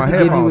government my to give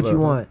you headphones what you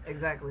up. want.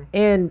 Exactly.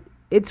 And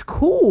it's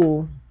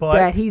cool But-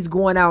 that he's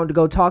going out to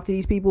go talk to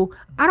these people.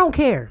 I don't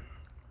care.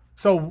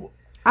 So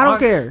I don't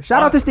care.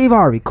 Shout out to Steve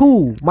Harvey.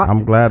 Cool.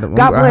 I'm glad. God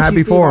I'm bless happy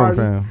you, Steve for him, Harvey.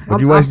 fam.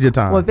 But you wasted your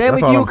time. When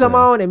Family That's all Feud I'm come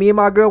saying. on and me and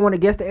my girl want to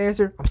guess the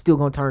answer, I'm still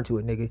gonna turn to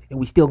it, nigga, and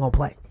we still gonna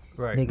play,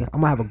 Right. nigga.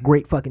 I'm gonna have a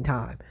great fucking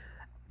time.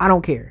 I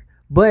don't care,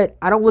 but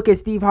I don't look at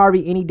Steve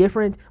Harvey any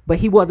different. But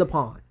he was a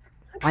pawn.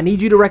 I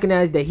need you to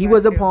recognize that he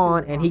was a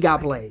pawn and he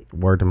got played.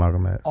 Word to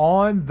Malcolm X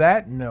On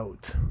that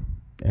note,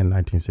 in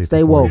 1964.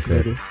 Stay woke, he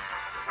said.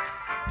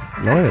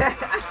 nigga. Go ahead.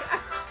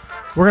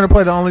 we're gonna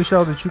play the only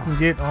show that you can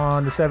get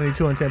on the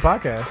 72 and 10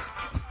 podcast.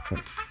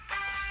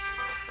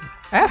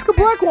 Ask a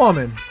black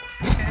woman.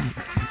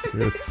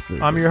 Yes.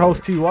 I'm your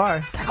host,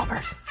 Ty. Go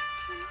first.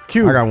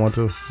 Q. I got one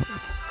too.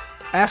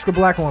 Ask a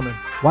black woman.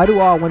 Why do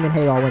all women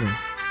hate all women?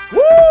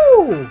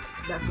 Woo!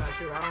 That's not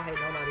true. I don't hate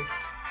nobody.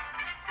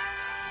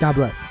 God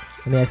bless.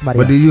 Let me ask somebody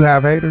But else. do you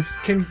have haters?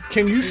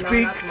 Can you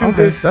speak not to Okay,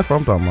 this? that's what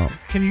I'm talking about.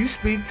 Can you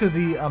speak to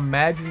the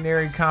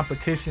imaginary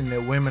competition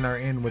that women are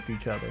in with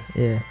each other?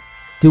 Yeah.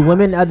 Do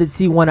women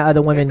see one of other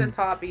It's a women?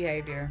 taught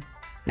behavior.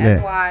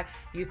 That's Yeah. why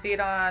you see it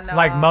on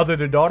Like mother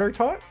to daughter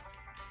talk?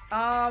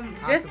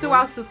 just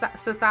throughout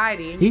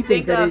society. And He you thinks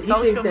think that of he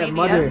thinks social that media.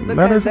 mother- That's Mother's-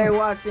 because they're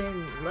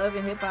watching Love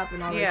and Hip Hop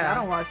and all that Yeah. shit. I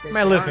don't watch that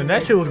Man, shit. listen,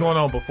 that shit was going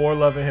on before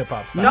Love and Hip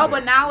Hop. No,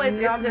 but now it's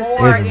I'm just more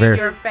saying. It's in very-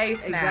 your face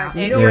now.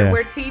 Exactly. And Yeah.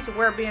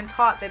 we're being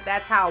taught that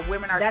that's how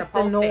women are That's the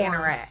supposed to norm.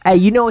 interact. Hey,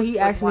 you know he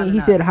asked one me. He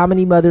another. said, "How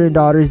many mother and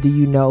daughters do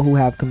you know who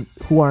have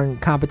who are in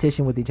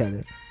competition with each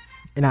other?"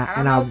 And I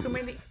don't know too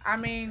many. I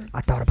mean,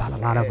 I thought about a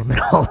lot of them and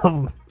all of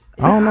them.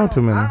 I don't know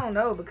too many. I don't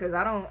know because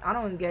I don't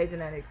engage in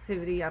that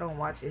activity. I don't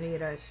watch any of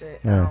that shit.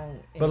 Yeah. I don't,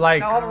 But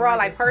like, no, overall,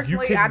 like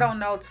personally, couldn't- I don't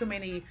know too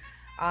many.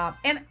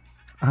 And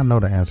I know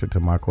the answer to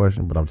my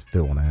question, but I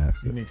still want to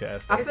ask you it. need to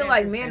ask I that. feel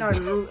like men are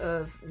the root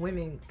of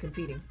women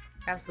competing. This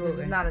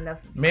absolutely is not enough.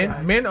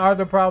 Men are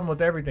the problem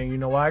with everything. You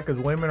know why? Because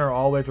women are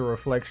always a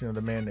reflection of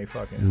the man they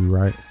fucking. You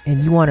right?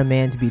 And you want a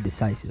man to be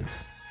decisive.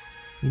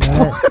 You know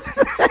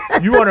that?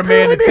 You want a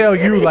man to tell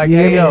you like, You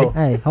hear hey me? yo,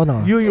 Hey, hold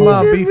on. you and your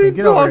mom beefing.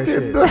 Get over that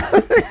shit.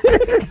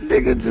 This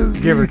nigga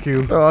just Give her be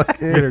cue.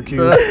 talking. Get her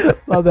cue.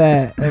 My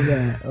bad.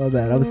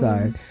 I'm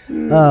sorry.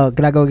 Can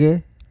I go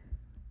again?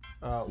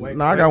 Wait,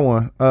 No, I got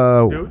one.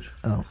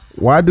 Dooch?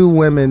 Why do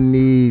women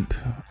need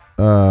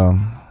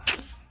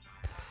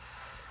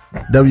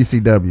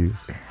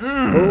WCWs?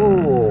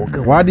 Oh,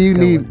 good. Why do you Good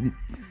need one.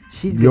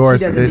 She's good. your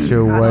She doesn't need it.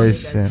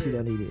 situation? She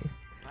don't need it.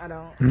 I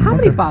don't. How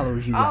many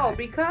followers you Oh, got?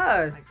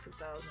 because Like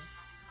 2,000.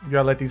 You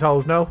gotta let these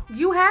hoes know.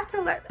 you have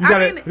to let. You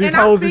gotta- I mean, these and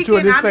I'm hoes that you in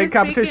speaking. this I'm fake just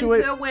competition speaking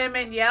with? to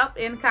women. Yep,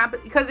 in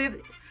because it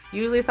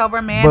usually it's over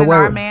a man But and wait,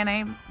 our man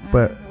ain't.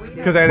 But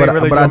Because they but, ain't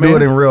really but I your do it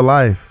man. in real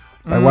life.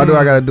 Like, why do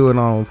I gotta do it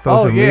on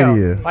social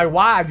media? Like,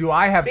 why do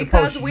I have to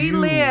Because post we you?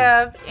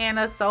 live in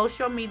a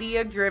social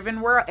media driven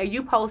world and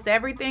you post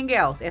everything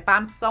else. If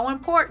I'm so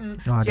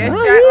important, No, I just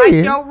don't. Oh, like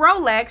yeah. your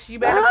Rolex, you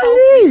better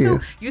Oh, post me yeah.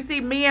 too. You see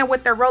men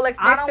with their Rolex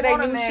I next to don't their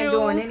want a new man shoes.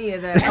 doing any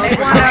of that. And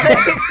they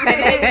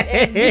wanna,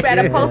 and you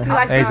better post me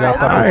like Hey, you're Zach,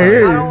 supposed I to.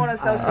 hear I you. don't want a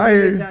social I hear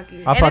media you.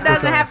 junkie. I'll And fuck it with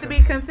doesn't your have to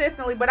answer. be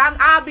consistently, but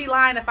I'll be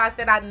lying if I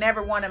said I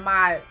never wanted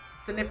my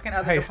significant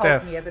other Hey, to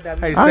Steph. post me as a Hey,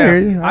 W. Steph. I hear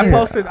you. I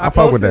posted. I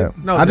fuck with that.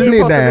 No, I just did you need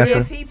post the a answer. video?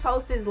 If he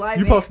posts his life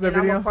You posted and the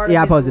I'm video? a part Yeah,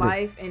 I of his posted it.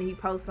 life and he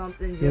posts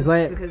something Yeah, just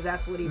play it. because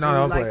that's what he No, really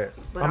don't like. play it.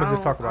 But I'ma I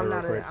just don't- talk about I'm it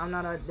not real quick. I'm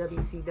not a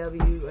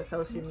WCW, a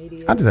social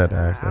media. I just had to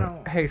ask I that.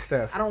 don't. Hey,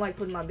 Steph. I don't like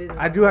putting my business.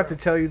 I out do have to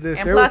there. tell you this.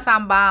 And There plus, was-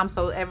 I'm bomb,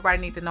 so everybody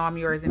needs to know I'm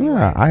yours anyway.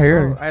 Yeah, I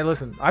hear you. Hey,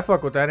 listen. I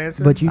fuck with that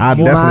answer. But you, I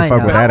you definitely mine, fuck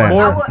with though. that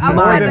More- answer.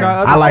 more rather- than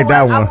I I like that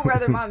I one. would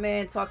rather my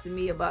man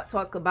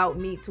talk about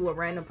me to a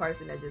random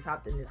person that just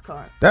hopped in his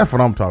car. That's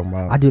what I'm talking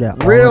about. I do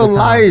that all Real the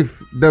time.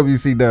 life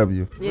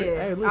WCW. Yeah,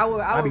 listen, I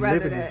would I be rather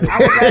living that. this. I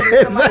would rather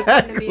somebody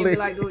come to me and Exactly. be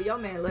like, "Dude, your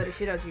man love the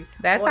shit out of you."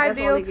 That's all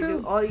ideal, he could too.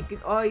 do.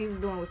 All he was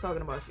doing was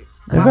talking about you.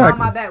 When I'm Exactly.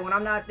 on my back, when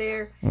I'm not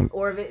there,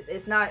 or if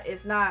it's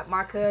not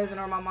my cousin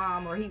or my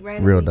mom, or he Real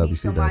randomly meets WCW.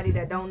 somebody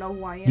that don't know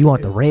who I am. You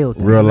want the real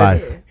thing. Real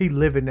life. He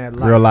living that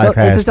life. Real life.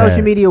 So, it's a social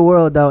hashtags. media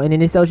world though, and in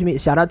this social media,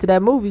 shout out to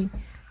that movie.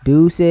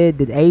 Dude said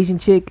the Asian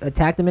chick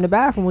attacked him in the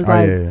bathroom. Was Oh,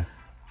 like, yeah.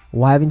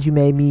 why haven't you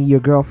made me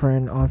your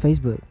girlfriend on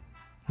Facebook?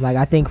 Like,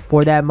 I think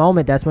for that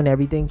moment, that's when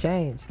everything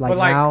changed. Like, But,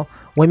 like- now,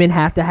 women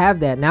have to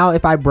have that. Now,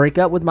 if I break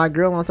up with my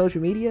girl on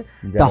social media,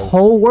 the gotta-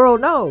 whole world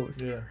knows.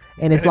 Yeah.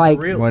 And it's like,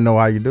 You real. want to know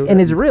how you do it?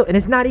 and it's real, and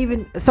it's not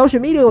even social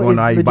media wanna is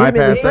know how you legitimately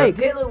bypass that? fake.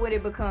 Dealing with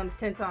it becomes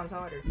 10 times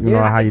harder. You know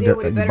I how can you deal do-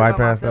 with it you better by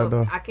bypass that, myself.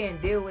 though? I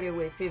can't deal with it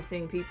with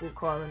 15 people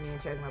calling me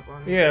and checking up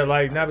on me. Yeah,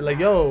 like not be like,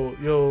 yo,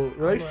 your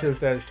relationship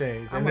status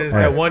changed, I'm and a then it's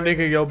right. that one nigga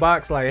in your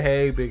box like,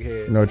 hey, big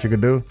head. You know what you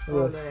could do? All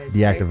of that.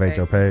 Deactivate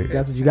your page.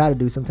 That's what you got to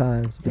do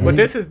sometimes. But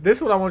this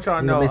is what I want y'all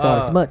to you know. gonna miss all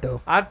the smut though.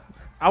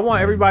 I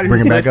want everybody Bring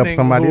who's it back up listening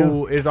somebody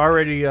who is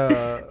already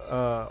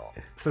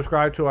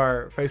subscribed to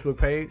our Facebook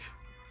page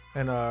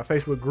and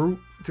Facebook group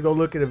to go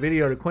look at a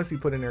video that Quincy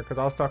put in there because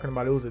I was talking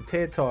about it was a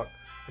TED Talk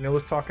and it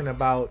was talking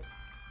about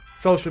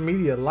social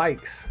media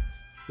likes.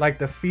 Like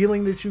the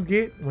feeling that you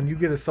get when you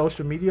get a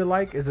social media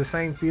like is the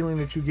same feeling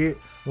that you get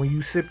when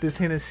you sip this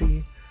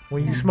Hennessy,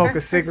 when you smoke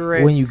a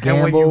cigarette, When you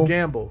and when you gamble.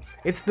 gamble.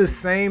 It's the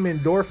same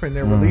endorphin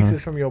that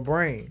releases from your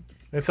brain.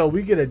 And so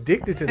we get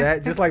addicted to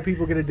that, just like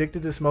people get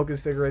addicted to smoking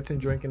cigarettes and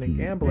drinking and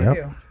gambling. Yep.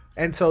 Yeah.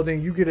 And so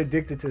then you get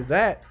addicted to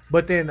that.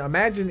 But then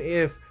imagine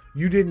if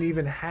you didn't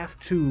even have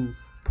to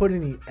put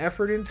any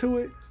effort into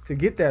it to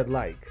get that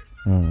like.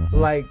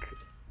 Like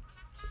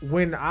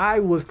when I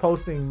was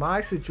posting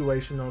my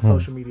situation on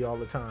social media all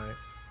the time,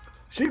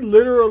 she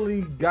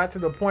literally got to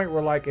the point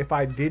where like if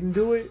I didn't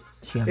do it,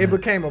 it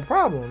became a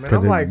problem. And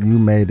Because I'm like, you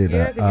made it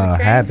Yeah, 'cause you a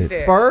changed habit.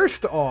 it.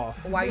 first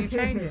off, Why you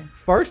changing?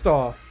 First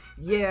off,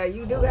 Yeah,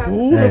 you do have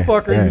Who to the say.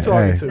 fuck are you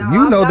talking to? No,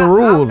 You know the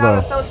rules, I'm not a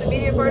though. social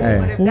media person, Hey,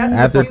 but if that's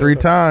after what you 3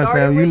 times,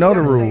 started fam, you with, know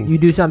the gotta rules. stay. You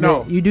do something.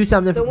 No. You do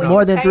something So when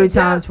more you than 3 change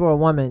up- times for a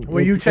woman.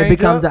 When you it change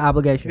becomes up- an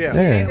obligation. Yeah.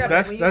 Yeah.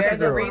 That's When you the change up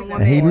girl. on a woman,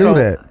 And he knew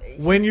that.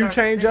 she When you starts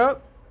change to think.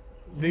 up,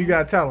 then you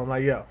gotta tell him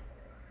like, yo,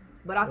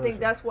 But I think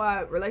that's why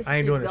I ain't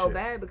relationships doing this go shit.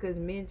 bad because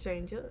men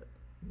change up.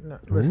 no,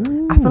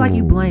 listen. I feel like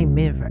you blame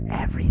men for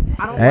everything.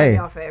 I don't Hey, blame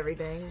y'all for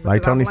everything.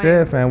 like because I Tony blame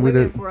said, fam, we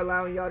women the- for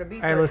allowing y'all to be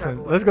Hey, certain listen,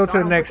 type of let's way. go So to I the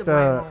don't put next, the blame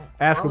on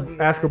ask all a- of you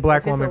ask a guys.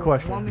 black If it's woman a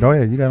question. woman's Go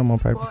ahead, you got them on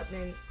paper. fault,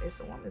 then it's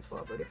a woman's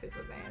fault. But if it's a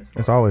man's fault,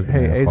 It's always the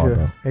Hey, man's fault,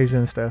 Asia, though. Asia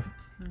and Steph.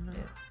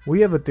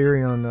 We have a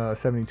theory on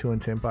 72 and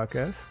 10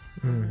 podcast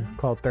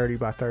called 30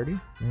 by 30.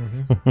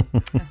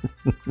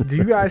 Do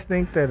you guys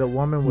think that a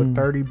woman with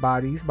 30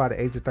 bodies by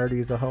the age of 30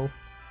 is a hoe?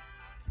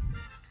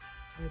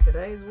 in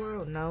today's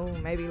world, no.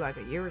 Maybe like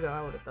a year ago,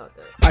 I would have thought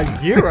that.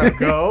 A year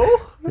ago?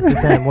 It's the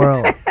same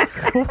world.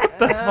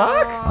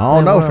 I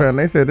don't know, fam.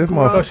 They said this So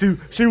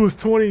motherfucker. she was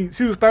 20,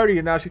 she was 30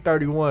 and now she's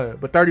 31.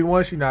 But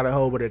 31 she not a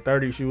hoe, but at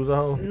 30 she was a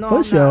hoe. No, For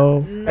I'm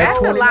sure. not. No, That's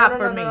a no, lot no,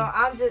 for no, me. no.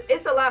 I'm just,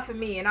 it's a lot for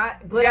me, and I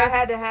Yes.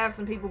 had to have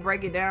some people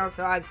break it down.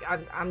 So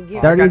I'm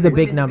giving 30 is a women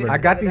big the number. benefit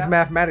I got of the these doubt.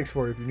 mathematics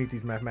for you if you need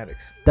these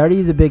mathematics. 30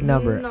 is a big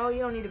number. No, you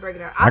don't need to break it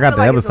down. I got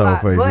feel the like it's a episode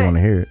lot, for you if you but want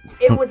to hear it.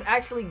 It was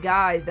actually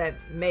guys that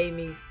made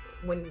me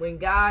when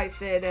guys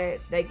said that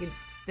they could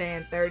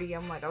stand 30.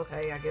 I'm like,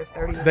 okay, I guess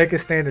 30. They could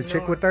stand a You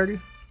chick know, with 30?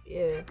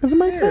 Yeah. Because it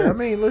makes Yeah, I sense.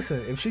 mean,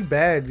 listen, if she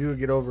bad, you would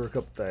get over a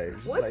couple days.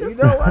 What Like, the you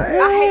know what? I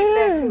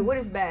hate that too. What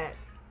is bad?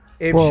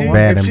 If For she a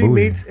Bad if and she bougie.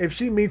 meets if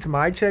she meets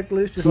my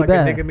checklist, just She like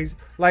bad. a nigga meets,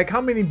 like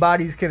how many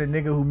bodies can a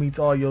nigga who meets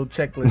all your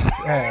checklists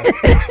have?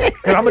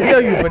 Cause I'm gonna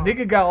tell you, if a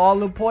nigga got all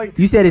the points,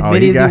 You said as Oh,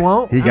 many as got, you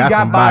want. He got got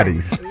some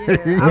bodies. Yeah, These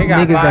They got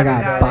niggas that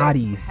bodies, got though.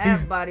 bodies.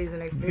 have bodies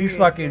and experience. he's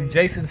fucking and-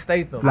 Jason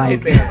Statham.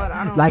 Like- but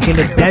I don't- Like in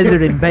the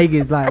desert in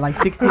Vegas, like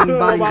 16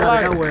 bodies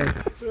out of nowhere.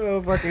 Oh,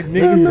 fucking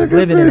Niggas niggas. was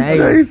living in the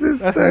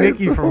 80s. That's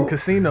Nicky from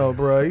Casino,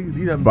 bro.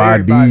 He done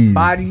buried Bodies.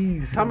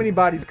 bodies. How many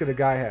bodies could a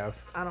guy have?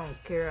 I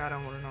don't care. I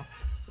don't want to know.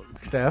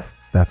 Steph,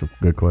 That's a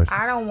good question.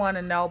 I don't want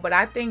to know, but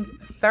I think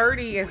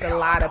 30 is a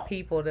lot of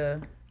people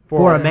to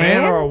For a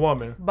man? or a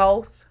woman?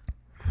 both.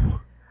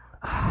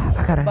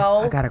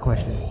 I got a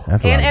question.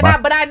 That's a lot And of and bodies.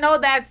 I, but I know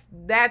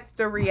that's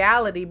the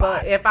reality.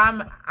 But if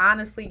I'm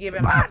honestly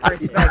giving my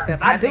perspective,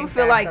 I do think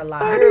feel that's like a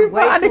lot. you're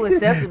way too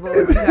accessible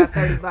if you got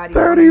 30 bodies.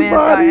 30 on the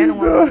man's side and the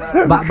bodies, woman's dog.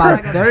 side. By I feel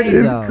like a 30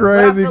 man- It's though. But I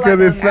crazy feel because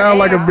like it sounds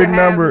like a man big should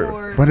have number,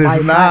 more- but it's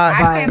Like, not.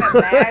 I can't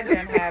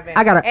imagine having.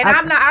 I gotta- And I-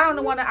 I'm not. I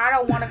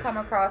don't want to come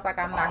across like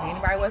I'm knocking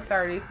anybody with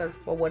 30 because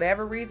for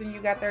whatever reason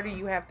you got 30,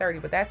 you have 30.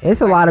 But that's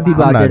It's a lot of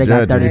people I'm out there not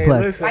that got judging. 30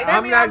 plus. listen, Like that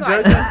I'm means not I'm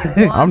like,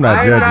 judging. I'm not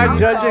I'm judging. not you.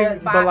 judging,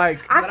 but like,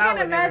 I But I can't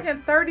would never-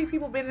 imagine 30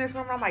 people been in this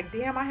room. I'm like,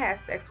 damn, I had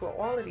sex with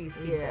all of these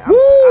people. Yeah, I'm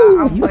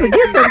You way forget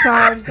too-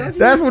 sometimes, don't you?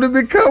 That's when it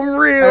become Hey,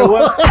 real.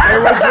 what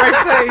Drake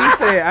said? He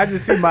said, "I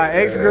just see my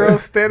ex girl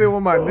standing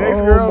with my next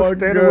Oh girl, my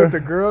standing God. with the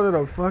girl that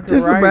I'm fucking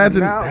Just right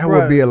imagine now." that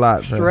Bruh, would be a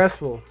lot, man.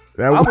 stressful.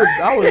 That I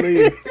would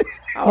leave.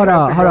 Hold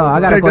on. I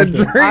got a Take a question.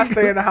 drink. I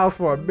stay in the house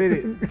for a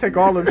minute, take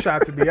all them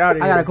shots and be out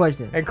of I here. got a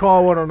question. And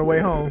call one on the way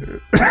home.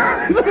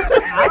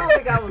 I don't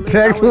think I would leave.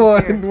 Text I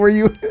wouldn't care. one where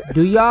you.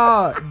 Do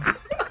y'all?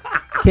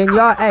 Can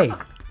y'all? Hey,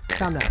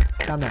 calm down.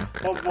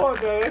 Oh,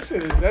 fuck, man,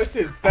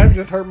 that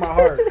just hurt my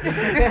heart.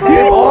 If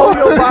all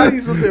your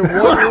bodies was in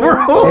one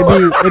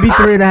room, It'd be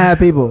 3.5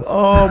 people.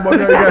 Oh my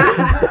god!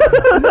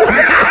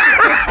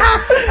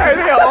 hey,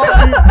 they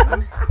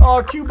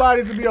all cute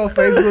bodies would be on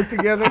Facebook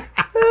together.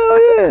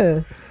 Hell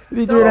yeah.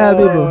 It'd be 3.5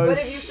 people. But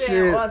if you shit.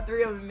 saying all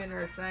 3 of them in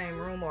the same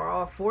room or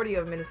all 40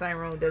 of them in the same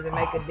room, does it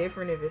make a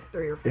difference if it's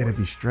 3 or 4? It'd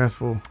be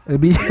stressful.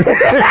 It'd be. Do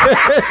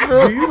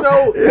you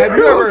know? Have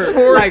you ever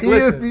 40 like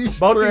would be listen?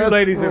 Both of you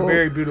ladies are stressful.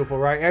 very beautiful,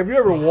 right? Have you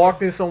ever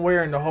walked in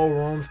somewhere and the whole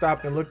room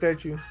stopped and looked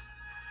at you?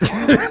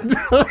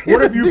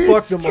 What if you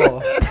fucked them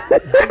all?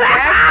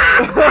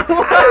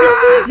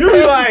 You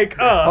be like,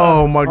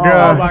 Oh my oh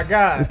god! my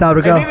god, It's time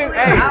to And go. then,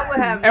 hey, I would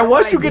have and no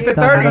once you get to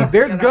idea. 30,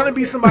 there's gonna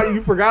be somebody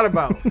you forgot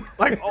about.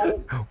 Like,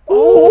 oh,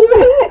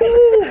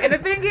 And the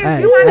thing is,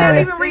 Hey, you might not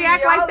hey. even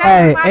react like that.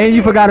 Hey, might and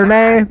you be- forgot her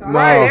name.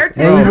 right.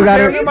 They're And you too- forgot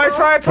they're her- You might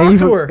try to And talk you,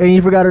 to her. and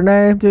you forgot her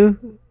name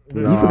too.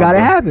 You forgot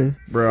it happened.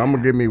 Bro, I'm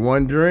gonna give me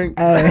one drink.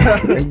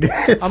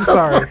 Hey, I'm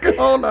sorry.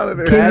 On out of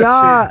there. can y'all?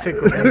 That shit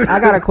tickled me. I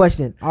got a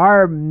question.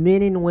 Are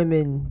men and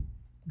women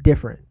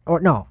different, or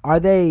no? Are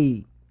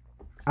they?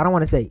 I don't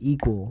want to say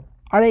equal.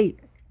 Are they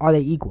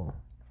equal?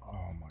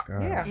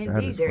 God, Yeah. that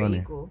Indeed, is they're funny.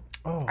 equal.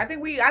 I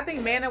think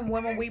men and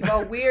women we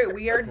are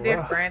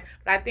different,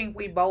 but I think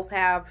we both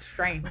have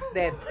strengths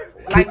that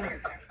like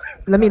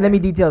Let me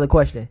detail the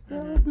question.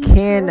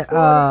 Can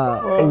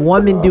a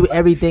woman do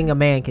everything a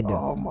man can do?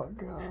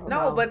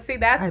 no, but see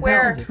that's Hey,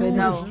 where pay attention.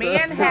 No.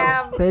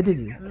 Pay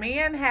attention.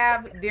 men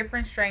have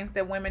different strengths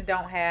that women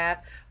don't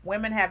have.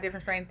 Women have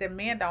different strengths that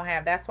men don't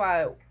have. That's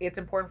why it's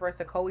important for us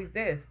to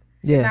coexist.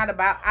 Yeah. It's not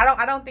about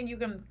I don't think you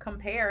can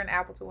compare an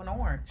apple to an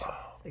orange.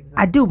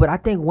 I do, but I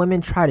think women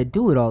try to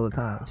do it all the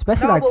time,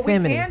 especially No, like but we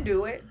feminists. can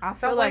do it. I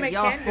Some feel like women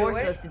y'all can do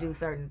force it. us to do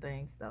certain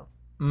things, though.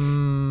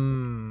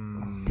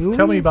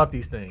 Tell me about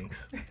these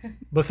things.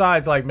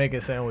 Besides, like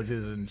making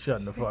sandwiches and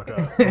shutting the fuck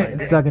up,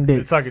 like, Sucking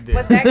dick. sucking dick.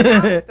 But that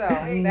counts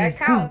though. That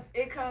counts.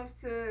 It comes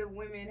to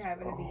women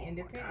having to be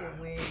independent.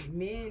 When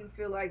men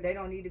feel like they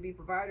don't need to be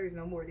providers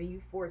no more, then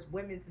you force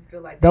women to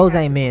feel like Those they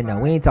have ain't to men though.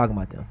 provide. We ain't talking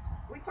about them.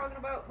 We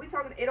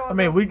talking. It all. I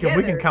mean, goes we can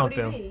together. count What do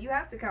you them. mean? You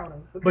have to count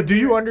them. But do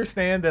you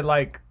understand that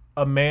like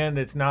a man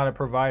that's not a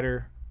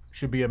provider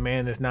should be a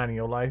man that's not in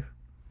your life?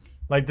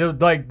 Like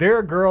there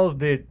are girls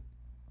that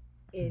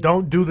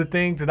don't do the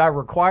things that I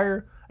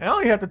require. And I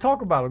don't even have to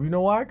talk about them. You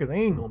know why? Because they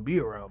ain't gonna be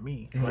around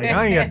me. Like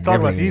I ain't have to talk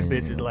about these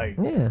bitches. Like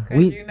Yeah, 'Cause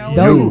we you know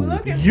those- what you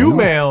looking you, for.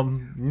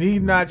 ma'am,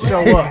 need not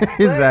show up.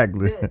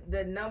 Exactly.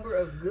 The number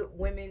of good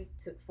women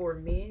for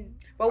men.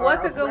 But are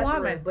what's a a good plethora,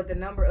 woman? But the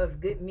number of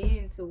good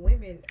men to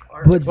women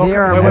are. But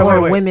there are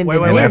more women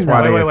than men. That's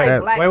why though. they Black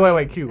accept. men.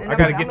 Wait, Q. And I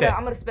gotta I'm get gonna, that.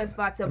 I'm gonna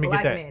specify to Let me get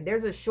black that. men.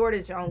 There's a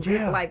shortage on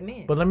good black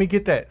men. But let me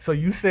get that. So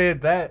you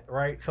said that,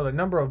 right? So the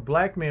number of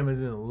black men is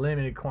in a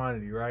limited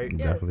quantity, right?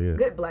 Yes, Definitely is.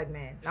 good black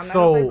men. I'm not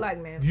gonna say So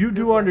black men. you Good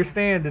do black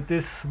understand that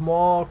this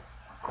small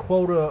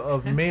quota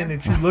of men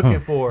that you're looking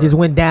for Just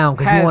went down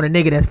because you Has- want a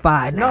nigga that's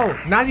fine. No,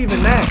 not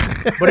even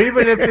that. But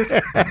even if this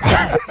Hey,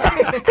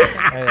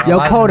 a Yo,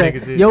 lot of Coda,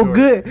 niggas is yo short.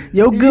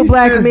 good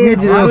black men You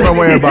feel just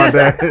somewhere about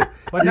that.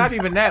 But not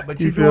even that. But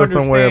you, You do feel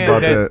somewhere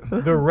understand about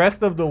that the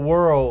rest of the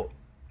world,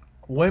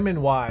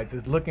 women-wise,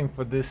 is looking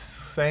for this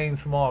same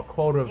small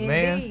quota of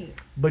man. Indeed.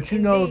 But you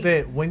know Indeed.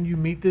 that when you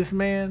meet this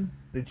man,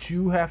 that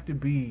you have to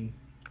be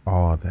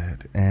All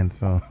that and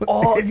some.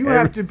 you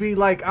have to be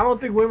like, I don't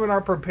think women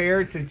are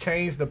prepared to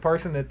change the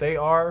person that they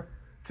are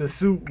to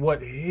suit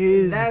what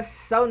his That's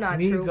so not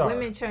needs true. are.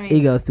 Women change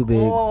Ego's too big.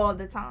 all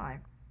the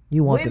time.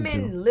 you want Women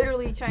them to.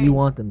 literally change. You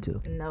want them to.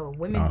 No,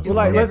 women No, do so Well,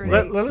 like whatever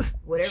let's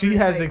whatever she it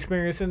has takes.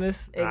 experience in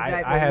this.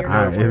 Exactly, I have you're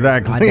not. not.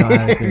 Exactly. I don't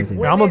have experience in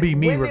it. I'm gonna be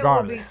me women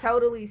regardless. will be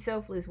totally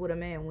selfless with a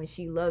man when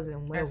she loves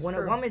him. When, That's when a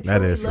true. woman That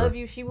truly is true. loves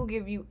you, she will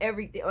give you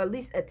everything, or at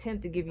least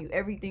attempt to give you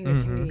everything that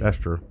you need. That's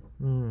true.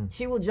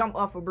 She will jump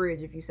off a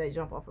bridge if you say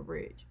jump off a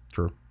bridge.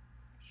 True.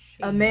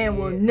 A man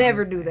will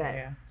never do that.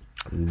 Yeah.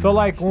 So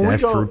like when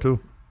That's we go, true too.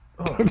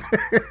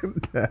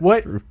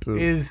 what true, too.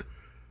 is?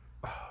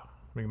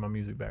 Let me get my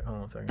music back. Hold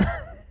on a second.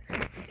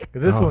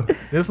 'Cause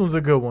this one's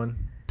a good one.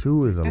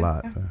 2 is a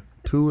lot. Son.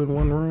 2 in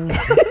one room.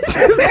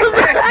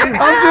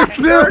 I'm just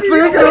still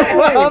thinking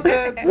about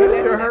that. This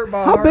shit hurt my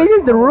How heart. big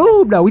is the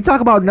room though? We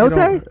talk about Note?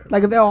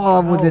 Like if all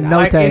of them was in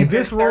Like Note, in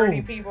this 30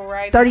 room. people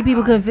right 30 now.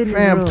 people couldn't fit in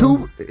Fam, this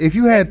room. 2. If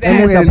you had 2 In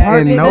this in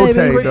apartment, Note,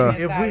 baby. though.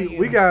 If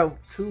we got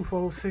 2,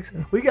 4, 6,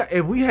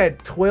 if we had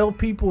 12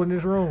 people in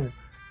this room,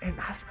 and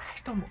I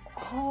smashed them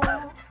all.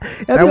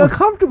 That'd That be was-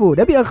 uncomfortable.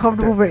 That'd be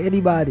uncomfortable for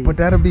anybody. But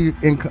that'd be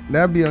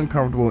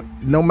uncomfortable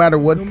no matter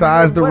what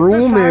size the what the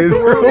room size is.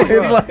 the room is.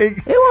 It's like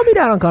It won't be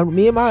that uncomfortable.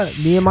 Me and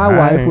my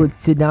wife Fine. would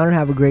sit down and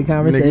have a great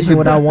conversation you-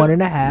 with our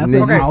 1.5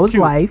 Nigga, and how's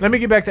Q, life. Let me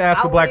get back to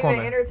Ask I a Black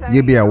wouldn't even Woman. entertain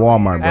you'd be at it.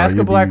 Walmart, bro. Ask a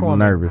You'd black be woman.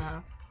 nervous.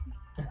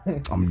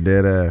 I'm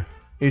dead ass.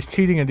 Is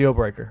cheating a deal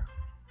breaker?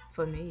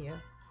 For me, yeah.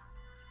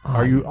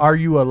 Are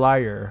you a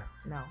liar?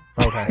 No.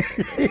 Okay.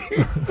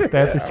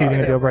 Steph, is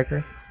cheating a deal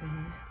breaker?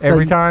 So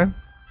Every you- time?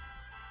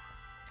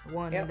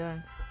 One Yep. and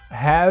done.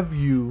 Have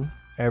you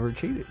ever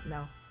cheated?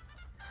 No.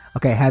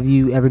 Okay, have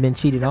you ever been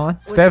cheated on?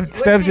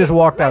 Steph just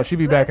walked out. She'll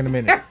be back in a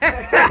minute.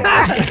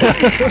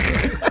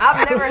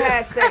 I've never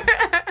had sex.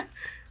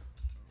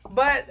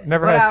 But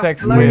Never but had I've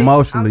sex flirted. with.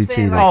 Emotionally I'm saying,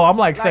 cheated. Oh, I'm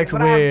like like, sex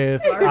but I've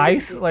with flirted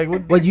ice. with Like,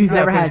 What, you've you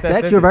never gotta had finish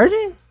that sex? You're a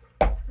sentence.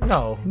 virgin?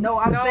 No. No,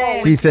 I'm No.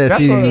 saying. She said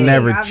That's she what-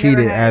 never I've cheated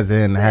never had as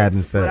in sex, having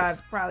But sex.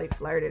 I've probably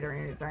flirted or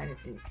entertained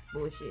some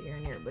bullshit here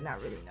and there, but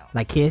not really, no.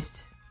 Like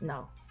kissed?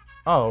 No.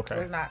 Oh, okay.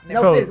 there's not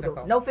No So-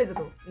 physical. No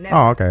physical. Never.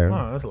 Oh, okay.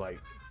 Oh, that's like.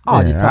 Oh,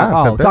 Yeah, just I talk. Oh,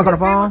 accept that. talk on the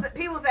phone.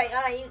 People say,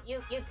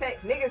 you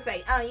text. Niggas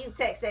say, you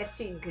text. That's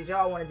cheating because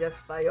y'all want to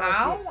justify your I shit.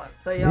 don't want.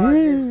 So y'all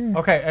just.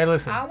 Okay, hey,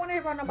 listen. I don't want to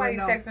hear about nobody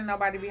But no. texting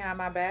nobody behind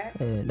my back.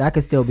 Yeah, that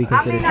could still be I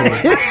considered mean,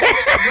 cheating.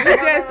 You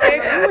just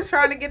said you was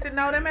trying to get to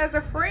know them as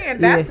a friend.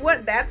 That's Yeah.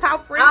 what. That's how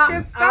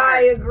friendships I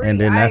start. agree. And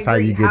then that's I how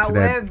you agree. get to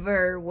that-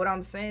 However, what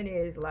I'm saying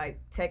is, like,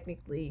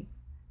 technically,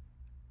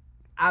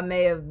 I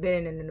may have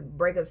been in a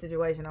breakup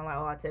situation. I'm like,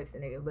 I text a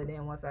nigga, but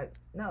then once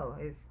no,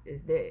 it's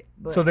dead.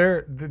 But So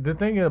the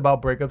thing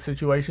about breakup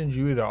situations,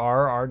 you either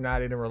are or are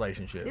not in a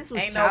relationship. this was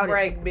Ain't no childish.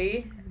 break,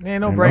 B. Ain't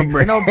no breaks.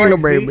 Ain't no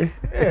breaks, break, B. B.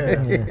 Yeah.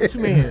 What you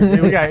mean?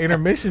 Man, we got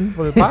intermission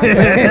for the podcast.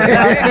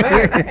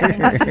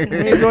 We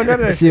ain't doing none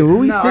of that Shit, shit.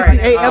 we No,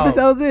 68 right.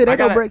 episodes in. I Ain't no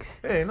gotta-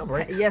 breaks. Yeah, ain't no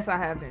breaks. Yes, I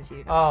have been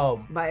cheated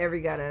by every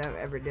guy that I've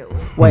ever dealt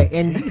with. Wait,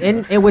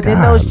 and within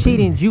those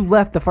cheatings, you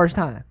left the first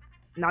time.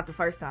 Not the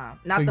first time.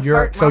 Not So the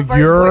you're first. My first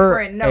you're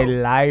boyfriend. No. a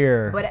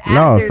liar. But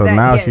No, after so that,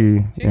 now yes. she-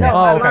 No, yeah.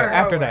 I Oh, okay, learned.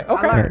 after that. I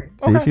Okay. learned.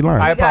 See, she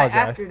learned. I We got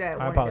apologize. after that I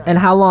one apologize. And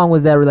how long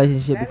was that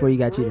relationship That before is you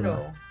got cheated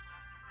brutal on?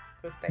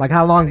 to stay Like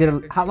how long did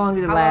with it? somebody How long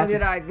did it How last? long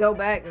did I go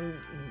back and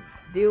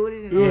deal with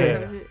it? And all Yeah. that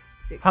type of shit?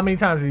 6 How many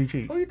times did you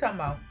cheat? Who you talking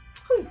about?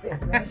 Who you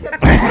think, man? Shut the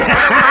fuck up.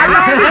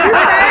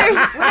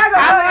 We're not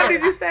gonna How go long there.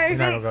 did you stay? You're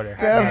not gonna go there.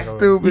 That's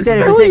stupid. You said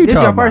it Who was you this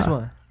your talking first about?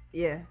 one.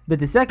 Yeah. But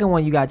the second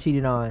one you got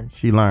cheated on.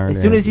 She learned.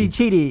 As soon and as he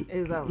cheated, It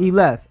was over. he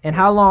left. And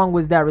how long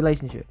was that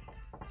relationship?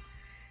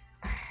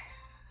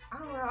 I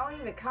don't know. I don't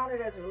even count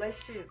it as a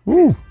relationship.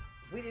 Ooh.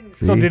 We didn't.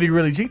 So did he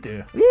really cheat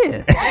there?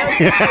 Yeah.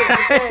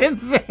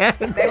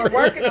 They were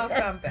working on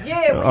something.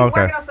 Yeah, we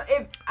Okay. working on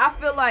something. I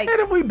feel like And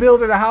if we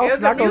build a house, It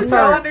was not a gonna mutual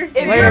start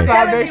understanding. if laying you're a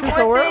telling me foundation one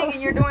somewhere thing else.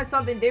 and you're doing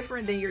something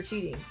different, then you're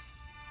cheating.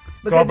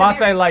 So if I if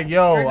say you're- like,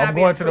 yo, You're not I'm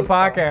being going to the truthful.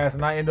 podcast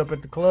and I end up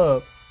at the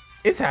club,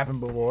 it's happened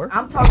before.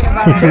 I'm talking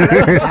about a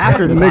relationship.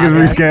 After the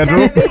Niggas podcast.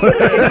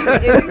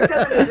 reschedule. If you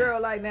telling the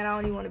girl like, man, I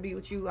don't even want to be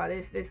with you, or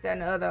this, that,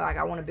 and the other, like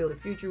I want to build a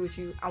future with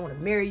you, I want to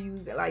marry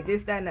you, like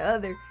this, that, and the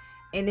other,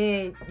 and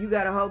then you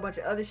got a whole bunch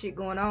of other shit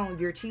going on,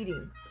 you're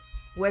cheating.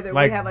 Whether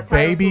Like we have a title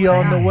baby to it or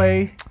on the not.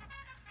 way.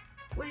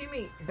 What do you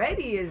mean?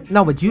 Baby is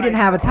No, but you didn't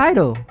have a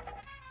title.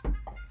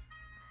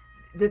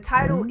 The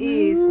title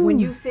is when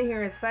you sit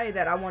here and say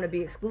that I want to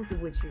be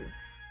exclusive with you.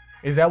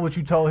 Is that what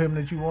you told him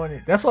that you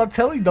wanted? That's what I'm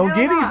telling you. Don't Hell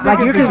get no. these Like,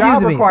 niggas you're the job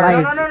confusing me.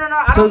 requirements. Like- No.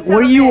 I So don't tell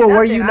were a you man or were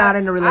nothing. you not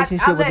in a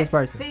relationship with let- this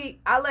person?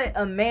 See, I let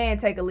a man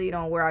take a lead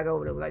on where I go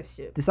with a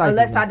relationship,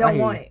 Decisiveness, unless I I don't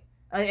hear want you. it.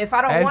 If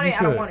I don't As want you it,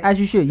 I don't should. want it. As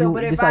you should. So, You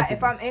but decisive.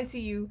 if I'm into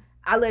you,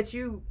 I let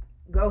you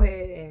go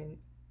ahead and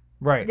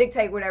Right.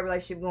 dictate where that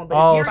relationship going. But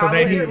Oh, if you're so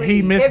then he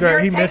if misled you're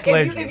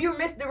you. if you're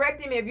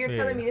misdirecting me, if you're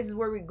telling me this is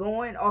where we're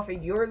going off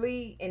of your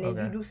lead, and then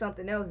Okay. you do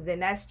something else, then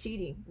that's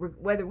cheating,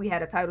 whether we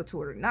had a title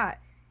to it or not.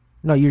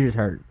 No, you're just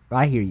hurt.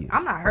 I hear you.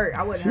 I'm not hurt.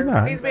 I wasn't hurt.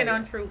 not. He's been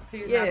untrue.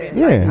 He's Yeah, not been.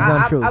 Yeah. He's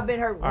I, untrue. I've been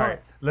hurt All right.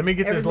 once. Let me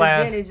get Ever this since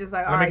last. then, it's just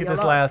like, let all me right, get y'all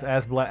this lost.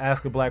 last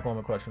ask a black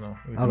woman question though.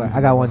 Okay,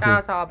 I got one Shout too.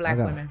 out to all black I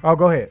got- women. Oh,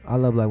 go ahead. I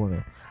love black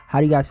women. How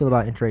do you guys feel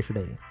about interracial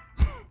dating?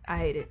 I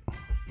hate it.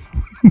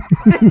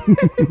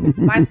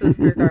 My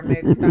sisters are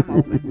mixed. I'm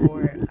open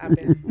for it. I've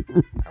been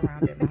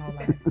around it my whole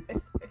life.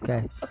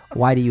 Okay.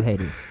 Why do you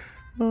hate it?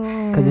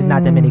 Because there's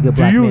not that many good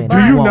Do black you men. do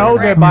you Well, know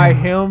right. that by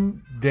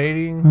him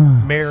dating,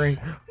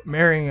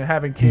 marrying and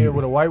having kid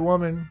with a white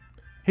woman,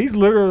 he's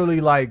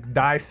literally like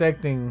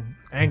dissecting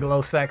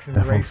Anglo-Saxon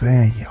That's what I'm race.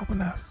 saying. He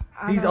opened us.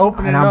 He's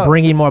opening And it I'm up,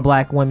 bringing more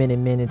black women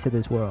and men into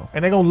this world.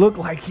 and they're gonna look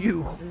like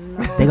you.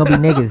 They gonna be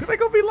niggas. They're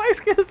gonna be light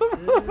skinned.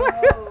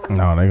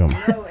 No, they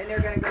gonna. No, and they're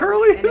gonna go.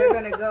 Curly And they're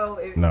gonna go.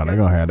 If No, they're them-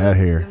 gonna have that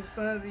hair. Them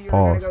sons of yours are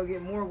Pause. gonna go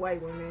get more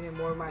white women and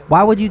more white.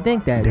 Why would you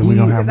think that? Then Do we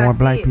you- gonna have Because I more see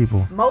black it.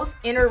 people.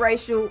 Most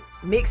interracial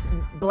mixed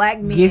black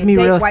men Give me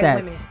date real white stats.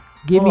 women.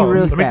 Give me Hold on,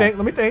 real Let me think. stats.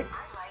 Let me think.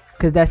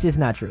 Because that's just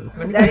not true.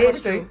 Let me That think,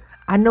 is let me true.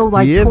 I know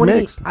like He is 20.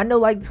 mixed. I know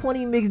like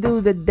 20 mixed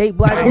dudes that date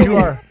black think.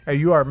 women.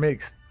 You are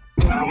mixed.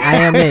 I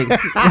am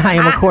mixed. I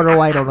am a quarter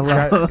white on the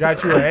low.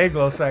 Got you an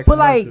Anglo-Saxon. But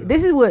like too.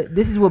 this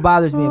is what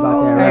bothers me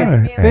about that, right? Hey,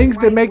 Men things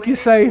with that white make you women,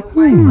 say, with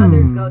white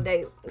mothers go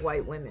date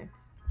white women.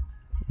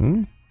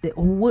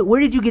 Where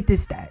did you get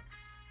this stat?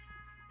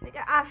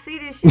 Nigga, I see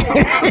this shit. Oh,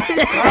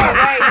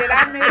 wait, did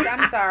I miss?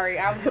 I'm sorry.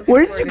 I was looking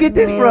Where did for you get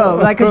this thing. from?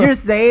 Like, cause you're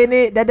saying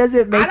it, that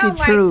doesn't make I don't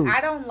it true. Like,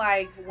 I don't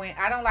like when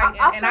I don't I,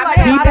 like. I and feel I've like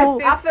been a lot People-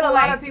 of, I feel a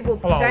lot of like- people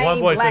Hold on, one shame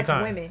voice at a black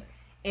time. women,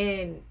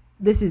 and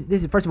This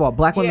is first of all,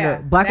 black women Yeah,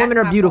 are black that's women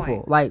are my beautiful.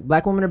 point. Like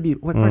black women are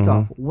beautiful. First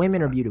off,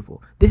 women are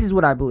beautiful. This is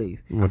what I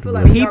believe. I What feel you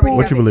like believe? we People- already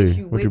What have you an believe?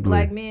 issue What with you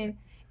black believe? men,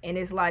 and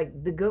it's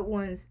like the good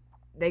ones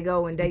they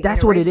go and date.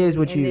 That's what it is interracially,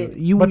 with and you. then-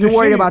 You But you're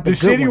worried about the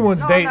shitty good ones.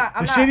 ones No, date. I'm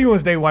The not. shitty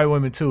ones date white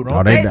women too. No,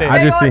 Don't they. They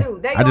I just all see. do.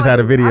 They I just all had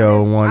a do. video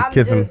of I'm one just-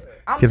 kissing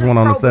I'm kissing just one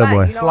on the pro-black,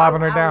 subway. you know, Slobbing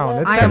her I down.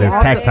 love That's I black am It's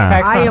women. tax time.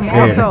 Tax I am time.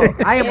 also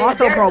I am And also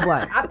there's- pro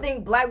black. I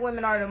think black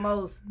women are the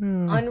most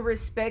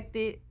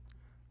unrespected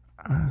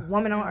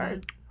woman on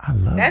earth. I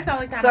love. That's the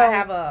only time So- I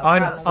have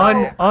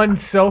a.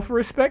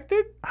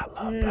 unself-respected.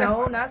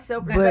 No, not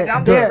self-respect. But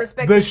I'm the-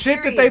 self-respected. The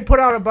shit that they put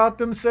out about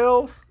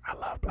themselves, I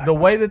love black. the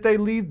way that they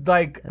leave,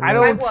 like I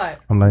don't Like what?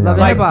 I'm not Love young.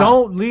 like. hip-hop.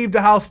 Don't leave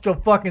the house with your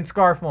fucking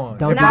scarf on.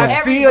 Don't If do I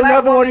that. see every black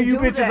another one of woman you do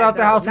bitches that, out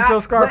the though. house with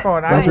your scarf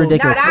on, That's I will-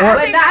 ridiculous. Not- Or- I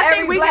But think- not I think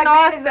every we black can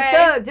all man is a say-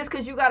 thug. Just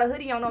because you got a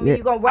hoodie on, don't mean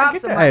you gonna rob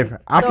get that. somebody. Hey,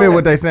 I So- feel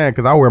what they saying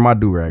because I wear my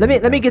do rag.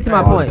 Let me get to my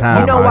all the point. time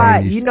You know out why? here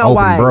in these You know open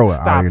why? bro out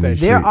Stop here in that these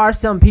shit. There streets. are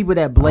some people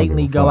that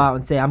blatantly give a go fuck. out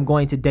and say, "I'm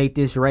going to date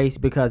this race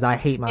because I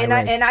hate my And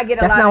race." I get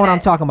a That's lot not of what I'm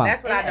that. talking about.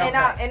 That's what I don't.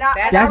 And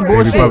say. That's I bullshit.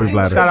 respect Public you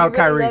bladder. because Shout you out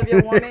Kyrie. really love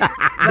your woman.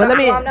 But let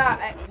me- so I'm not.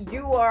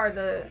 You are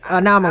the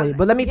Anomaly.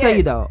 But let me tell you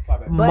yes. though,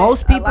 But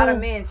most a lot of people,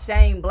 men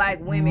shame black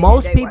women. and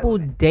most date white people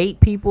women. date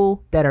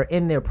people that are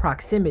in their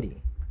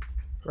proximity,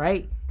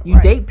 right? You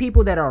date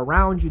people that are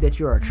around you that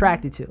you're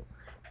attracted to.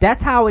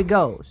 That's how it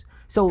goes.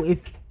 So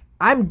if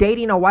I'm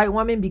dating a white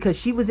woman because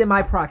she was in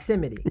my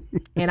proximity,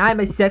 and I'm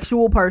a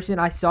sexual person,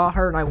 I saw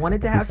her and I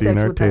wanted to have seen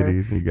sex her with her,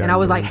 titties, you got and I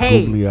was a like, little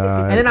hey, googly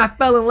eye. and then I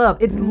fell in love.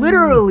 It's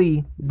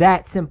literally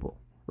that simple,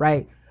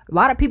 right? A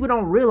lot of people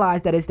don't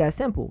realize that it's that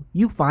simple.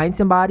 You find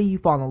somebody, you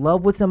fall in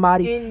love with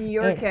somebody. In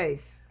your and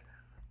case,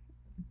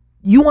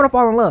 you want to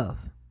fall in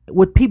love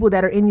with people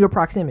that are in your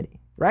proximity,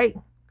 right?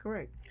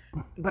 correct.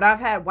 But I've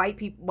had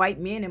white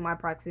men in my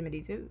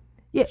proximity too.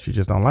 She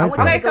just don't I like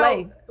went that. Okay, so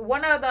Nicolay.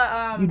 one of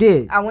the You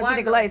did. I went to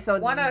Nicolay, so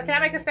can I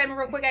make a statement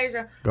real quick,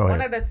 Asia? Go ahead.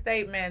 One of the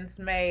statements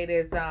made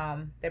is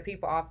that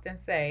people often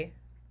say,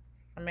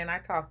 some men I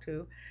talk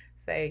to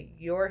say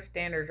your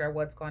standards are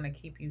what's going to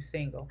keep you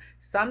single.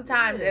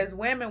 Sometimes as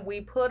women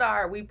we put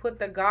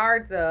the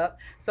guards up,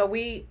 so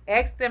we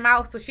X them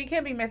out, so she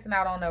can't be missing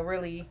out on a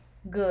really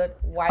good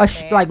white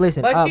man. Like,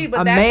 listen, but a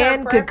that's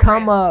man her could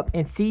come preference. up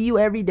and see you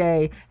every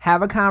day,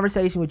 have a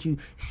conversation with you,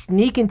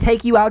 sneak and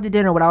take you out to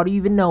dinner without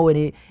even knowing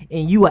it,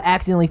 and you will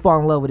accidentally fall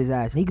in love with his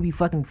ass. And he could be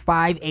fucking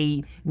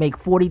 5'8", make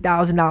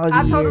 $40,000 a year.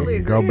 I totally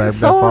agree. Go back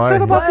So that far.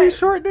 upset about these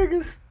short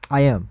niggas.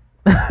 I am.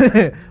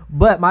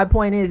 But my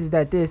point is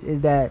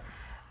that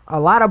a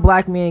lot of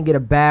black men get a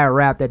bad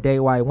rap that date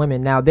white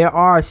women. Now, there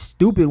are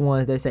stupid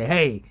ones that say,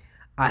 hey,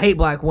 I hate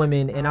black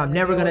women and I'm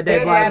never going to date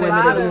There's black a women.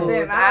 lot again. of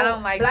them. I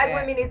don't like black that.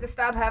 women need to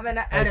stop having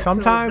that And attitude.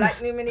 sometimes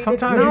Black women need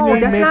sometimes to No, you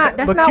need that's mid- not-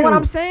 that's but not Q, what I'm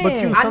But saying.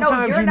 Q, I know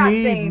sometimes you're you not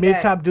need saying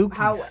mid-top that. dookies.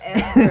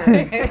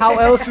 However, How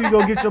else you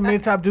gonna get your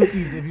mid-top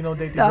dookies if you don't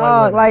date these white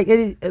Dog, women? like it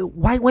is,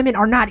 white women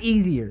are not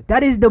easier.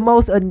 That is the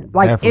most Definitely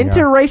not.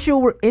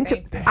 interracial.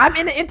 I'm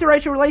in an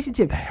interracial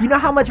relationship. You know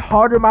how much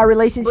harder my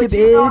relationship but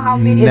you know is. how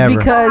many, Never. It's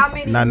because how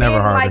many Not men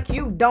never harder. like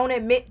you don't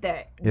admit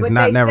that. It's but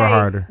not they never say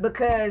harder.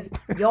 Because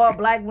y'all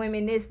black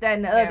women, this, that,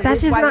 and the other. That's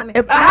this just white not- women.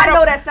 if And I I know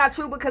don't- that's not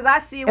true because I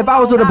see it. if I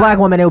was with a black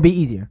woman, it would be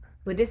easier.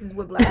 But this is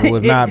what black It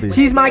would not be.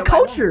 She's my They're white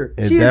women. culture.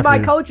 It She is my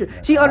definitely- culture.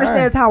 She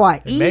understands how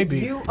I eat. Maybe.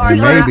 You are She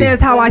Maybe.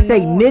 understands how I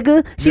say norm.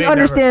 nigga. She You ain't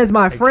understands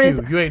never- my Hey, friends.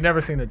 Q, you ain't never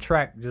seen a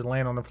track just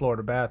laying on the floor of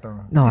the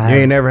bathroom. No, I You haven't.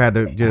 ain't never had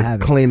to I just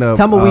haven't. clean up.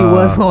 Tumbleweed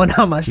was flowing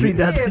down my street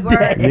the Yeah, other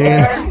where, day.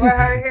 Yeah. where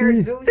her hair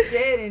do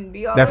shit and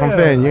be all That's what I'm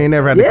that. saying. You ain't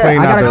never had to Yeah, clean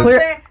I out gotta the.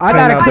 clear- I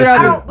gotta out clear the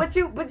out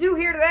shit. But you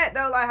hear that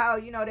though, like how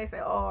they say,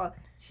 oh,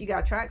 she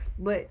got tracks,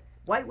 but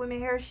white women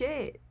hair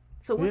shed.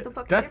 So what's the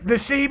fucking That's the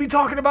difference? shit he be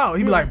talking about.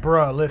 He be like,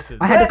 bruh, listen.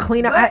 I had to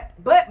clean up.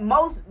 But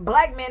most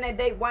black men that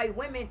date white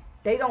women,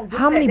 they don't do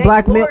How that. many They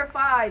black men-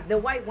 glorify the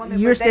white woman.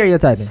 You're but they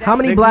stereotyping. How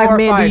many They black men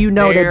glorify do you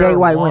know that their date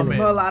white woman. women?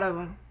 Well, a lot of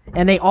them.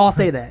 And they all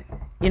say that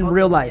in Most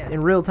real of them, life, yes.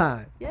 in real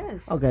time.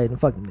 Yes. Okay, then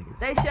fuck them niggas.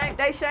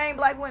 They shame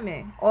black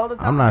women all the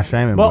time. I'm not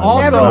shaming. But black also-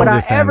 women. Never I'm would I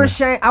just saying ever that.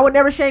 shame. I would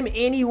never shame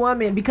any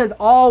woman because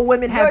all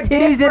women have You're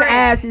titties and different.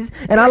 asses,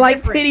 and I You're like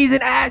different. titties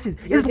and asses.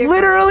 You're It's different.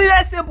 literally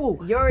that simple.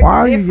 You're Why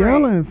are you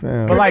different. yelling,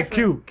 fam? But like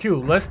Q,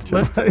 let's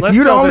You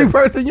the tell only this.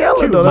 person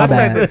yelling Q, though. let's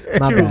My say bad. this.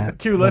 My Q, bad.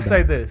 Q, My let's bad.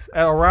 say this.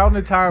 At around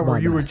the time My where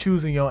you bad. were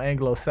choosing your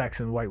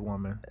Anglo-Saxon white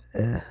woman,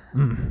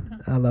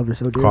 I love her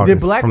so dearly. Caucus, Did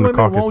black from the women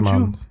Caucasus want you?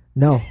 Mountains.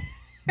 No,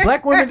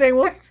 black women didn't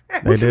want. They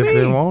What just you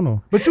didn't mean? want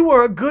him. But you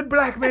were a good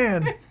black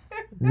man.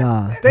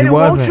 nah. They He didn't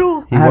want wasn't.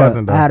 you. He I had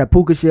wasn't I had though. a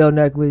puka shell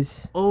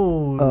necklace.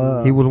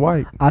 Oh, He was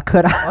white. I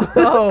cut off,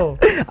 oh,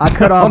 I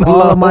cut On off the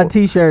all of my low.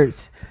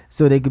 t-shirts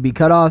so they could be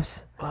cut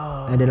offs,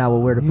 and then I would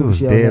wear the He puka was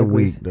shell dead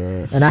necklace. weak,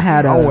 dog. And I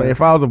had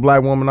If I was a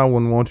black woman, I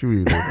wouldn't want you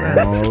either.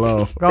 fam, on the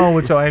low. go on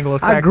with your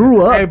Anglo-Saxon. I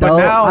grew up, Hey, but though.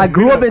 now I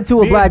grew you up know, into a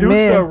me and black Deuce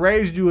man. done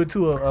raised you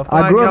into a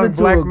fine I grew up young into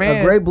black a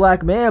man. great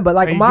black man, but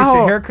like and you my get your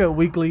whole haircut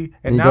weekly,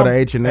 and You now go to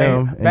H&M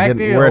and back get,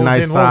 then, wear old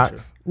nice didn't want you.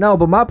 socks. no,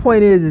 but my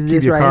point is Keep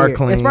this your right car here.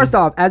 clean. It's first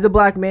off, as a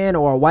black man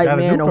or a white Got a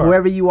man new or car.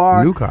 whoever you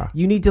are, New car.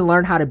 you need to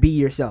learn how to be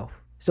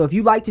yourself. So if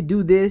you like to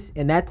do this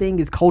and that thing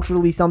is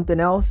culturally something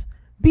else,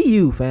 be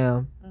you,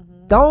 fam.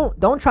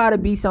 Don't try to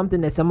be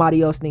something that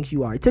somebody else thinks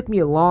you are. It took me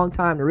a long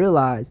time to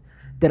realize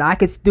that I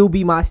could still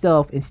be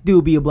myself and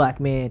still be a black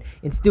man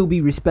and still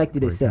be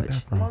respected as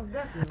such. Most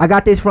definitely. I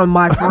got this from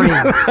my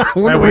friends.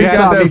 Wonder we where you had-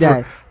 got taught me that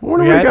that. from.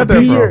 Wonder We where you had got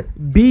to that Be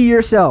from. be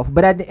yourself.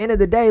 But at the end of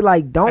the day,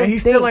 like don't And he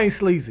think still ain't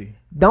sleazy.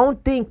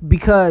 don't think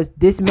because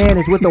this man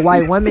is with a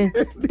white woman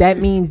that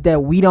means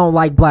that we don't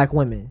like black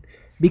women.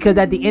 Because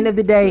at the end of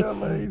the day,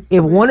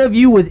 if one of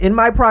you was in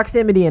my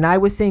proximity and I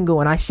was single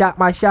and I shot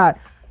my shot,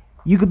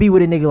 you could be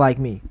with a nigga like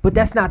me. But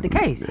that's not the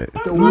case.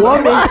 The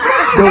woman,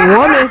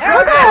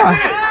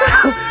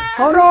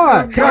 hold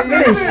on. Can I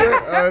finish?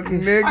 A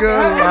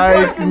nigga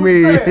like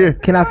me.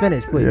 Can I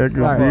finish, please? Yeah, I could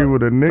Sorry. be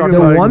with a nigga The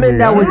like woman me.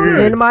 that was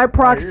Yeah. in my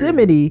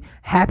proximity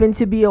happened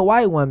to be a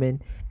white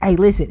woman. Hey,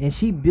 listen, and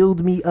she built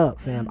me up,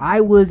 fam.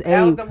 I was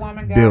That was a the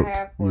woman God built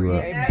had for you you.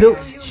 up. Amen. built.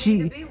 That's who you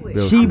She need to be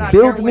with. she I'm not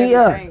built sure me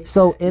where up. to change.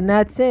 So in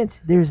that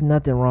sense, there's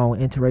nothing wrong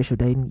with interracial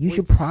dating. You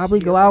should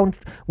probably go out. And,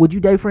 would you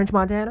date French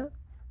Montana?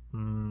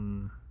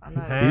 I'm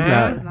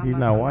He's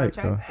not white,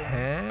 though.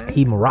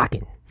 He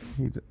Moroccan.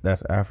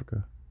 That's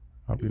Africa.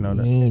 I hope you know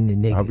that. He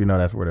ain't the I hope nigga. you know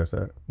that's where that's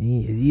at.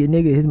 He a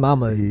nigga. His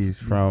mama is He's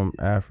from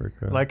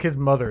Africa. Like his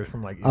mother is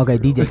from like okay.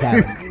 Israel. DJ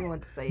Khaled. You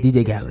want to say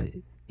DJ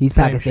Khaled. He's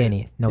Same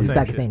Pakistani. shit. No, he's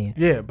Same shit. Pakistani.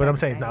 Yeah, but I'm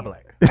saying he's not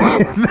black.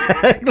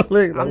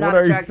 Exactly. I'm What not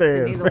are you attracted to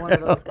saying? neither one of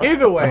those.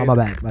 Either way, Oh, my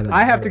bad. My bad.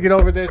 I have to get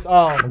over this.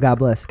 God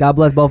bless. God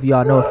bless both of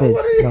y'all. No offense.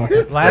 No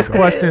offense. Last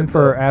question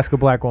for Ask a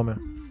Black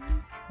Woman.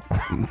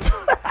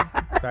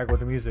 Back with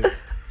the music.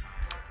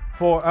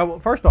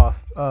 First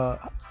off,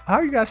 how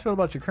you guys feel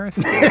about your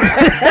currency? Hey,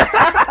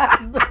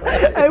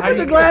 put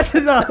the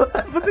glasses on.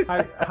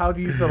 How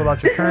do you feel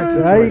about your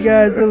currency? How you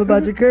guys feel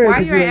about your current Why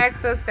you ain't situation?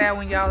 asked us that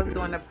when y'all was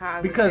doing the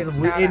positive? Because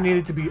shout it out?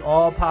 needed to be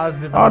all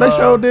positive. Oh, and they love.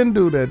 sure didn't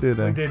do that, did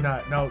We they? did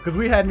not. No, because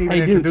we hadn't even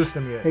Hey, dudes. introduced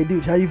them yet. Hey,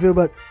 dude, how you feel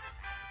about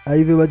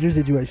your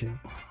situation?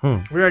 We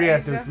already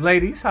asked Asia? this.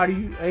 Ladies,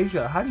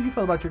 Asia, how do you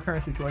feel about your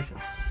current situation?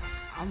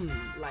 I'm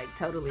like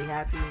totally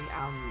happy.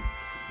 I'm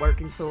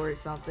working towards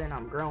something.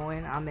 I'm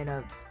growing. I'm in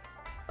a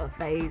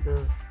phase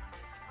of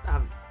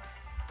I've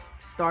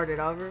started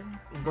over,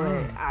 but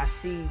I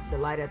see the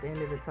light at the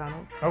end of the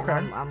tunnel. Okay.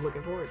 I'm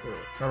looking forward to it.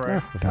 All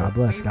right. God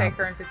When bless. you say God.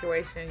 current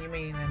situation, you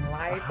mean in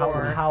life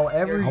or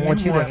However, I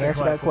want you to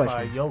answer that classify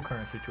question. Your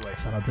current situation.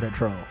 Shout out to that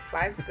troll.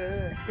 life's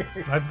good?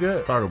 That's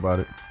good. Talk about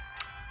it.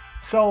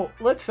 So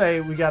let's say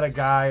we got a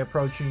guy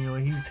approaching you,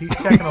 and he's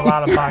checking a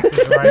lot of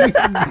boxes, right?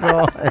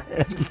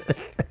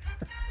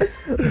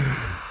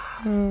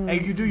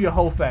 And you do your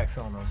whole facts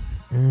on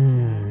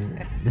him.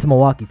 This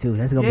Milwaukee too.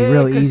 That's gonna be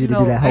real 'cause, easy to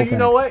do that whole and you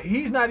know facts. what?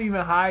 He's not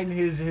even hiding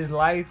his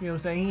life. You know what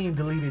I'm saying? He ain't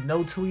deleted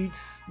no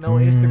tweets, no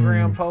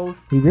Instagram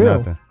posts. He real.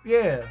 Nothing.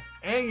 Yeah,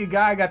 and your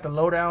guy got the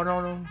lowdown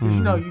on him. 'Cause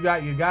you know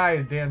your guy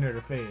is damn near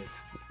the feds.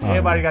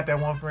 Everybody got that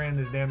one friend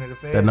that's damn near the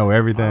feds. That know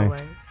everything.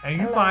 Always.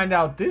 And you find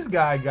out this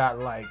guy got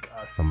like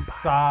a Somebody.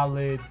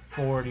 solid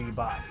 40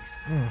 bodies.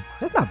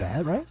 That's not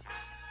bad, right?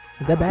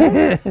 Is that bad?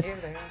 Yeah,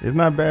 they are. It's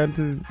not bad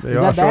to. They Is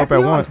all that show bad up to at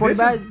you? once. 40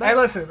 This is-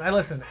 bodies? hey,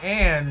 listen.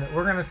 And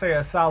we're going to say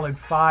a solid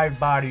 5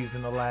 bodies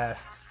in the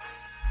last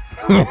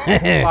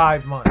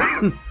 5 months.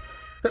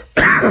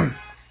 I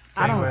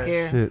don't Anyway,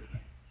 care. Shit.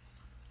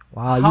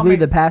 Wow, you How leave many-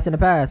 the past in the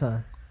past, huh?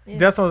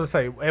 That's what I was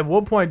going to say. At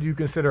what point do you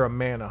consider a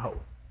man a hoe?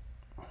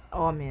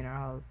 All men are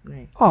hoes to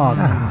me. Oh,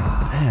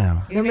 man.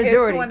 Damn. Give me his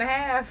majority.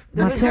 2.5.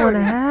 The My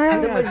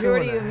 2.5? The got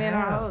majority 2.5 of men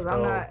are hoes. I'm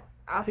though. not.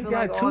 I He feel got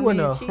like 2 all in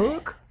men a cheat.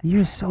 hook.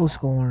 You're so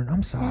scorned.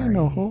 I'm sorry.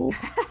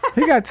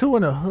 He got 2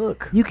 in a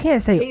hook. You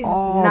can't say He's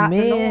all not the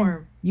men.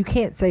 norm. You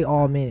can't say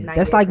all men.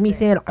 That's like me 98%.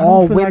 saying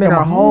all feel like women I'm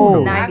are a hoe.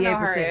 hoes. I know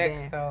her 98%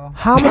 ex, then. so.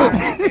 How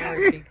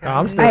many?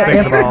 I'm still Hey,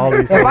 thinking about all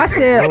these. If I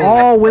said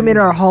all women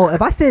are hoes,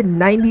 if I said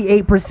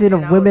 98%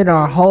 of women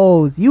are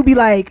hoes, you be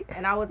like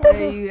And I would tell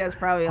you that's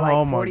probably like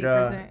Oh my 40%.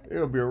 god.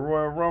 It'll be a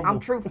Royal Rumble. Oh. I'm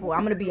truthful.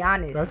 I'm gonna be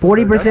honest.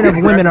 40%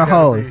 of women are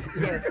hoes.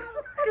 Yes.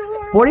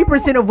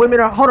 40% of women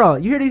are. Hold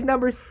on, you hear these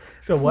numbers?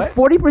 So what?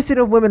 40%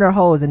 of women are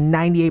hoes and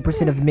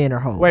 98% of men are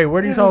hoes. Wait,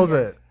 where these hoes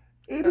at?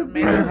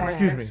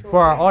 Excuse me. For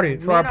our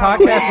audience, for our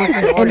podcast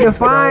listeners. And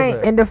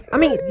define I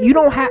mean, you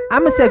don't have.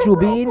 I'm a sexual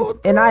being,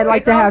 and I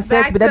like to have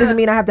sex, but that doesn't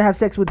mean I have to have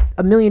sex with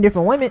a million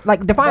different women.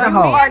 Like define a You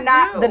hoe. are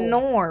not the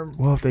norm.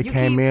 Well, if they You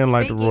came keep in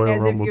like the speaking Royal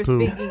as Rumble if too.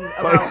 you're speaking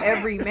about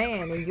every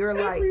man, and you're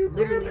like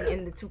literally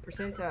in the 2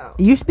 percentile.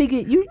 You speak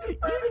it. You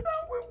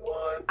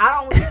I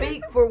don't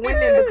speak for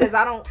women because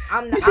I don't.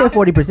 I'm. you said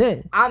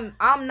 40%.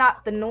 I'm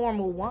not the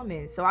normal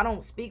woman, so I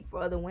don't speak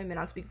for other women.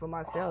 I speak for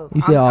myself.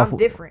 You said all I'm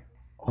different.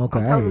 Okay.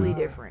 I'm totally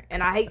different,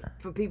 and I hate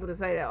for people to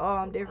say that. Oh,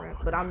 I'm different,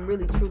 but I'm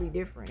really truly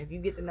different. If you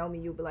get to know me,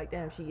 you'll be like,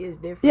 damn, she is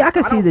different. Yeah, I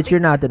can So see don't that you're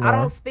not the I norm.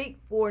 don't speak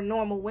for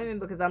normal women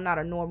because I'm not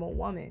a normal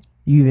woman.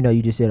 You even know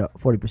you just said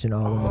 40%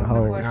 of all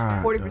women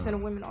are hoes. 40%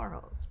 of women are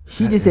hoes.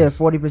 She just said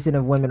 40%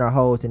 of women are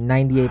hoes and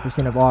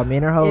 98% of all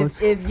men are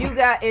hoes. If you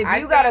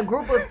got a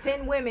group of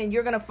 10 women,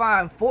 you're gonna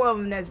find 4 of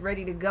them that's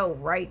ready to go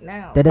right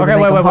now. That doesn't Okay,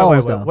 make them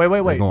hoes wait. though.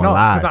 Wait. going No,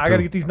 live, 'cause I gotta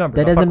too. get these numbers.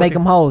 That I doesn't fuck make with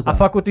them these- hoes, I though.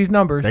 fuck with these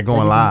numbers. They're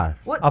going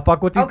live. What? I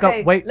fuck with these.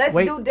 Okay, Wait, let's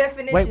wait, do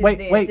definitions wait,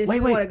 then. wait, Since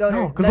wait, we wanna go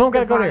there. No, because we don't gotta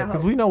Let's go there define a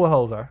because hoe. we know what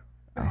hoes are.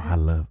 Oh, I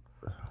love.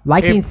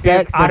 Liking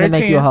sex out doesn't of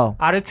make 10, you a hoe.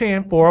 Out of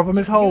 10, 4 of them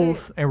is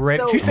hoes and ready.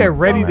 So- She said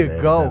ready Somebody to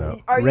add go. that up.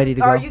 Are Ready you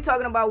to are go. you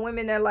talking about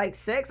women that like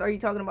sex? Or are you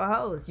talking about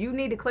hoes? You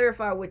need to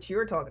clarify what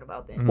you're talking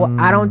about then. Well,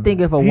 I don't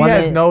think if a He woman.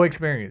 has no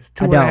experience. I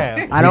 2.5. don't.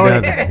 I He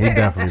don't. doesn't. He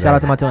definitely Shout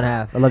out to doesn't. my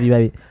 2.5. I love you,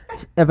 baby.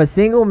 If a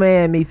single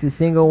man meets a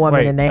single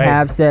woman Wait, and they hey,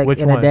 have sex which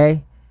in a one?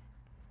 day,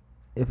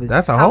 if it's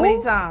That's a How hoe.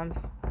 many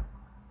times?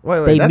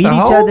 Wait, they that's meet a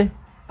each hoe? other,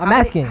 I'm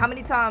asking. How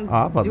many times Oh,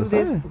 I'm about do to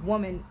this say.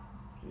 woman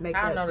make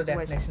I don't that know the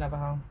situation? definition of a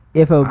hoe.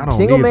 If I a don't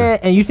single either. man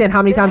and you saying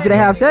how many times do they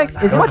have sex?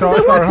 As much as Don't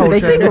they want start to. They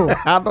whole shit. single.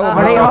 I don't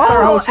Are they know.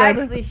 hoes?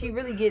 Actually, she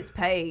really gets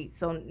paid,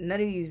 so none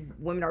of these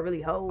women are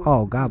really hoes.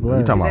 Oh God bless.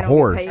 You talking They about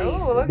don't get whores?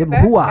 paid. Ooh, look Them at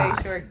that hoo-ahs.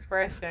 facial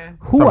expression.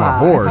 Who Talking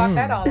about are? whores. Caught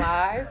that on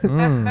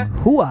live.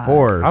 Who are?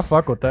 Whores. I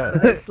fuck with that.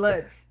 They're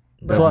sluts.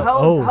 But Slut.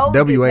 hoes, Oh, hoes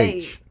get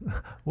paid. WH.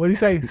 What do you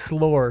say?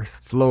 Slurs.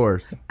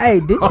 Slurs. Hey,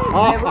 did you? If we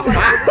wanna go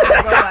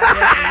by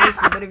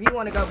definition, but if you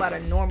want to go by the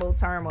normal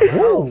term of a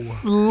hoe,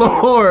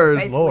 Slurs.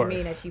 basically Lord.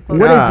 mean that she fucks. What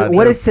God, is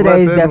what yeah, is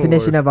today's sluts and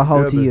definition whores of a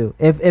hoe to together. you?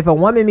 If a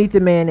woman meets a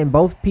man and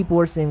both people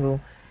are single,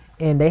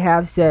 and they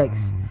have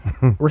sex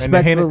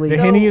respectfully, the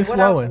Henny is what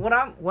flowing. What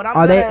I'm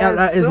Are they-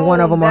 gonna is one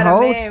of them assume a that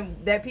hoe? man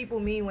that people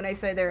mean when they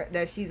say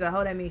that she's a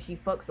hoe, that means she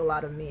fucks a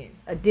lot of men,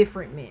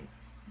 different men.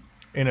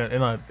 In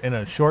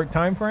a short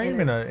time frame,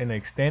 in an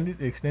extended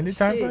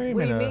time Shit, frame.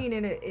 what do you in a- mean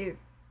in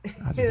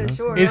a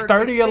short? Is or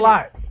 30 a extended?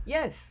 lot?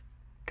 Yes,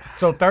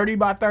 So 30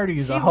 by 30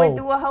 is she a went hoe.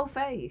 through a hoe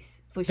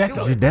phase for That's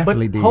sure. She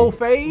definitely but did. Whole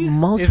phase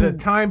Most is a of-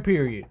 time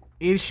period.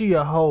 Is she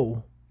a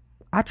hoe?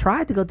 I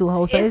tried to go through a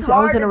whole It's phase. I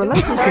was hard in a to do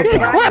relationship. 30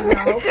 though. bodies in a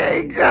hoe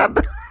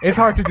phase. It's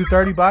hard to do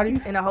 30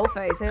 bodies. In a whole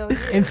phase, hell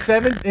yeah.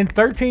 In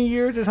 13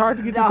 years, it's hard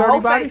to get The through 30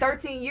 whole phase, bodies.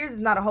 13 years is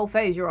not a whole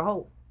phase. You're a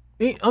hoe.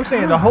 I'm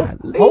saying the whole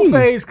Golly.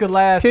 phase could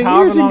last 10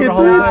 however years, you long get the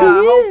through whole in phase. 2 A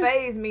whole years.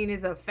 phase mean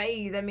it's a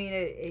phase. I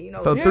mean,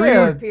 So it's a three-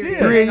 short period.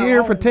 Three a Ain't no year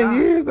whole for 10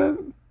 time. years. That's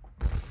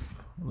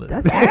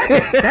That's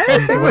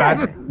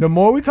The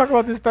more we talk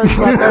about this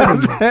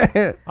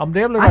 35, I'm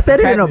damn near I about said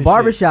to it in patent a this shit.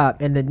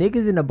 barbershop, and the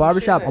niggas in the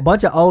barbershop, should. a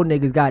bunch of old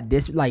niggas got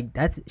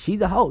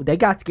she's a hoe. They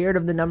got scared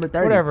of the number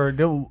 30. Whatever,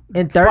 dude.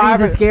 And 30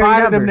 is a scary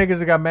five of number. them niggas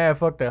that got mad,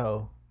 fuck that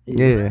hoe. Yeah,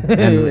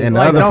 and the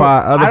Like, other no,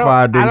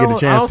 five didn't I get a don't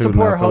chance to.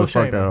 support Now, so hoe fuck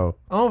shaming. that hoe.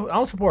 I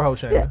don't support hoe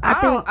shaming. Yeah,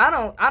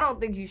 I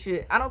don't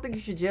think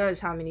you should judge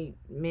how many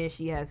men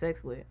she had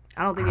sex with.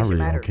 I don't think I it should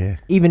really matter. don't care.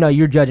 even though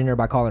you're judging her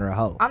by calling her a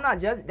hoe. I'm not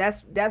judging.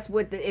 That's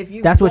what if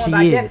you That's what going she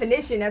by is.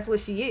 definition. That's what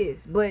she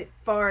is. But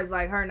far as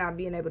like her not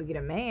being able to get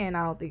a man,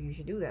 I don't think you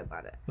should do that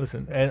by that.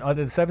 Listen, and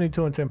under the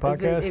 72 and 10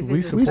 podcast, if we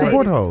it's a We spade,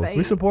 support support it's a hoes. spade.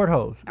 we support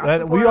hoes. I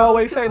support We hoes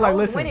always too. say like, Hoes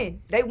listen,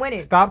 winning. They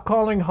winning. stop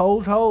calling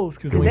hoes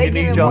because when they you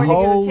giving need your more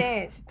niggas a hoes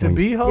chance to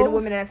be than hoes, the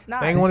women that's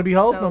not. they ain't want to be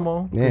hoes So- no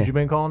more because Yeah. you've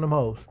been calling them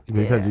hoes.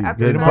 Because you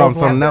after didn't a call them certain-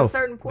 something after a else.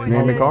 certain point, You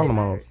want me that to call shit them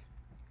hoes. matters.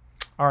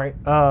 All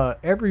right.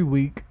 Every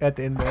week at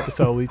the end of the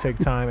episode, we take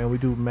time and we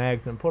do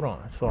mags and put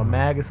on. So a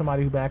mag is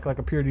somebody who act like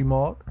a purity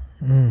mog.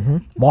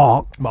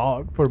 Walk.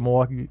 Mog for the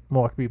Milwaukee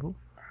people.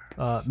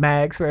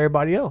 Mags for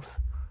everybody else.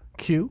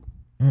 Q.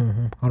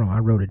 Hold on, I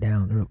wrote it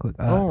down real quick.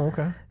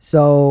 Okay.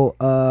 So,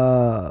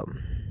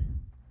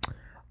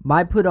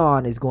 my put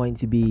on is going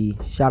to be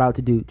shout out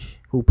to Dooch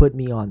who put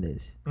me on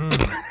this.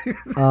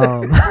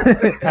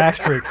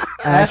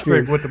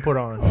 Asterisk with the put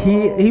on.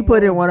 He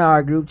put in one of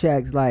our group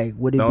chats like,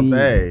 would it Don't be?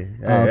 they?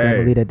 Oh, okay, Hey,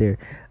 we'll leave that there.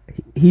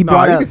 He No,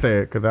 brought you up. can say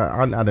it because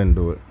I didn't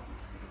do it.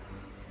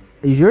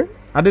 You sure?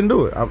 I didn't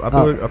do it. I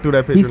threw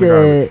that picture He in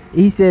the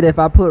garbage. said if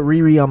I put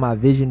Riri on my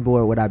vision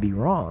board, would I be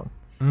wrong?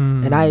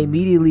 And I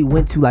immediately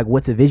went to like,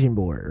 what's a vision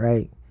board,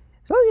 right?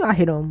 So I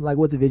hit him like,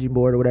 what's a vision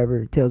board or whatever.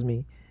 It tells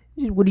me,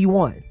 what do you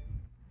want?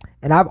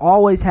 And I've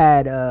always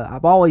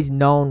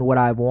known what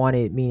I've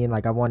wanted, meaning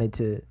like I wanted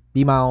to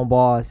be my own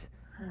boss.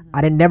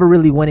 I never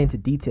really went into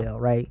detail,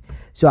 right?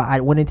 So I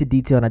went into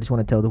detail, and I just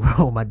want to tell the world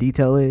what my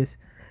detail is.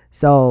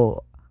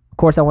 So of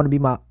course I want to be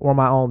my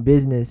own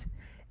business,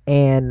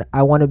 and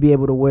I want to be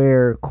able to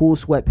wear cool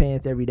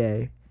sweatpants every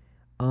day.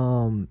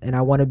 And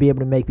I want to be able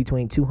to make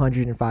between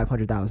 $200,000 and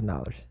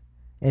 $500,000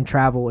 and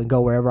travel and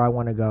go wherever I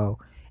want to go.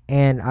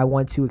 And I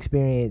want to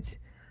experience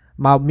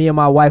me and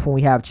my wife, when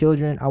we have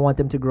children, I want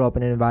them to grow up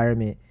in an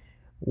environment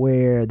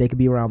where they could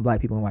be around black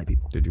people and white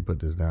people. Did you put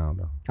this down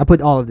though? I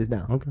put all of this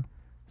down. Okay.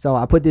 So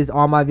I put this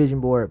on my vision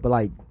board, but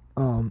like,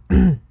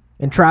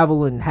 and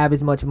travel and have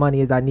as much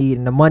money as I need.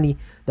 And the money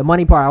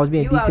part, I was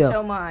being You out detailed.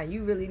 your mind.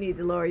 You really need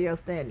to lower your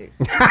standards.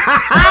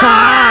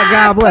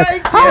 God bless.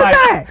 How's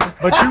that?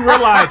 But you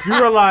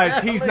realize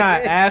he's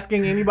not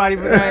asking anybody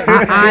for that.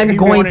 I'm He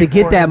going wanted to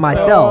get for that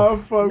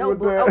himself. myself. No,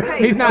 but okay.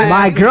 He's so not-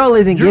 My girl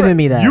isn't giving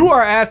me that. You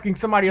are asking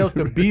somebody else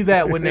to be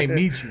that when they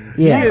meet you.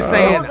 Yeah. He is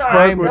saying, those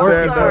I'm with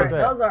working that, towards that.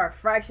 those are a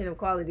fraction of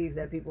qualities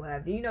that people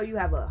have. Do you know you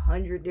have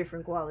 100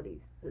 different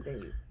qualities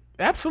within you?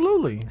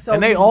 Absolutely. So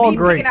And they all me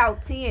great. picking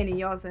out 10 and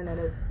y'all saying that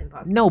is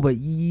impossible. No, but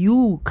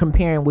you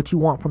comparing what you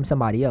want from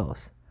somebody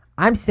else.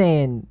 I'm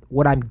saying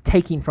what I'm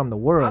taking from the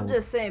world. I'm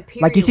just saying,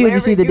 period. Like, you see the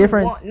Whatever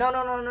difference? Want,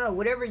 no.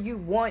 Whatever you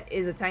want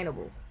is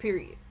attainable.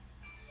 Period.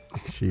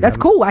 That's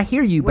cool. I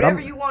hear you, but Whatever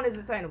you want is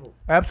attainable.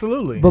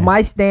 Absolutely. but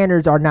my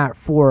standards are not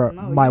for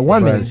No, my you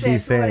woman. But Said, you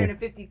she's said saying-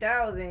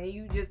 250,000, and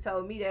you just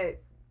told me that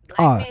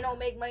Oh. black men don't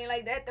make money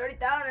like that.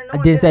 30,000. I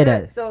didn't say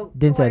that. So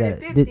Didn't say that.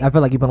 250. I feel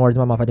like you put words in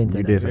my mouth. I didn't say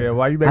You that. did say yeah,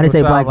 why you I didn't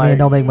say black men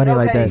don't make money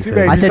like Okay. that. You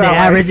made I me said the sound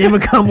like- average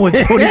income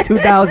was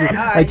 22,000.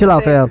 Alright, Hey, chill you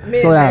out, said fam.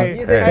 men. Slow down.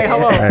 You said Hey, men.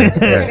 hello. You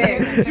said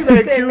men. She You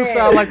made said Q men.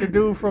 sound like the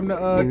dude from the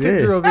did. Tip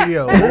Drill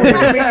video. What was the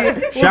comedian? What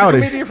was the Shouty.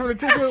 comedian from the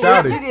Tip Drill?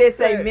 Shouty. You did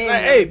say men.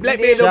 Like, hey, black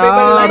You men did- don't make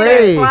money like You that.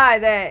 didn't imply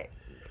that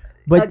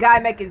But a guy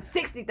making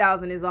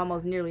 60,000 is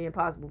almost nearly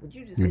impossible. But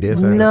you just You said did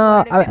say that.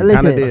 no, Kinda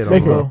listen, did,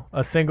 listen.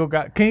 A single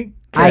guy. Can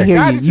I hear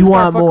guy you. that You start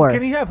want fucking- more.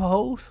 Can he have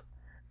hoes?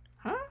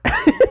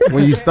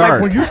 When you start.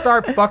 Like when you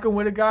start fucking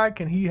with a guy,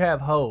 can he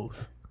have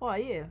hoes? Oh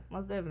yeah,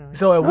 most definitely.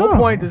 So at what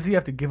point does he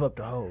have to give up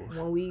the hoes?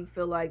 When we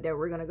feel like that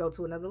we're gonna go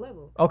to another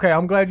level. Okay,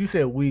 I'm glad you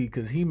said we,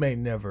 because he may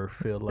never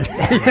feel like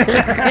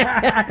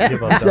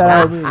give up the Shout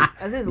out hoes. me.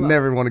 That's his loss.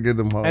 Never want to give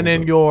them home. And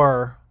then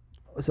your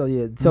So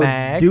yeah, so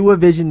Mag. do a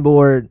vision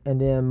board, and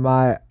then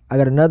I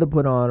got another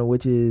put on,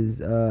 which is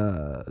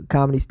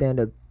comedy stand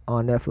up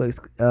on Netflix.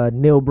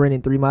 Neil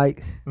Brennan, 3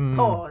 mics.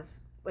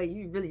 Pause. Wait,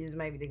 you really just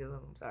made me think of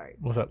something. I'm sorry.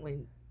 What's up?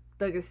 When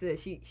Thugger said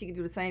she could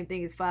do the same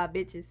thing as 5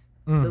 bitches.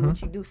 So what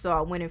you do? So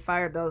I went and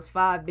fired those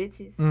 5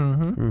 bitches.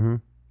 Mm-hmm.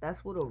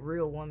 That's what a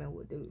real woman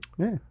would do.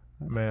 yeah.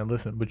 Man,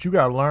 listen, but you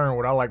gotta learn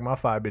what I like my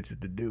 5 bitches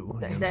to do. You know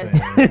what I'm That's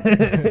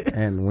saying?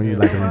 And when you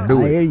like them to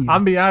do I hear it. you.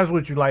 I'm be honest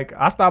with you, like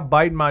I stopped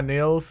biting my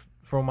nails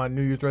from my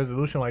New Year's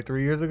resolution like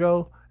 3 years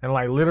ago, and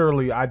like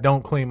literally I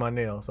don't clean my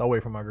nails. I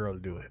wait for my girl to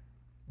do it,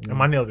 and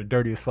my nails are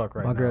dirty as fuck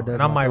right My girl now. does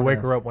And I my might wake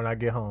toenails. her up when I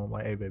get home,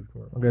 like, hey baby,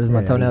 come on. There's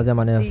my toenails and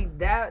my nails. See,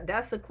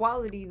 that's a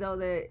quality though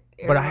that.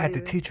 But I had to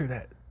everybody- teach her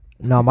that.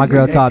 No, my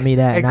girl taught me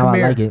that. Hey, Now come I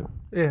here. like it.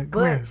 Yeah, come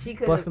But here. she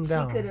could Bust him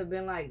down. have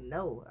been like,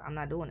 no, I'm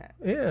not doing that.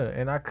 Yeah,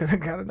 and I could have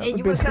got another And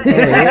you would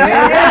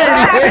bitch.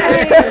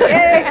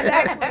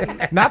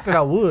 exactly. Not that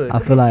I would. I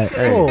feel like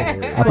Oh, I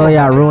feel like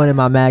y'all ruining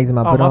my mags and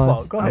my oh, my put-ons.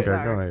 fault. Go ahead.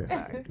 Okay, go Sorry.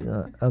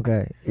 ahead.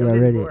 Okay, Yo, y'all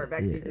this ready? board, back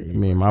to you. You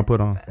mean my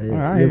put on?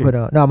 You put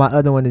on. No, my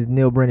other one is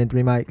Neil Brennan,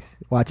 3 mics.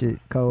 Watch it,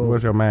 Cole.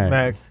 What's your man?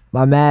 Mag.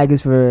 My mag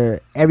is for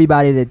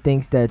everybody that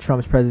thinks that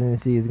Trump's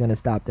presidency is gonna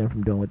stop them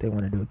from doing what they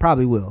want to do. It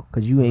probably will,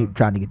 because you ain't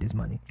trying to get this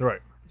money. Right.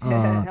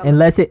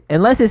 Unless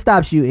it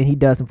stops you and he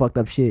does some fucked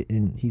up shit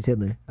and he's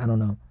Hitler. I don't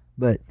know,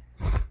 but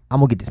I'm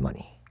gonna get this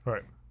money.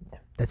 Right.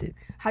 That's it.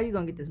 How you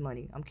gonna get this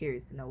money? I'm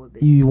curious to know what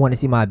business. You want to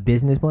see my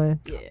business plan?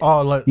 Yeah.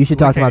 Oh, look, You should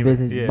we talk to my can't even-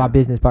 business yeah. my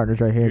business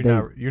partners right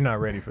here. You're not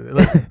ready for this.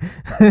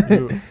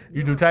 Listen,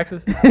 you do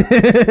taxes?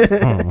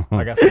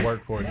 I got some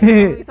work for Who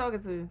you. are you talking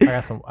to?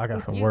 I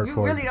got some You, work you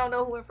for really you. don't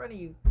know who in front of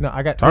you. No,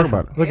 I got Talk listen,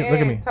 about it. Look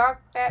at me.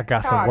 Talk that I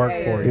got some talk, work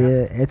hey, for yeah,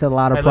 you. it's a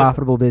lot of Hey, listen,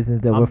 profitable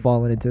business that we're I'm-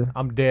 falling into.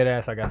 I'm dead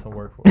ass. I got some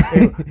work for you.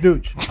 Hey,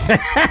 Dooch.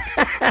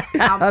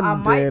 I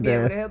might dead be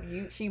able ass. to help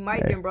you. She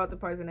might have brought the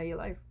person of your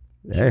life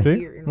Hey. See?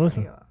 here in front of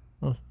Listen. y'all.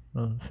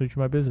 Send you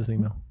my business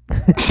email.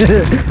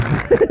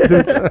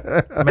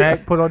 Dooch.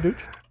 Mag, put on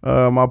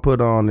Dooch. My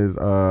put on is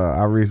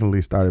I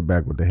recently started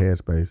back with the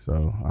Headspace,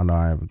 so I know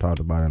I haven't talked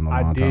about it in a long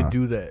I time. did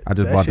do that. I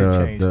just that bought shit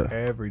the- changed the-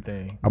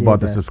 everything. I bought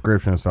the man.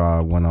 subscription, so I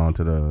went on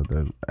to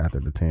the after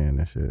the 10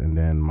 and shit. And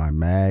then my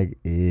mag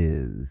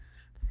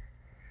is,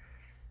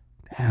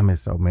 damn,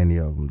 it's so many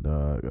of them,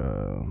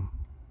 dog.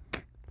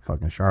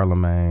 Fucking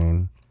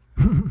Charlemagne.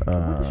 What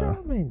does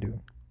Charlamagne do?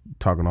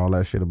 Talking all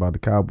that shit about the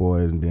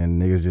Cowboys, and then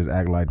niggas just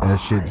act like that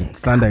shit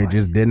Sunday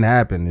just didn't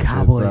happen. and shit.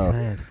 Cowboys So,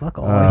 fans, fuck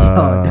all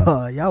y'all,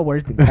 dog. Y'all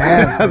worse than Cavs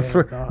I fans,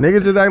 swear, dog.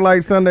 niggas just act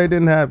like Sunday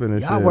didn't happen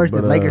and Y'all shit. worse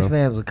than but, Lakers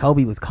fans when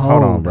Kobe was cold.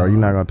 Hold on, bro. dog.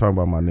 You're not gonna talk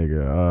about my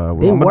nigga.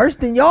 They I'm worse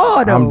than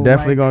y'all though. I'm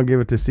definitely like, gonna give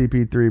it to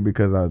CP3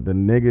 because the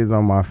nigga's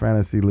on my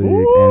fantasy league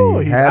Ooh, and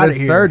he he's had outta a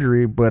here.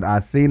 surgery, but I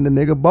seen the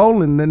nigga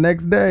bowling the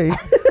next day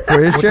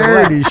for his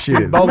charity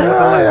shit. Bowling with the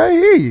I left.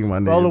 hear you, my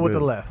nigga. Bowling with but-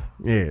 the left.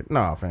 Yeah,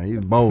 nah, fam, he's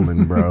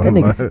bowling, bro. that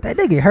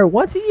nigga get hurt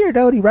once a year,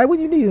 though. Right when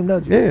you need him,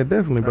 don't you? Yeah,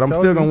 definitely. But I I'm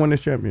told still you. gonna win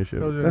this championship.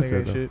 Those are That's nigga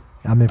it. Though. shit.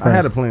 I'm impressed. I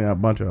had a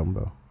bunch of them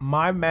though.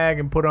 My mag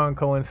and put on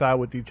coincide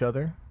with each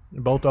other.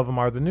 Both of them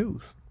are the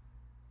news.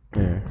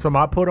 Yeah, So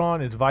my put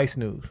on is Vice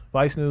News.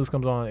 Vice News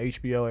comes on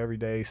HBO every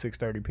day,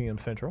 6:30 p.m.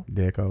 Central.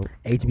 dead cold.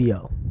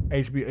 HBO.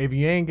 HBO. If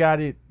you ain't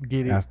got it,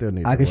 get it. I still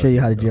need. I to can show watch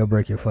you how to it, though.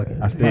 jailbreak your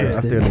fucking. I still need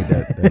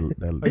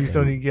that. Oh, you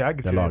still need? Yeah, I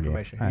can the see that login.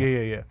 information. Alright.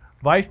 Yeah.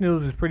 Vice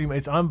News is pretty much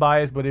it's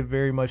unbiased, but it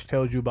very much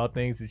tells you about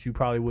things that you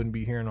probably wouldn't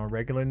be hearing on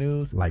regular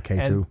news. Like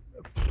K2.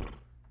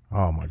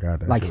 Oh my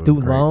god, that like shit was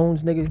student great.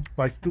 loans, nigga.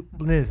 Like,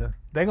 listen,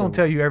 they gonna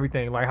tell you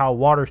everything. Like how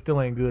water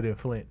still ain't good in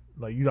Flint.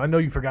 Like I know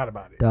you forgot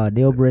about it. Dog,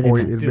 Neil Brennan.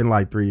 It's been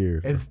like 3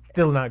 years. It's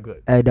still not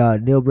good. Hey,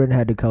 dog, Neil Brennan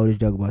had the coldest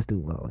joke about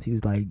student loans. He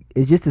was like,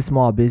 "It's just a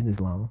small business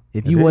loan.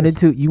 If you went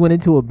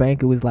into a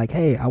bank, it was like,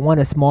 hey, I want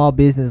a small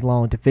business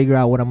loan to figure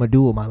out what I'm gonna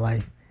do with my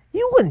life.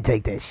 You wouldn't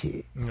take that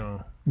shit."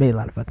 No. Made a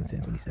lot of fucking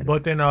sense when he said it.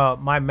 But then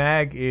my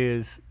mag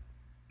is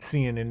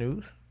CNN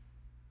News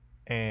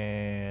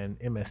and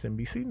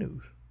MSNBC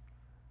News.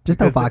 Just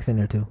throw because Fox in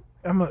there too.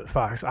 I'm a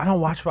Fox. I don't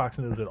watch Fox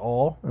News at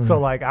all. So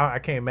like I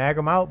can't mag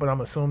them out, but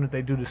I'm assuming that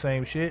they do the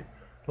same shit.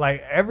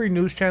 Like every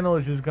news channel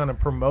is just gonna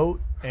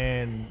promote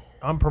and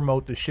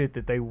unpromote the shit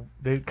that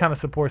they kind of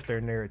supports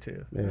their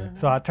narrative. Yeah.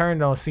 So I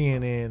turned on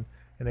CNN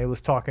and they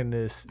was talking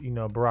this,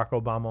 Barack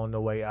Obama on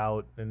the way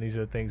out and these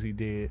are the things he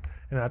did.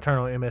 And I turned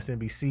on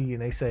MSNBC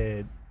and they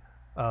said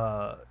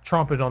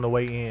Trump is on the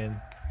way in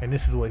and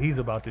this is what he's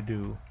about to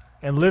do.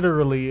 And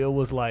literally it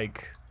was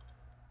like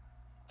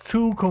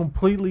two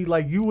completely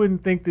like you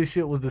wouldn't think this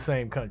shit was the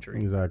same country.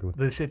 Exactly.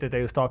 The shit that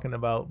they was talking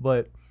about.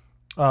 But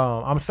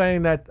I'm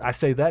saying that I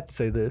say that to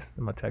say this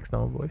in my tax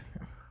tone voice.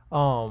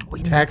 We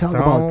need to Tax talk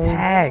about tone.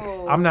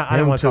 tax. I Him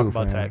don't want to talk too,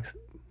 about fam. tax.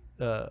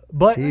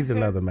 But He's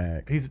another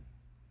mag. he's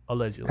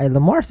allegedly. Hey,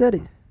 Lamar said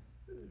it.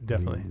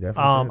 Definitely. He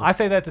definitely said it. I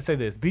say that to say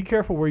this. Be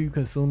careful where you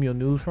consume your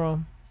news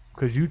from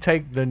because you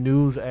take the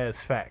news as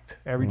fact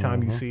every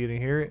time you see it and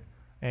hear it.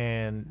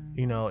 And,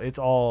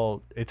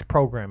 it's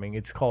programming.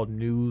 It's called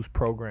news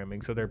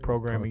programming. So they're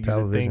programming you to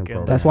television think. And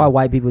programming. That's why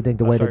white people think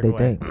the A way that they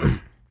certain way.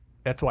 think.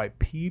 That's why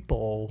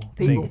people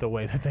People. think the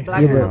way that they Black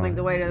think. people think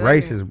the way that they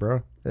Racist,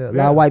 bro. A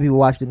lot of white people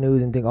watch the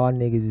news and think all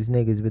niggas is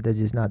niggas, but that's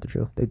just not the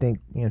truth. They think,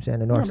 you know what I'm saying,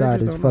 the north they side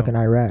just is don't fucking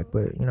Iraq,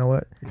 but you know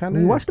what? Kinda When you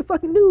is. watch the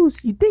fucking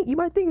news, you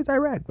might think it's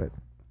Iraq, but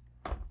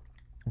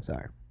I'm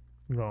sorry.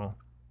 No.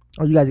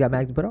 Oh, you guys got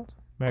mags to put on?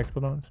 Max,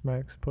 put on.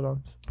 Max, put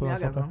on. Put Yeah, on I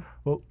got something. some.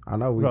 Well, I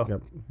know we Go.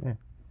 got. Yeah.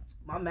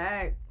 My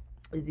mag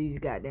is these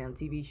goddamn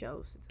TV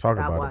shows. Talk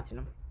Stop about it. watching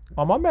them.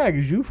 oh, my mag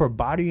is you for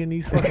bodying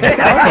these fucking God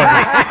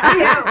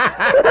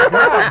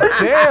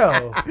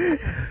damn.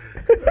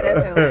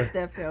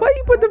 Steph Hill. Why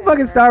you put the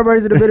fucking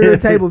Starburst in the middle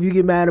of the table if you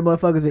get mad at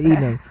motherfuckers for eating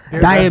them?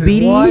 There's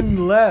Diabetes?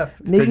 one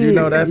left. Nigga, you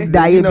know that's-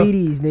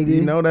 diabetes, nigga.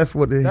 You know that's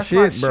what the That's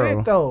shit, my bro.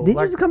 shit, though. Did you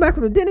Like, just come back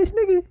from the dentist,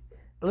 nigga?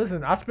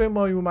 listen, I spend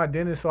money with my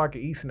dentist so I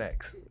can eat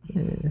snacks.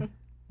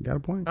 Got a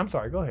point. I'm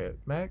sorry. Go ahead,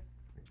 Mac.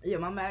 Yeah,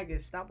 my mag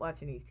is stop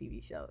watching these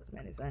TV shows,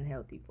 man. It's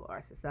unhealthy for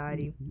our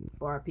society,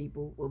 for our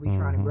people, what we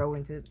trying to grow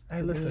into. Hey,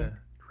 to listen. being.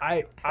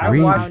 I Stop watch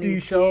allowing these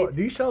these shows. kids-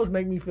 These shows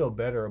make me feel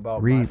better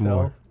about Read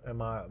myself and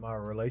my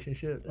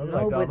relationship. I'm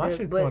like, dog, my they're-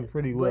 shit's going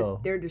pretty well.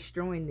 But they're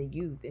destroying the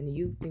youth, and the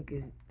youth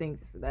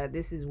thinks that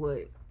this is what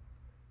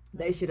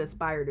they should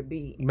aspire to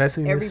be.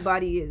 Messiness.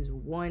 Everybody is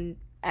one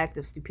act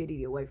of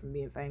stupidity away from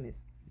being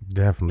famous,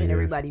 Definitely. and is.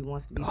 everybody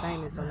wants to be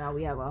famous. So now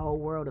we have a whole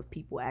world of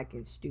people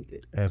acting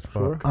stupid. As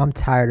fuck. I'm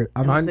tired.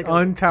 I'm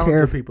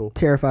Untalented people.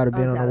 terrified of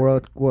being on the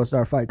Untalented. World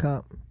Star Fight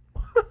Comp.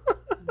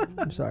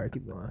 I'm sorry.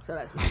 Keep going. So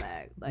that's my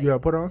mag. Like, You gotta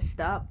put on?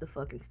 stop the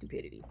fucking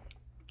stupidity.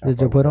 Did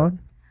you put on?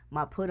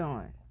 My put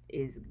on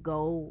is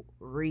go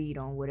read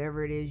on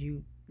whatever it is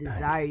you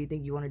desire, you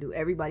think you want to do.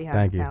 Everybody has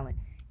Thank a you. talent.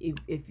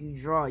 If you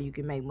draw, you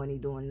can make money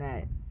doing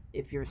that.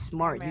 If you're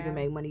smart, you can Amen.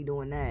 make money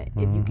doing that.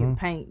 If you can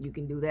paint, you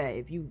can do that.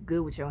 If you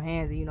good with your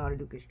hands and you know how to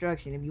do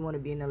construction, if you want to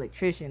be an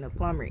electrician, a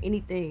plumber,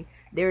 anything,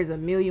 there's a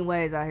million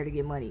ways out here to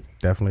get money.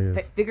 Definitely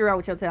is. Figure out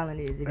what your talent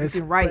is. If you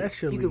can write, if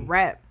you Especially- can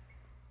rap,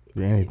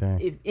 Anything.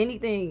 if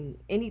anything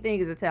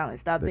is a talent.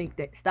 Stop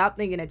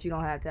thinking that you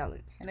don't have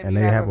talents. And if And you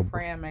they have have a a-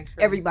 friend, make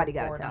sure Everybody you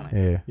got a support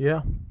talent.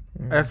 Yeah.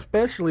 Yeah.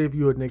 Especially if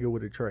you a nigga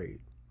with a trade.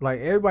 Like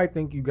everybody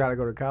think you gotta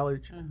go to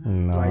college.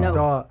 No. Like No.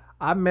 dog,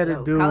 I met a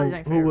No, dude college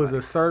ain't for who was everybody.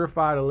 a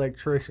certified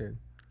electrician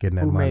Getting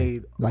that who money.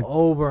 made Like-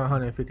 over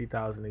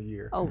 150,000 a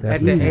year Oh, at the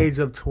Definitely. age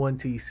of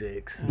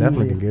 26,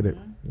 Definitely can get it.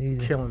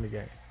 killing the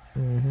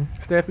game.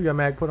 Steph, you got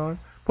mag put on?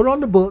 Put on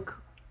the book.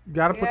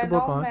 Gotta put Yeah, the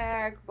book no on.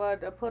 mag,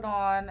 but put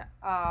on.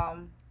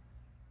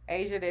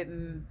 Asia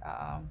didn't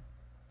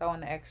throw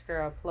an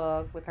extra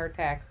plug with her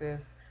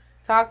taxes.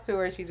 Talk to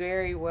her. She's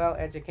very well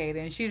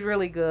educated and she's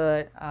really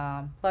good.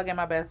 Plug in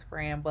my best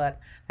friend, but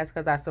that's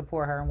because I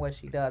support her in what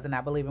she does and I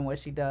believe in what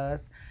she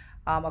does.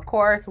 Of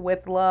course,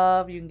 With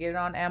Love, you can get it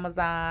on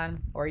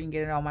Amazon or you can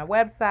get it on my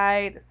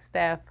website,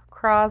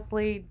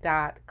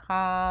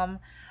 StephCrossley.com,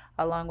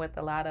 along with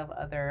a lot of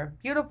other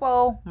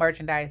beautiful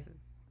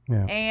merchandises.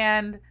 Yeah.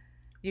 And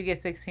you get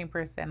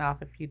 16%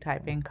 off if you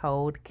type in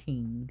code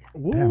KING.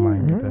 Damn, I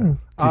ain't get that.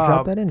 Just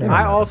drop that in there.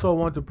 I also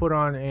want to put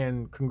on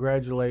and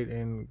congratulate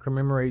and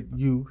commemorate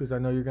you because I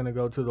know you're gonna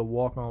go to the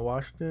Walk on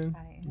Washington,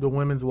 the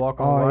Women's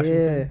Walk on Oh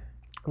Washington, yeah.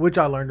 which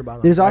I learned about.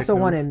 On There's Vice also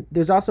one News. in.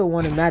 There's also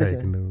one in Fake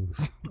Madison.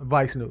 news.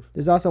 Vice News.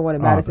 There's also one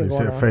in Oh, Madison they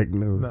going said on. fake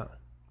news. No,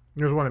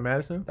 there's one in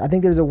Madison. I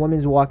think there's a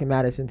women's walk in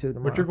Madison too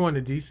But you're tomorrow.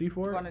 going to DC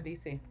for Going it? to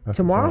DC. That's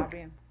Tomorrow? what's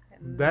up.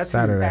 That's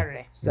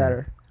Saturday.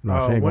 Saturday. No, she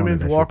ain't going to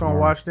Women's that shit Walk on tomorrow.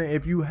 Washington.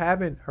 If you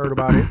haven't heard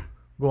about it,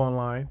 go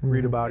online,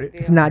 read about it.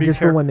 It's not Be just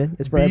for care- women.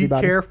 It's for Be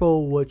everybody.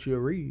 careful what you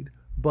read,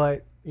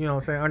 but you know,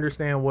 what I'm saying,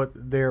 understand what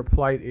their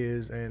plight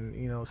is, and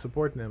you know,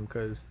 support them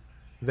because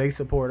they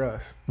support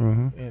us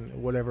in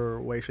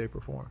whatever way, shape, or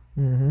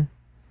form.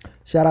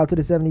 Shout out to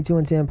the 72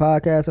 and 10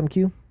 podcast. I'm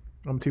Q.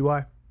 I'm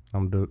Ty.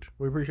 I'm Dutch.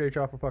 We appreciate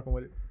y'all for fucking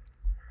with it.